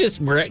okay. You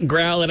just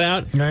growl it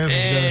out. Yeah,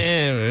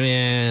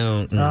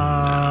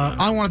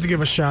 I wanted to give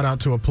a shout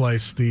out to a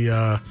place,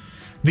 the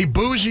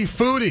Bougie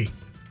Foodie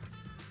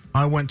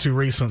I went to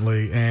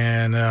recently,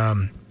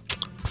 and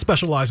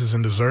specializes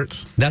in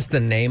desserts. That's the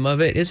name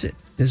of it.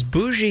 Is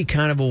bougie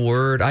kind of a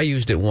word? I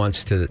used it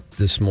once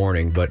this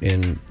morning, but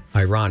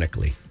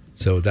ironically,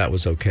 so that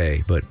was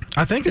okay. But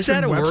I think is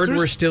that a word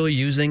we're still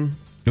using?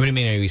 What do you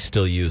mean? Are we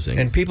still using?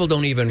 And people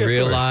don't even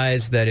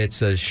realize that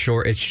it's a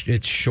short.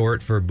 It's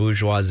short for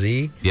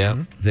bourgeoisie.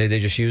 Yeah, they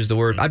just use the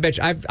word. I bet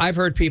you, I've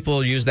heard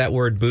people use that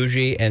word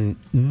bougie, and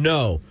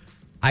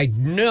I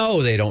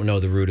know they don't know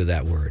the root of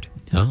that word.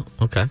 Oh,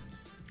 okay.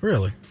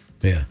 Really?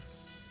 Yeah.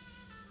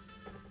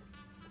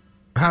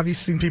 How have you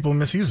seen people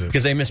misuse it?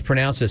 Because they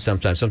mispronounce it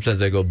sometimes. Sometimes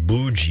they go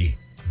bougie.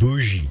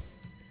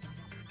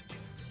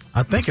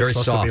 I think it's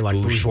supposed to be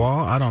like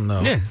bourgeois. I don't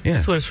know. Yeah,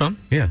 that's what it's from.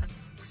 Yeah.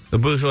 The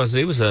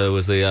bourgeoisie was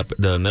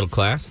the middle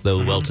class, the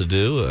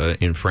well-to-do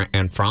in France.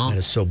 That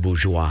is so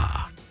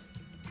bourgeois.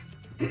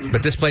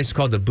 But this place is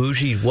called the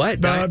Bougie what?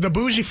 The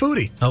Bougie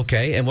Foodie.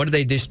 Okay, and what do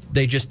they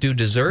just do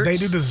desserts? They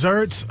do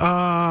desserts.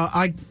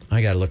 I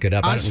got to look it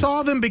up. I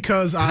saw them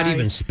because how do you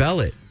even spell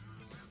it?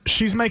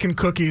 She's making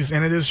cookies,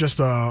 and it is just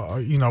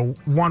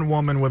one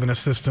woman with an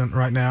assistant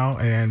right now,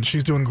 and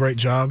she's doing a great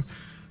job.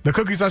 The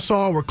cookies I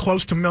saw were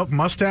close to milk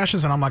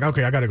mustaches, and I'm like,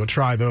 okay, I got to go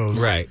try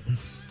those. Right.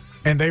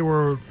 And they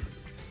were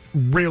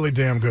really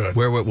damn good.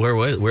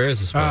 Where is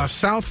this place?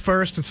 South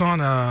First. It's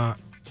on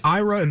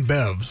Ira and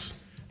Bev's.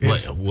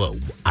 Whoa,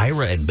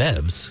 Ira and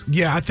Bev's?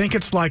 Yeah, I think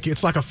it's like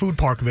a food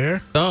park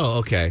there. Oh,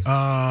 okay.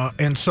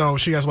 And so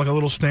she has like a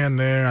little stand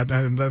there.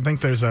 I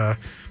think there's a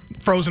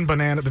frozen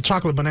banana, the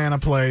chocolate banana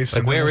place.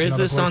 Like where is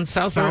this on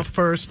South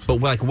First? But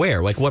like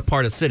where? Like what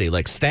part of the city?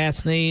 Like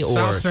Stastny or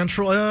South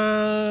Central?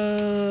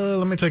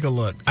 Let me take a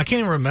look. I can't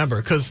even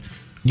remember because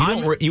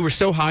you were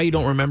so high you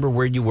don't remember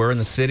where you were in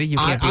the city. You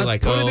can't be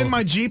like, I put it in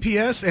my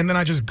GPS and then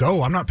I just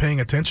go. I'm not paying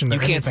attention to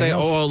anything else. You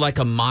can't say, like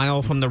a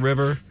mile from the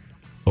river.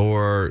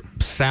 Or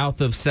south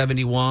of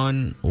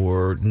 71,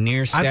 or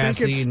near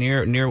Stastny,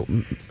 near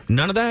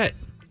none of that.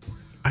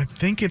 I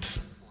think it's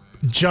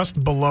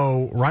just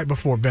below, right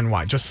before Ben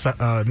White, just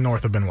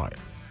north of Ben White,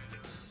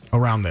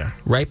 around there.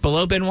 Right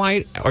below Ben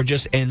White, or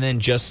just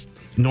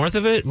north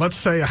of it. Let's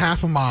say a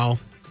half a mile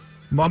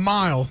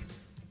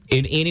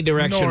in any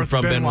direction north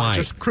from Ben White.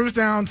 Just cruise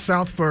down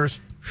South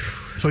First.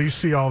 So you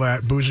see all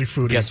that Bougie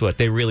Foodie. Guess what?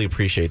 They really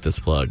appreciate this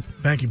plug.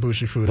 Thank you,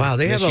 Bougie Foodie. Wow,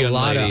 they have a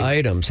lot of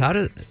items.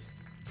 That's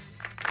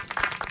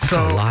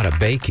a lot of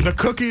baking. The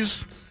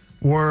cookies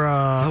were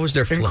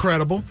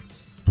incredible.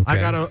 Okay. I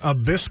got a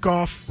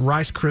Biscoff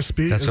Rice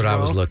Krispie. That's what I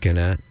was looking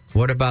at.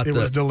 What about it?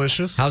 Was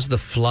delicious. How's the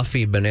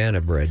fluffy banana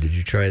bread? Did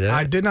you try that?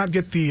 I did not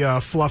get the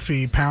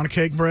fluffy pound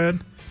cake bread,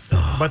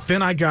 but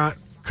then I got,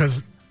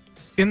 because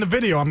in the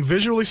video I'm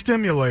visually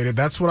stimulated.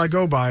 That's what I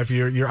go by. If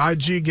your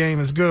IG game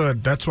is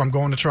good, that's what I'm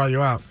going to try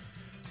you out.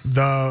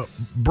 The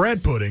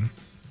bread pudding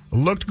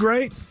looked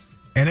great,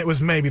 and it was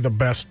maybe the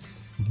best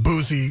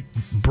boozy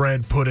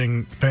bread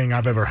pudding thing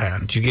I've ever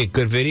had. Did you get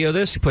good video of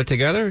this you put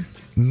together?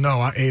 No,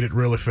 I ate it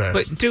really fast.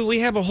 But dude, we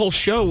have a whole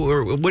show.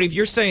 Or what if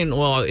you're saying,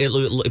 well,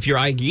 if your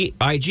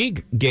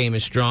IG game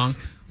is strong,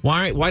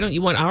 why don't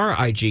you want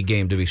our IG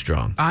game to be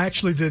strong? I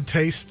actually did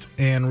taste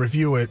and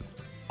review it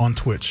on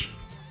Twitch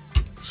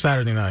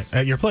Saturday night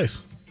at your place,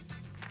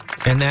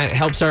 and that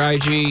helps our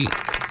IG.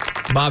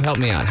 Bob, help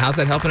me out. How's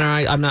that helping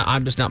our IG?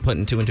 I'm just not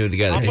putting two and two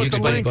together. I'll put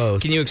the link.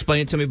 Both. Can you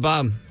explain it to me,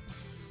 Bob?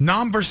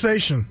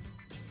 Nomversation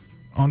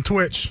on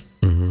Twitch.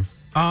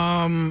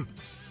 Mm-hmm.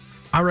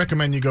 I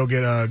recommend you go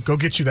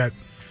get you that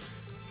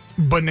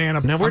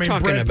banana. Now we're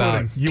talking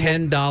about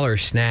 $10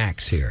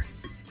 snacks here.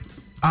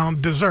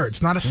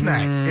 Desserts, not a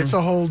snack. It's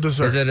a whole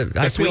dessert. Is it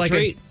a sweet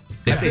treat?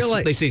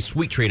 They say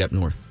sweet treat up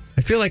north.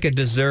 I feel like a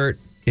dessert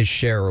is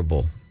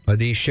shareable. Are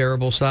these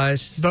shareable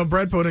size? The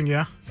bread pudding,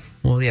 yeah.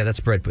 Well, yeah, that's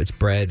bread. It's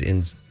bread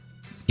in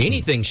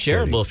anything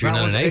shareable if you're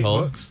not an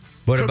a-hole.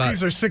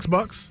 Cookies are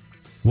 $6.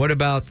 What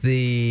about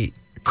the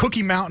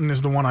Cookie Mountain?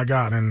 Is the one I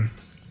got, and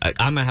I'm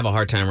gonna have a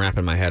hard time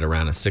wrapping my head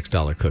around a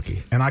 $6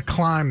 cookie. And I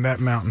climbed that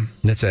mountain.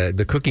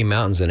 The Cookie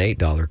Mountain's an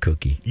 $8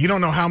 cookie. You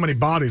don't know how many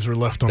bodies are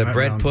left on that The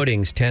bread mountain.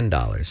 pudding's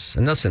 $10.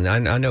 And listen,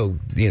 I know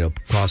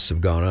costs have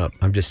gone up.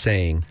 I'm just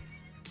saying,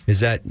 is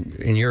that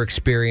in your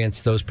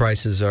experience those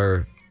prices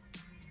are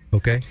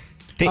okay?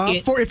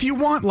 For if you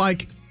want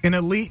like an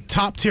elite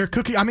top tier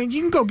cookie, I mean,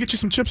 you can go get you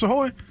some Chips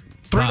Ahoy.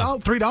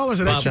 $3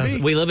 at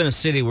H-E-B. We live in a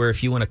city where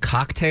if you want a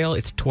cocktail,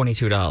 it's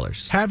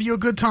 $22. Have you a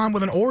good time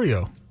with an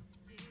Oreo?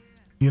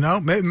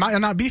 It might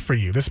not be for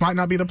you. This might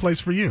not be the place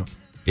for you.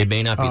 It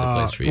may not be the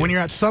place for you. When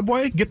you're at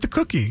Subway, get the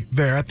cookie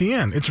there at the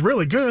end. It's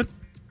really good.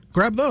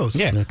 Grab those.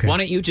 Yeah. Okay. Why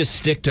don't you just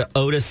stick to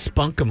Otis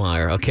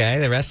Spunkemeyer, okay?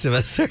 The rest of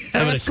us are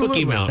having a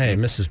Cookie Mountain. Hey,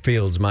 Mrs.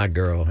 Fields, my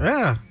girl.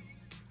 Yeah.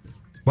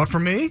 But for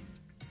me,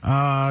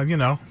 I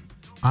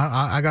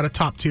got a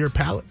top tier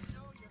palate.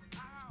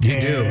 You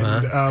do,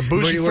 huh?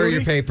 Where are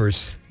your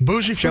papers?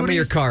 Bougie Show me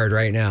your card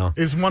right now.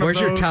 Is one Where's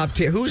of those, your top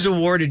tier? Who's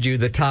awarded you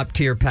the top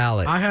tier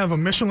palate? I have a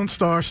Michelin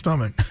star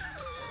stomach.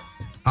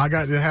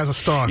 It has a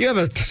star. You have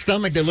a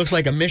stomach that looks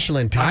like a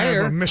Michelin tire.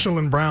 I have a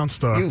Michelin brown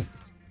star.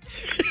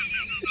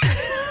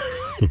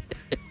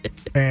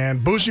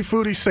 And Bougie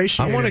Foodie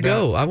satiated. I want to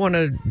go. I want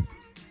to.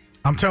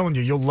 I'm telling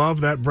you, you'll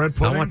love that bread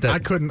pudding. I want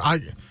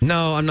that.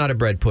 No, I'm not a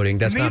bread pudding.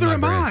 That's Neither not my am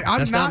brand. I.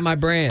 That's not my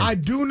brand. I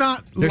do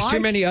not. There's too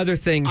many other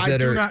things I that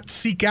do are. not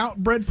seek out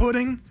bread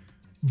pudding,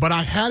 but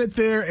I had it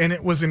there and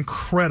it was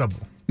incredible.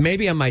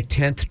 Maybe on my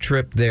 10th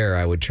trip there,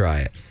 I would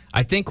try it.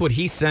 I think what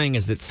he's saying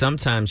is that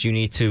sometimes you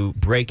need to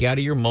break out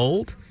of your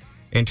mold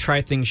and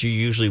try things you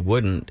usually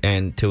wouldn't,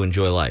 and to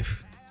enjoy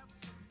life.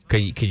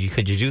 Could you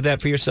do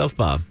that for yourself,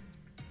 Bob?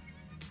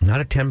 Not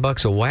at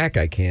 $10 a whack,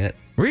 I can't.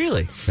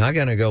 Really? I'm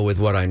gonna go with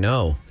what I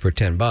know for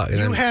 $10.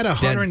 You had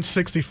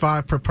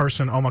 165 per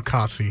person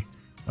omakase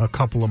a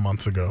couple of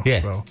months ago. Yeah.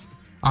 So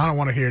I don't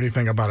want to hear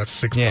anything about a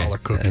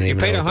 $6 cookie. You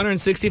paid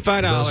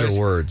 $165. Those are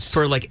words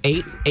for like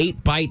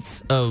eight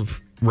bites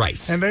of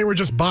rice, and they were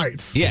just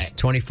bites. Yeah, it's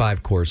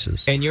 25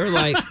 courses, and you're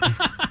like,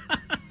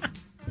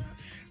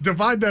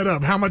 divide that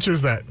up. How much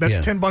is that? That's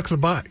 $10 a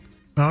bite.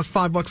 No, it's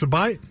 $5 a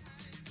bite.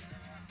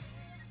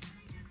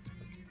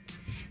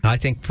 I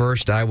think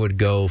first I would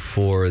go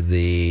for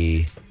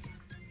the.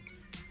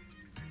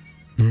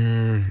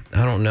 I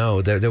don't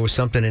know. There was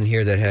something in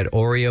here that had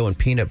Oreo and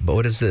peanut.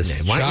 What is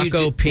this? why don't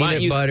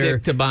you butter.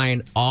 Stick to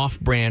buying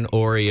off-brand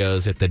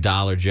Oreos at the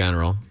Dollar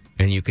General,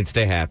 and you can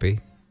stay happy.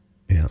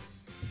 Yeah,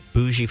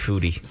 bougie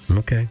foodie.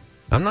 Okay,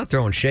 I'm not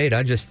throwing shade.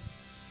 I'm just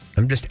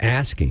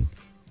asking.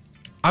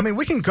 I mean,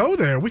 we can go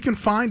there. We can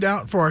find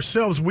out for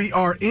ourselves. We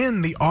are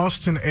in the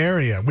Austin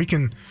area.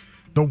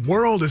 The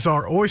world is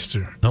our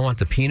oyster. I want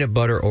the peanut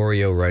butter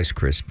Oreo Rice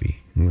Krispie.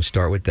 I'm going to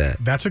start with that.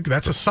 That's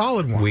a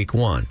solid one. Week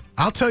 1.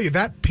 I'll tell you,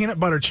 that peanut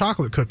butter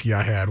chocolate cookie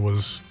I had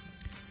was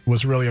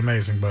really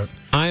amazing. But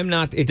I'm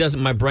not. It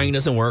doesn't. My brain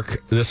doesn't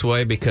work this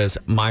way because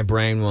my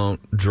brain won't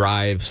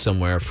drive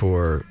somewhere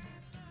for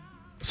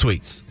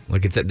sweets.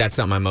 Like that's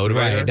not my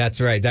motivator. Right.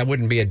 That's right. That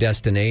wouldn't be a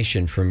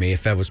destination for me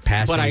if I was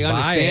passing by. But I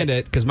understand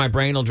it because my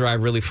brain will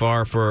drive really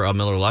far for a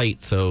Miller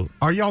Lite. So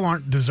y'all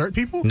aren't dessert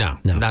people? No,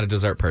 not a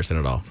dessert person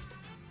at all.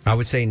 I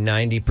would say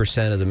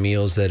 90% of the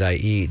meals that I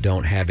eat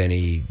don't have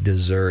any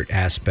dessert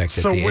aspect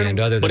at the end,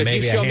 other than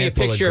maybe a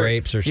handful of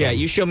grapes or something. Yeah,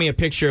 you show me a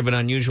picture of an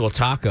unusual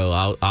taco,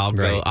 I'll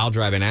go. I'll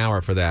drive an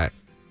hour for that.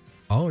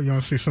 Oh, you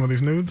want to see some of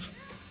these nudes?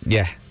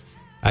 Yeah,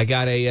 I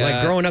got a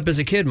like growing up as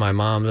a kid. My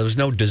mom, there was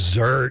no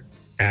dessert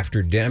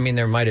after dinner. I mean,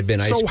 there might have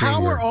been ice cream. So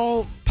how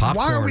are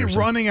why are we or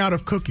running out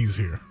of cookies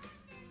here?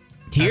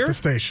 Here at the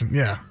station,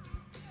 yeah.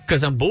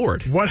 Because I'm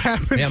bored. What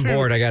happened? Yeah, I'm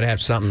bored. I got to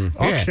have something.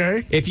 Okay.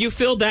 Yeah. If you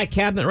filled that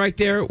cabinet right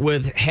there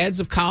with heads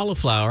of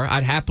cauliflower,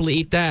 I'd happily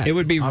eat that. It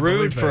would be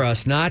rude for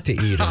us not to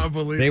eat them. I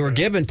believe they were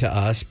given to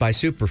us by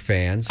super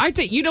fans. I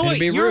think you know what?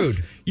 It'd be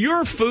rude.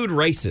 You're a food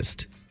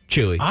racist,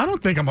 Chewy. I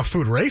don't think I'm a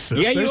food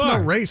racist. Yeah, There's you are.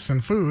 no race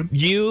in food.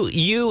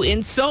 You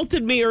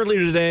insulted me earlier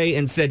today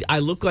and said I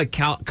look like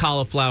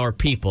cauliflower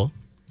people.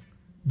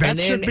 That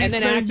should be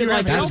saying acted you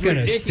like have that's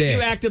gonna stick.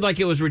 You acted like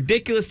it was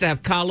ridiculous to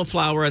have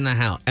cauliflower in the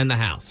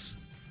house.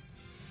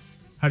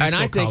 How do you And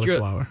spell I think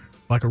cauliflower?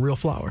 Like a real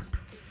flower.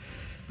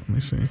 Let me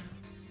see.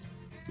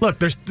 Look,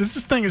 this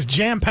thing is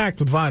jam-packed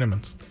with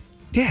vitamins.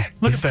 Yeah,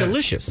 Look it's at that.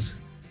 delicious.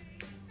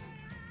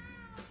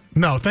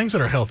 No, things that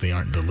are healthy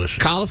aren't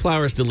delicious.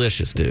 Cauliflower is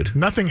delicious, dude.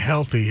 Nothing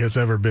healthy has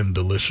ever been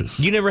delicious.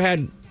 You never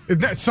had...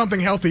 Something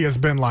healthy has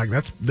been like,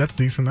 that's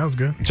decent, that was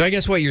good. So I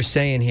guess what you're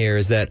saying here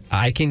is that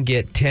I can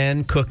get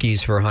 10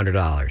 cookies for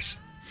 $100.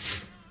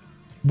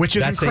 Which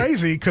isn't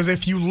crazy, because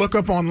if you look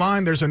up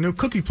online, there's a new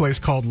cookie place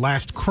called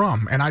Last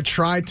Crumb, and I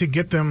tried to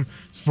get them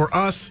for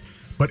us,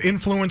 but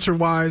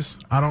influencer-wise,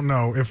 I don't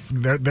know if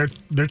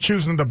they're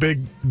choosing the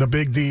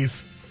big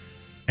D's,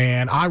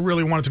 and I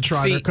really wanted to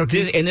try their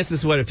cookies. This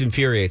is what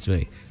infuriates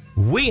me.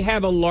 We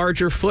have a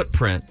larger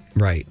footprint,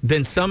 right,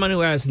 than someone who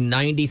has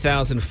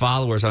 90,000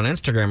 followers on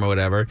Instagram or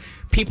whatever.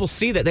 People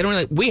see that they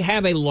don't. We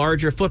have a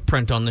larger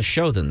footprint on the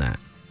show than that,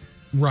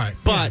 right?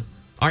 But. Yeah.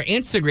 Our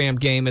Instagram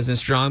game isn't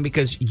strong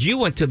because you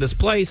went to this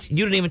place.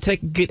 You didn't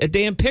even get a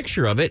damn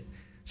picture of it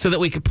so that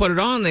we could put it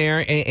on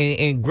there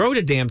and grow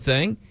the damn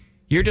thing.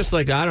 You're just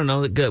like, I don't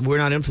know, we're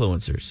not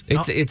influencers.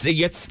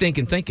 It's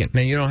stinking thinking.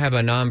 Man, you don't have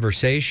a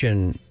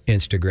non-versation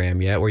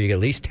Instagram yet where you can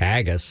at least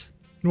tag us.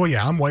 Well,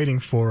 yeah, I'm waiting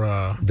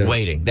for...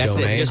 waiting. That's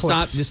it.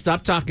 Just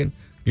stop talking.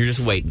 You're just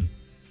waiting.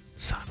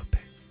 Son of a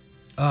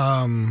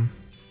bitch.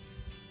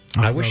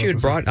 I wish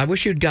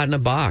you'd gotten a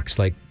box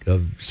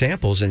of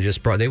samples and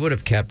just brought. They would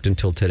have kept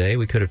until today.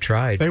 We could have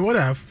tried. They would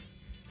have.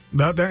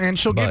 And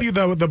she'll give you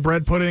the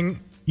bread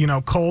pudding,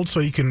 cold, so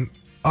you can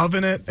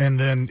oven it, and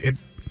then it.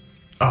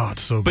 Oh,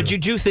 it's so good. But you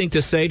do think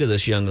to say to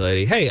this young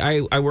lady, "Hey,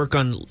 I work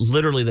on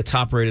literally the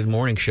top-rated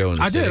morning show in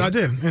the city." I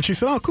did, and she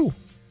said, "Oh, cool."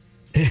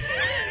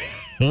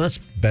 Well, that's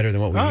better than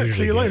what we usually do.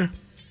 See you later.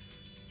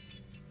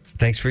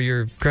 Thanks for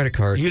your credit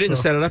card. You didn't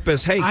set it up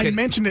as, hey... I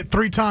mentioned it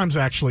 3 times,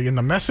 actually, in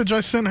the message I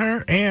sent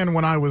her and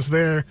when I was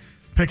there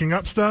picking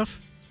up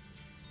stuff.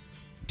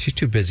 She's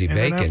too busy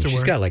baking.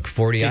 She's got like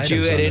 40 items on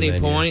the menu. Did you at any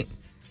menu. point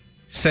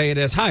say it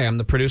as, hi, I'm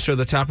the producer of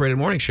the top-rated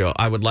morning show.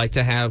 I would like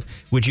to have...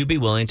 Would you be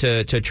willing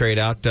to trade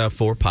out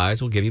 4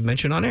 pies? We'll give you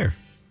mention on air.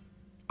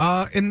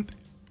 And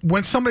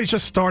when somebody's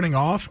just starting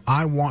off,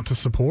 I want to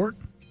support,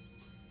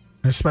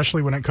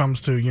 especially when it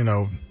comes to,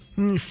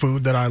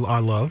 food that I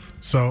love.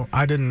 So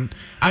I didn't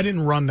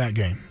run that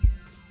game.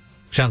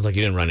 Sounds like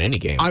you didn't run any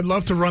game. I'd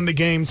love to run the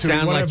game to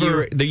Sounds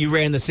whatever. like you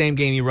ran the same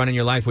game you run in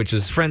your life, which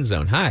is Friend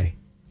Zone. Hi.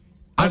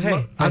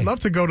 I'd love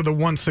to go to the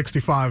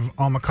 165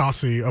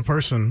 Omakase a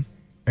person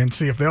and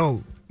see if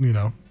they'll,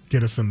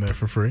 get us in there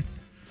for free.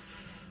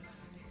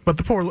 But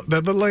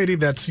the lady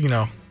that's,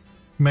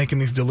 making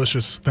these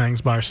delicious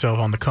things by herself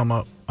on the come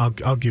up,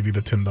 I'll give you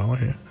the $10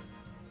 here.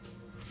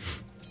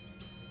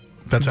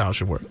 That's how it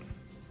should work.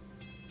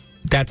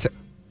 That's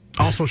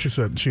also, she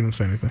said she didn't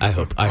say anything. I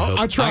hope.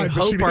 I tried.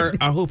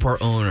 I hope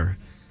our owner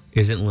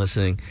isn't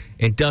listening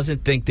and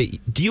doesn't think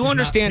that. Do you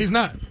understand? He's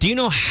not. Do you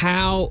know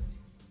how?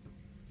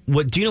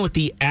 Do you know what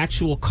the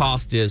actual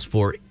cost is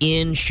for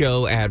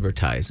in-show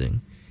advertising,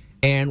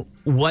 and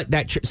what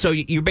that? So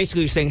you're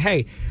basically saying,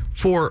 hey,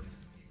 for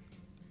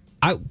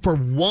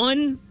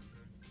one.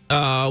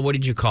 What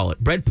did you call it?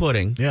 Bread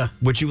pudding. Yeah.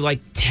 Would you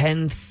like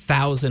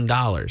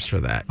 $10,000 for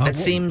that? That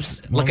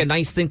seems like a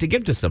nice thing to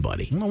give to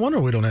somebody. No wonder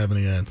we don't have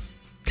any ads.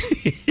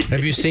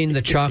 Have you seen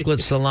the chocolate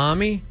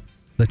salami?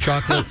 The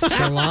chocolate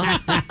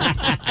salami?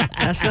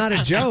 That's not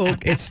a joke.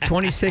 It's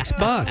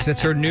 $26.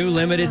 It's her new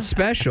limited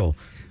special.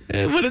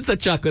 What is the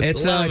chocolate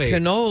salami? It's a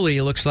cannoli.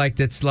 It looks like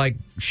it's like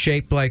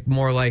shaped like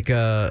more like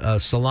a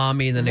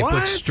salami, and then they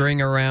put string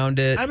around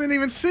it. I didn't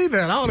even see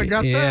that. I would have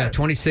got that. Yeah,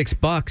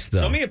 $26 though.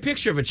 Show me a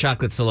picture of a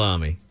chocolate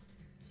salami.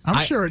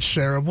 I'm sure it's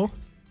shareable.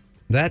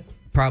 That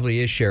probably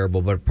is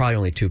shareable, but probably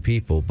only 2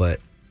 people.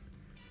 But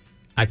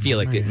I feel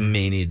like it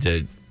may need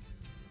to.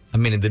 I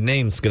mean, the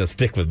name's going to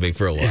stick with me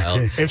for a while.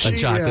 A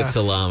chocolate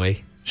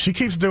salami. She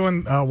keeps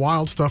doing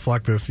wild stuff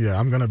like this. Yeah,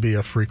 I'm going to be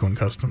a frequent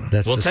customer.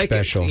 That's the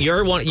special.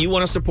 You want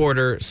to support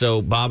her,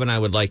 so Bob and I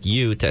would like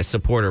you to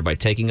support her by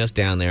taking us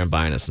down there and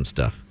buying us some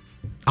stuff.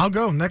 I'll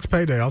go next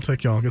payday. I'll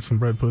take y'all. Get some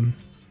bread pudding.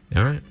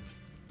 All right.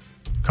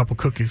 A couple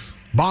cookies.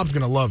 Bob's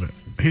going to love it.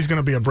 He's going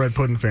to be a bread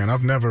pudding fan.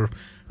 I've never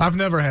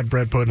had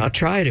bread pudding. I'll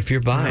try it if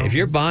you're buying. If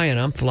you're buying,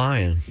 I'm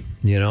flying.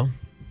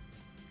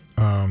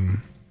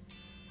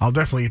 I'll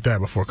definitely eat that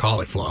before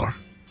cauliflower.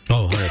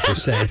 Oh,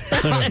 100%.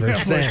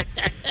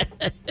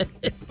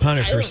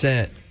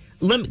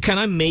 100%. Can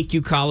I make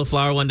you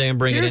cauliflower one day and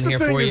bring it in here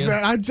for you? Here's the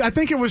thing is that I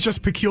think it was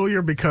just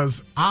peculiar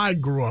because I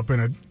grew up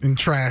in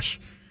trash,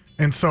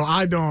 and so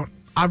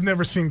I've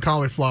never seen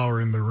cauliflower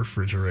in the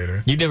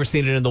refrigerator. You've never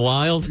seen it in the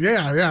wild?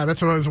 Yeah,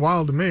 that's what was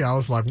wild to me. I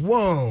was like,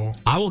 whoa.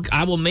 I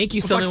will make you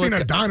it's something. Like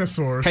seeing a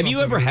dinosaur. Or have you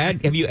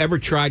ever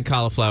tried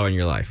cauliflower in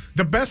your life?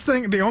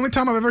 The only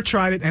time I've ever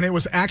tried it, and it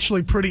was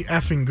actually pretty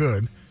effing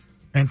good.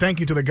 And thank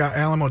you to the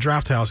Alamo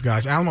Draft House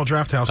guys. Alamo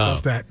Draft House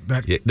does that.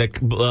 I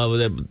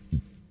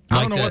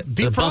don't know what,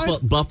 deep fried?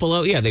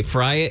 Buffalo. Yeah, they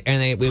fry it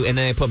and then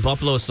they put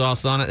buffalo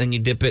sauce on it, and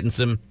you dip it in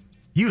some.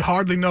 You'd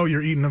hardly know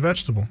you're eating a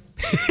vegetable.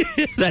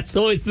 That's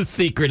always the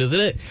secret, isn't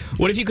it?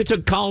 What if you could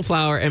take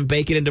cauliflower and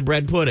bake it into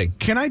bread pudding?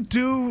 Can I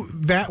do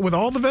that with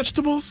all the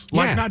vegetables?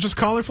 Like not just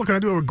cauliflower? Can I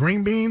do it with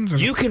green beans?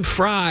 You can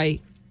fry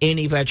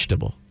any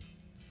vegetable.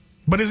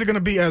 But is it going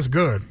to be as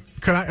good?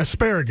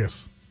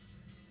 Asparagus?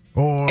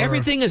 Or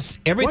everything is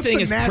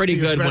pretty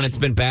good when it's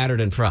been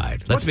battered and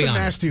fried. Let's be honest.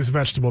 What's the nastiest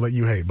vegetable that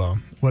you hate, Bob?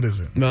 What is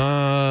it?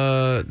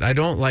 I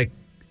don't like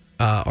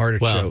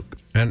artichoke.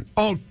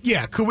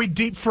 Could we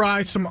deep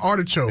fry some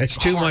artichoke? It's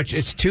too much.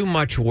 It's too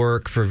much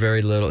work for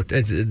very little.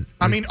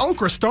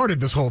 Okra started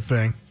this whole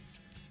thing.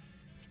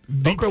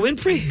 Oprah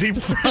Winfrey?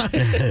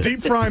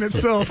 Deep frying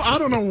itself. I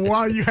don't know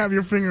why you have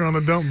your finger on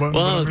the dump button.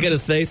 Well, I was going to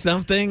say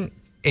something,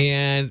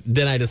 and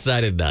then I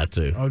decided not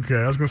to. Okay,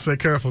 I was going to say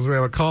careful. We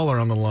have a caller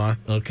on the line.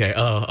 Okay.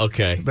 Oh,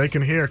 okay. They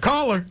can hear.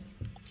 Caller.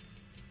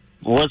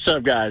 What's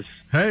up, guys?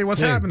 Hey, what's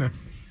happening?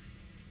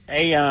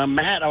 Hey,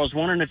 Matt, I was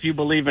wondering if you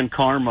believe in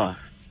karma.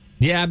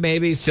 Yeah,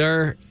 maybe,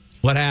 sir.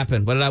 What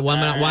happened? Why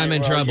am I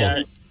in trouble?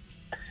 Yeah.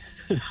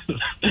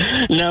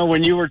 No,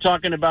 when you were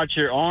talking about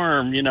your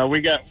arm,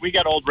 we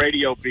got old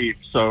radio beef.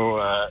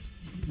 So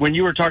when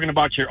you were talking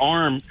about your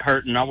arm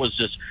hurting, I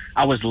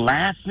was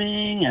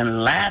laughing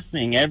and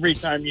laughing every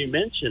time you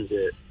mentioned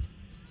it.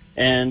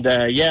 And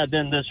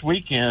then this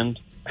weekend,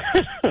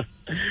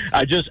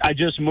 I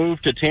just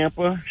moved to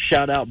Tampa.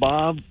 Shout out,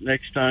 Bob.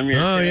 Next time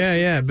you're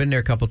yeah. I've been there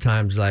a couple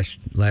times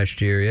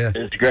last year. Yeah,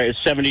 it's great.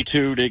 It's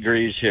 72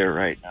 degrees here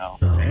right now.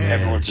 Oh, man.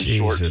 Everyone's in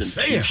shorts and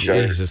t-shirts.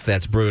 Jesus,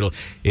 that's brutal.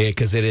 Yeah,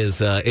 because it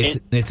is.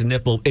 It's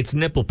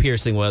nipple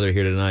piercing weather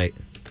here tonight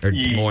or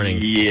morning.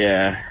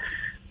 Yeah.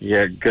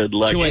 Good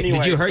luck. Wait, anyway,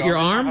 did you hurt your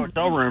arm?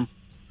 Hotel room.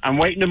 I'm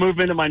waiting to move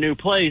into my new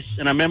place,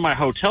 and I'm in my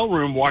hotel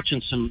room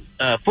watching some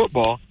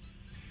football,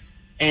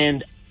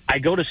 and I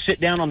go to sit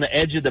down on the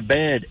edge of the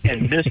bed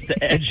and miss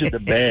the edge of the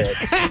bed.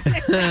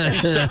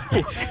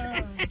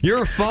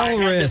 You're a fall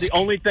risk. The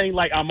only thing,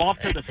 I'm off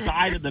to the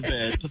side of the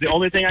bed, so the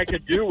only thing I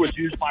could do was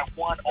use my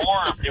one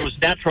arm. It was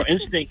natural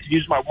instinct to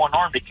use my one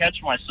arm to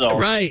catch myself.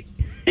 Right.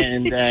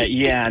 And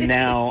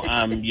now,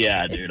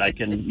 yeah, dude, I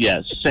can,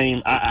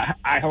 same.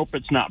 I hope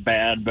it's not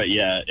bad, but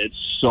yeah, it's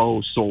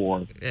so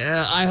sore.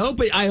 Yeah, I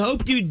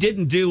hope you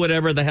didn't do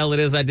whatever the hell it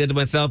is I did to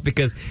myself,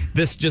 because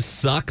this just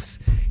sucks.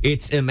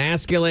 It's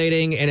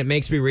emasculating, and it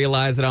makes me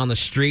realize that on the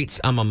streets,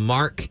 I'm a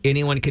mark.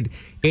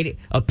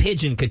 A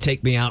pigeon could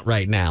take me out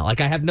right now.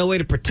 Like, I have no way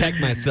to protect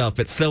myself.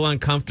 It's so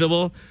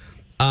uncomfortable.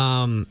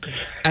 And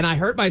I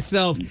hurt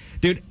myself.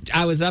 Dude,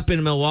 I was up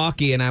in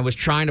Milwaukee, and I was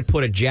trying to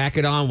put a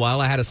jacket on while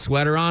I had a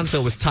sweater on,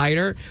 so it was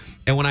tighter.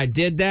 And when I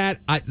did that,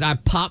 I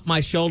popped my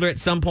shoulder at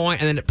some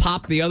point, and then it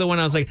popped the other one.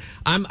 I was like,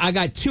 I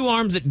got two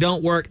arms that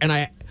don't work, and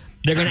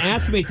they're going to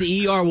ask me at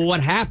the ER, well,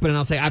 what happened? And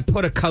I'll say, I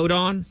put a coat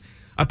on.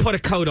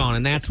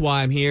 And that's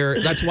why I'm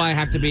here. That's why I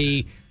have to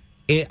be...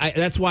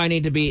 that's why I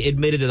need to be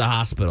admitted to the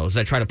hospital, is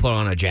I try to put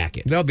on a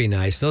jacket. They'll be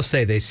nice. They'll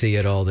say they see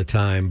it all the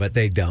time, but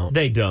they don't.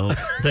 They don't.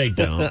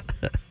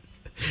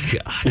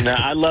 God. No,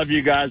 I love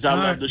you guys. I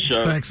love the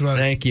show. Thanks, buddy.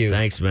 Thank you.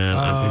 Thanks, man.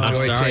 I'm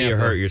sorry Tampa. you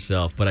hurt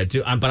yourself, but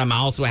I'm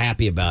also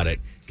happy about it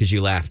because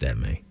you laughed at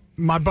me.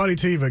 My buddy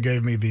Tiva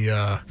gave me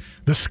the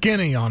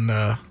skinny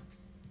on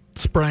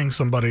spraying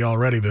somebody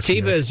already this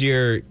year. Tiva is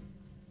your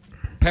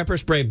pepper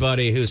spray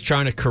buddy who's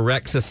trying to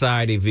correct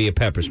society via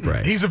pepper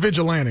spray. He's a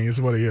vigilante,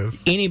 is what he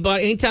is.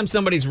 Anytime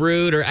somebody's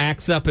rude or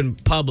acts up in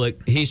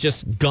public, he's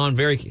just gone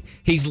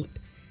he's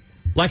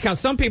like how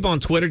some people on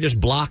Twitter just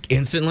block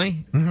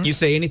instantly. Mm-hmm. You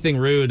say anything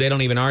rude, they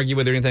don't even argue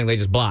with or anything, they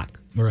just block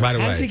right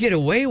away. How does he get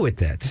away with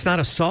that? It's not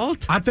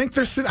assault? I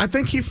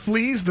think he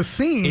flees the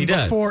scene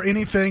before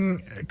anything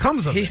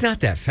comes of it. He's not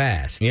that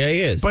fast. Yeah,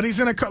 he is. But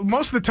he's in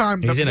most of the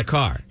time. He's in a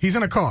car. He's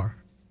in a car.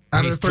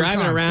 And he's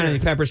driving around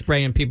and pepper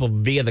spraying people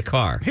via the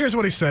car. Here's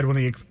what he said when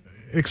he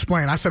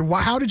explained. I said,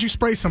 how did you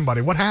spray somebody?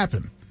 What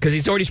happened? Because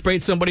he's already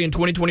sprayed somebody in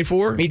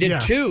 2024? He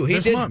did two.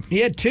 He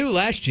had two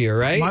last year,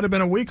 right? Might have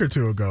been a week or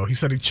two ago. He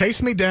said he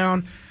chased me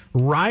down,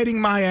 riding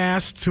my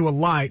ass to a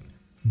light.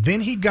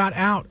 Then he got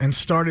out and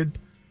started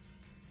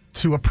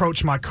to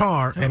approach my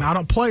car, and I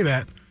don't play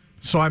that.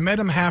 So I met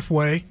him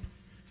halfway.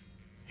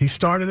 He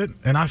started it,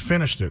 and I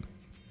finished it.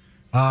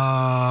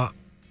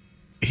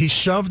 He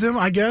shoved him,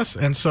 I guess,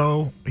 and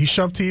so he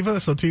shoved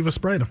Tiva, so Tiva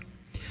sprayed him.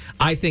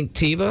 I think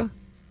Tiva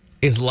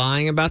is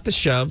lying about the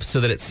shove so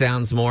that it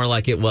sounds more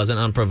like it wasn't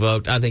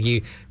unprovoked. I think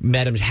he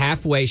met him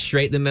halfway,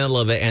 straight in the middle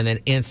of it, and then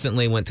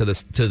instantly went to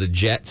the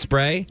jet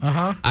spray.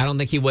 Uh-huh. I don't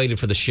think he waited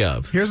for the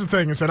shove. Here's the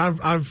thing: is that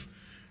I've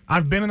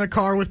been in a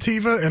car with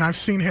Tiva, and I've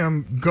seen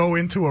him go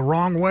into a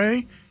wrong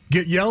way,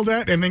 get yelled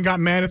at, and then got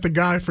mad at the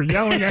guy for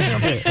yelling at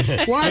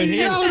him. Why are you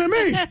yelling at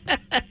me?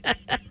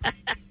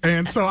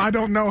 And so I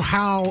don't know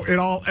how it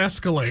all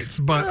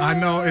escalates, but I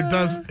know it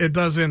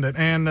does end it.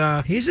 And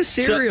he's a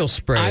serial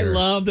sprayer. I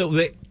love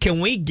that. Can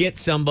we get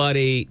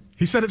somebody?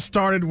 He said it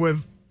started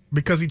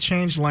because he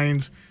changed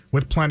lanes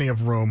with plenty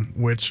of room,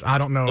 which I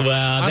don't know.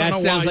 Well, that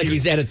sounds like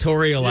he's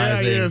editorializing.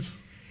 Yeah, he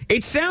is.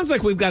 It sounds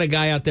like we've got a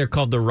guy out there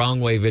called the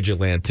Wrong Way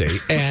Vigilante,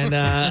 and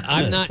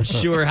I'm not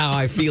sure how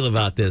I feel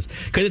about this,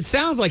 because it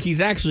sounds like he's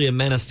actually a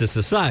menace to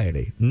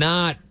society,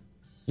 not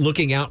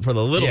looking out for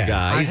the little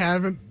guys.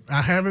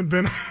 I haven't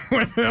been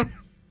with him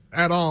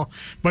at all,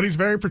 but he's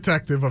very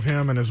protective of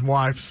him and his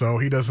wife, so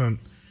he doesn't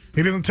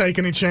take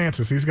any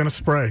chances. He's going to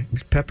spray.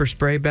 He's pepper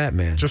spray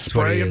Batman. Just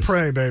spray and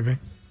pray, baby.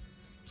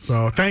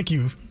 So thank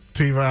you,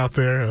 Tiva, out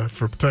there,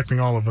 for protecting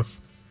all of us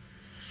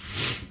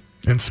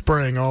and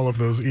spraying all of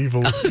those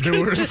evil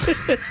doers.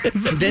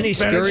 Then he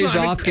scurries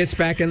off, gets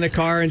back in the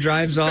car, and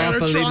drives off,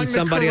 and leaving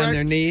somebody on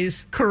their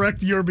knees.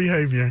 Correct your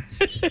behavior.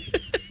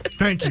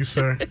 Thank you,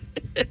 sir.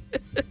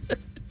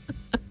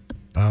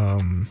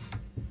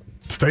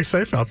 Stay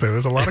safe out there.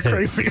 There's a lot of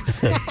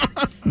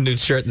crazies. New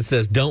shirt that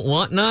says, "Don't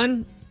want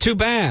none? Too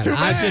bad.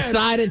 I've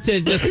decided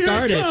to just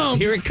start it.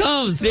 Here it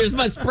comes. Here's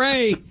my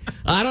spray.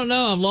 I don't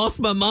know. I've lost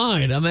my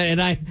mind.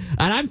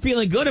 I'm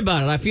feeling good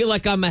about it. I feel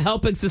like I'm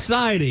helping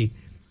society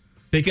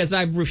because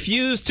I've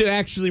refused to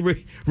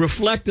actually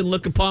reflect and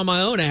look upon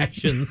my own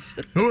actions.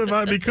 Who have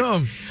I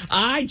become?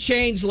 I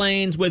changed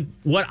lanes with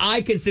what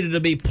I consider to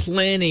be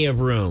plenty of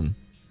room.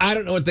 I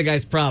don't know what the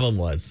guy's problem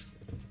was.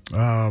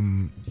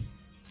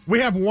 We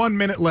have 1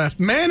 minute left.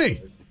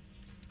 Manny!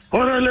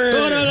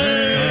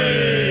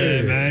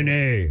 Hey,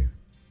 Manny.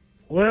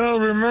 Well,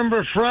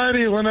 remember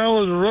Friday when I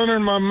was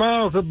running my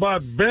mouth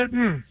about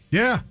betting?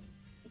 Yeah.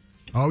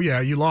 Oh, yeah,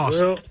 you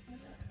lost. Well,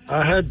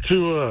 I had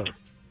to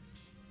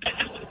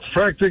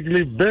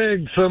practically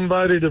beg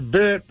somebody to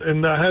bet,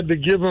 and I had to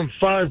give them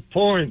 5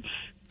 points.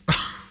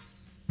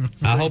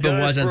 I hope it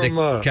wasn't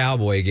the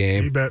Cowboy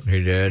game. He bet.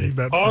 He did. He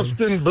bet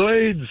Austin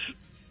Blades,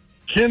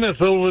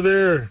 Kenneth over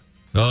there.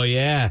 Oh,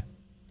 yeah.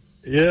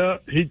 Yeah,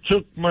 he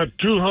took my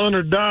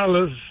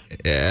 $200.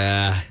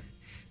 Yeah.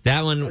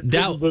 That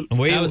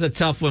was a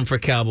tough one for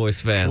Cowboys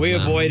fans. We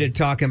avoided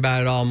talking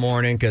about it all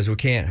morning because we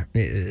can't.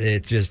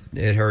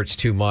 It hurts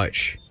too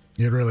much.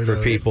 It really for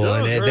does. people,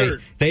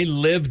 and they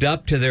lived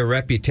up to their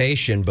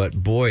reputation,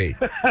 but boy,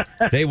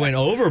 they went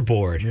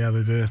overboard. Yeah,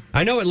 they did.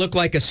 I know it looked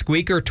like a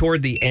squeaker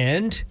toward the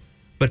end,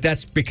 but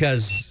that's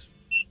because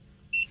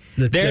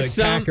The There's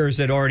some- Packers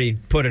had already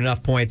put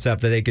enough points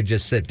up that they could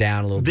just sit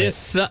down a little bit.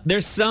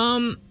 There's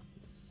some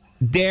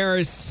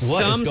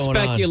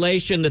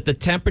speculation that the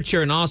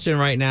temperature in Austin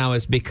right now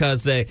is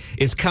because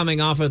is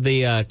coming off of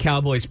the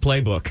Cowboys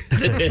playbook.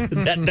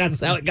 That's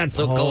how it got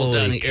so cold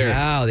down Holy here.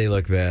 cow, they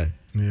look bad.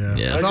 Yeah.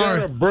 Yeah. I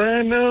got a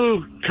brand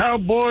new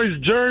Cowboys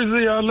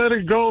jersey. I let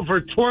it go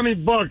for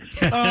 $20.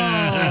 Oh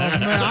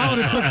man, I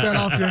would have took that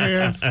off your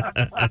hands.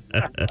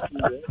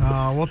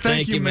 Well,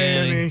 thank you,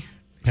 Manny.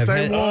 Have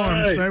Stay had-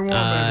 warm. Stay warm,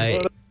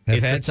 baby. Have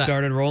It's heads a ti-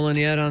 started rolling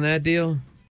yet on that deal?